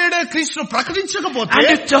 శిలువ వేయబడిన క్రీస్తును ప్రకటించకపోతే, and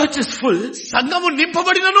your church is full, సంఘము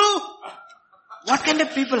నింపబడినను, what kind of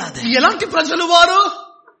people are they? ఎలాంటి ప్రజలు వారు?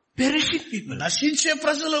 Perishing people. నశించే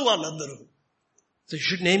ప్రజలు వాళ్ళందరూ. So you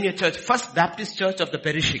should name your church First Baptist Church of the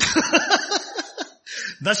Perishing.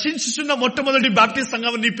 నశించుచున్న మొట్టమొదటి బాప్టిస్ట్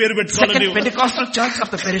సంఘం నీ పేరు పెట్టుకోవాలి. Second Pentecostal Church of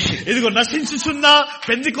the Perishing. ఇదిగో నశించుచున్న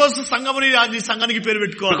పెంతెకోస్తు సంఘముని నీ సంఘానికి పేరు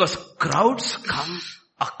పెట్టుకోవాలి. Because crowds come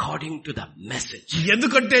according to the message.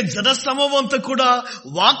 ఎందుకంటే జన సమూహం అంతా కూడా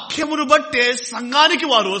వాక్యమును బట్టే సంఘానికి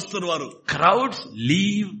వారు వస్తారు. వారు Crowds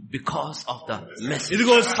leave because of the message.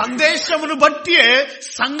 ఇదిగో సందేశమును బట్టే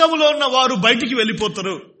సంఘములో ఉన్న వారు బయటికి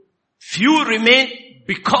వెళ్ళిపోతారు. Few remain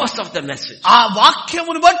because of the message. ఆ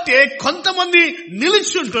వాక్యమును బట్టే కొంతమంది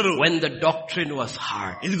నిలిచి ఉంటారు. When the doctrine was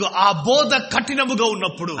hard, ఇదిగో ఆ బోధ కఠినముగా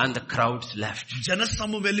ఉన్నప్పుడు, and the crowds left,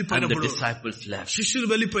 జనసమూహం and the వెళ్ళిపోయినప్పుడు, disciples left, శిష్యులు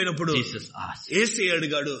వెళ్ళిపోయినప్పుడు Jesus asked, యేసయ్య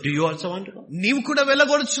అడిగాడు, do you also want to go? నీవు కూడా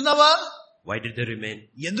వెళ్ళగొడుచున్నావా? Why did they remain?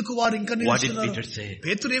 ఎందుకు వారు ఇంకా What did నిలిచినారు? Peter say?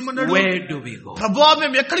 పేతురు ఏమన్నాడు? Where do we go? ప్రభువా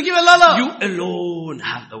మేము ఎక్కడికి వెళ్ళాలా? You alone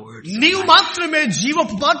have the words. నీవు మాత్రమే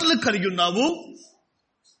జీవపు మాటలు కలిగి ఉన్నావు.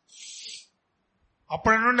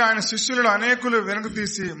 అప్పటి నుండి ఆయన శిష్యులు అనేకులు వెనుక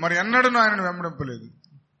తీసి మరి ఎన్నడూ ఆయనను వెంబడింపలేదు.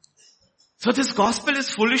 So this gospel is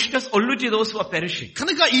foolishness only to those who are perishing.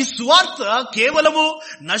 కనుక ఈ సువార్త కేవలము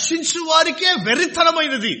నశించు వారికే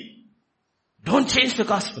వెర్రితనమైనది. Don't change the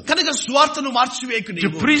gospel. కనుక సువార్తను మార్చివేయకు. To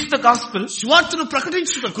నీవు preach the gospel, సువార్తను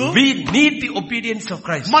ప్రకటించుటకు we need the obedience of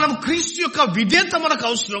Christ. మనం క్రీస్తు యొక్క విధేయత మనకు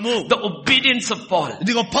అవసరము. The obedience of Paul.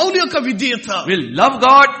 ఇదిగో పౌలు యొక్క విధేయత. We love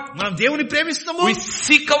God. మనం దేవుని ప్రేమిస్తాము. We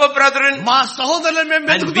seek our brethren. మా సహోదరులను మేము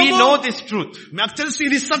And we వెతుకుతాము. know this truth. నాకు తెలుసు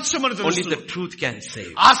ఇది సత్యమని Only తెలుసు. the truth can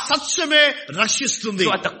save. ఆ సత్యమే రక్షిస్తుంది.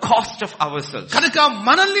 So at the cost of ourselves, కనుక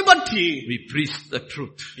మనల్ని బట్టి we preach the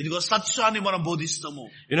truth. ఇదిగో సత్యాన్ని మనం బోధిస్తాము.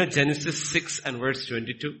 You know Genesis 6 and verse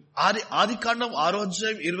 22. ఆది కాండం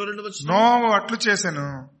 6:22 నోవహు అట్లు చేసెను,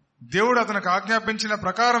 దేవుడు అతనికి ఆజ్ఞాపించిన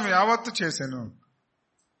ప్రకారం యావత్తు చేసెను.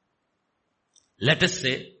 Let us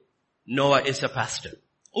say Noah is a pastor.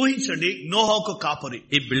 ఊహించండి, నోహా ఒక కాపరి.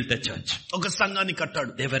 He built a church. ఒక సంఘాన్ని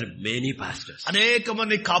కట్టాడు. There were many pastors. అనేక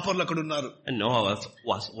మంది కాపర్లు అక్కడ ఉన్నారు. And Noah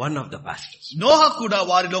was one of the pastors. Noah కూడా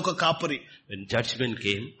వారిలో ఒక కాపరి. When judgment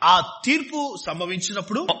came, ఆ తీర్పు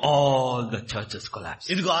సంభవించినప్పుడు all the churches collapsed.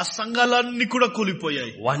 ఇదిగో ఆ సంఘాలన్నీ కూడా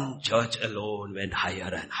కూలిపోయాయి. One church alone went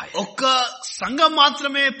higher and higher. ఒక్క సంఘం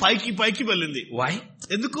మాత్రమే పైకి పైకి వెళ్ళింది. Why?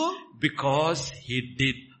 ఎందుకు? Because he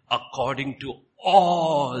did according to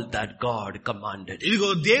all that God commanded. ఇదిగో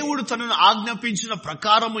దేవుడు తనను ఆజ్ఞాపించిన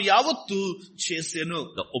ప్రకారము యావత్తు చేసెను.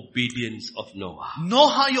 The obedience of Noah.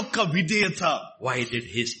 Noah యొక్క విధేయత. Why did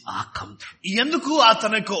his ark come through? ఎందుకు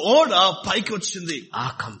తన యొక్క ఓడ పైకి వచ్చింది?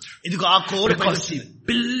 Ark come through. ఇదిగో ఆ ఓడ పైకి Because he వచ్చింది.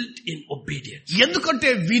 built in obedience.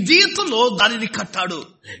 ఎందుకంటే విధేయతలో దానిని కట్టాడు.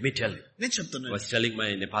 Let me tell you. నేను I చెప్తున్నాను. was telling my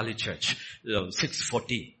Nepali church,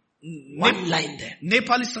 640. One line there.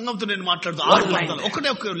 Nepali సంఘంతో నేను మాట్లాడుతూ One line. ఒకటే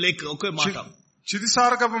ఒక లేఖ ఒకే మాట.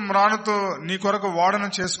 చిదిసారకపు మ్రానుతో నీ కొరకు ఓడను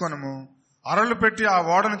చేసుకొనుము, అరలు పెట్టి ఆ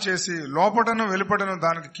ఓడను చేసి లోపటను వెలుపటను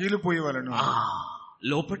దానికి కీలు పోయవలెను.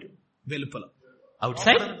 Lopad, వెలుపల.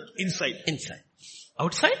 outside, inside. inside.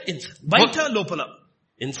 Outside, inside. బయట లోపల.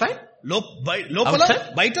 Inside, లోపల Outside?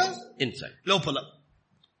 బయట inside. లోపల.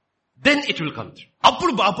 Then it will come through.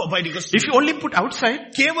 అప్పుడు బయటికి If వస్తుంది. you only put outside,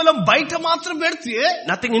 కేవలం బయట మాత్రం పెడితే,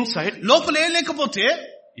 nothing inside, లోపల ఏం లేకపోతే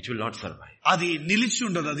it will not survive. అది నిలిచి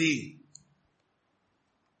ఉండదు. అది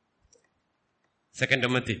 2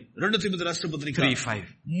 Timothy 2 తిమోతి రాష్ట్ర పత్రిక 3:5.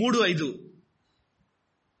 3:5.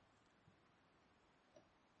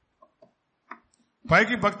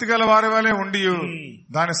 పైకి భక్తి గల వారి వలె ఉండియు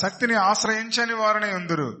దాని శక్తిని ఆశ్రయించని వారనే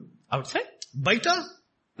ఉందురు. Outside, బయట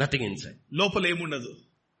nothing inside. లోపల ఏముండదు.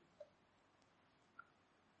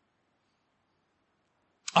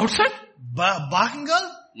 Outside, బాహ్యంగా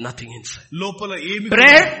nothing inside. లోపల ఏమి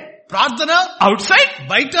Prayer, ప్రార్థన outside,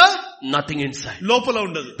 బయట, nothing inside. లోపల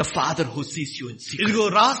ఉండదు. The Father who sees you in secret ఇదిగో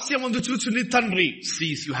రహస్యమందు చూచు నీ తండ్రి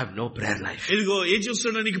sees you have no prayer life. ఇదిగో ఏం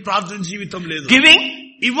చూస్తున్నా, నీకు ప్రార్థన జీవితం లేదు. Giving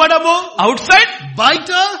ఇవ్వడము outside, బయట,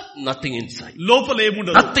 nothing inside. లోపల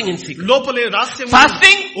ఏముండదు. Nothing in secret. లోపలే రహస్యం.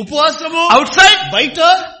 Fasting, ఉపవాసము outside, బయట,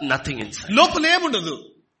 nothing inside. లోపల ఏముండదు.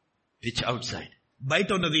 Which outside, బయట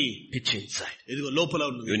ఉన్నది, which inside. ఇదిగో లోపల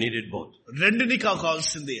ఉన్నది. You needed both. రెండిని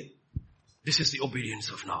కావాల్సిందే. This is the obedience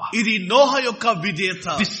of Noah. ఇది నోహ యొక్క విధేయత.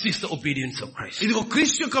 This is the obedience of Christ. ఇదిగో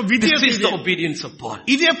క్రీస్తు యొక్క This విధేయత. is the obedience of Paul.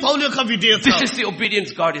 ఇదే పౌలు యొక్క విధేయత. This is the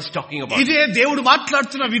obedience God is talking about. ఇదే దేవుడు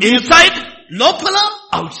మాట్లాడుతున్న విధేయత. Inside, లోపల,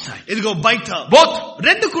 outside. ఇదిగో బయట, Both.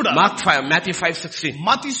 రెండు కూడా. Matthew 5:16.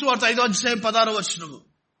 మత్తయి సువార్త 5:16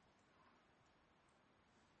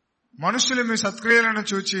 మనుషులు మీ సత్క్రియలను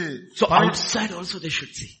చూచి, So outside also they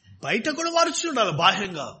should see. బయట కూడా వారు చూడాలి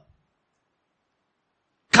బాహ్యంగా.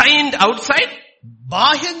 Kind outside,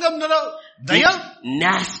 బాహ్యంగా ఉండడం దయ,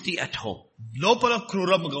 nasty at home. లోపల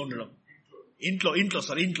క్రూరంగా ఉండడం. ఇంట్లో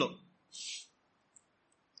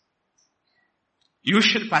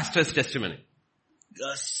Usual pastor's testimony.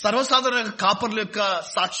 సర్వసాధారణ కాపర్ల యొక్క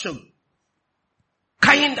సాక్ష్యం.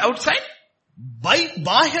 Kind outside,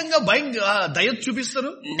 బాహ్యంగా దయ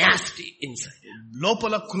చూపిస్తారు, nasty inside.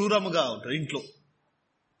 లోపల క్రూరముగా ఉంటారు ఇంట్లో.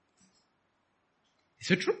 Is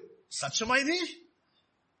it true? సత్యమైంది.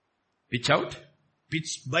 Pitch out,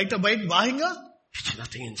 బయట బాహ్యంగా, pitch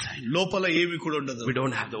nothing inside. లోపల ఏమి కూడా ఉండదు. We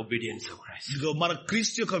don't have the obedience of Christ. ఇదిగో మన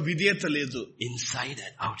క్రీస్తు యొక్క విధేయత లేదు. Inside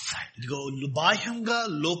and outside. ఇదిగో బాహ్యంగా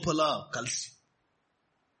లోపల కలిసి.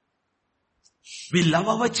 We love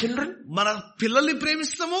our children. మన పిల్లల్ని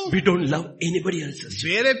ప్రేమిస్తాము. We don't love anybody else's.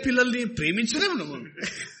 వేరే పిల్లల్ని ప్రేమించలేము.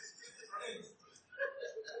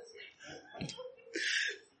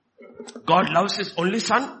 God loves his only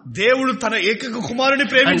son. దేవుడు తన ఏకైక కుమారుని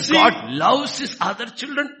And ప్రేమించి, God loves his other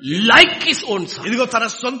children like his own son. ఇదిగో తన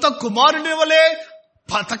సొంత కుమారుని వలె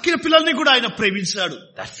తక్కిన పిల్లల్ని కూడా ఆయన ప్రేమించాడు.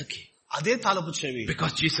 That's the key. అదే తాలపు చెవి.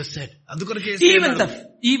 Because Jesus said, అందుకొరకే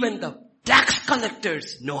even the tax collectors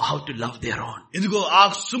know how to love their own. ఇదిగో ఆ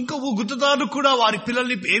సుంకపు గుత్తదారులు కూడా వారి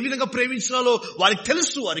పిల్లల్ని ఏ విధంగా ప్రేమించాలో వారికి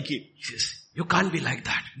తెలుసు. వారికి You can't be like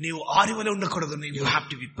that. నీవు ఆరి వలె ఉండకూడదు. You have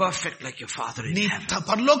to be perfect like your Father in నీ heaven.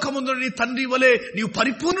 పరలోకమందు నీ తండ్రి వలె నీవు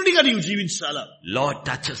పరిపూర్ణుడిగా నీవు జీవించాలా. Lord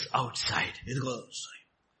touches outside. ఇదిగో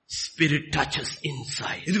Spirit touches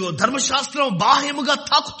inside. ఇదిగో ధర్మశాస్త్రం బాహ్యముగా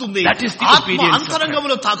తాకుతుంది, That is the ఆత్మ obedience of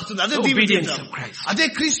అంతరంగంలో తాకుతుంది. అదే The obedience విధేయత. of Christ. అదే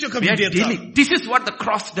క్రీస్తు యొక్క We are విధేయత. dealing. This is what the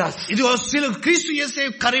cross does. ఇదిగో క్రీస్తు చేసే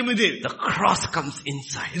కార్యం ఇదే. The cross comes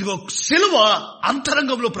inside. ఇదిగో సిలువ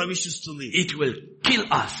అంతరంగంలో ప్రవేశిస్తుంది. It will kill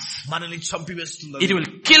us. మనల్ని చంపివేస్తుంది. It will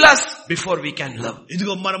kill us before we can love.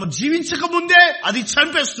 ఇదిగో మనము జీవించక ముందే అది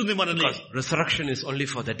చంపేస్తుంది మనల్ని. Because resurrection is only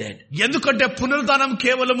for the dead. ఎందుకంటే పునరుద్ధానం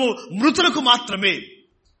కేవలము మృతులకు మాత్రమే.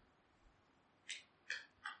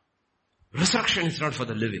 Resurrection is not for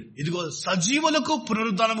the living. ఇదిగో సజీవులకు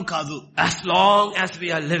పునరుద్ధానము కాదు. As long as we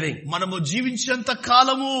are living, మనము జీవించేంత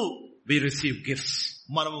కాలము we receive gifts.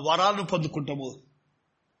 మనము వరాలను పొందుకుంటాము.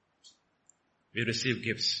 We receive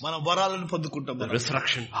gifts. మనం వరాలను పొందుకుంటాము. The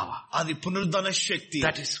resurrection power. అది పునరుద్ధాన శక్తి.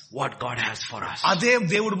 That is what God has for us. అదే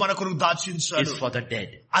దేవుడు మన కొరకు దాచించాడు. It's for the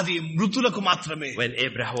dead. అది మృతులకు మాత్రమే. When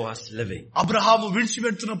Abraham was living, Abraham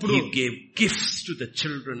విడిచిపెడుతున్నప్పుడు he gave gifts to the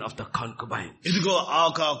children of the concubines. ఇదిగో ఆ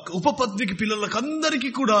ఉపపత్నికి పిల్లలకు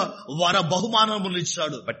అందరికీ కూడా వారి బహుమానములు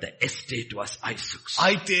ఇచ్చాడు. But the estate was Isaac's.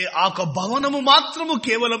 అయితే ఆ భవనము మాత్రము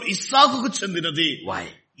కేవలం ఇస్సాకుకు చెందినది. Why?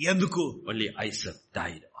 ఎందుకు? Only Isaac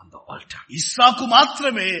died on the altar. ఇస్సాకు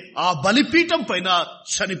మాత్రమే ఆ బలిపీఠం పైన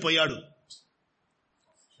చనిపోయాడు.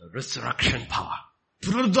 The resurrection power.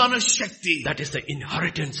 పునరుద్ధాన శక్తి. That is the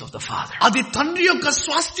inheritance of the Father. అది తండ్రి యొక్క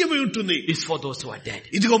స్వాస్థ్యమై ఉంటుంది. Is for those who are dead.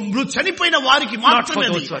 ఇదిగో చనిపోయిన వారికి మాత్రమే. Not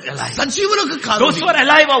for those who are alive. సజీవులకు కాదు. Those who are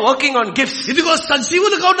alive are working on gifts. ఇదిగో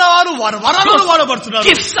సజీవులుగా ఉన్నవారు వారి వరాలను వాడబడుతున్నారు.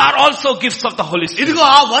 Gifts are also gifts of the Holy Spirit. ఇదిగో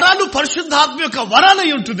ఆ వరాలు పరిశుద్ధాత్మ యొక్క వరాలై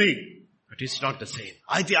ఉంటుంది. But it's not the same.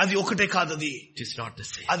 అయితే అది ఒకటే కాదు. It is not the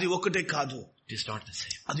same. అది ఒకటే కాదు. It is not the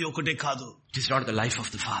same. అది ఒకటే కాదు. It is not the life of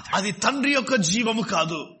the Father. అది తండ్రి యొక్క జీవము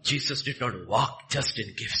కాదు. Jesus did not walk just in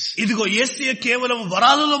gifts. ఇదిగో యేసయ్య కేవలం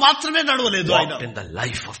వరాలలో మాత్రమే నడవలేదు. ఆయన walked in the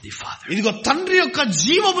life of the Father. ఇదిగో తండ్రి యొక్క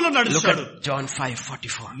జీవములో Look నడిచాడు. at John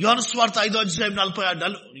 5:44. యోహాను సువార్త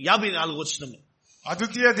 5:54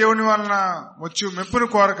 అద్వితీయ దేవుని వలన వచ్చు మెప్పును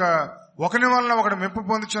కోరక ఒకని వలన ఒకడు మెప్పు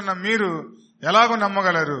పొందుచున్న మీరు ఎలాగో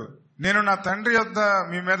నమ్మగలరు? నేను నా తండ్రి యొద్ద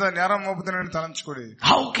మీ మీద నేరం మోపుతున్నానని తలంచుకోడి.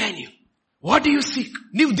 How can you? What do you seek?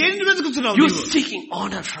 నీవు దేనిని వెతుకుతున్నావు? You're seeking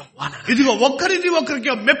honor from one another. ఇదిగో ఒకరికి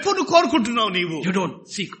మెప్పును కోరుకుంటున్నావు నీవు. You don't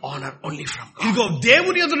seek honor only from God. ఇదిగో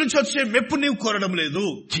దేవుని ఎదురు నుంచి వచ్చే మెప్పు నీవు కోరడం లేదు.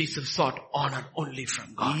 Jesus sought honor only from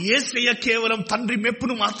God. యేసయ్య కేవలం తండ్రి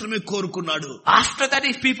మెప్పును మాత్రమే కోరుకున్నాడు. After that,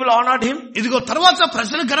 if people honored him, ఇదిగో తర్వాత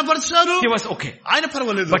ప్రజలు గణపరిచారు, he was okay. ఆయన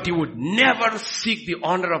పర్వాలేదు. But he would never seek the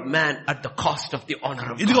honor of man at the cost of the honor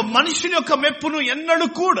of God. ఇదిగో మనుషుని యొక్క మెప్పును ఎన్నడూ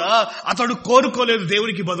కూడా అతడు కోరుకోలేదు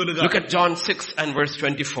దేవునికి బదులుగా. Look at John 6 and verse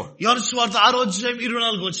 24. యోహాను సువార్త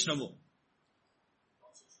 6:24.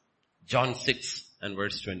 John 6 and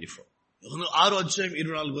verse 24.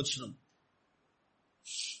 6:24.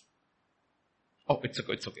 Oh, it's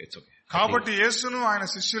okay. కాబట్టి యేసును ఆయన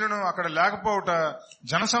శిష్యులను అక్కడ లేకపోవుట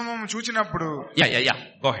జనసమూహం చూచినప్పుడు, Yeah.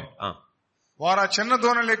 Go ahead. వారు ఆ చిన్న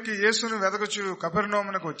దోణలెక్కి యేసును వెదకుచు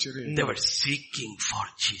కపెర్నౌమునకు వచ్చిరి. They were seeking for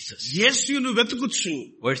Jesus. యేసును వెతుకుచు.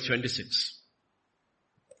 Verse 26.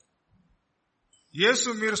 యేసు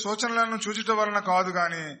మీరు సూచనలను చూచుట వలన కాదు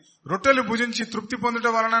గాని రొట్టెలు భుజించి తృప్తి పొందుట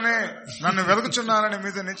వలననే నన్ను వెదకుచున్నారని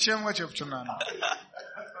మీతో నిశ్చయంగా చెప్తున్నాను.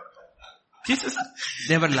 Jesus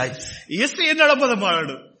never lies. యేసు ఎన్నడూ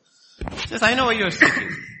అబద్ధమాడడు. Yes, I know why you are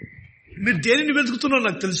seeking. మీరు దేనిని వెతుకుతున్నారో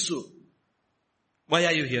నాకు తెలుసు. Why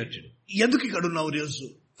are you here today? ఎందుకు ఇక్కడ ఉన్నావు రోజు?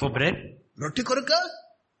 For bread రొట్టె కొరక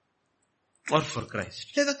or for Christ?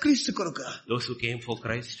 లేదా క్రీస్తు కొరక? Those who came for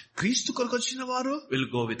Christ క్రీస్తు కొరకు వచ్చిన వారు will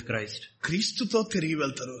go with Christ. క్రీస్తుతో తిరిగి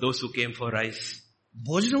వెళ్తారు. Those who came for rice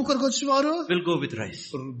భోజనం కొరకు వచ్చిన వారు will go with rice.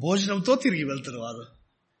 భోజనంతో తిరిగి వెళ్తారు. వారు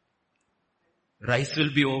rice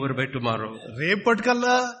will be over by tomorrow.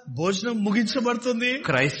 రేపటికల్లా భోజనం ముగించబడుతుంది.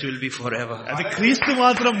 Christ will be forever. అది క్రీస్తు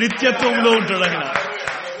మాత్రం నిత్యత్వంలో ఉంటాడు. ఆయన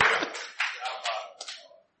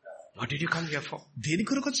What did you come here for? దేని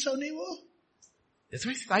కొరకు వచ్చావు నీవు? That's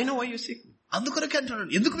why I know why you seek. అందుకొరకే అంటున్నాడు.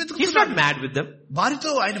 ఎందుకు He's వెతుకుతున్నాడు? not mad with them. వారితో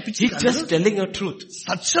ఆయన పిచ్చి He's just telling a truth.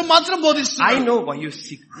 సత్యం మాత్రం I బోధిస్తున్నాడు. know why you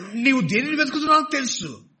seek. నీవు దేనిని వెతుకుతున్నావు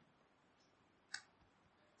తెలుసు.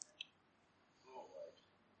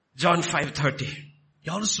 John 5:30.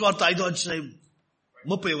 యోహాను సువార్త 5:30.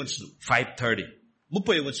 5:30.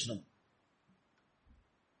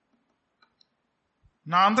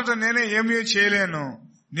 నా అంతటా నేనే ఏమీ చేయలేను.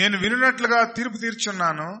 నేను వినున్నట్లుగా తీర్పు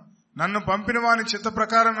తీర్చున్నాను. నన్ను పంపిన వాని చిత్త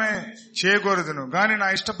ప్రకారమే చేయగోరదును గాని నా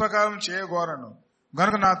ఇష్ట ప్రకారం చేయగోరను.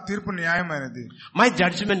 గనుక నా తీర్పు న్యాయమైనది. My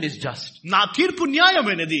judgment is just. నా తీర్పు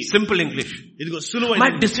న్యాయమైనది. Simple English. ఇదిగో సులువైనది.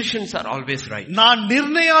 My decisions are always right. నా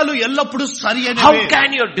నిర్ణయాలు ఎల్లప్పుడూ సరి అయినవే. How can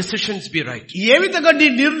your decisions be right? ఏ విధంగా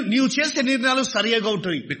నీవు చేసే నిర్ణయాలు సరిగా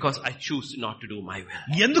ఉంటాయి? Because I choose not to do my will.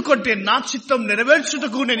 ఎందుకంటే నా చిత్తం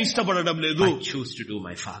నెరవేర్చుటకు నేను ఇష్టపడడం లేదు. I choose to do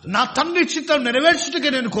my Father. నా తండ్రి చిత్తం నెరవేర్చుటకే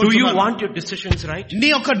నేను Do you కోరుతున్నాను. want your decisions right? నీ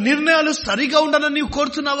యొక్క నిర్ణయాలు సరిగా ఉండాలని నీవు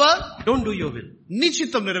కోరుతున్నావా? Don't do your will. నీ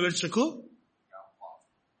చిత్తం నెరవేర్చకు.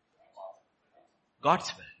 God's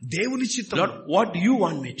will. దేవుని చిత్తం. Lord, what do you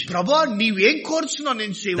want me to do? ప్రభువా నీవేం కోరుచున్నావు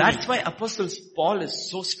నేను చేయాలి. That's why Apostle Paul is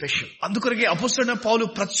so special. అందుకొరకే అపొస్తలుడైన పౌలు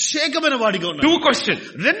ప్రత్యేకమైన వాడిగా ఉన్నాడు. 2 questions.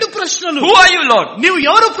 2 ప్రశ్నలు. Who are you, Lord? నీవు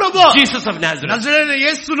ఎవరు ప్రభువా? Jesus of Nazareth. నజరేయుడైన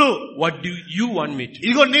యేసును. What do you want me to do?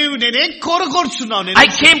 ఇదిగో నేనేం కోరుకోరుచున్నాను? I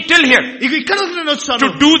came till here ఇక ఇక్కడ నేను వచ్చాను.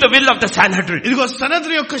 to do the will of the Sanhedrin. ఇదిగో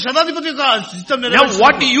సనద్రి యొక్క శతాధిపతి యొక్క చిత్తం Now నెరవేర్చు.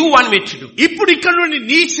 what do you want me to do? ఇప్పుడు ఇక్కడ నుండి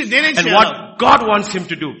నేనేం And చేయాలి? what God wants him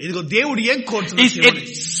to do ఇదిగో దేవుడు ఏం is కోరుతున్నాడు?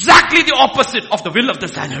 exactly the opposite of the will of the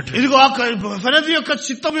Sanhedrin. ఇదిగో సనద్రి యొక్క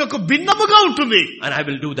చిత్తం యొక్క భిన్నముగా ఉంటుంది. And I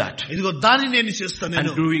will do that. ఇదిగో దాన్ని నేను చేస్తాను.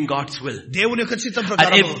 And doing God's will. దేవుని యొక్క చిత్తం At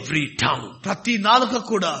ప్రకారం every tongue, ప్రతి నాలుక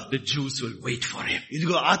కూడా the Jews will wait for him.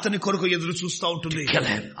 ఇదిగో అతని కొరకు ఎదురు చూస్తూ ఉంటుంది. Kill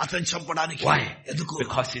him. అతన్ని చంపడానికి. Why? ఎందుకు?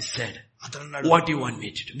 Because he said, అతను అన్నాడు, what do you want me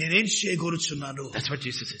to do? నేనేం చేయగోరుచున్నాను? That's what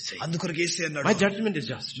Jesus is saying. అందుకొరకు యేసే అన్నాడు, My judgment is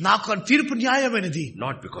just. నాకు తీర్పు న్యాయమైనది.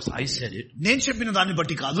 Not because I said it. నేను చెప్పిన దాన్ని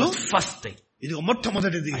బట్టి కాదు. The first thing, ఇది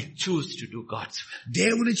మొట్టమొదటిది. I choose to do God's will.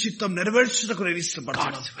 దేవుని చిత్తం నెరవేర్చుటకు నేను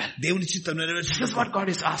ఇష్టపడతాను. God's will. దేవుని చిత్తం This is నెరవేర్చుటకు. what God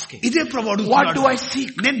is asking. ఇదే ప్రభువు అడుగుతున్నాడు. What do I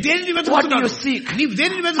seek? నేను దేనిని What do వెతుకుతున్నాను? you seek? నీవు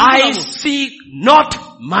దేనిని I వెతుకుతున్నావు? seek not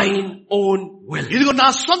mine own will. ఇదిగో నా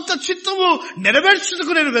సొంత చిత్తము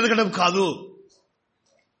నెరవేర్చుటకు నేను వెతకడం కాదు.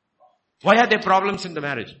 Why are there problems in the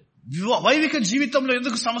marriage? వైదిక జీవితంలో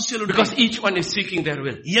ఎందుకు సమస్యలు? Because each one is seeking their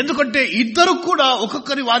will. ఎందుకంటే ఇద్దరు కూడా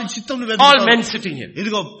ఒక్కొక్కరి వారి చిత్తం All men sitting here.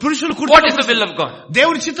 ఇదిగో పురుషులు What is the will of God?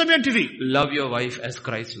 దేవుని చిత్తం ఏంటిది? Love your wife as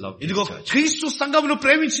Christ loved the ఇదిగో church. క్రీస్తు సంఘమును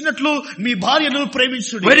ప్రేమించినట్లు మీ భార్యను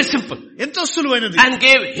ప్రేమించుడి. Very simple. ఎంతో సులువైనది. And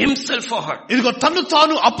gave himself for her. ఇదిగో తన్ను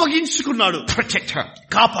తాను అప్పగించుకున్నాడు. Protect her.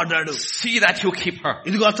 కాపాడాడు. See that you keep her.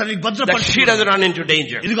 ఇదిగో అతన్ని That భద్రపరిచి she doesn't run into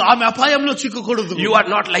danger. ఇదిగో ఆమె అపాయంలో చిక్కకూడదు. You are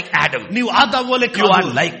not like Adam. నీవు ఆదాము వలె You are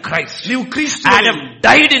కాదు. like Christ. నీవు క్రీస్తు వలె. Adam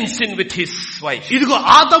died in sin with his wife. ఇదిగో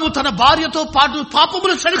ఆదాము తన భార్యతో పాటు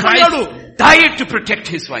పాపములో చనిపోయాడు. Christ died to protect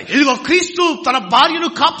his wife. ఇదిగో క్రీస్తు తన భార్యను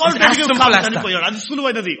కాపాడడానికి It's as simple as that. చనిపోయాడు. అది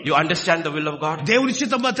సులువైనది. You understand the will of God? దేవుని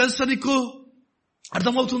చిత్తమా తెలుసా నీకు?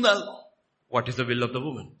 అర్థమవుతుందా? What is the will of the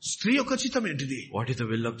woman? స్త్రీ యొక్క చిత్తం ఏంటిది? What is the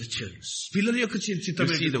will of the children? పిల్లల యొక్క చిత్తం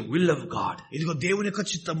You see ఏంటిది? the will of God. ఇదిగో దేవుని యొక్క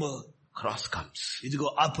చిత్తము. Cross comes. ఇదిగో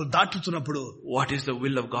అప్పుడు దాటుతున్నప్పుడు What is the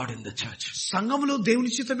will of God in the church? సంఘములో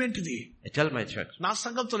దేవుని చిత్తం ఏంటిది? I tell my church. నా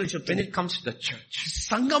సంఘంతో నేను When చెప్తాను. it comes to the church,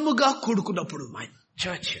 సంఘముగా కూడుకున్నప్పుడు my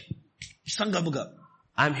church here, సంఘముగా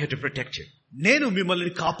I'm here to protect you. నేను మిమ్మల్ని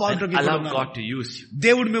And కాపాడడానికి allow ఉన్నాను. God to use you.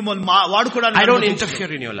 దేవుడు మిమ్మల్ని వాడుకోవడానికి I don't అనుమతించాడు.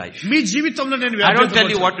 interfere in your life. మీ జీవితంలో నేను I don't tell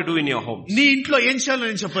you వ్యాఖ్యానించను. what to do in your home. నీ ఇంట్లో ఏం చేయాలో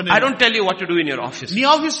నేను చెప్పను. I don't tell you what to do in your office. నీ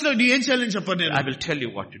ఆఫీస్ లో నీ ఏం చేయాలో నేను చెప్పను. I will tell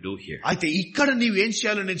you what to do here. అయితే ఇక్కడ నీవు ఏం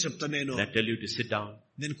చేయాలో నేను చెప్తాను. When I tell you to sit down,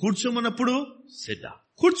 నేను కూర్చోమన్నప్పుడు sit down.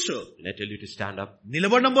 కూర్చో. When I tell you to stand up,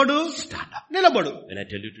 నిలబడినప్పుడు stand up. నిలబడు. When I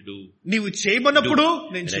tell you to do, నీవు చేయమన్నప్పుడు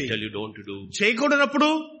నేను when I చేయి. tell you don't to do, చేయకూడనప్పుడు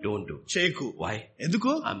don't do. చేయకు. Why?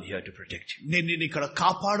 ఎందుకు? I'm here to protect you. నేను నిన్ను ఇక్కడ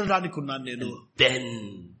కాపాడడానికి ఉన్నాను. నేను Then,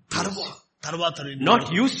 తర్వాత not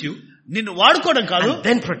use you, నిన్ను వాడుకోవడం కాదు. and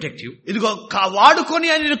then protect you. ఇదిగో వాడుకొని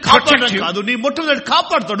ఆయన నిన్ను కాపాడడం కాదు. నీ మొట్టమొదటి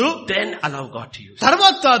కాపాడుతాడు. Then allow God to use you.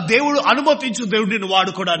 తర్వాత దేవుడు అనుమతించు దేవుడు నిన్ను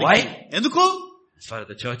వాడుకోవడానికి. Why? ఎందుకు? As far as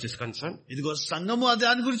the church is concerned, ఇదిగో సంఘము అదే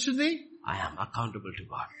అని గురించింది. I am accountable to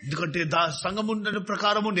God. ఎందుకంటే సంఘము ఉన్న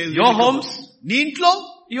ప్రకారము Your homes, నీ ఇంట్లో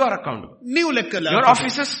you are accountable. నీవు లెక్క. Your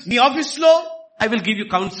offices, నీ ఆఫీస్ లో I will give you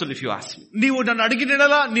counsel if you ask me. నీవు నన్ను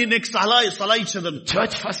అడిగినలా నీ నెక్స్ట్ సలహా ఇచ్చేదను.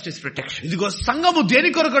 Church first is protection. ఇదిగో సంఘము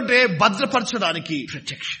దేని కొరకంటే భద్రపరచడానికి,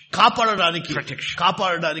 Protection. కాపాడడానికి, Protection.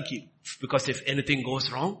 కాపాడడానికి. Because if anything goes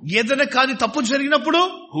wrong, ఏదైనా కానీ తప్పు జరిగినప్పుడు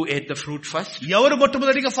who ate the fruit first? ఎవరు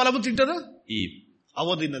మొట్టమొదటిగా ఫలము తింటారు? Eve.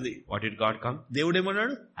 అవ్వ తిన్నది. What did God come?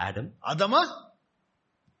 దేవుడేమన్నాడు? Adam. ఆదామా?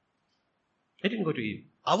 He didn't go to Eve.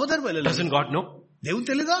 అవ్వ దగ్గర వెళ్ళలేదు. Doesn't God know? దేవుడు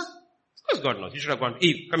తెలీదా? Of course God knows. He should have gone,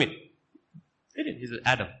 Eve, come in. He didn't. He said,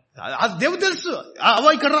 Adam, దేవుడు తెలుసు.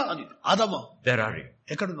 అవ్వ ఇక్కడ రా అని. ఆదామా where are you?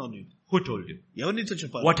 ఎక్కడున్నావు నీవు? Who told you? ఎవరు నీతో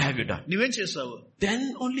చెప్పాలి? What have you done? నువ్వేం చేసావు? Then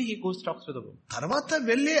only he goes talks to the woman. తర్వాత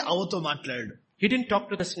వెళ్ళి అవ్వతో మాట్లాడాడు. He didn't talk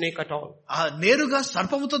to the snake at all. నేరుగా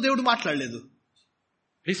సర్పముతో దేవుడు మాట్లాడలేదు.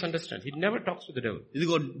 Please understand. He never talks to the devil.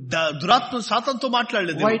 ఇదిగో దురాత్మ సాతానుతో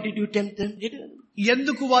మాట్లాడలేదు. Why did you tempt them? He didn't.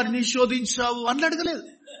 ఎందుకు వారిని శోధించావు అని అడగలేదు.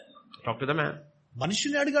 Talk to the man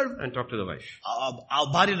మనుషుని అడిగాడు. and talk to the wife. ఆ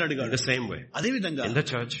భార్యను In అడిగాడు. the same way. అదే విధంగా In the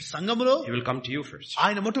church, సంఘములో he will come to you first.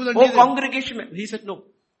 ఆయన Oh, మొట్టమొదటి congregation. He said no.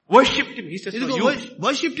 Worship him. He says no. You.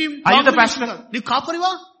 Worship team. Are you the pastor? నువ్వు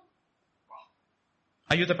కాపరివా?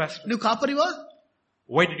 Are you the pastor? నువ్వు కాపరివా?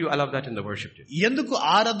 Why did you allow that in the worship team? ఎందుకు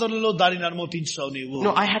ఆరాధనలో దానిని అనుమతించావు నీవు?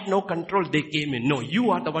 No, I had no control. They came in. No, you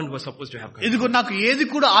are the one who was supposed to have control. ఇదిగో నాకు ఏది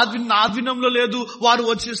కూడా ఆధీనంలో లేదు. వారు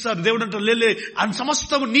వచ్చేస్తారు. దేవుడు అంటారు లేలే అని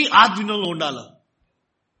సమస్తము నీ ఆధీనంలో ఉండాలి.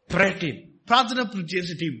 Prayer team. ప్రార్థన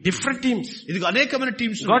చేసే టీం. Different teams. ఇదిగో అనేకమైన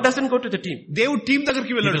teams. God doesn't go to the team. దేవుడు టీం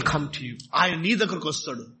దగ్గరికి He వెళ్ళాడు. will come to you. ఆయన నీ దగ్గరకు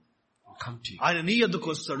వస్తాడు. Come to you. ఆయన నీ యొద్దకు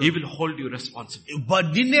వస్తాడు. He will hold you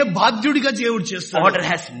responsible. నిన్నే బాధ్యుడిగా దేవుడు చేస్తాడు. Order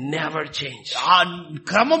has never changed. ఆ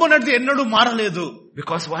క్రమం అనేది ఎన్నడూ మారలేదు.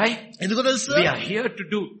 Because why? ఎందుకు తెలుసు? We are here to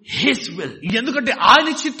do His will. ఎందుకంటే ఆయన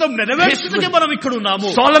చిత్తం నెరవేర్చుటకే మనం ఇక్కడ ఉన్నాము.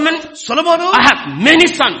 సొలొమోను, I have many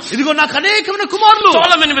sons. ఇదిగో నాకు అనేకమైన కుమారులు.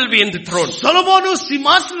 Solomon will be in the throne. సొలొమోను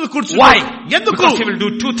సింహాసనంలో కూర్చున్నాడు. Why? ఎందుకు? Because he will do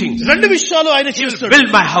two things. రెండు విషయాలు ఆయన చేస్తాడు. Build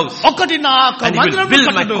my house. ఒకటి నా And he will మందిరమును build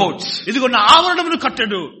my కట్టడు. courts. ఇదిగో నా ఆవరణమును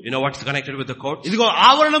కట్టడు. You know what's connected with the courts? ఇదిగో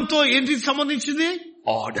ఆవరణంతో ఏంటి సంబంధించింది?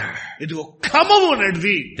 Order. ఇదిగో క్రమము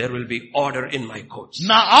అనేది. There will be order in my courts.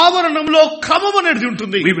 నా ఆవరణంలో క్రమం అనేది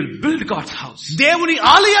ఉంటుంది. We will build God's house. దేవుని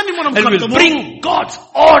ఆలయాన్ని మనం And we will కడతాము. bring God's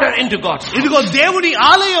order into God's house. ఇదిగో దేవుని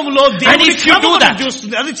ఆలయంలో దేవుని if you do క్రమం that,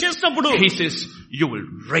 చూస్తుంది. అది చేసినప్పుడు He says, you will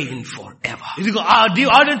reign forever. ఇదిగో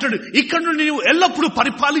ఆడంటాడు ఇక్కడ నుండి నీవు ఎల్లప్పుడూ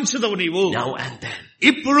పరిపాలించదవు నీవు. Now and then.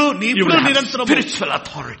 ఇప్పుడు You will have నిరంతరం spiritual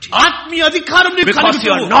authority. ఆత్మీయ అధికారం నీకు Because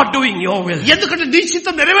you are కలుగుతుంది. not doing your will. ఎందుకంటే నీ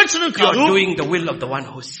చిత్తం నెరవేర్చడం You కాదు. are doing the will of the one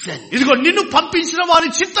who sent. ఇదిగో నిన్ను పంపించిన వారి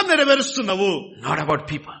చిత్తం నెరవేరుస్తున్నావు. Not about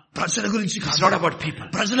people. ప్రజల గురించి It's కాదు. not about people.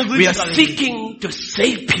 ప్రజల We గురించి are కాదు. seeking to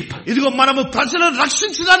save people. ఇదిగో మనము ప్రజలను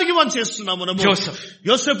రక్షించడానికి మనం చేస్తున్నాము. మనము Joseph,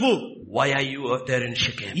 యోసేపు, why are you out there in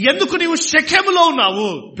Shechem? ఎందుకు నీవు షెకెములో ఉన్నావు?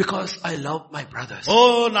 Because I love my brothers. ఓ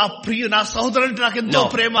నా సహోదరులంటే నాకు ఎంతో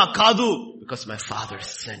No. ప్రేమ కాదు. Because my father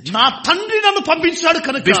sent me. నా తండ్రి నన్ను పంపించాడు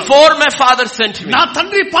కనుక. Before my father sent me, నా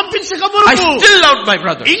తండ్రి పంపించక I మునుపు still loved my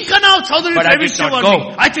brother. ఇంకా నా సోదరుని But I did not ప్రేమించేవాడిని.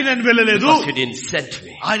 go. అయితే నేను వెళ్ళలేదు. Because he didn't send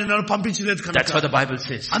me. ఆయన నన్ను పంపించలేదు That's what కనుక. the Bible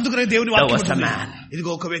says. అందుకనే దేవుని There వాక్యం was a అంటుంది. man.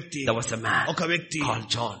 ఇదిగో ఒక వ్యక్తి, There was a man ఒక వ్యక్తి called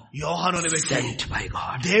John, యోహాను అనే వ్యక్తి, sent by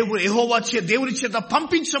God. దేవుని చేత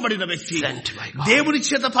పంపించబడిన వ్యక్తి, Sent by God. దేవుని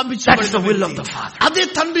చేత That's పంపించబడిన the will of వ్యక్తి. the Father. అదే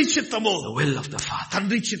తండ్రి చిత్తము. The will of the Father.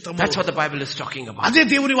 తండ్రి చిత్తము. That's what the Bible is talking about. అదే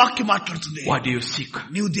దేవుని వాక్యం మాట్లాడుతుంది. What do you seek?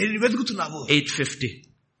 నీవు దేనిని వెతుకుతున్నావు? 8:50.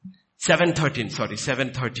 7:13, sorry,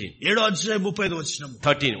 7:13. 7వ అధ్యాయం 35వ వచనం.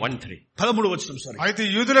 13:13. 13వ వచనం, సారీ. అయితే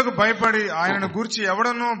యూదులకు భయపడి ఆయనను గూర్చి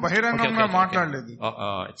ఎవడనూ బహిరంగంగా మాట్లాడలేదు.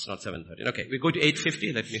 It's not 7:13. Okay, we go to 8:50.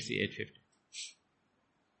 Let me see 8:50.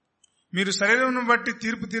 మీరు శరీరం బట్టి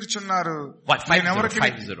తీర్పు తీర్చున్నారు. What?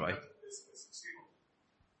 50.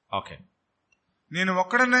 Okay. నేను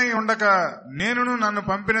ఒక్కడనే ఉండక నేనును నన్ను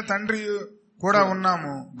పంపిన తండ్రి కూడా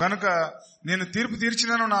ఉన్నాము గనుక నేను తీర్పు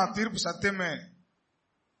తీర్చినాను, నా తీర్పు సత్యమే.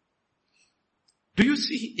 Do you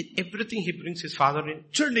see everything he brings his father in?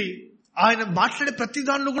 చూడండి, ఆయన మాట్లాడే ప్రతి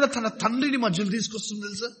దాంట్లో కూడా తన తండ్రిని మధ్యలో తీసుకొస్తుంది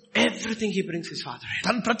తెలుసా? Everything he brings his father in.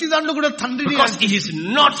 తన ప్రతి దాంట్లో కూడా తండ్రిని, Because he is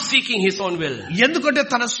not seeking his own will. ఎందుకంటే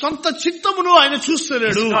తన సొంత చిత్తమును ఆయన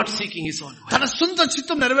చూస్తలేడు. He is not seeking his own will. తన సొంత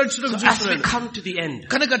చిత్తం నెరవేర్చడం So as we చూస్తలేడు. come to the end,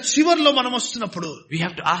 కనుక చివర్లో మనం వస్తున్నప్పుడు we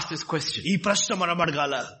have to ask this question. ఈ ప్రశ్న మనం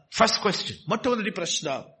అడగాల. First question. మొట్టమొదటి ప్రశ్న,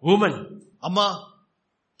 Woman, అమ్మా,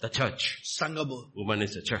 the church. సంఘము. Woman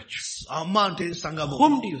is the church. అమ్మ అంటే సంఘము.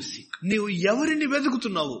 Whom do you seek? నీవు ఎవరిని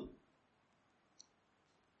వెతుకుతున్నావు?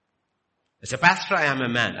 As a pastor, I am a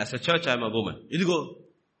man. As a church, I am a woman. ఇదిగో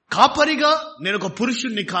కాపరిగా నేను ఒక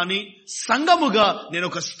పురుషుణ్ణి, కానీ సంఘముగా నేను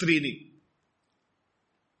ఒక స్త్రీని.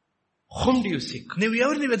 Whom do you seek? నీవు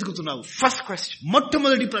ఎవరిని వెతుకుతున్నావు? First question.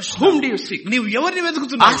 మొట్టమొదటి ప్రశ్న, Whom do you seek? నీవు ఎవరిని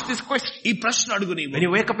వెతుకుతున్నావు? Ask this question. ఈ ప్రశ్న అడుగు. నీవు When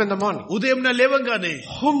you wake up in the morning, ఉదయం లేవంగానే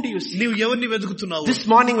whom do you seek? నీవు ఎవరిని వెతుకుతున్నావు? This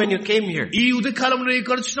morning when you came here, ఈ ఉదయకాలంలో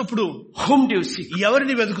నీకు వచ్చినప్పుడు whom do you seek?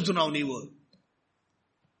 ఎవరిని వెతుకుతున్నావు నీవు?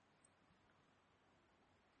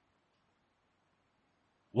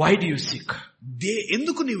 Why do you seek?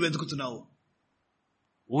 ఎందుకు నీవు వెతుకుతున్నావు?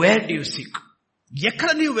 Where do you seek? ఎక్కడ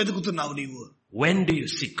నీవు వెతుకుతున్నావు? నీవు When do you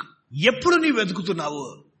seek? ఎప్పుడు నీవు వెతుకుతున్నావు?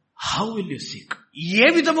 How will you seek? ఏ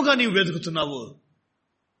విధముగా నీవు వెతుకుతున్నావు?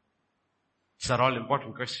 These are all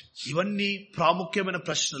important questions. ఇవన్నీ ప్రాముఖ్యమైన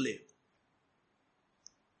ప్రశ్నలే.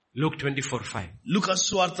 Luke 24:5. లూకా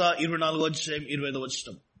సువార్త 24వ అధ్యాయం 25వ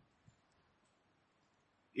వచనం.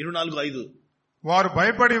 24:5. వారు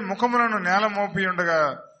భయపడి ముఖములను నేల మోపి ఉండగా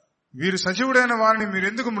వీరు సజీవుడైన వారిని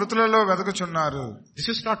మీరెందుకు మృతులలో వెతుకుచున్నారు? This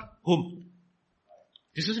is not whom.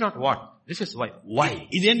 This is not what. This is why. Why?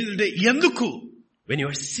 ఇదేంటంటే ఎందుకు. When you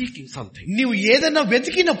are seeking something, నీవు ఏదైనా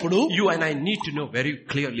వెతికినప్పుడు you and I need to know very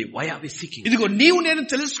clearly why are we seeking. ఇదిగో నీవు నేను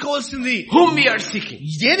తెలుసుకోవాల్సింది, Whom we are seeking.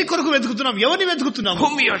 దేని కొరకు వెతుకుతున్నాం? ఎవరిని వెతుకుతున్నాము?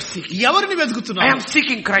 Whom we are seeking. ఎవరిని I వెతుకుతున్నాము? am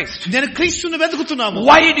seeking Christ. నేను క్రీస్తుని వెతుకుతున్నాము.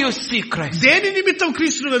 Why do you seek Christ? దేని నిమిత్తం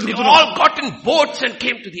క్రీస్తుని They వెతుకుతున్నాము? all got in boats and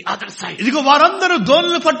came to the other side. ఇదిగో వారందరూ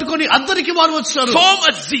దోణులు పట్టుకొని అందరికి వారు వచ్చారు. So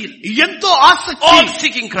much zeal. ఎంతో ఆసక్తి. All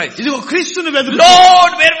seeking Christ. ఇదిగో క్రీస్తుని వెతుకుతున్నాము.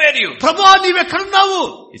 Lord, where were you? ప్రభువా నీవెక్కడున్నావు?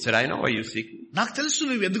 He said, I know why you seek me. నాకు తెలుసు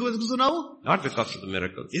నువ్వు ఎందుకు వెతుకుతున్నావు. Not because of the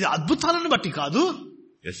miracles. ఇది అద్భుతాలను బట్టి కాదు.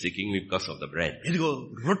 You're seeking me because of the bread. ఇదిగో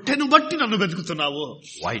రొట్టెను బట్టి నన్ను వెతుకుతున్నావు.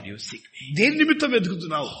 Why do you seek me? దేని నిమిత్తం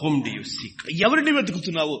వెతుకుతున్నావు? Whom do you seek? ఎవరిని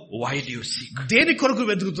వెతుకుతున్నావు? Why do you seek? దేని కొరకు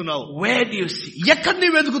వెతుకుతున్నావు? Where do you seek? ఎక్కడ నీ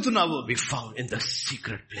వెతుకుతున్నావు? We found in the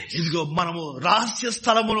secret place. ఇదిగో మనము రహస్య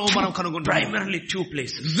స్థలమును మనం కనుగొంటాము. Primarily two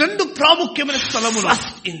places. రెండు ప్రాముఖ్యమైన స్థలములు.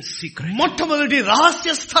 First in secret. మొట్టమొదటి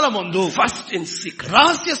రహస్య స్థలమందు. First in secret.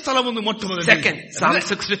 రహస్య స్థలమందు మొట్టమొదటి. Second, Psalm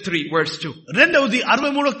 63 verse 2. రెండవది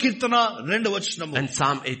 63వ కీర్తన 2వ వచనము. And Psalm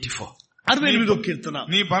 84. 68వ కీర్తన.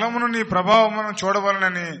 నీ బలమును నీ ప్రభావమును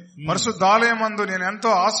చూడవలనని పరిశుద్ధాలయమందు నేను ఎంతో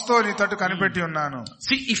ఆశతో నీ తట్టు కనిపెట్టి ఉన్నాను.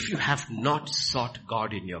 See, if you have not sought God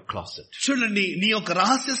in your closet, చూడండి, నీ యొక్క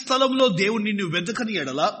రహస్య స్థలంలో దేవుణ్ణి నువ్వు వెతకని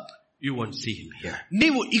ఎడల you won't see him here.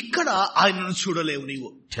 నీవు ఇక్కడ ఆయనను చూడలేవు. నీవు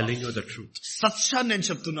Telling you the truth. సత్యాన్ని నేను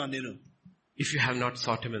చెప్తున్నాను. నేను If you have not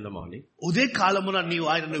sought him in the morning, ఉదయ కాలమున నీవు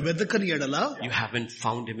ఆయనను వెతకని ఎడల, you haven't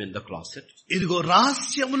found him in the closet, ఇదిగో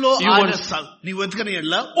రహస్యములో నీవు వెతకని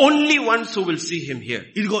ఎడల, only ones who will see him here,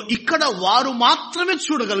 ఇదిగో ఇక్కడ వారు మాత్రమే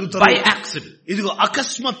చూడగలుగుతారు. by accident. ఇదిగో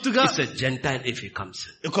అకస్మాత్తుగా, It's a Gentile if he comes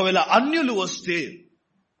in. ఒకవేళ అన్యులు వస్తే,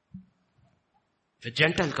 if a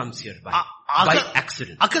Gentile comes here by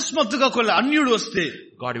accident, అకస్మాత్తుగా ఒకవేళ అన్యుడు వస్తే,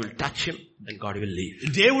 God will touch him and God will leave.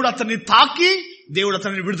 దేవుడు అతన్ని తాకి దేవుడు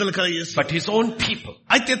అతన్ని విడుదల కలిగేస్తాడు. But his own people,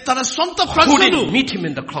 అయితే తన సొంత who ప్రజలు didn't meet him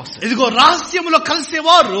in the closet, ఇదిగో రహస్యములో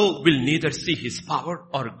కలిసేవారు will neither see his power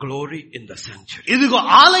or glory in the sanctuary. ఇదిగో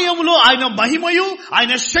ఆలయములో ఆయన మహిమయు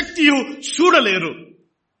ఆయన శక్తియు చూడలేరు.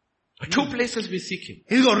 2 places we seek him.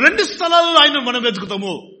 ఇదిగో 2 స్థలాలలో ఆయన మనం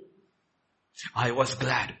వెతుకుతాము. I was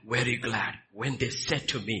glad, very glad, when they said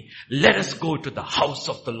to me, let us go to the house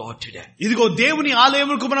of the Lord today. ఇదిగో దేవుని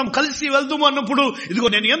ఆలయముకు మనం కలిసి వెళ్దాము అన్నప్పుడు ఇదిగో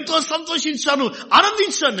నేను ఎంతో సంతోషించాను,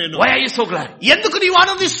 ఆనందించాను నేను. Why are you so glad? ఎందుకు నీవు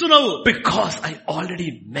ఆనందిస్తున్నావు? Because I already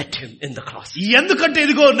met him in the cross. ఎందుకంటే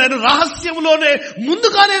ఇదిగో నేను రహస్యములోనే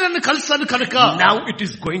ముందుగానే నన్ను కలిసాను కనుక. Now it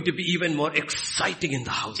is going to be even more exciting in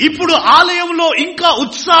the house. ఇప్పుడు ఆలయంలో ఇంకా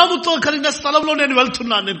ఉత్సాహంతో కలిగిన స్థలంలో నేను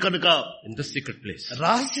వెళ్తున్నాను నేను కనుక. In the secret place.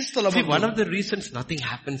 రహస్య స్థలం. See, one of the reasons nothing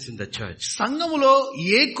happens in the church. సంఘములో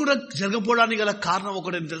ఏ కూడా జరగపోవడానికి గల కారణం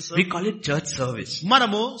ఒకటేం తెలుసా? We call it church service.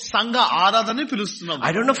 మనము సంఘ ఆరాధన పిలుస్తున్నాం.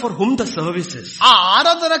 I don't know for whom the service is. ఆ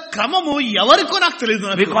ఆరాధన క్రమము ఎవరికో నాకు తెలియదు.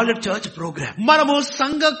 We call it church program. మనము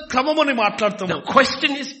సంఘ క్రమము అని మాట్లాడుతాము. The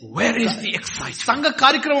question is, where is the excitement? సంఘ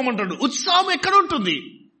కార్యక్రమం అంటాడు. ఉత్సాహం ఎక్కడ ఉంటుంది?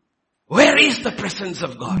 Where is the presence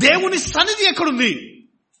of God? దేవుని సన్నిధి ఎక్కడుంది?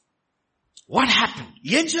 What happened?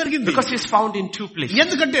 ఏం జరిగింది? Because it's found in 2 places.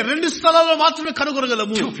 ఎందుకంటే 2 స్థలాల్లో మాత్రమే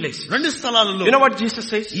కనుగొనగలము. 2 places. 2 స్థలాలలో. You know what Jesus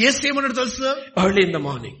says? యేసు ఏమన్నాడు తెలుసా? Early in the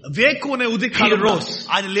morning, వేకువనే he ఉదయకాలం rose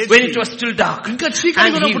ఆయన లేచి when it was still dark, ఇంకా చీకటి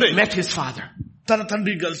and ఉన్నప్పుడే he met his father. తన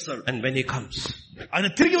తండ్రిని కలుస్తాడు. And when he comes, ఆయన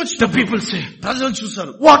తిరిగి the వచ్చిన people say, ప్రజలు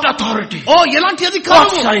చూశారు. what authority, ఓ ఎలాంటి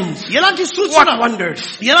అధికారము, what signs, ఎలాంటి what సూచన, wonders.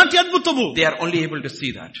 ఎలాంటి అద్భుతము. They are only able to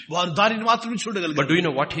see that. వారు దానిని మాత్రమే But చూడగలిగారు. do you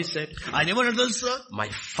know what he said? ఆయన ఏమన్నాడు తెలుసా? My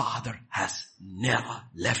father has never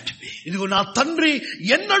left me. ఇదిగో నా తండ్రి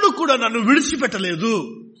ఎన్నడూ కూడా నన్ను విడిచిపెట్టలేదు.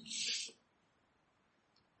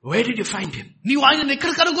 Where did you find him? నీవు ఆయనను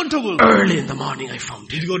ఎక్కడ కనుగొంటావు? Early in the morning I found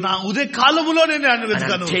him. ఇదిగో నా ఉదయ కాలములో నేను ఆయన And I'm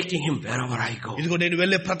వెతికాను. taking him wherever I go. ఇదిగో నేను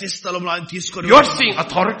వెళ్ళే ప్రతి స్థలంలో ఆయన తీసుకొని. You're seeing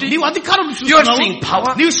authority, నీవు అధికారం you're చూస్తున్నావు, seeing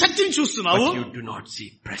power, నీవు శక్తిని చూస్తున్నావు, but you do not see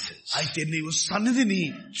presence. అయితే నీవు సన్నిధిని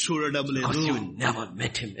చూడడం Because లేదు. you never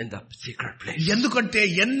met him in the secret place. ఎందుకంటే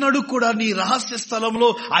ఎన్నడూ కూడా నీ రహస్య స్థలంలో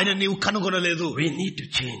ఆయన నీవు కనుగొనలేదు. We need to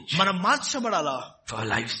change. మనం మార్చబడాలా? Our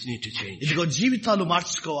lives need to change. ఇదిగో జీవితాలు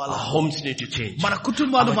మార్చుకోవాలా? Our homes need to change. మన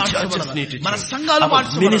కుటుంబాలు Our churches మార్చబడాలి, need to మన change. సంఘాలు Our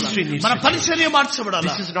మార్చబడాలి, ministry needs మన to పరిచర్య మార్చబడాలి.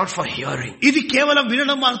 This is not for hearing. ఇది కేవలం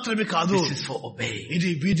వినడం మాత్రమే కాదు, This is for obeying. ఇది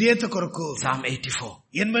విధేయత కొరకు. Psalm 84,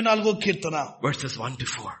 84వ Keerthana verses 1 to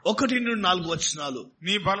 4. 1-4 వచనాలు.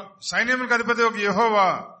 నీ సైన్యములకు అధిపతి ఒక యెహోవా,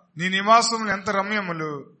 నీ నివాసములు ఎంత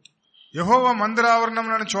రమ్యములు. యెహోవా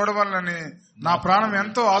మందిరావరణములను చూడవాలని నా ప్రాణం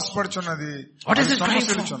ఎంతో ఆశపడుచున్నది. What is it crying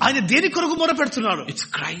for? ఆయన దేని కొరకు మొరపెడుతున్నాడు? It's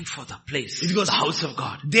crying for the place, ఇదిగో the house of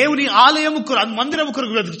God. దేవుని ఆలయము మందిరము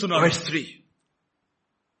కొరకు వెతుకుతున్నాడు. Verse 3.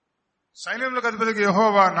 సైన్యములకు అధిపతి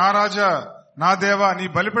యెహోవా, నా రాజా, నా దేవా, నీ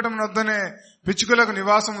బలిపీఠం వద్దనే పిచ్చుకలకు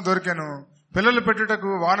నివాసము దొరికెను, పిల్లలు పెట్టుటకు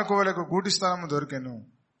వానకోవలకు గూటి స్థలము దొరికెను.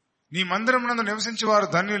 నీ మందిరమునందు నివసించి వారు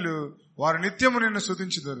ధన్యులు, వారు నిత్యము నిన్ను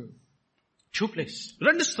స్తుతించుదురు. 2 places.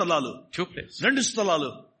 2 స్థలాలు. 2 places. 2 స్థలాలు.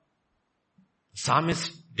 Psalmist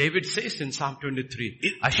David says in Psalm 23,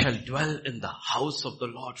 I shall dwell in the house of the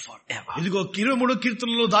Lord forever. ఇదిగో 23వ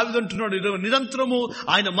కీర్తనలో దావీదు అంటున్నాడు, నిరంతరము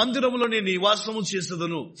ఆయన మందిరములో నేను నివాసము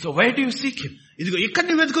చేసేదను. So where do you seek him? ఇదిగో ఎక్కడ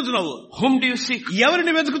నీ వెతుకుతున్నావు? Whom do you seek?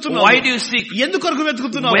 ఎవరిని వెతుకుతున్నావు? Why do you seek? ఎందుకొరకు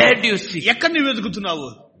వెతుకుతున్నావు? Where do you seek? ఎక్కడ నీ వెతుకుతున్నావు?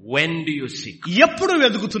 When do you seek? ఎప్పుడు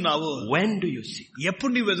వెతుకుతున్నావు? When do you seek?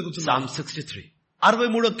 ఎప్పుడు నీ వెతుకుతున్నావు? Psalm 63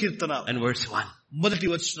 63వ Keerthana and verse 1. మొదటి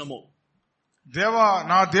వచనము. దేవా,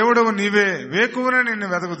 నా దేవుడవు నీవే, వేకువనే నిన్ను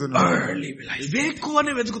వెతుకుతున్నా. Early will I seek.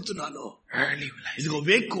 వేకువనే వెతుకుతున్నాను. Early will I seek. ఇదిగో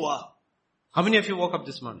వేకువ. How many of you woke up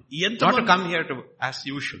this morning? ఎంత Not to మంది- come here to, as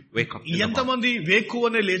usual, wake up in the morning. ఎంతమంది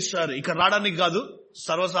వేకువనే లేచారు? ఇక రావడానికి కాదు,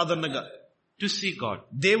 సర్వసాధారణంగా To see God.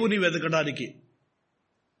 దేవుని వెతకడానికి.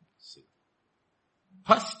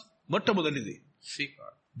 First, మొట్టమొదటిది see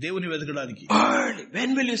God. దేవుని వెతకడానికి. Early. When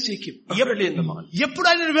will you seek him? Early in the morning. ఎప్పుడు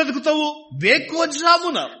ఆయన వెతుకుతావు?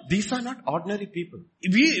 వేకువజామున. These are not ordinary people.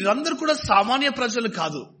 వీరందరూ కూడా సామాన్య ప్రజలు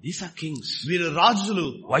కాదు, These are kings. వీరు రాజులు.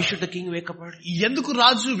 Why should the king wake up early? ఎందుకు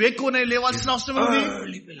రాజు వేకువనే లేవాల్సిన అవసరం ఉంది?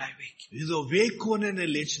 Early will I wake you ఇదో వేకువనే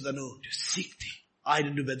నేను లేచదను to seek thee.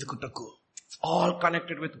 ఆయనను వెతుకుటకు. It's all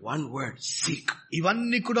connected with one word, seek.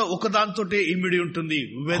 ఇవన్నీ కూడా ఒకదానితోటే ఇమిడి ఉంటుంది.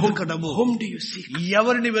 వెతుకడము. Whom do you seek?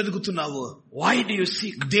 ఎవరిని వెతుకుతున్నావు? Why do you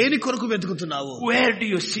seek? దేని కొరకు వెతుకుతున్నావు? Where do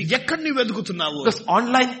you seek? ఎక్కడిని వెతుకుతున్నావు? Because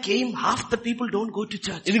online came, half the people don't go to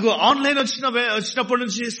church. ఇదిగో ఆన్లైన్ వచ్చినప్పటి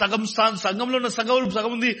నుంచి సంఘంలో ఉన్న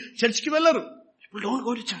సగం ఉంది చర్చికి వెళ్ళరు. People don't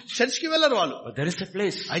go to church. చర్చికి వెళ్ళరు వాళ్ళు. But there is a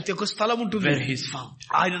place అయితే ఒక స్థలం ఉంటుంది, where he is found.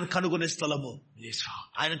 ఆయనను కనుగొనే స్థలము. He is found.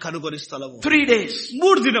 ఆయన కనుగొనే స్థలము. 3 days.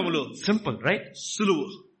 3 దినములు. Simple, right? సులువు.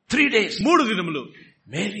 3 days. 3 దినములు.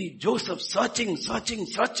 Mary, Joseph searching.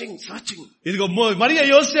 ఇదిగో మరియ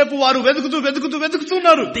యోసేపు వారు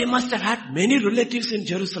వెతుకుతున్నారు. They must have had many relatives in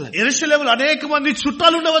Jerusalem. యెరూషలేములో అనేక మంది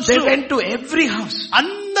చుట్టాలు ఉండవచ్చు. They went to every house.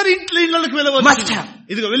 అందరి ఇళ్ళకి వెళ్ళవచ్చు. Must have.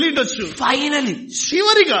 ఇదిగో వెళ్ళిండొచ్చు. Finally,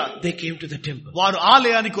 చివరిగా they came to the temple వారు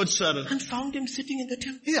ఆలయానికి వచ్చారు. and found him sitting in the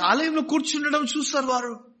temple. ఇది ఆలయంలో కూర్చుండడం చూస్తారు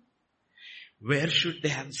వారు. Where should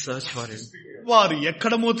they have searched for him? వారు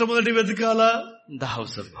ఎక్కడ మొట్టమొదటి వెతకాలా? In the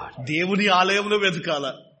house of God. దేవుని ఆలయంలో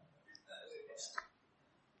వెతకాలా.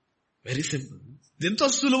 Very simple. ఎంతో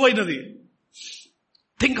సులువైనది.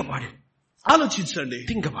 Think about it. ఆలోచించండి.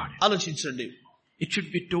 Think about it. ఆలోచించండి. It should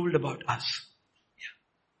be told about us. Yeah.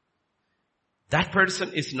 That person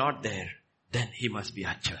is not there, then he must be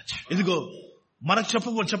at church. ఇదిగో మనకు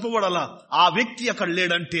చెప్పబడాలా, ఆ వ్యక్తి అక్కడ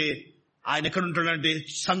లేడంటే ఆయన ఎక్కడ ఉంటాడంటే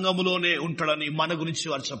సంఘములోనే ఉంటాడని మన గురించి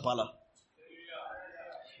వారు చెప్పాలా.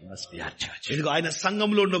 He must be at church. ఇదిగో ఆయన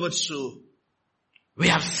సంఘంలో ఉండవచ్చు. We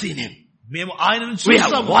have seen him. మేము ఆయనను We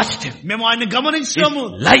have చూసాము. watched him. మేము ఆయన గమనించాము.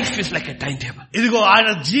 His life is like a timetable. ఇదిగో ఆయన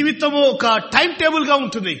జీవితము ఒక టైం టేబుల్ గా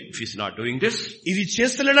ఉంటుంది. If he's not doing this, ఇది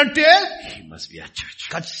చేస్తలేడంటే he must be at church.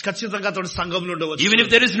 ఖచ్చితంగా అతడు సంఘంలో ఉండవచ్చు. Even if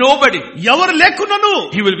there is nobody, ఎవరు లేకున్నాను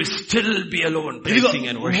he will still be alone, ఇదిగో praising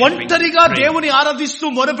and worshiping. ఒంటరిగా దేవుని ఆరాధిస్తూ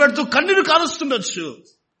మొరపెడుతూ కన్నీరు కారుస్తుండొచ్చు.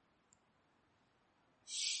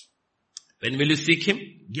 When will you seek him?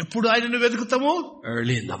 ఎప్పుడు ఆయనను వెతుకుతాము?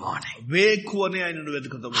 Early in the morning. వేకువనే ఆయనను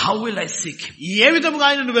వెతుకుతాము. How will I seek him? ఏ విధముగా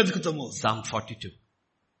ఆయనను వెతుకుతాము? Psalm 42.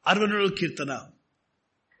 62 Keerthana.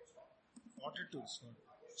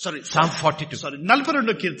 Psalm 42.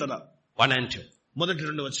 42 Keerthana 1 and 2. మొదటి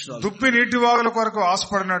 2 వచనాలు. దుప్పి నీటి వాగుల కొరకు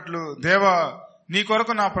ఆశపడినట్లు దేవా నీ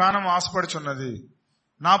కొరకు నా ప్రాణం ఆశపడుచున్నది.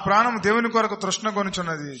 నా ప్రాణం దేవుని కొరకు తృష్ణ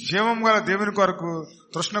కొనుచున్నది. జీవం గల దేవుని కొరకు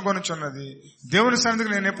తృష్ణ కొనుచున్నది. దేవుని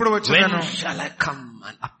సన్నిధికి నేను ఎప్పుడు వచ్చాను? When shall I come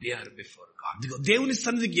and appear before God? ఇదిగో దేవుని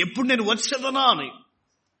సన్నిధికి ఎప్పుడు నేను వచ్చేదనా అని.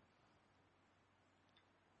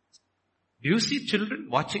 Do you see children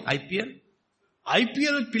watching IPL?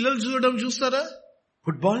 IPL పిల్లలు చూడడం చూస్తారా?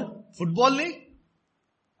 ఫుట్బాల్ ని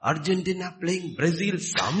Argentina playing Brazil,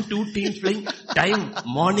 some two teams playing time,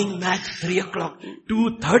 morning match, 3 o'clock,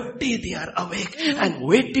 2:30 they are awake and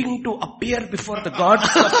waiting to appear before the gods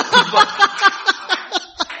of football.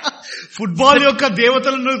 Football యొక్క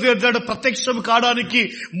దేవతలను ప్రత్యక్షం కావడానికి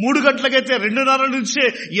 3 గంటలకైతే 2:30 నుంచే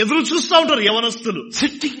ఎదురు చూస్తూ ఉంటారు యవనస్తులు.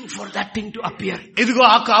 Sitting for that thing to appear. ఇదిగో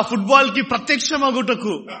ఆ ఫుట్బాల్ కి ప్రత్యక్షం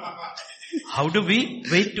అగుటకు. How do we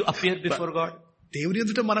wait to appear before God? దేవుని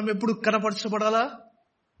ఎదుట మనం ఎప్పుడు కనపరచబడాలా?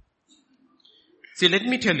 See, let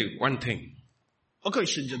me tell you one thing. ఒక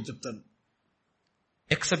విషయం చెప్తాను.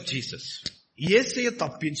 Except Jesus, యేసయ్య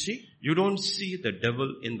తప్పించి you don't see the devil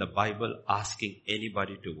in the Bible asking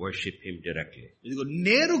anybody to worship him directly. ఇదిగో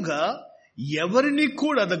నేరుగా ఎవరిని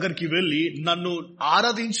కూడా దగ్గరికి వెళ్లి నన్ను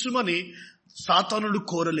ఆరాధించుమని సాతానుడు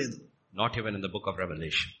కోరలేదు. Not even in the book of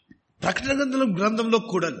Revelation. ప్రకటన గ్రంథంలో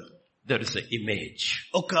కూడా There is an image.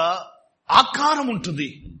 ఒక ఆకారం ఉంటుంది.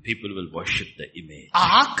 People will worship the image. ఆ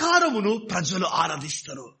ఆకారమును ప్రజలు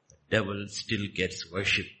ఆరాధిస్తారు. Devil still gets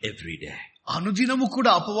worship every day. అనుదినము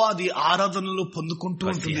కూడా అపవాది ఆరాధనలు పొందుకుంటూ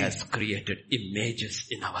Because he ఉంటుంది. has created images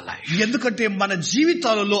in our life. ఎందుకంటే మన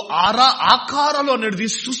జీవితాలలో ఆకారాలు అనేది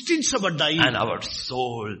సృష్టించబడ్డాయి. And our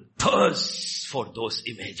soul thirsts for those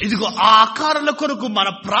images. ఇదిగో ఆ ఆకారాల కొరకు మన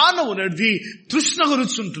ప్రాణం అనేది తృష్ణ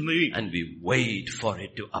గురుచుంటుంది. And we wait for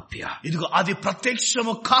it to appear. ఇదిగో అది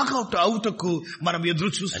ప్రత్యక్షము అవుటకు మనం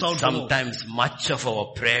ఎదురు చూస్తూ And ఉంటాము. sometimes much of our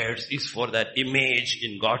prayers is for that image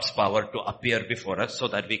in God's power to appear before us so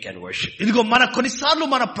that we can worship. ఇదిగో మన కొన్నిసార్లు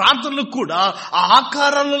మన ప్రార్థనలు కూడా ఆ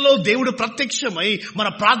ఆకారాలలో దేవుడు ప్రత్యక్షమై మన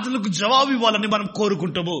ప్రార్థనలకు జవాబు ఇవ్వాలని మనం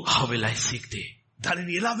కోరుకుంటాము. How will I seek thee?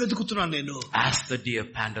 దానిని ఎలా వెతుకుతున్నాను నేను? As the deer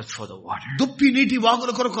panteth for the water, దుప్పి నీటి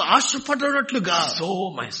వాగుల కొరకు ఆశపడినట్లుగా so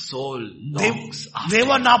my soul longs after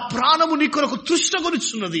దేవా thee. నా ప్రాణము నీ కొరకు తృష్ణ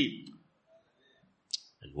కొనుచున్నది.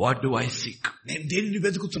 And what do I seek? నేను దేనిని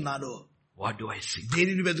వెతుకుతున్నాను? What do I seek?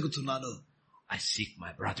 దేనిని వెతుకుతున్నాను? I seek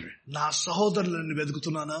my brethren. నా సహోదరులను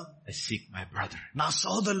వెతుకుతున్నానా? I seek my brethren. నా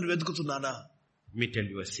సహోదరులను వెతుకుతున్నానా? Let me tell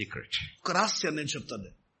you a secret ఒక రహస్యాన్ని నేను చెప్తాను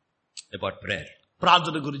about prayer.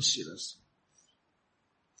 ప్రార్థన గురించి.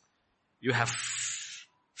 You have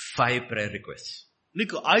 5 prayer requests.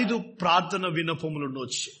 నీకు 5 ప్రార్థన విన్నపములు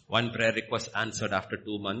ఉండొచ్చు. 1 prayer request answered after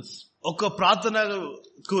 2 months. ఒక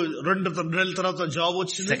ప్రార్థనకు 2 నెలల తర్వాత జవాబు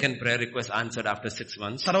వచ్చింది. 2nd prayer request answered after 6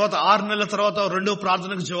 months. తర్వాత 6 నెలల తర్వాత రెండో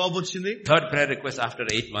ప్రార్థనకు జవాబు వచ్చింది. 3rd prayer request after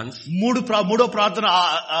 8 months. మూడో ప్రార్థన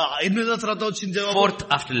 8 నెలల తర్వాత వచ్చింది జవాబు. 4th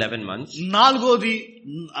after 11 months. 4వది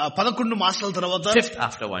 11 మాసాల తర్వాత. 5th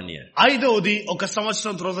after 1 year. 5వది 1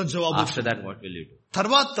 సంవత్సరం తర్వాత జవాబు. After that what will you do?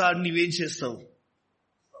 తర్వాత నీవేం చేస్తావు?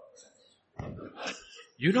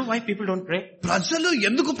 You know why people don't pray? ప్రజలు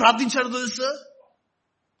ఎందుకు ప్రార్థించారు తెలుసా?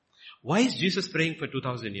 Why is Jesus praying for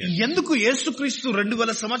 2000 years? ఎందుకు యేసుక్రీస్తు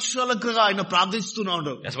 2000 సంవత్సరాలుగా ఆయన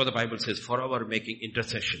ప్రార్థిస్తున్నాడు? That's what the Bible says, for our making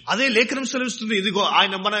intercession. అదే లేఖనం సెలవిస్తుంది, ఇదిగో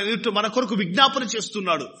ఆయన మన కొరకు విజ్ఞాపన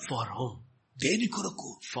చేస్తున్నాడు. For whom? దేని కొరకు?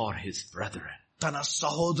 For his brethren. తన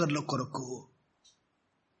సహోదరుల కొరకు.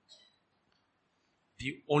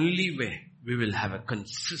 The only way we will have a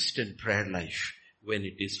consistent prayer life when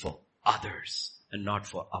it is for others and not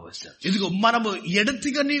for ourselves. ఇదిగో మనము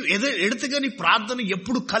ఎడతెగని ప్రార్థన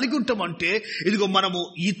ఎప్పుడు కలిగి ఉంటామంటే, ఇదిగో మనము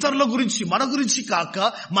ఇతరుల గురించి మన గురించి కాక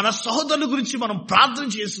మన సహోదరుల గురించి మనం ప్రార్థన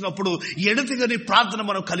చేసినప్పుడు ఎడతెగని ప్రార్థన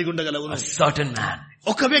మనం కలిగి ఉండగలము. A certain man,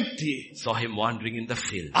 ఒక వ్యక్తి saw him wandering in the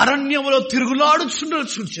field, అరణ్యములో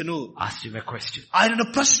తిరుగులాడుచుండొచ్చును. asked him a question. ఆయనను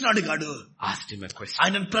ప్రశ్న అడిగాడు. Asked him a question.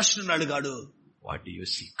 ఆయనను ప్రశ్న అడిగాడు. What do you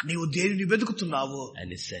seek? నీవు దేనిని వెతుకుతున్నావు? And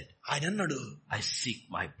he said, ఆయన అన్నాడు, I seek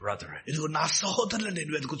my brethren. ఇదిగో నా సహోదరులను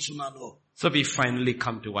నేను వెతుకుతున్నాను. So we finally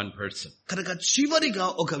come to one person. కనుక చివరిగా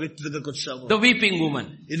ఒక వ్యక్తి దగ్గరకు వచ్చాము. The weeping woman.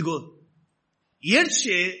 ఇదిగో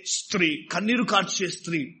ఏడ్చే స్త్రీ, కన్నీరు కార్చే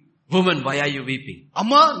స్త్రీ. Woman, why are you weeping?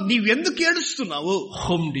 అమ్మా, నీవెందుకు ఏడుస్తున్నావు?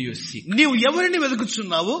 Whom do you seek? నీవు ఎవరిని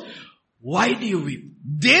వెతుకుతున్నావు? Why do you weep?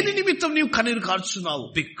 దేని నిమిత్తం నీవు కన్నీరు కార్చున్నావు?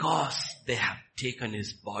 Because they have taken his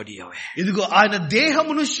body away. ఇదిగో ఆయన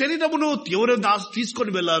దేహమును శరీరమును ఎవరో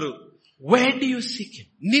తీసుకొని వెళ్లారు. Where do you seek him?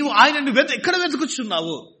 నీవు ఆయనను ఎక్కడ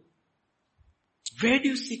వెతుకుతున్నావు? Where do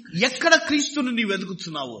you seek him? ఎక్కడ క్రీస్తుని నీవు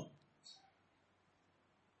వెతుకుతున్నావు?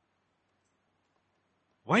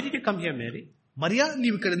 Why did you come here, Mary? Mariya,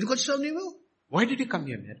 నీవు ఇక్కడ ఎందుకు వచ్చావు? నీవు Why did you come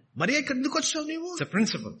here, Mary? Mariya, ఇక్కడ ఎందుకు వచ్చావు? నీవు It's a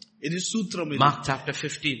principle. ఇది సూత్రం. Mark chapter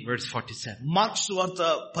 15 verse 47. మార్క్ సువార్త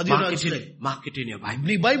 15వ అధ్యాయం. Mark it in your Bible.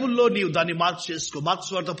 నీ బైబిల్లో నీవు దాన్ని మార్క్ చేసుకో. మార్క్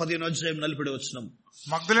సువార్త 15వ అధ్యాయం 40వ వచనం.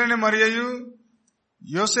 మగ్దలేని మరియయు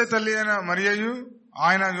యోసే తల్లి అయిన మరియయు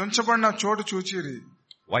ఆయన ఉంచబడిన చోటు చూచిరి.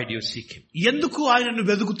 Why do you seek him? ఎందుకు ఆయనను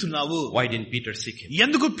వెతుకుతున్నావు? Why didn't Peter seek him?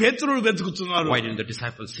 ఎందుకు పేతురును వెతుకుతున్నారు? Why didn't the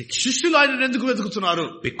disciples seek him? శిష్యులు ఆయనను ఎందుకు వెతుకుతున్నారు?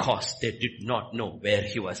 Because they did not know where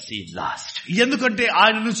he was seen last. ఎందుకంటే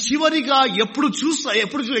ఆయనను చివరిగా ఎక్కడ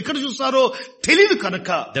చూసారో తెలియదు కనుక.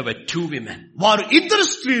 There were two women. వారు ఇద్దరు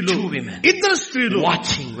స్త్రీలు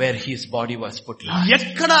watching where his body was put last.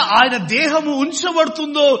 ఎక్కడ ఆయన దేహము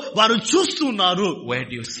ఉంచబడుతుందో వారు చూస్తున్నారు. Where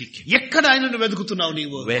do you seek him? ఎక్కడ ఆయనను వెతుకుతున్నావు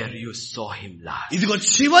నీవు? Where you saw him last. ఇదిగో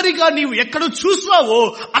చివరిగా నీవు ఎక్కడ చూసావో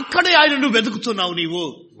అక్కడే ఆయనను వెతుకుతున్నావు నీవు.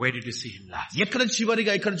 Where did you see him last? ఎక్కడ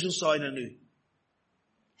చివరిగా ఎక్కడ చూసావు ఆయనను?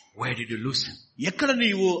 Where did you lose him? ఎక్కడ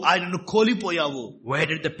నీవు ఆయనను కోల్పోయావు? Where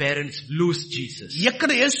did the parents lose Jesus?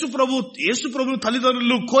 ఎక్కడ యేసు ప్రభు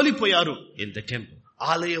తల్లిదండ్రులు కోల్పోయారు? In the temple.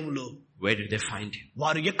 ఆలయంలో. Where did they find him?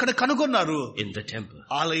 వారు ఎక్కడ కనుగొన్నారు? In the temple.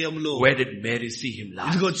 ఆలయంలో. Where did Mary see him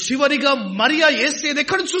last? ఇదిగో చివరిగా మరియా యేసుని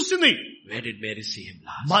ఎక్కడ చూసింది? Where did Mary see him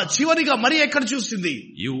last? చివరిగా మరియా ఎక్కడ చూసింది?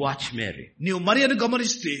 You watch Mary. నీవు మరియను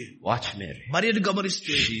గమనిస్తే, Watch Mary. మరియను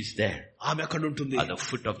గమనిస్తే She's there. ఆమె అక్కడ ఉంటుంది. At the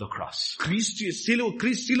foot of the cross. క్రీస్తు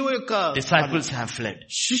శిలువ యొక్క Disciples have fled.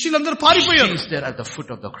 శిష్యులందరూ పారిపోయారు. She's there at the foot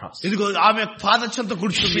of the cross. ఇదిగో ఆమె పాదచెంత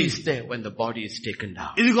కూర్చుంది. She's there when the body is taken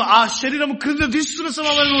down. ఇదిగో ఆ శరీరం క్రింద తీసుకున్న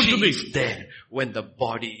సమయంలో ఉంటుంది. She's there when the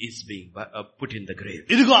body is being put in the grave.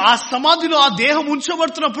 ఇదిగో ఆ సమాధిలో ఆ దేహం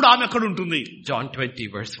ఉంచబడుతున్నప్పుడు ఆమె అక్కడ ఉంటుంది. John 20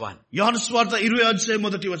 verse 1. యోహాను సువార్త 20వ అధ్యాయం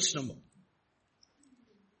 1వ వచనం.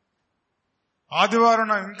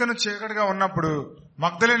 ఆదివారం ఇంకను చీకటిగా ఉన్నప్పుడు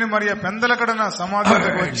మగ్దలేని మరియ పెందలకడన సమాధి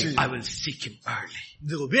వద్దకు వచ్చి, I will seek him early.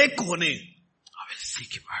 ఇదిగో వేకువనే. I will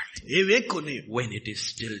seek him early. A వేకువనే? When it is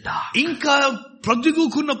still dark. ఇంకా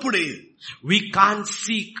ప్రొద్దుగూకున్నప్పుడే. We can't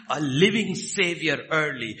seek a living savior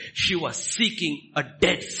early. She was seeking a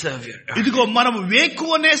dead savior early. ఇదిగో మనం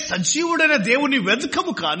వేకువనే సజీవుడైన దేవుని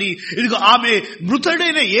వెతకము కానీ, ఇదిగో ఆమె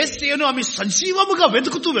మృతుడైన యేసును ఆమె సజీవముగా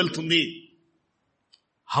వెతుకుతూ వెళ్తుంది.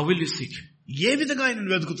 How will you seek him? ఏ విధంగా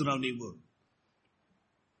ఆయనను వెతుకుతున్నావు నీవు?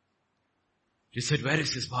 He said, where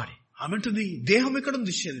is his body? ఆమె అంటుంది, దేహం ఎక్కడ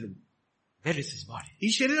ఉంది? శరీరం. Where is his body? ఈ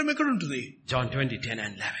శరీరం ఎక్కడ ఉంటుంది? John 20, 10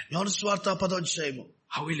 and 11. యోహాను సువార్త 10వ అధ్యాయము.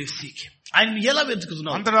 How will you seek him? ఆయనను ఎలా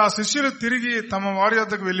వెతుకుతున్నావు? అంతటా ఆ శిష్యులు తిరిగి తమ వారి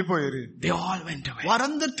వద్దకు వెళ్లిపోయారు. They all went away.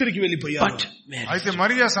 వారందరూ తిరిగి వెళ్ళిపోయారు. But Mary. అయితే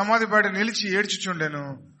మరియ సమాధి బయట నిలిచి ఏడ్చుచుండెను.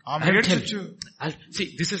 ఆమె ఏడ్చుచు, see,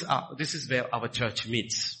 this is where our church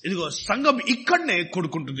meets. ఇదిగో సంఘం ఇక్కడనే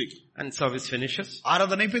కూడుకుంటుంది. And service finishes.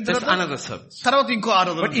 ఆరాధన అయిపోయిన There's తర్వాత another service. తర్వాత ఇంకో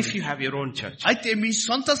ఆరాధన. But if you have your own church, అయితే మీ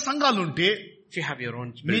సొంత సంఘాలుంటే, if you have your own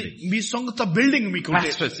building, మీ సొంత బిల్డింగ్ మీకు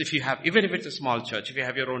pastors, if you have, even if it's a small church, if you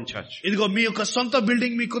have your own church, ఇదిగో మీ యొక్క సొంత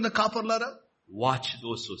బిల్డింగ్ మీకున్న కాపర్లారా, watch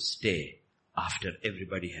those who stay after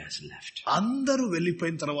everybody has left. అందరూ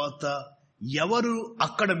వెళ్ళిపోయిన తర్వాత ఎవరు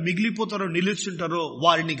అక్కడ మిగిలిపోతారో నిలుచుంటారో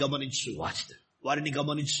వారిని గమనించు. Watch them. వారిని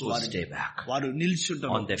గమనించు. stay back వారు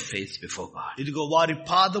నిల్చుంటారు on their face before God. ఇదిగో వారి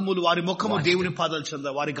పాదములు, వారి ముఖము దేవుని పాదాలు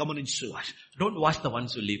చెంద వారి గమనించు. Don't watch the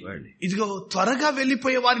ones who leave early. ఇదిగో త్వరగా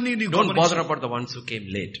వెళ్లిపోయే వారిని నీవు Don't గమనించు. bother about the ones who came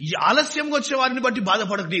late. ఈ ఆలస్యంగా వచ్చే వారిని బట్టి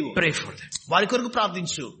బాధపడకు నీవు. Pray for them. వారి కొరకు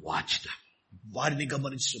ప్రార్థించు. Watch them. వారిని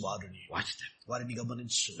గమనించు. Watch them. వారిని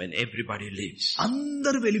గమనించు. When everybody leaves,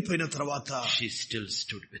 అందరు వెళ్ళిపోయిన తర్వాత she still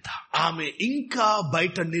stood without ఆమె ఇంకా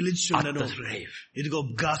బయట at నిలిచుండెను. the grave, ఇదిగో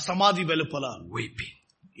సమాధి వెలుపల weeping.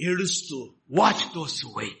 ఏడుస్తూ. Watch those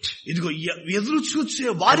who wait. ఇదిగో ఎదురు చూచే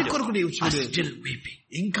వారి కొరకు నీవు Are చూడు. still weeping.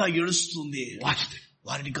 ఇంకా ఏడుస్తుంది. Watch them.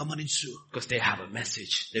 వారిని గమనించు. Because they have a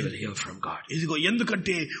message they will hear from God. ఇదిగో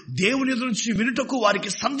ఎందుకంటే దేవుని ఎదురు నుంచి వినుటకు వారికి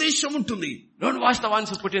సందేశం ఉంటుంది. Don't watch the ones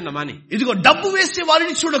who put in the money. ఇదిగో డబ్బు వేసే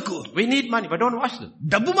వారిని చూడకు. We need money, but don't watch them.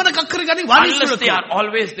 డబ్బు మనకు అక్కర కానీ వారిని Unless చూడకు. they are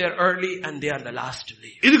always there early and they are the last to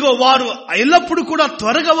leave. ఇదిగో వారు ఎల్లప్పుడు కూడా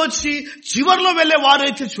త్వరగా వచ్చి చివర్లో వెళ్లే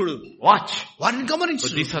వారైతే చూడు. Watch. వారిని But గమనించు.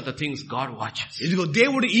 these are the things God watches. ఇదిగో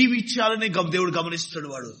దేవుడు ఈ విషయాలని దేవుడు గమనిస్తాడు.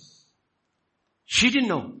 వాడు She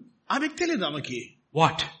didn't know. ఆమెకు తెలియదు. ఆమెకి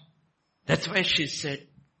What? That's why she said,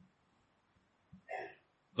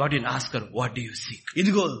 God didn't ask her, what do you seek?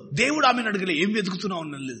 ఇదిగో దేవుడు ఆమెను అడగలే ఏం వెతుకుతున్నావు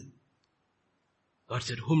అన్నలేదు. God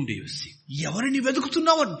said, whom do you seek? ఎవరిని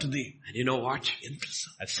వెతుకుతున్నావు అంటుంది. And you know what?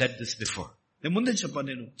 I've said this before. నేను ముందే చెప్పాను.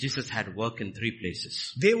 నేను Jesus had work in 3 places.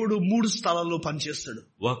 దేవుడు 3 స్థలాల్లో పనిచేస్తాడు.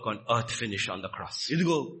 Work on earth, finish on the cross.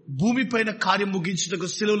 ఇదిగో భూమి పైన కార్యం ముగించుటకు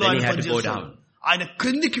శిలువలో Then he ఆయన had to go పనిచేస్తాడు. down. ఆయన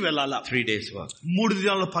క్రిందికి వెళ్ళాలా. 3 days work. 3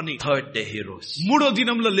 దినాల పని. 3rd day he rose. 3వ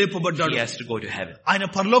దినంలో లేపబడ్డాడు. He has to go to heaven. ఆయన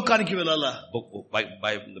పరలోకానికి వెళ్ళాలా.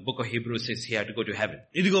 By the book of Hebrews says he had to go to heaven.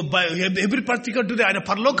 ఇదిగో హెబ్రీ పత్రిక అంటుంది ఆయన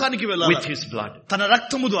పరలోకానికి వెళ్ళాలా. With his blood. తన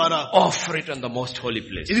రక్తము ద్వారా Offer it on the most holy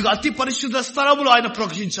place. ఇదిగో అతి పరిశుద్ధ స్థలములో ఆయన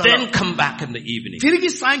ప్రొక్షించాలి. Then come back in the evening.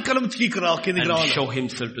 తిరిగి సాయంకాలం కిందికి And రావాలి. show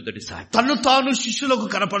himself to the disciples. తను తాను శిష్యులకు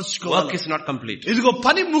కనపరుచుకోవాలి. Work is not complete. ఇదిగో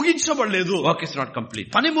పని ముగించబడలేదు. Work is not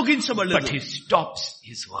complete. పని But ముగించబడలేదు. he stops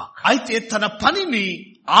his work. అయితే తన పనిని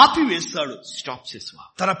ఆపివేస్తాడు. Stops his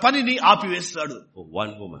work. తన పనిని ఆపివేస్తాడు. For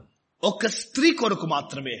one woman. ఒక స్త్రీ కొరకు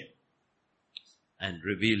మాత్రమే. And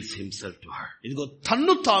reveals himself to her. ఇదిగో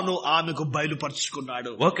తన్ను తాను ఆమెకు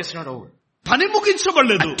బయలుపరుచుకున్నాడు. Work is not over. పని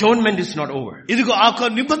ముగించబడలేదు. Atonement is not over. ఇదిగో ఆ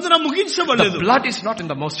నిబంధన The ముగించబడలేదు. blood is not in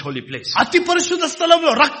the most holy place. అతి పరిశుద్ధ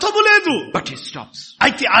స్థలంలో రక్తము లేదు. But he stops.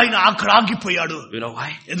 అయితే ఆయన అక్కడ ఆగిపోయాడు. You know why?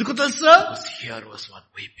 ఎందుకు తెలుసా? Because here was one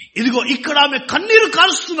weeping. ఇదిగో ఇక్కడ ఆమె కన్నీరు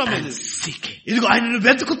కారుస్తున్నాము. And seeking. ఇదిగో ఆయనను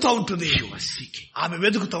వెతుకుతా ఉంటుంది. She was seeking. ఆమె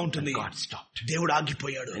వెతుకుతా ఉంటుంది. God stopped. దేవుడు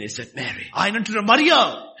ఆగిపోయాడు. And he said, Mary. ఆయన అంటున్నాడు Mariya.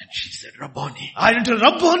 And she said, Rabboni. ఆయన అంటున్నాడు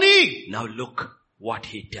రబ్బోని. Now look what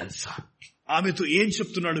he tells her. ఆమెతో ఏం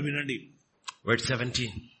చెప్తున్నాడు వినండి. Verse 17.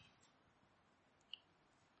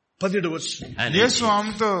 17వ వచనం. And యేసు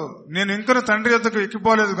ఆమెతో, నేను ఇంకను తండ్రి యొద్దకు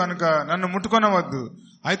ఎక్కిపోలేదు కనుక నన్ను ముట్టుకొనవద్దు.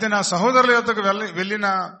 అయితే నా సహోదరుల యొద్దకు వెళ్ళిన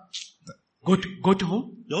go to whom?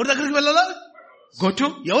 ఎవరి దగ్గరికి వెళ్ళాలా? Go to?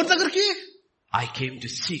 ఎవరి దగ్గరికి? I came to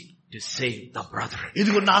seek to save the brethren.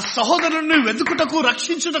 ఇదిగో నా సహోదరుని వెతుకుటకు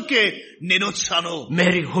రక్షించుటకే నేను వచ్చాను.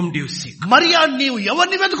 Mary, whom do you seek? Mariya నీవు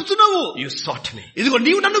ఎవరిని వెతుకుతున్నావు? You sought me. ఇదిగో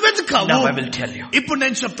నీవు నన్ను వెతుకావు. Now I will tell you. ఇప్పుడు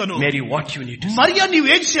నేను చెప్తాను. Mary, what you need to seek. Mariya నీవు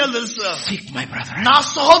ఏం చేయాలి తెలుసా? Seek my brethren. నా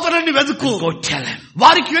సహోదరుని వెతుకు. Go tell him.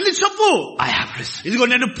 వారికి వెళ్ళి చెప్పు. I have risen. ఇదిగో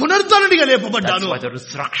నేను పునరుద్ధరణిగా That's లేపబడ్డాను. why the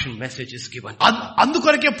resurrection message is given.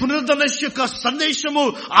 అందుకొరకే పునరుద్ధరణ యొక్క సందేశము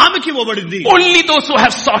ఆమెకి ఇవ్వబడింది. Only those who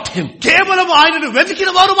have sought him కేవలం ఆయనను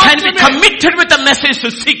వెతికిన వారు can be మాత్రమే committed with the message to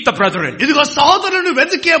seek the brethren. ఇదిగో సహోదరుని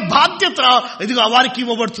వెతికే బాధ్యత ఇదిగో వారికి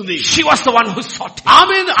ఇవ్వబడుతుంది. She was the one who sought him.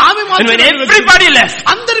 ఆమె And when మాత్రమే everybody left,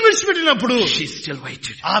 అందరు విడిచిపెట్టినప్పుడు she still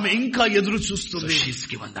waited. ఆమె ఇంకా ఎదురు So చూస్తుంది. she's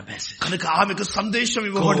given the message. కనుక ఆమెకు సందేశం Go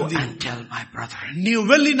ఇవ్వబడింది. and tell my brethren, నీవు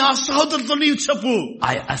వెళ్ళి నా సహోదరుతో నీవు చెప్పు.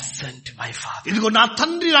 I ascend to my father. ఇదిగో నా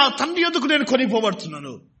తండ్రి ఎదుకు నేను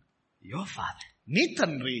కొనిపోబడుతున్నాను. Your father. నీ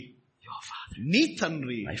తండ్రి. Your father. నీ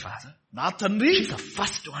తండ్రి. My father. నా తండ్రి. She's the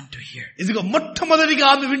first one to hear. ఇదిగో మొట్టమొదటిగా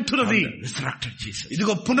ఆమె వింటున్నది. Resurrected Jesus.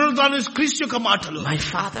 ఇదిగో పునరుద్ధాన క్రీస్తు యొక్క మాటలు. My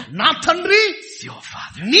father. నా తండ్రి. Your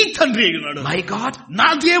father. నీ తండ్రి అయ్యున్నాడు. My God. నా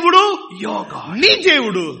దేవుడు. Your God. నీ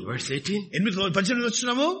దేవుడు. Verse 18. 18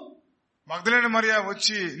 వచ్చినాము. మగ్దలేని మరియా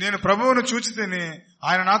వచ్చి నేను ప్రభువును చూచితిని,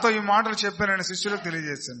 ఆయన నాతో ఈ మాటలు చెప్పానని శిష్యులకు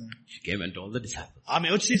తెలియజేశాను. She came and told the disciples. ఆమె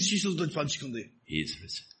వచ్చి శిష్యులతో పంచుకుంది. He is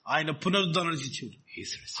risen. ఆయన పునరుద్ధరణ శిష్యుడు. He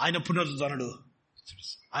is risen. ఆయన పునరుద్ధరణుడు.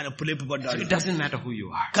 ఆయన So పులేపబడ్డాడు. it doesn't matter who you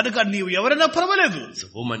are. కనుక నీవు ఎవరైనా పర్వాలేదు. It's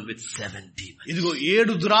a woman with 7 demons. ఇదిగో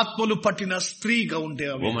 7 దురాత్మలు పట్టిన స్త్రీగా ఉంటే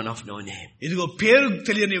ఆమె. Woman of no name. ఇదిగో పేరు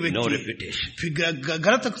తెలియని No వ్యక్తి. reputation.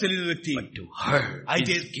 ఘనతకు తెలియని వ్యక్తి. But to her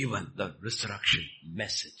అయితే is given the resurrection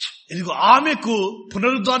message. ఇదిగో ఆమెకు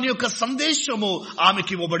పునరుద్ధాన యొక్క సందేశము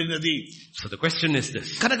ఆమెకి ఇవ్వబడినది. So the question is this.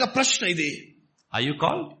 కనుక ప్రశ్న ఇది. Are you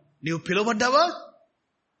called? నీవు పిలువబడ్డావా?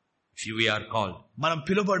 If we are called, మనం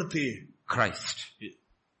పిలువబడితే Christ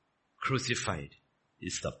crucified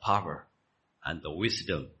is the power and the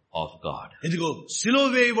wisdom of God. ఇదిగో సిలువ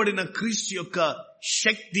వేయబడిన క్రీస్తు యొక్క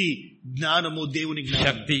శక్తి, జ్ఞానము, దేవుని జ్ఞానం.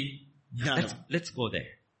 Shakti. జ్ఞానం. Let's go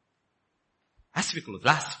there. As we close,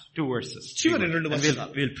 last 2 verses. చివరి 2 And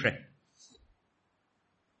వచనాలు. we'll pray.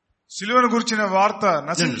 సిలువను గురించిన వార్త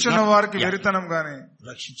నశించున్న వారికి వెరితనం గాని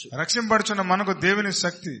రక్షించు. రక్షింపడుచున్న మనకు దేవుని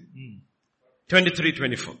శక్తి.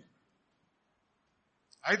 23-24.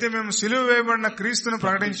 అయితే మేము సిలువ వేయబడిన క్రీస్తును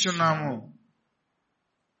ప్రకటించున్నాము.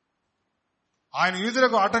 ఆయన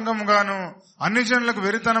యూదులకు ఆటంకంగాను అన్ని జనులకు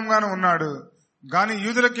వెరితనంగాను ఉన్నాడు. గాని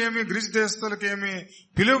యూదులకేమి గ్రీసు దేశస్తులకేమి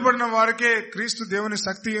పిలువబడిన వారికే క్రీస్తు దేవుని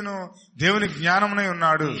శక్తియును దేవుని జ్ఞానమునై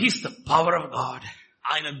ఉన్నాడు. He's the power of God.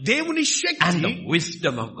 ఆయన దేవుని And Shakti, the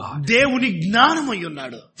wisdom of God. దేవుని జ్ఞానమై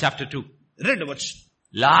ఉన్నాడు. Chapter 2. 2 వచనం.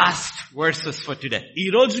 Last verses for today. ఈ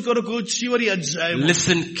రోజు కొరకు చివరి అధ్యాయం.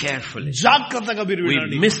 Listen carefully. జాగ్రత్తగా మీరు We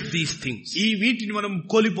వినండి. miss these things. ఈ వీటిని మనం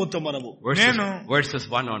కోల్పోతాం మనము. Verses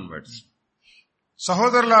 1 onwards.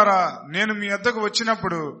 సహోదరులారా, నేను మీ వద్దకు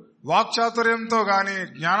వచ్చినప్పుడు వాక్చాతుర్యంతో గాని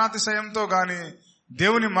జ్ఞానాతిశయంతో గాని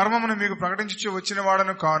దేవుని మర్మమును మీకు ప్రకటించి వచ్చిన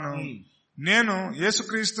వాడను కాను. నేను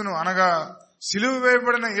యేసుక్రీస్తును అనగా సిలువ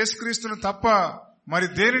వేయబడిన యేసుక్రీస్తును తప్ప మరి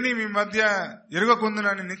దేనిని మీ మధ్య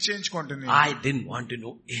ఎరుగకుందునని నిశ్చయించుకుంటుంది. I didn't want to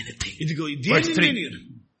know anything. ఇదిగో Verse 3.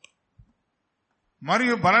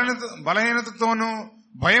 మరియు బలహీనతతోనూ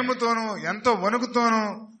భయముతోనూ ఎంతో వణుకుతోనూ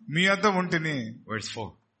మీ వద్ద ఉంటిని. Verse 4.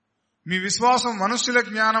 మీ విశ్వాసం మనుష్యుల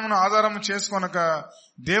జ్ఞానమును ఆధారము చేసుకొనక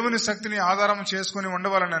దేవుని శక్తిని ఆధారము చేసుకుని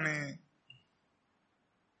ఉండవలనని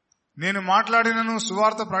నేను మాట్లాడినను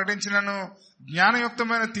సువార్త ప్రకటించినను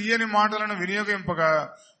జ్ఞానయుక్తమైన తీయని మాటలను వినియోగింపగా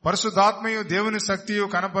పరిశుద్ధాత్మయు దేవుని శక్తియు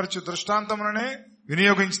కనపరచు దృష్టాంతములనే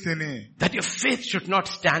వినియోగించితిని. That your faith should not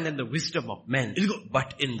stand in the wisdom of men, but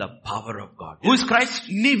in the power of God. Who is Christ?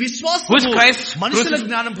 నీ విశ్వాసం Who is Christ? మనుషుల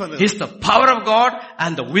జ్ఞానం పొందదు. He is the power of God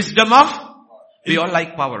and the wisdom of. We all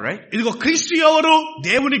like power, right? ఇదిగో క్రీస్తు ఎవరు?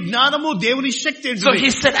 దేవుని జ్ఞానము, దేవుని శక్తి. So he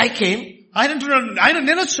said, I came. ఆయన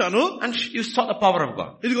నేను వచ్చాను. And you saw the power of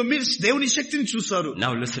God. ఇదిగో మీరు దేవుని శక్తిని చూశారు.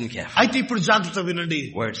 Now listen carefully. అయితే ఇప్పుడు జాగ్రత్త వినండి.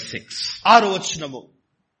 Verse 6. 6వ వచనము.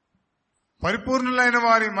 పరిపూర్ణులైన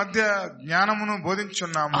వారి మధ్య జ్ఞానమును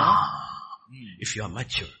బోధించున్నాము. If you are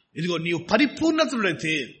mature, ఇదిగో నీవు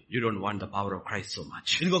పరిపూర్ణతుడైతే you don't want the power of Christ so much.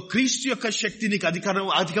 ఇదిగో క్రీస్తు యొక్క శక్తి నీకు అధికంగా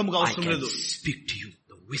I అవసరం can లేదు. speak to you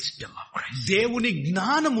the wisdom of Christ. దేవుని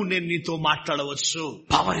జ్ఞానము నేను నీతో మాట్లాడవచ్చు.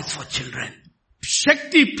 Power is for children.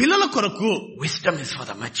 శక్తి పిల్లల కొరకు, Wisdom is for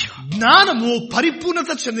the mature. జ్ఞానము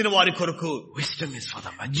పరిపూర్ణత చెందిన వారి కొరకు. Wisdom is for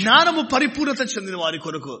the mature. జ్ఞానము పరిపూర్ణత చెందిన వారి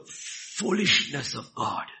కొరకు. Foolishness of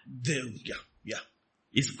God దేవుని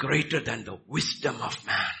is greater than the wisdom of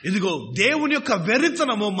man. ఇదిగో దేవుని యొక్క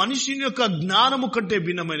వెర్రితనము మనిషి యొక్క జ్ఞానము కంటే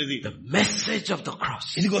భిన్నమైనది. The message of the cross.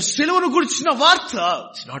 ఇదిగో సిలువను గురించిన వార్త,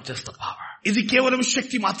 It's not just the power. ఇది కేవలం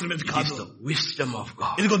శక్తి మాత్రమే It is కాదు. the wisdom of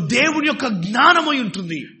God. ఇదిగో దేవుని యొక్క జ్ఞానమై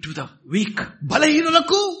ఉంటుంది. To the weak,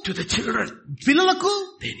 బలహీనులకు, to the children, పిల్లలకు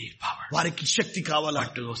they need power. వారికి శక్తి కావాలా.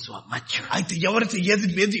 But to those who are mature, అయితే ఎవరైతే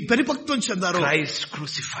పరిపక్వం చెందారో, Christ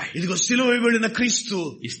crucified ఇదిగో సిలువ వేయబడిన క్రీస్తు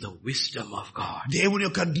is the wisdom of God. దేవుని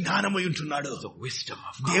యొక్క జ్ఞానమై ఉంటున్నాడు. The wisdom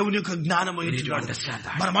of God. దేవుని యొక్క జ్ఞానమై We need to ఉంటున్నాడు. understand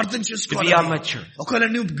that. మనం అర్థం If we are చేసుకోవాలి. mature, ఒకవేళ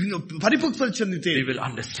నువ్వు పరిపక్వం చెందితే we will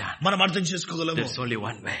understand. మనం అర్థం చేసుకోగలము. There's only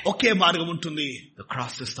one way. ఒకే మార్గం ఉంటుంది. The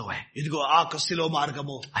cross is the way. ఇదిగో ఆ శిలువ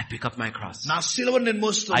మార్గము. I pick up my cross. నా శిలువను నేను I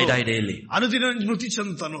మోస్తాను. die daily. అనుదినం మృతి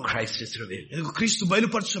చెందుతాను. Christ is revealed. ఇదిగో క్రీస్తు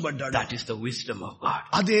బయలుపరచబడ్డాడు. That is the wisdom of God.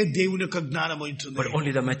 అదే దేవుని యొక్క జ్ఞానమై ఉంటుంది. But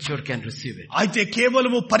only the mature can receive it. అయితే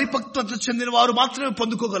కేవలము పరిపక్వత చెందిన వారు మాత్రమే To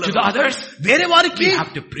పొందుకోగలరు. the others, వేరే వారికి we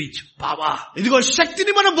have to preach power. ఇదిగో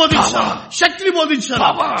శక్తిని మనం బోధించాలి. Power. శక్తిని బోధించాలి.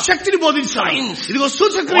 Power. శక్తిని బోధించాలి. Signs. ఇదిగో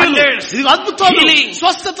సూచక్రియలు, Wonders. ఇదిగో అద్భుతాలు, Healing.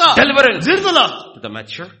 స్వస్థత, Deliverance. విడుదల. To the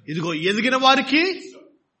mature, ఇదిగో ఎదిగిన వారికి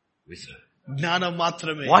wisdom. జ్ఞానం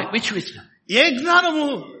మాత్రమే. Which wisdom? ఏ జ్ఞానము?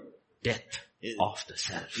 Death of the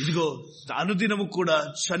self. ఇదిగో అనుదినము కూడా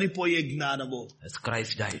చనిపోయే జ్ఞానము. As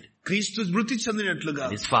Christ died, క్రీస్తు మృతి చెందినట్లుగా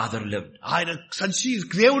his father lived. ఆయన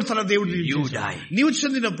దేవుడు తన దేవుడు You die. నీవు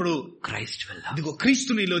చెందినప్పుడు Christ will live. ఇదిగో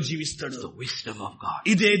క్రీస్తు నీలో జీవిస్తాడు. The wisdom of God.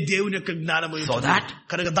 ఇదే దేవుని యొక్క జ్ఞానము. So that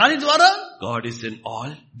కనుక దాని ద్వారా God is in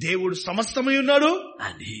all దేవుడు సమస్తమై ఉన్నాడు.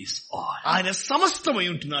 and he is all. ఆయన సమస్తమై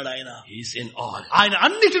ఉంటున్నాడు. ఆయన He is in all ఆయన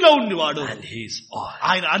అన్నిటిలో ఉండేవాడు. and he is all.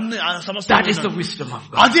 ఆయన ఆయన సమస్తం. That is the wisdom of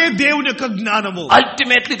God. అదే దేవుని యొక్క జ్ఞానము.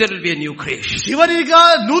 Ultimately there will be a new creation. చివరిగా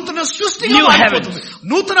నూతన సృష్టిగా New మారిపోతుంది.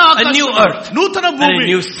 నూతన A new ఆకాశము, earth. నూతన And a భూమి,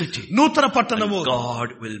 new city. నూతన పట్టణము. God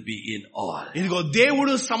will be in all. ఇదిగో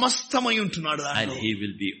దేవుడు సమస్తమై ఉంటున్నాడు And దాంట్లో. he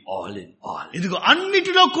will be all in all. ఇదిగో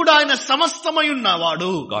అన్నిటిలో కూడా ఆయన సమస్తమై ఉన్నవాడు.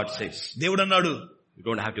 God says, దేవుడు అన్నాడు, You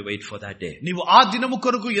don't have to wait for that day. నీవు ఆ దినము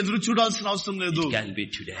కొరకు ఎదురు చూడాల్సిన అవసరం లేదు. It can be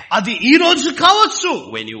today. అది ఈ రోజు కావచ్చు.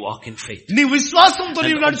 When you walk in faith. నీ విశ్వాసంతో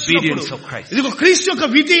నీవు నడుచున్నప్పుడు. ఇదిగో క్రీస్తు యొక్క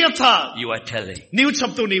విధేయత. You are telling. నీవు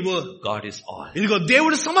చెప్తావు నీవు. God is all. ఇదిగో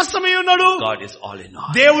దేవుడు సమస్తమై ఉన్నాడు. God is all in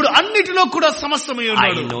all. దేవుడు అన్నిటిలో కూడా సమస్తమై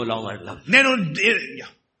ఉన్నాడు. I no longer love.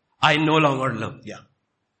 I no longer love.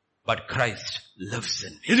 But Christ lives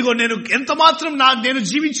in me. ఇదిగో నేను ఎంత మాత్రం నేను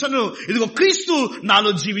జీవించను. ఇదిగో క్రీస్తు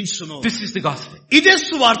నాలో జీవించును. This is the gospel. ఇదే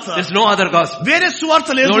సువార్త. There's no other gospel. వేరే సువార్త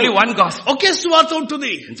లేదు. There's only one gospel. ఒకే సువార్త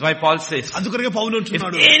ఉంటుంది. That's why Paul says. అందుకొరకే పౌలు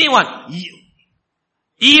అంటున్నాడు. If anyone,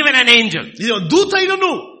 even an angel, ఇదిగో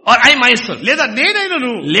దూతైనను or I myself, లేదా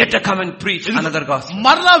నేనైనను later come and preach another gospel,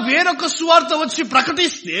 మరలా వేరొక సువార్త వచ్చి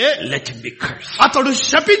ప్రకటిస్తే let him be cursed. అతడు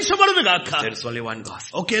శపించబడును గాక. There is only one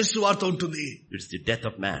gospel. ఒకే సువార్త ఉంటుంది. It's the death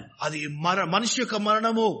of man. అది మనిషి యొక్క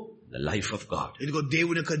మరణము. The life of God. ఇదిగో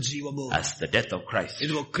దేవుని యొక్క జీవము. As the death of Christ.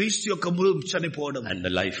 ఇదిగో క్రీస్తు యొక్క చనిపోవడం. And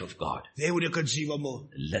the life of God. దేవుని యొక్క జీవము.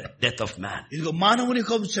 The death of man. ఇదిగో మానవుని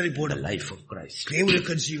యొక్క చనిపోవడం. The life of Christ. దేవుని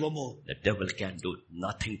యొక్క జీవము. The devil can do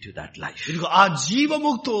nothing to that life. ఇదిగో ఆ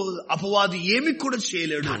జీవముతో అపవాది ఏమి కూడా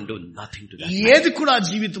చేయలేడు. Can do nothing to that. ఏది కూడా ఆ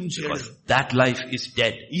జీవితం చేయలేడు. That life is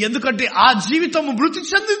dead. ఎందుకంటే ఆ జీవితం మృతి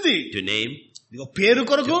చెందింది. To name. ఇదిగో పేరు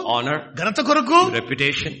కొరకు, honor, ఘనత కొరకు,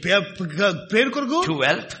 reputation, పేరు కొరకు, to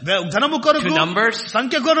wealth, ధనము కొరకు, to numbers,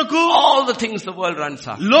 సంఖ్య కొరకు, all the things the world runs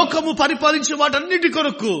after. లోకము పరిపాలించే వాటన్నిటి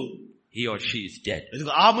కొరకు. He or she is dead.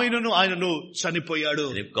 ఇదిగో ఆమెను ఆయనను చనిపోయాడు.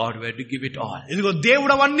 And if God were to give it all, ఇదిగో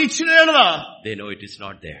దేవుడు అవన్నీ ఇచ్చిన యెడల, they know it is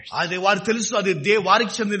not theirs. అది వారికి తెలుసు, అది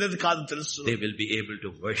వారికి చెందినది కాదు తెలుసు. They will be able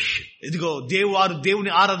to worship. ఇదిగో వారు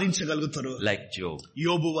దేవుని ఆరాధించగలుగుతారు. Like Job.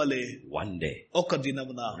 యోబు వలె. One day. ఒక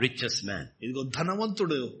దినమున. Richest man. ఇదిగో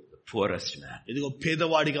ధనవంతుడు. Poorest man. ఇదిగో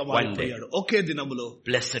పేదవాడిగా మారిపోయాడు. ఒకే దినములో.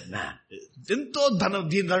 Blessed man. ఎంతో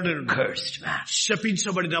దీనుడు. Cursed man.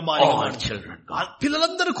 శపించబడిన all children.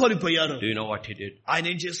 పిల్లలందరూ కోల్పోయారు. Do you know what he did? ఆయన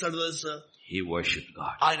ఏం చేస్తాడు తెలుసా? He worshipped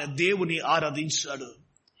God. ఆయన దేవుని ఆరాధించాడు.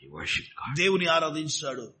 He worshipped God. దేవుని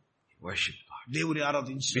ఆరాధించాడు. He worshipped God. దేవుని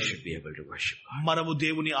ఆరాధించాడు. We should be able to worship God. మనము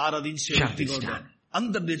దేవుని ఆరాధించే వ్యక్తిగా ఉండాలి.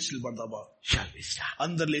 అందరు లేచి నిలబడదామా? Shall we stand?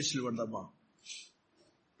 అందరు లేచి నిలబడదామా?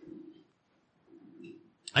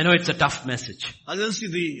 I know it's a tough message. అది తెలిసి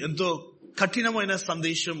ఇది ఎంతో కఠినమైన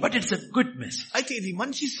సందేశం. But it's a good message. అయితే ఇది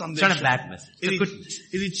మంచి సందేశం. It's not a bad message. It's a good message.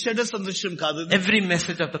 ఇది చెడ్డ సందేశం కాదు. Every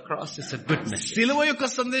message of the cross is a good message. సిలువ యొక్క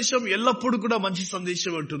సందేశం ఎల్లప్పుడూ కూడా మంచి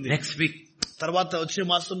సందేశం ఉంటుంది. Next week, తర్వాత వచ్చే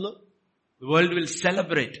మాసంలో the world will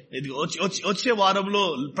celebrate. ఇది వచ్చే వారంలో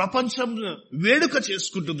ప్రపంచం వేడుక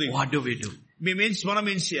చేసుకుంటుంది. What do we do? మనం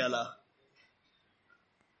ఏం చేయాలా?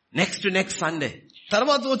 Next to next Sunday,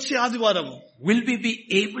 తర్వాత వచ్చే ఆదివారం will we be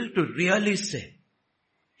able to really say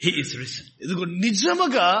he is risen? ఇదిగో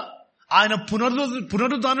నిజముగా ఆయన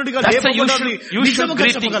పునరుద్ధానుడిగా లేపబడ్డాడని నిజముగా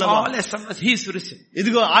చెప్పగలమా? He is risen.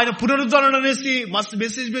 ఇదిగో ఆయన పునరుద్ధానుడు అనేసి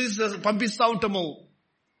మెసేజ్ పంపిస్తా ఉంటాము.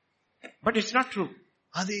 But it's not true.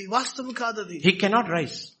 అది వాస్తవం కాదది. He cannot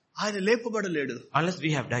rise. ఆయన లేపబడలేడు. Unless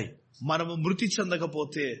we have died. మనము మృతి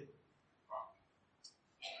చెందకపోతే.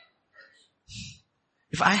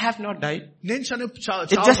 If I have not died, it's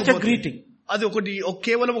just a greeting. అది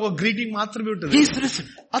కేవలం ఒక గ్రీటింగ్ మాత్రమే ఉంటుంది. He is risen.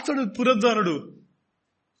 అతడు పునరుద్ధానుడు.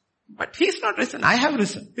 But he is not risen. I have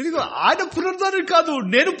risen. ఇదిగో ఆయన పునరుద్ధానుడు కాదు,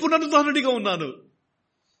 నేను పునరుద్ధానుడిగా ఉన్నాను.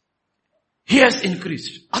 He has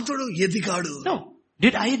increased. అతడు ఎదిగాడు. No.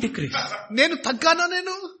 Did I decrease? నేను తగ్గానా?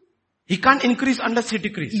 నేను He can't increase unless he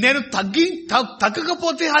decrease. నేను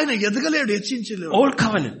తగ్గకపోతే ఆయన ఎదగలేడు, హెచ్చించలేడు. Old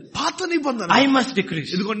covenant. పాత నిబంధన. I must decrease.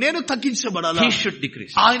 ఇదిగో నేను తగ్గించబడాలా. He should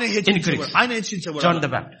decrease. ఆయన హెచ్చించబడాలి. John the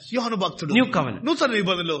Baptist. యోహాను భక్తుడు. New covenant. నూతన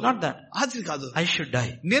నిబంధనలో. Not that. అది కాదు. I should die.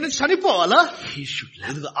 నేను చనిపోవాలా. He should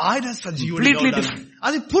live. ఇదిగో ఆయన సజీవుడిగా Completely ఉండాలి. different.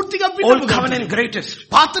 అది పూర్తిగా Old covenant greatest.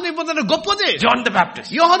 పాత నిబంధన గొప్పదే. John the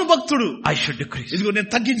Baptist. యోహాను భక్తుడు. I should decrease. ఇదిగో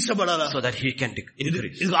నేను తగ్గించబడాలా. So that he can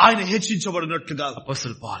increase. ఇదిగో ఆయన హెచ్చించబడినట్లుగా.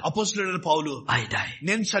 Apostle Paul. అపోస్తలుడైన పౌలు. I die.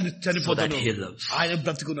 నేను చనిపోతాను. So that he lives. ఆయన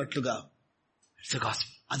బ్రతుకున్నట్లుగా. It's the gospel.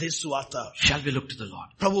 అదే సువార్త. Shall we look to the Lord?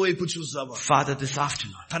 ప్రభు వైపు చూద్దామా? Father, this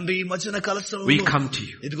afternoon, తండ్రి ఈ మధ్యాహ్న కాల సమయంలో we come to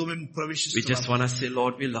you. ఇదిగో మేము ప్రవేశిస్తున్నాము. We just want to say,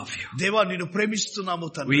 Lord, we love you. దేవా నిన్ను ప్రేమిస్తున్నాము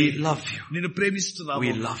తండ్రి. We love you. నిన్ను ప్రేమిస్తున్నాము.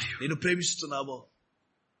 We love you. నిన్ను ప్రేమిస్తున్నాము.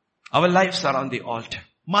 Our lives are on the altar.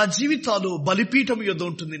 మా జీవితాలు బలిపీఠం యొద్ద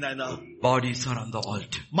ఉంటుంది నాయన. Bodies are on the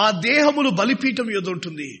altar. మా దేహములు బలిపీఠం యొద్ద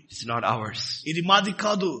ఉంటుంది. It's not ours. ఇది మాది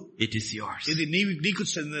కాదు. It is yours. ఇది నీకు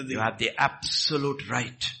చెందినది. You have the absolute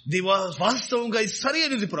right. దేవా వాస్తవంగా ఇది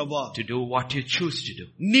సరైనది ప్రభువా. To do what you choose to do.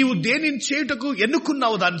 నీవు దేనిని చేయుటకు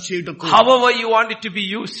ఎన్నుకున్నావు దాన్ని చేయుటకు. However you want it to be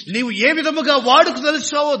used. నీవు ఏ విధముగా వాడుకు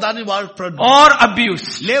తెలుసావో దాన్ని or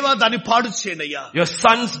abused. లేవా దాన్ని పాడు చేయనయ్యా. Your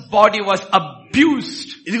son's body was abused abused.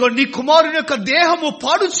 ఇదిగో నీ కుమారుని యొక్క దేహము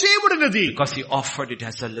పాడు చేయబడినది. Because he offered it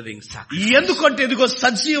as a living sacrifice. ఎందుకంటే ఇదిగో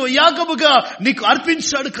సజీవ యాగముగా నీకు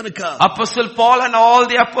అర్పించాడు కనుక. Apostle Paul and all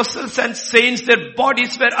the apostles and saints, their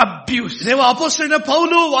bodies were abused. దేవా అపోస్తలుడైన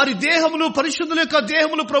పౌలు వారి దేహములు పరిశుద్ధుల యొక్క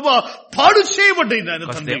దేహములు ప్రభువా పాడు చేయబడ్డాయి నాయన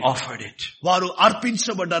Because తండ్రి. they offered it. వారు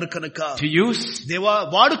అర్పించబడ్డారు కనుక. To use దేవా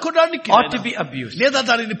వాడుకోవడానికి or to be abused. లేదా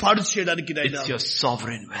దానిని పాడు చేయడానికి నాయన. It's your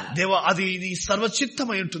sovereign will. దేవా అది నీ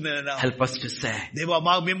సర్వచిత్తమై ఉంటుంది నాయన. Help us to say, దేవా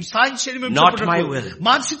మేము సాయం చేయండి. మేము Not చెప్పుటకు my will.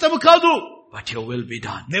 మా చిత్తము కాదు, but your will be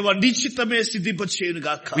done. దేవా నీ చిత్తమే సిద్ధింప చేయను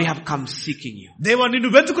గాక. We have come seeking you. దేవా నిన్ను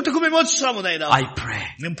వెతుకుటకు మేము వచ్చాము నాయన. I pray.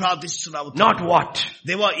 మేము ప్రార్థిస్తున్నాము. Not what,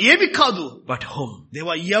 దేవా ఏమి కాదు, but whom.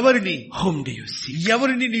 దేవా ఎవరిని, Whom do you seek?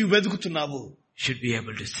 ఎవరిని నీవు వెతుకుతున్నావు? Should be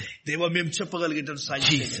able to say, దేవా మేము చెప్పగలిగేటట్టు సాయం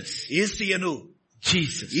చేయండి. Jesus. యేసయ్యను,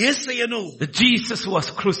 Jesus. యేసయ్యను, The Jesus who was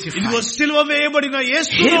ఇదిగో crucified. సిలువ వేయబడిన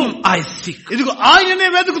యేసును, Him I seek. ఇదిగో ఆయననే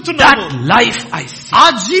వెతుకుతున్నాము. That life I seek. ఆ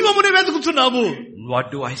జీవమునే వెతుకుతున్నాము. What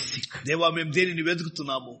do I seek? దేవా మేము దేనిని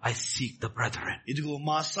వెతుకుతున్నాము? I seek the brethren. ఇదిగో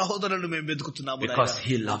మా సహోదరులను మేము వెతుకుతున్నాము Because నాయనా.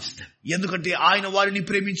 he loves them. ఎందుకంటే ఆయన వారిని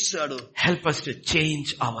ప్రేమించాడు. Help us to change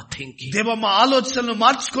our thinking. దేవా మా ఆలోచనలు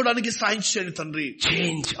మార్చుకోవడానికి సాయం చేయండి తండ్రి.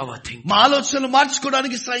 Change our thinking. మా ఆలోచనలు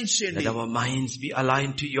మార్చుకోవడానికి సాయం చేయండి. Let our minds be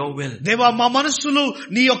aligned to your will. దేవా మా మనస్సులు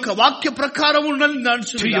నీ యొక్క వాక్య ప్రకారము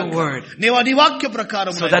To your word. దేవా నీ వాక్య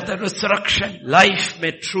ప్రకారము So that the resurrection life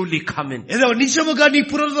may truly come in. ఏదో నిజముగా నీ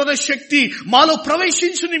పునరుద్ధరణ శక్తి మాలో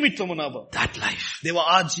ప్రవేశించు నిమిత్తము నావా. That life. దేవా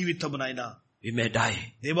ఆ జీవితము నాయనా. We may die.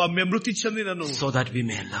 దేవా మేము మృతి చెందినను So that we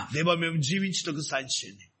may love. దేవా మేము జీవించుటకు సాయం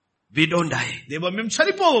చేయండి. We don't die. దేవా మేము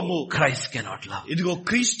చనిపోవము. Christ cannot love. ఇదిగో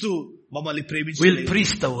క్రీస్తు మమ్మల్ని We'll ప్రేమించలేదు.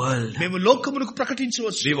 preach the world. మేము లోకమునకు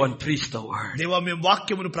ప్రకటించవచ్చు. We won't preach the word. దేవా మేము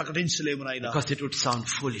వాక్యమును ప్రకటించలేము నాయనా. Because it would sound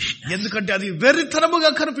foolishness. ఎందుకంటే అది వెర్రితనముగా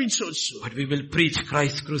కనిపించవచ్చు. But we will preach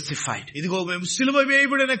Christ crucified. ఇదిగో మేము సిలువ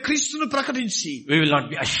వేయబడిన క్రీస్తును ప్రకటించి We will not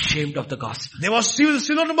be ashamed of the gospel. దేవా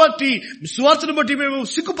సిలువను బట్టి సువార్తను బట్టి మేము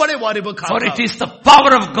సిగ్గుపడే వారిమో కాదు. For it is the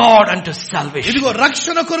power of God unto salvation. ఇదిగో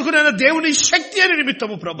రక్షణ కొరకునైన దేవుని శక్తి అని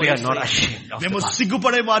నిమిత్తము ప్రభువా. We are not ashamed of the మేము gospel.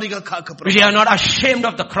 సిగ్గుపడే వారిగా కాక We ప్రభువా. are not ashamed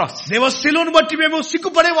of the cross. దేవా సిలువను బట్టి మేము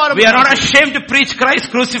సిగ్గుపడే వారము. We are not ashamed to preach Christ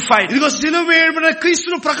crucified. ఇదిగో సిలువ వేయబడిన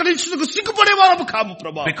క్రీస్తును ప్రకటించుటకు సిగ్గుపడే వారము కాము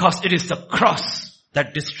ప్రభువా. Because it is the cross that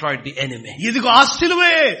destroyed the enemy. ఇదిగో ఆ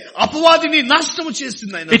సిలువే అపవాదిని నాశనము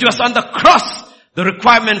చేసింది ఆయన. It was on the cross the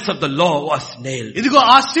requirements of the law was nailed. ఇదిగో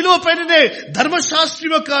ఆ సిలువ పైననే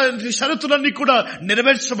ధర్మశాస్త్రం యొక్క షరతులన్నీ కూడా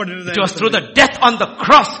నెరవేర్చబడినది. It was through the death on the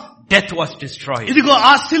cross death was destroyed. ఇదిగో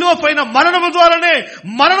ఆ సిలువ పైన మరణము ద్వారానే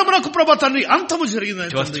మరణమునకు ప్రభువా తండ్రి అంతము జరిగింది.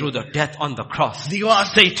 It was through the death on the cross ఇదిగో ఆ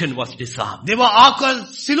Satan was disarmed. దేవా ఆ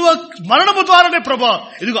సిలువ మరణము ద్వారానే ప్రభువా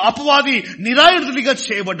ఇదిగో అపవాది నిరాయుధుడిగా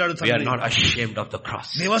చేయబడ్డాడు We are తండ్రి. not ashamed of the cross.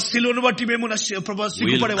 దేవా సిలువను బట్టి మేము ప్రభువా We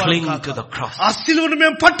సిగ్గుపడే will cling వారము to the కాక. cross. ఆ సిలువను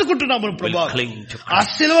మేము పట్టుకుంటున్నాము We ప్రభువా. will cling to ఆ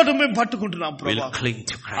Christ. సిలువను మేము పట్టుకుంటున్నాము We ప్రభువా. will cling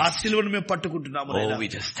to ఆ Christ. సిలువను మేము పట్టుకుంటున్నాము Oh, నాయనా. we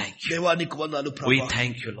just thank you. దేవా నీకు వందనాలు We ప్రభువా.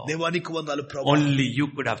 thank you, Lord. దేవా నీకు వందనాలు ప్రభువా. Only you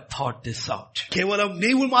could have thought this out. కేవలం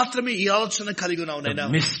నీవు మాత్రమే ఈ ఆలోచన కలిగి ఉన్నావు The నాయనా.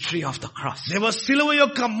 mystery of the cross. దేవ సిలువ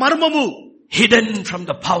యొక్క మర్మము Hidden from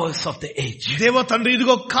the powers of the age. దేవ తండ్రి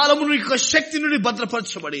ఇదిగో కాలమును యొక్క శక్తి నుండి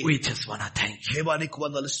భద్రపరచబడి We just want to thank you. దేవానికి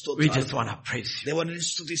వందలు We స్తోత్రాలు. just want to praise you. దేవాన్ని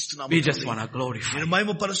స్తుతిస్తున్నాము. We just want to glorify నేను you.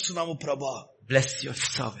 మహిమపరుస్తున్నాము ప్రభా. Bless your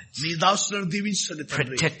servants. నీ దాసులను దీవించండి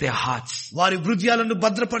తండ్రి. Protect their hearts. వారి హృదయాలను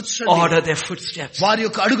భద్రపరచండి. Order their footsteps. వారి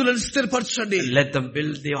యొక్క అడుగులను స్థిరపరచండి. Let them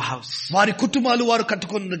build their house వారి కుటుంబాలు వారు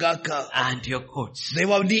కట్టుకును గాక. and your courts.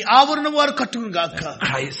 దేవా నీ ఆవరణం వారు కట్టుకును గాక.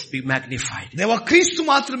 Christ be magnified. దేవా క్రీస్తు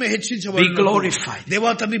మాత్రమే Be హెచ్చించబడును. glorified.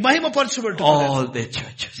 దేవా తండ్రి మహిమపరచబడు. All their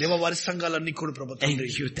churches. దేవా వారి సంఘాలన్నీ కూడా ప్రభు తండ్రి.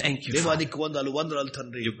 Thank you. దేవానికి వందనాలు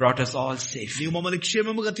తండ్రి. You brought us all safe. నీవు మమ్మల్ని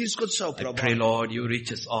క్షేమముగా తీసుకొచ్చావు I Prabhu. pray, Lord, you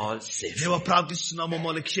reach us all safe. దేవా ప్రార్థిస్తున్నాము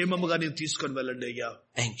మమ్మల్ని క్షేమముగా నీవు తీసుకొని వెళ్ళండి అయ్యా.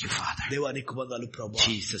 Thank you, Father. దేవానికి వందనాలు ప్రభు. In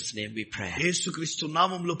Jesus' name we pray. యేసుక్రీస్తు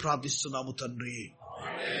నామములో ప్రార్థిస్తున్నాము తండ్రి.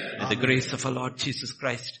 May the grace of our Lord Jesus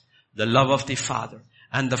Christ, the love of the Father,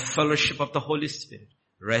 and the fellowship of the Holy Spirit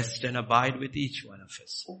rest and abide with each one of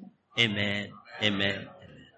us. Amen. Amen.